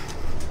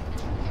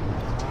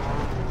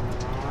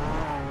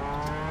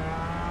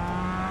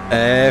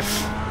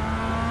 F.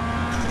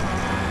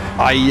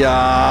 And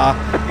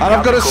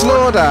I've got to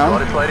slow down.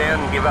 Got to slow down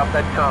and give up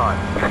that time.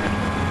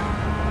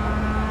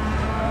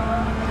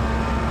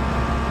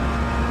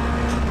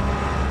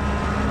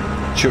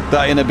 Chuck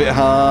that in a bit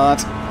hard.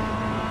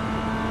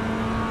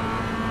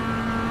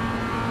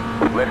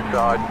 Left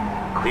side,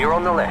 clear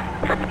on the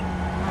left.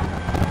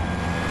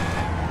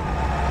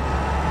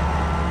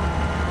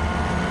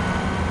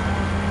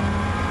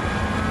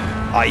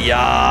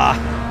 Hiya!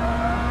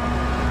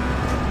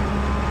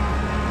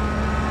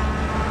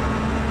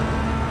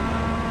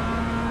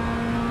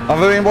 Have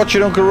I been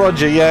watching Uncle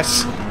Roger?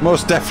 Yes,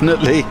 most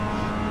definitely.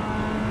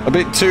 A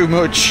bit too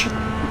much.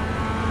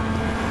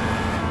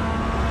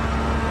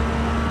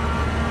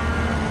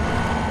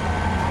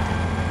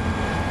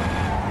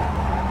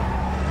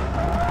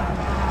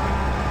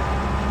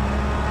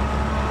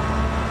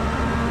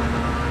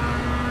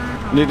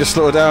 Need to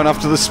slow down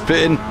after the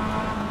spin.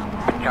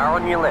 Car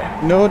on your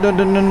left. No, no,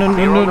 no, no, no,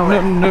 no, no,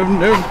 no, no,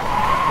 no.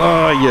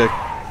 Oh, you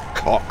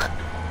cock.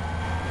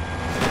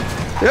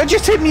 You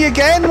just hit me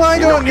again, why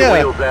don't you?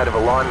 Wheels out of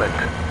alignment.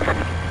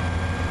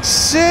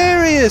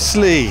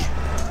 Seriously?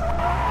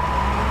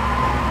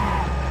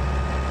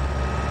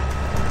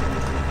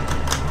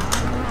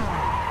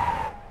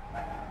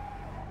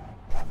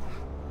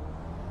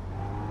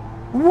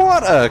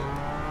 What a...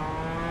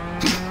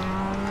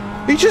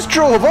 He just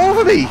drove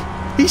over me.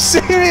 He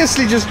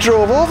seriously just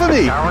drove over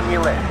me. Car on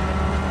your left.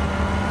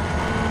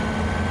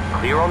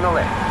 Clear on the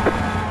left.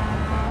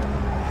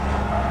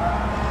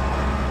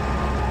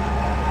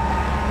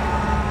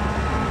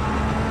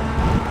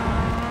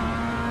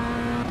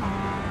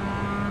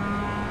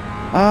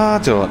 I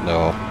don't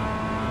know.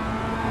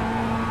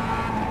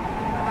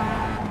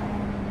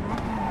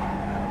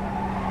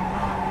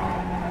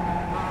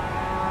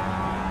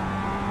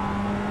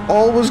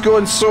 All was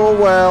going so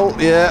well,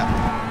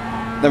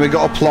 yeah. Then we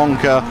got a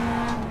plonker.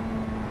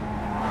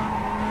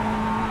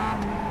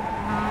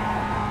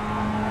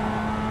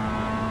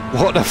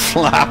 What a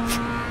flap!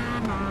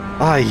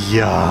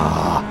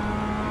 Ayah!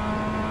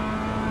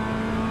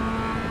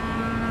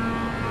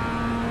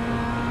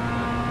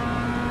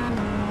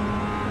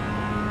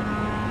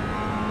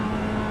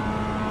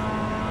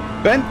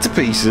 Bent to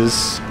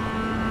pieces.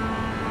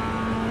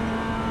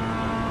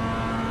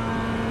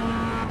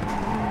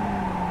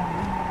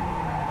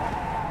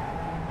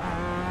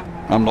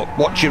 I'm not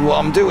watching what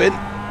I'm doing.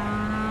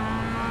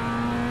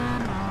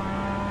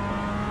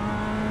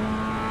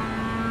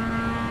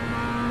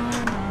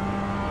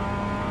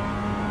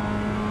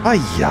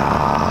 Hiya!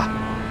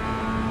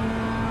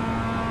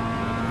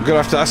 I'm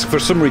gonna have to ask for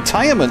some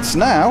retirements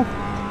now.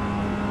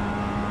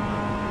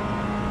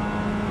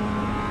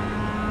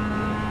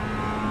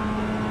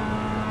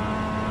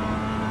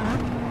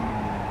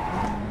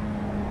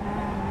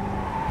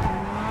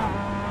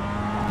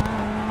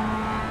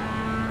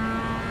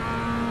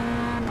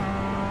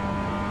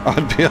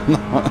 I'd be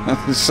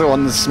on so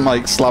on this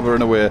mic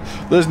slabbering away.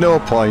 There's no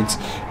point.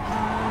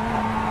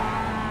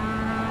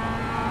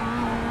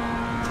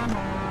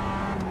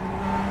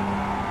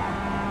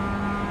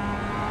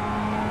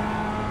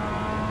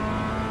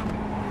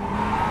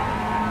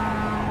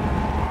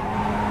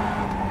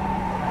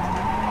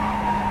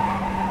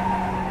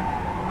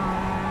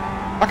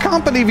 I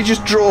can't believe he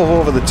just drove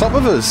over the top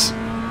of us.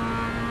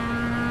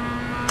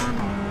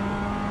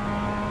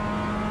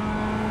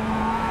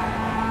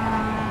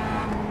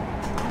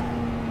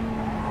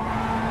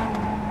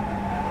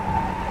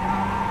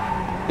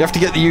 You have to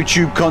get the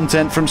YouTube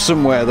content from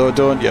somewhere though,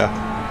 don't you?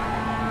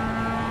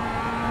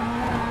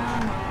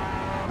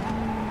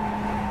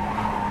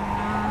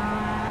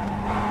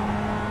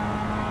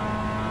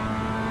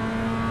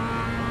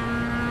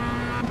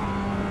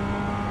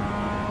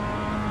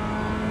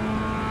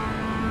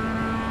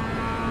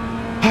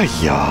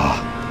 Hiya!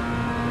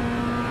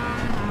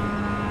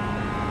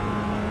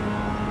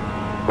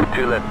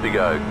 2 left to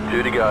go.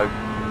 2 to go.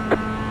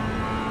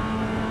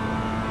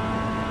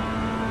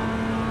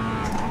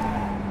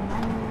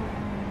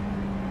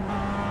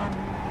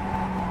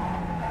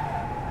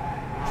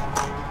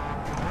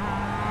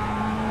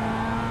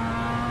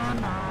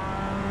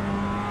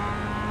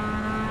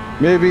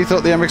 Maybe he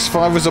thought the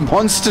MX-5 was a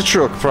monster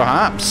truck,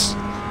 perhaps.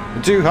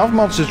 They do have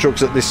monster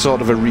trucks at this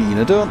sort of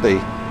arena, don't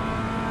they?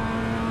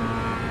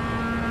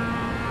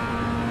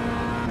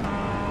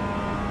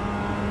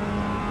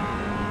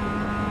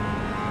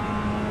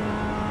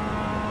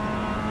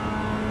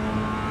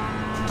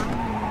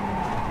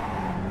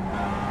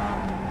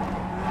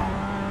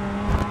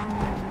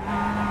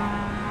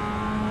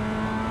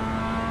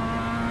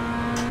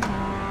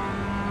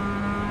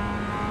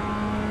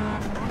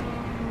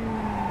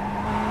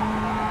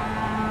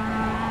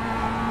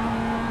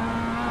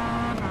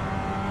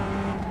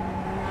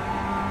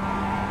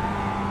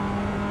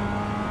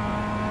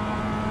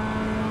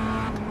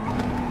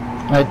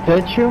 I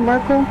touch you,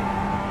 Marco?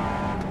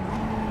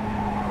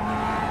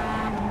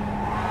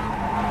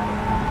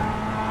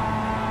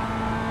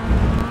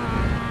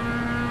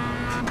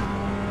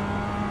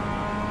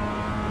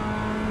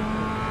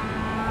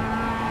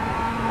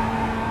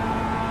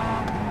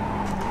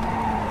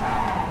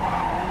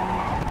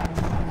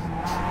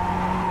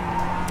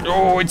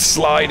 Oh, it's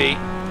slidey.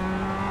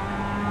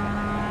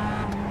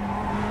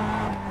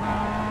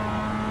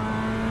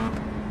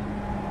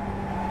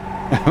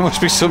 There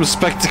must be some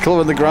spectacle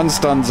when the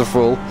grandstands are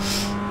full.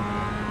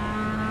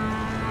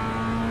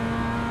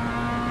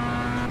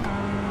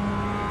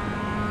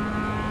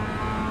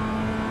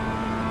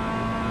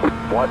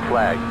 White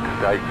flag.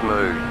 Stay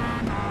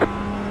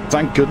smooth.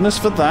 Thank goodness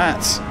for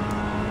that.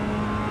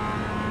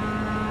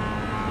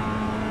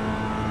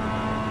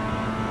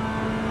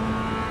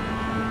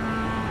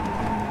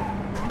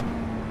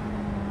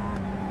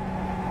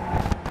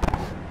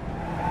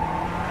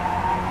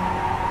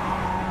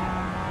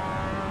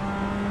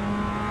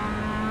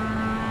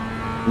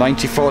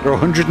 $94 to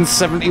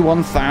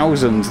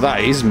 171,000.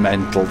 That is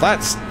mental.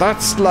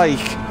 That's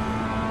like,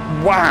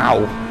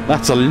 wow.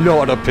 That's a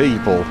lot of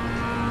people.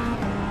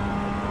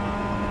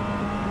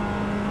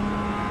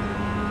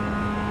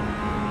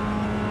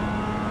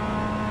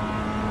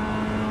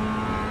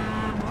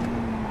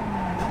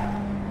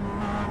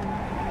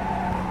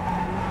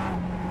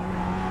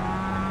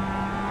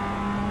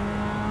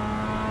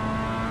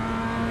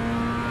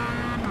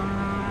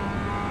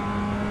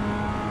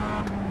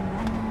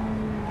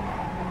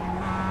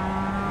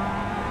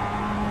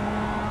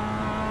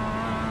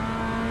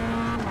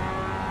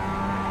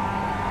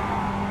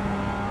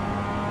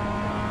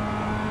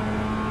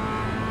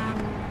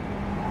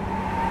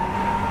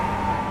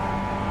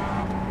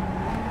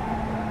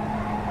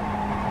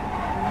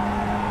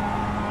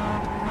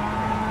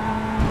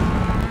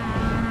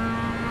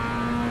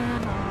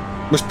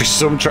 Must be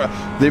some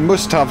they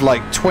must have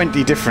like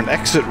 20 different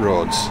exit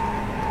roads.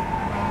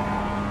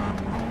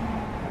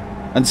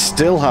 And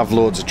still have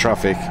loads of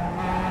traffic.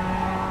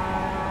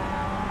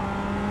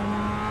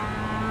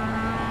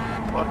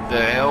 What the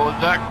hell is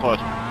that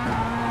cluster?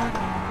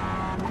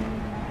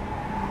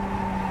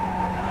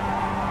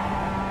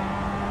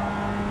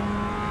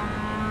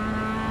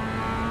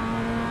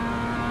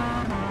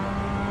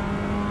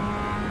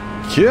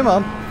 Come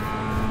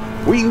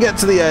on. We can get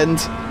to the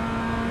end.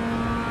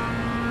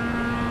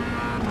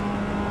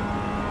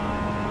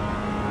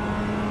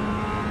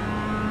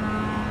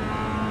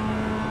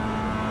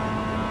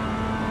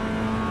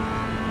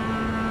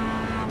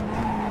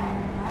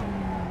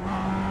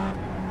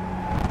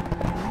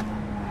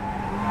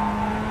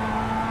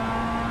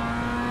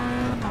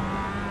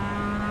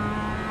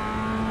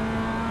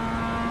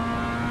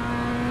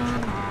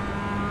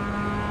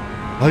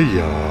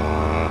 Hiya!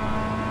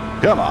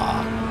 Come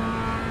on!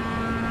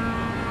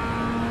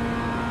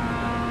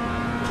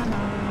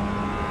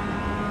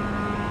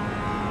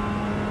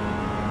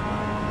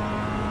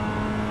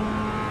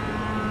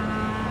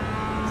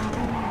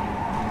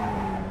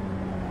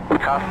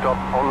 Car stop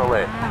on the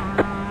left.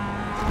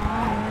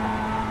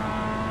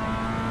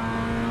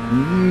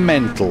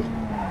 Mental.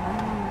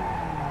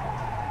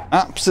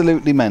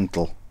 Absolutely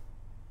mental.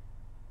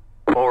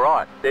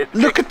 Alright, there's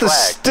Look at the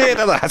flag. state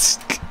of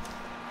that!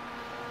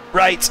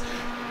 Right.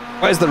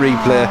 Where's the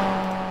replay?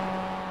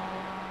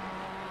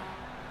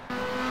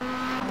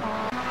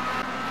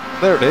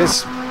 There it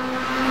is.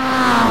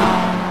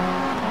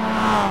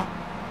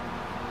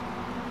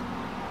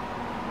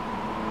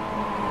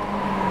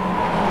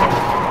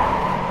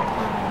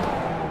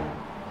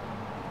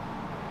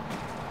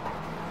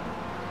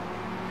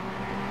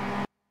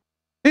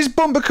 His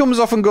bumper comes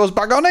off and goes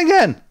back on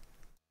again.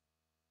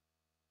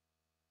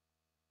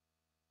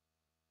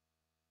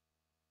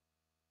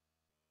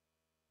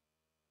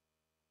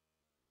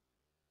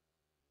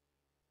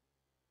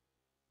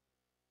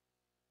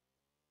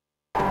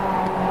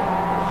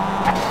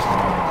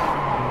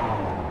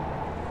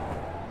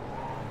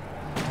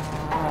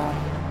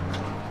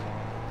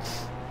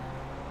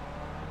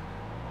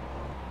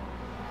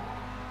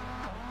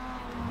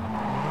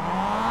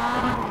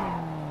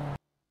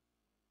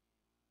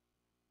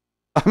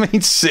 I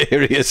mean,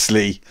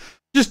 seriously.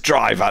 Just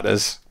drive at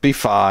us. Be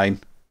fine.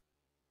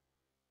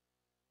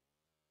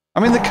 I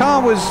mean, the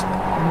car was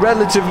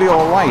relatively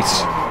alright.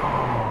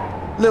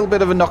 A little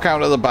bit of a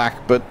knockout at the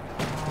back, but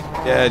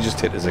yeah, just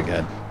hit us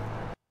again.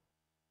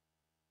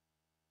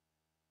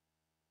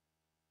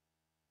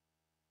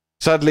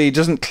 Sadly, he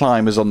doesn't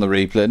climb us on the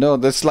replay. No,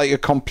 that's like a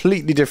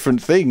completely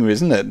different thing,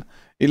 isn't it?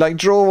 He like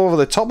drove over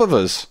the top of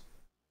us.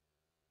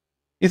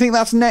 You think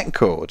that's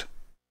netcode?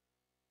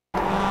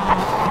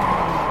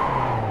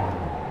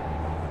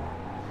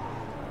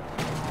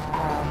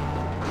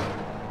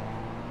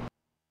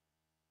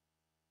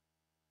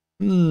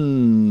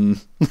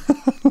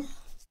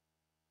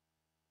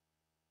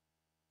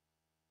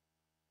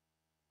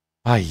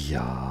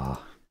 Ayya.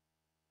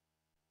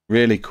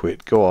 Really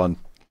quit. Go on.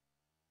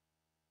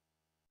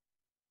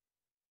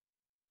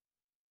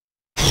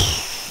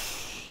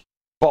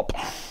 Bop.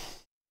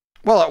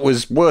 Well, that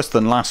was worse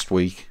than last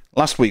week.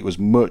 Last week was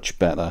much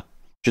better.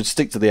 Should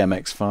stick to the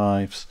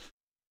MX-5s.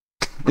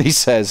 He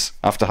says,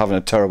 after having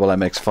a terrible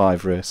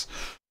MX-5 race.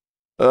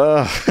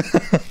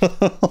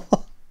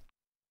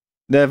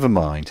 Never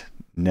mind.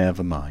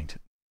 Never mind.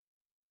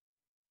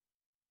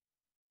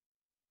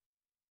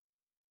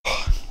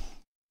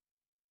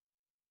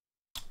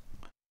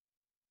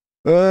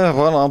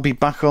 Well, I'll be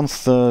back on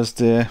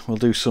Thursday. We'll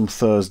do some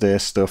Thursday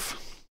stuff.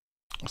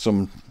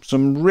 Some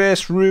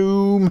race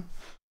room.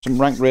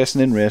 Some ranked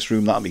racing in race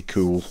room. That'll be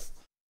cool.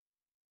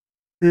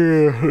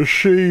 Yeah, let's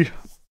see. I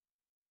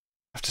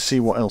have to see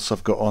what else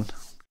I've got on.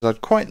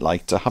 I'd quite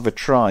like to have a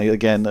try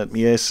again at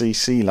my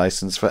ACC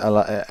license for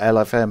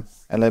LFM.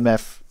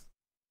 LFM.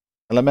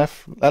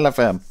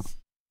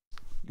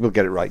 You will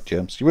get it right,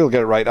 James. You will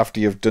get it right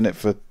after you've done it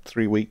for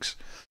 3 weeks.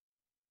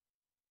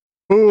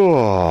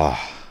 Oh,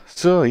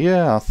 so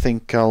yeah, I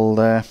think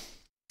I'll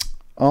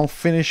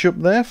finish up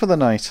there for the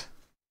night.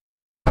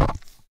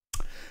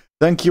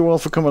 Thank you all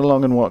for coming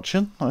along and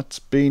watching. It's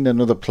been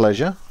another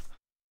pleasure.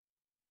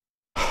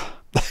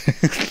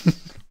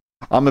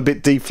 I'm a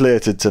bit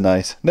deflated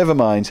tonight. Never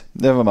mind.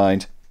 Never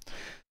mind.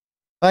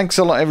 Thanks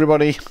a lot,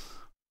 everybody.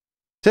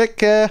 Take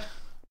care.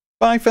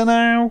 Bye for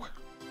now.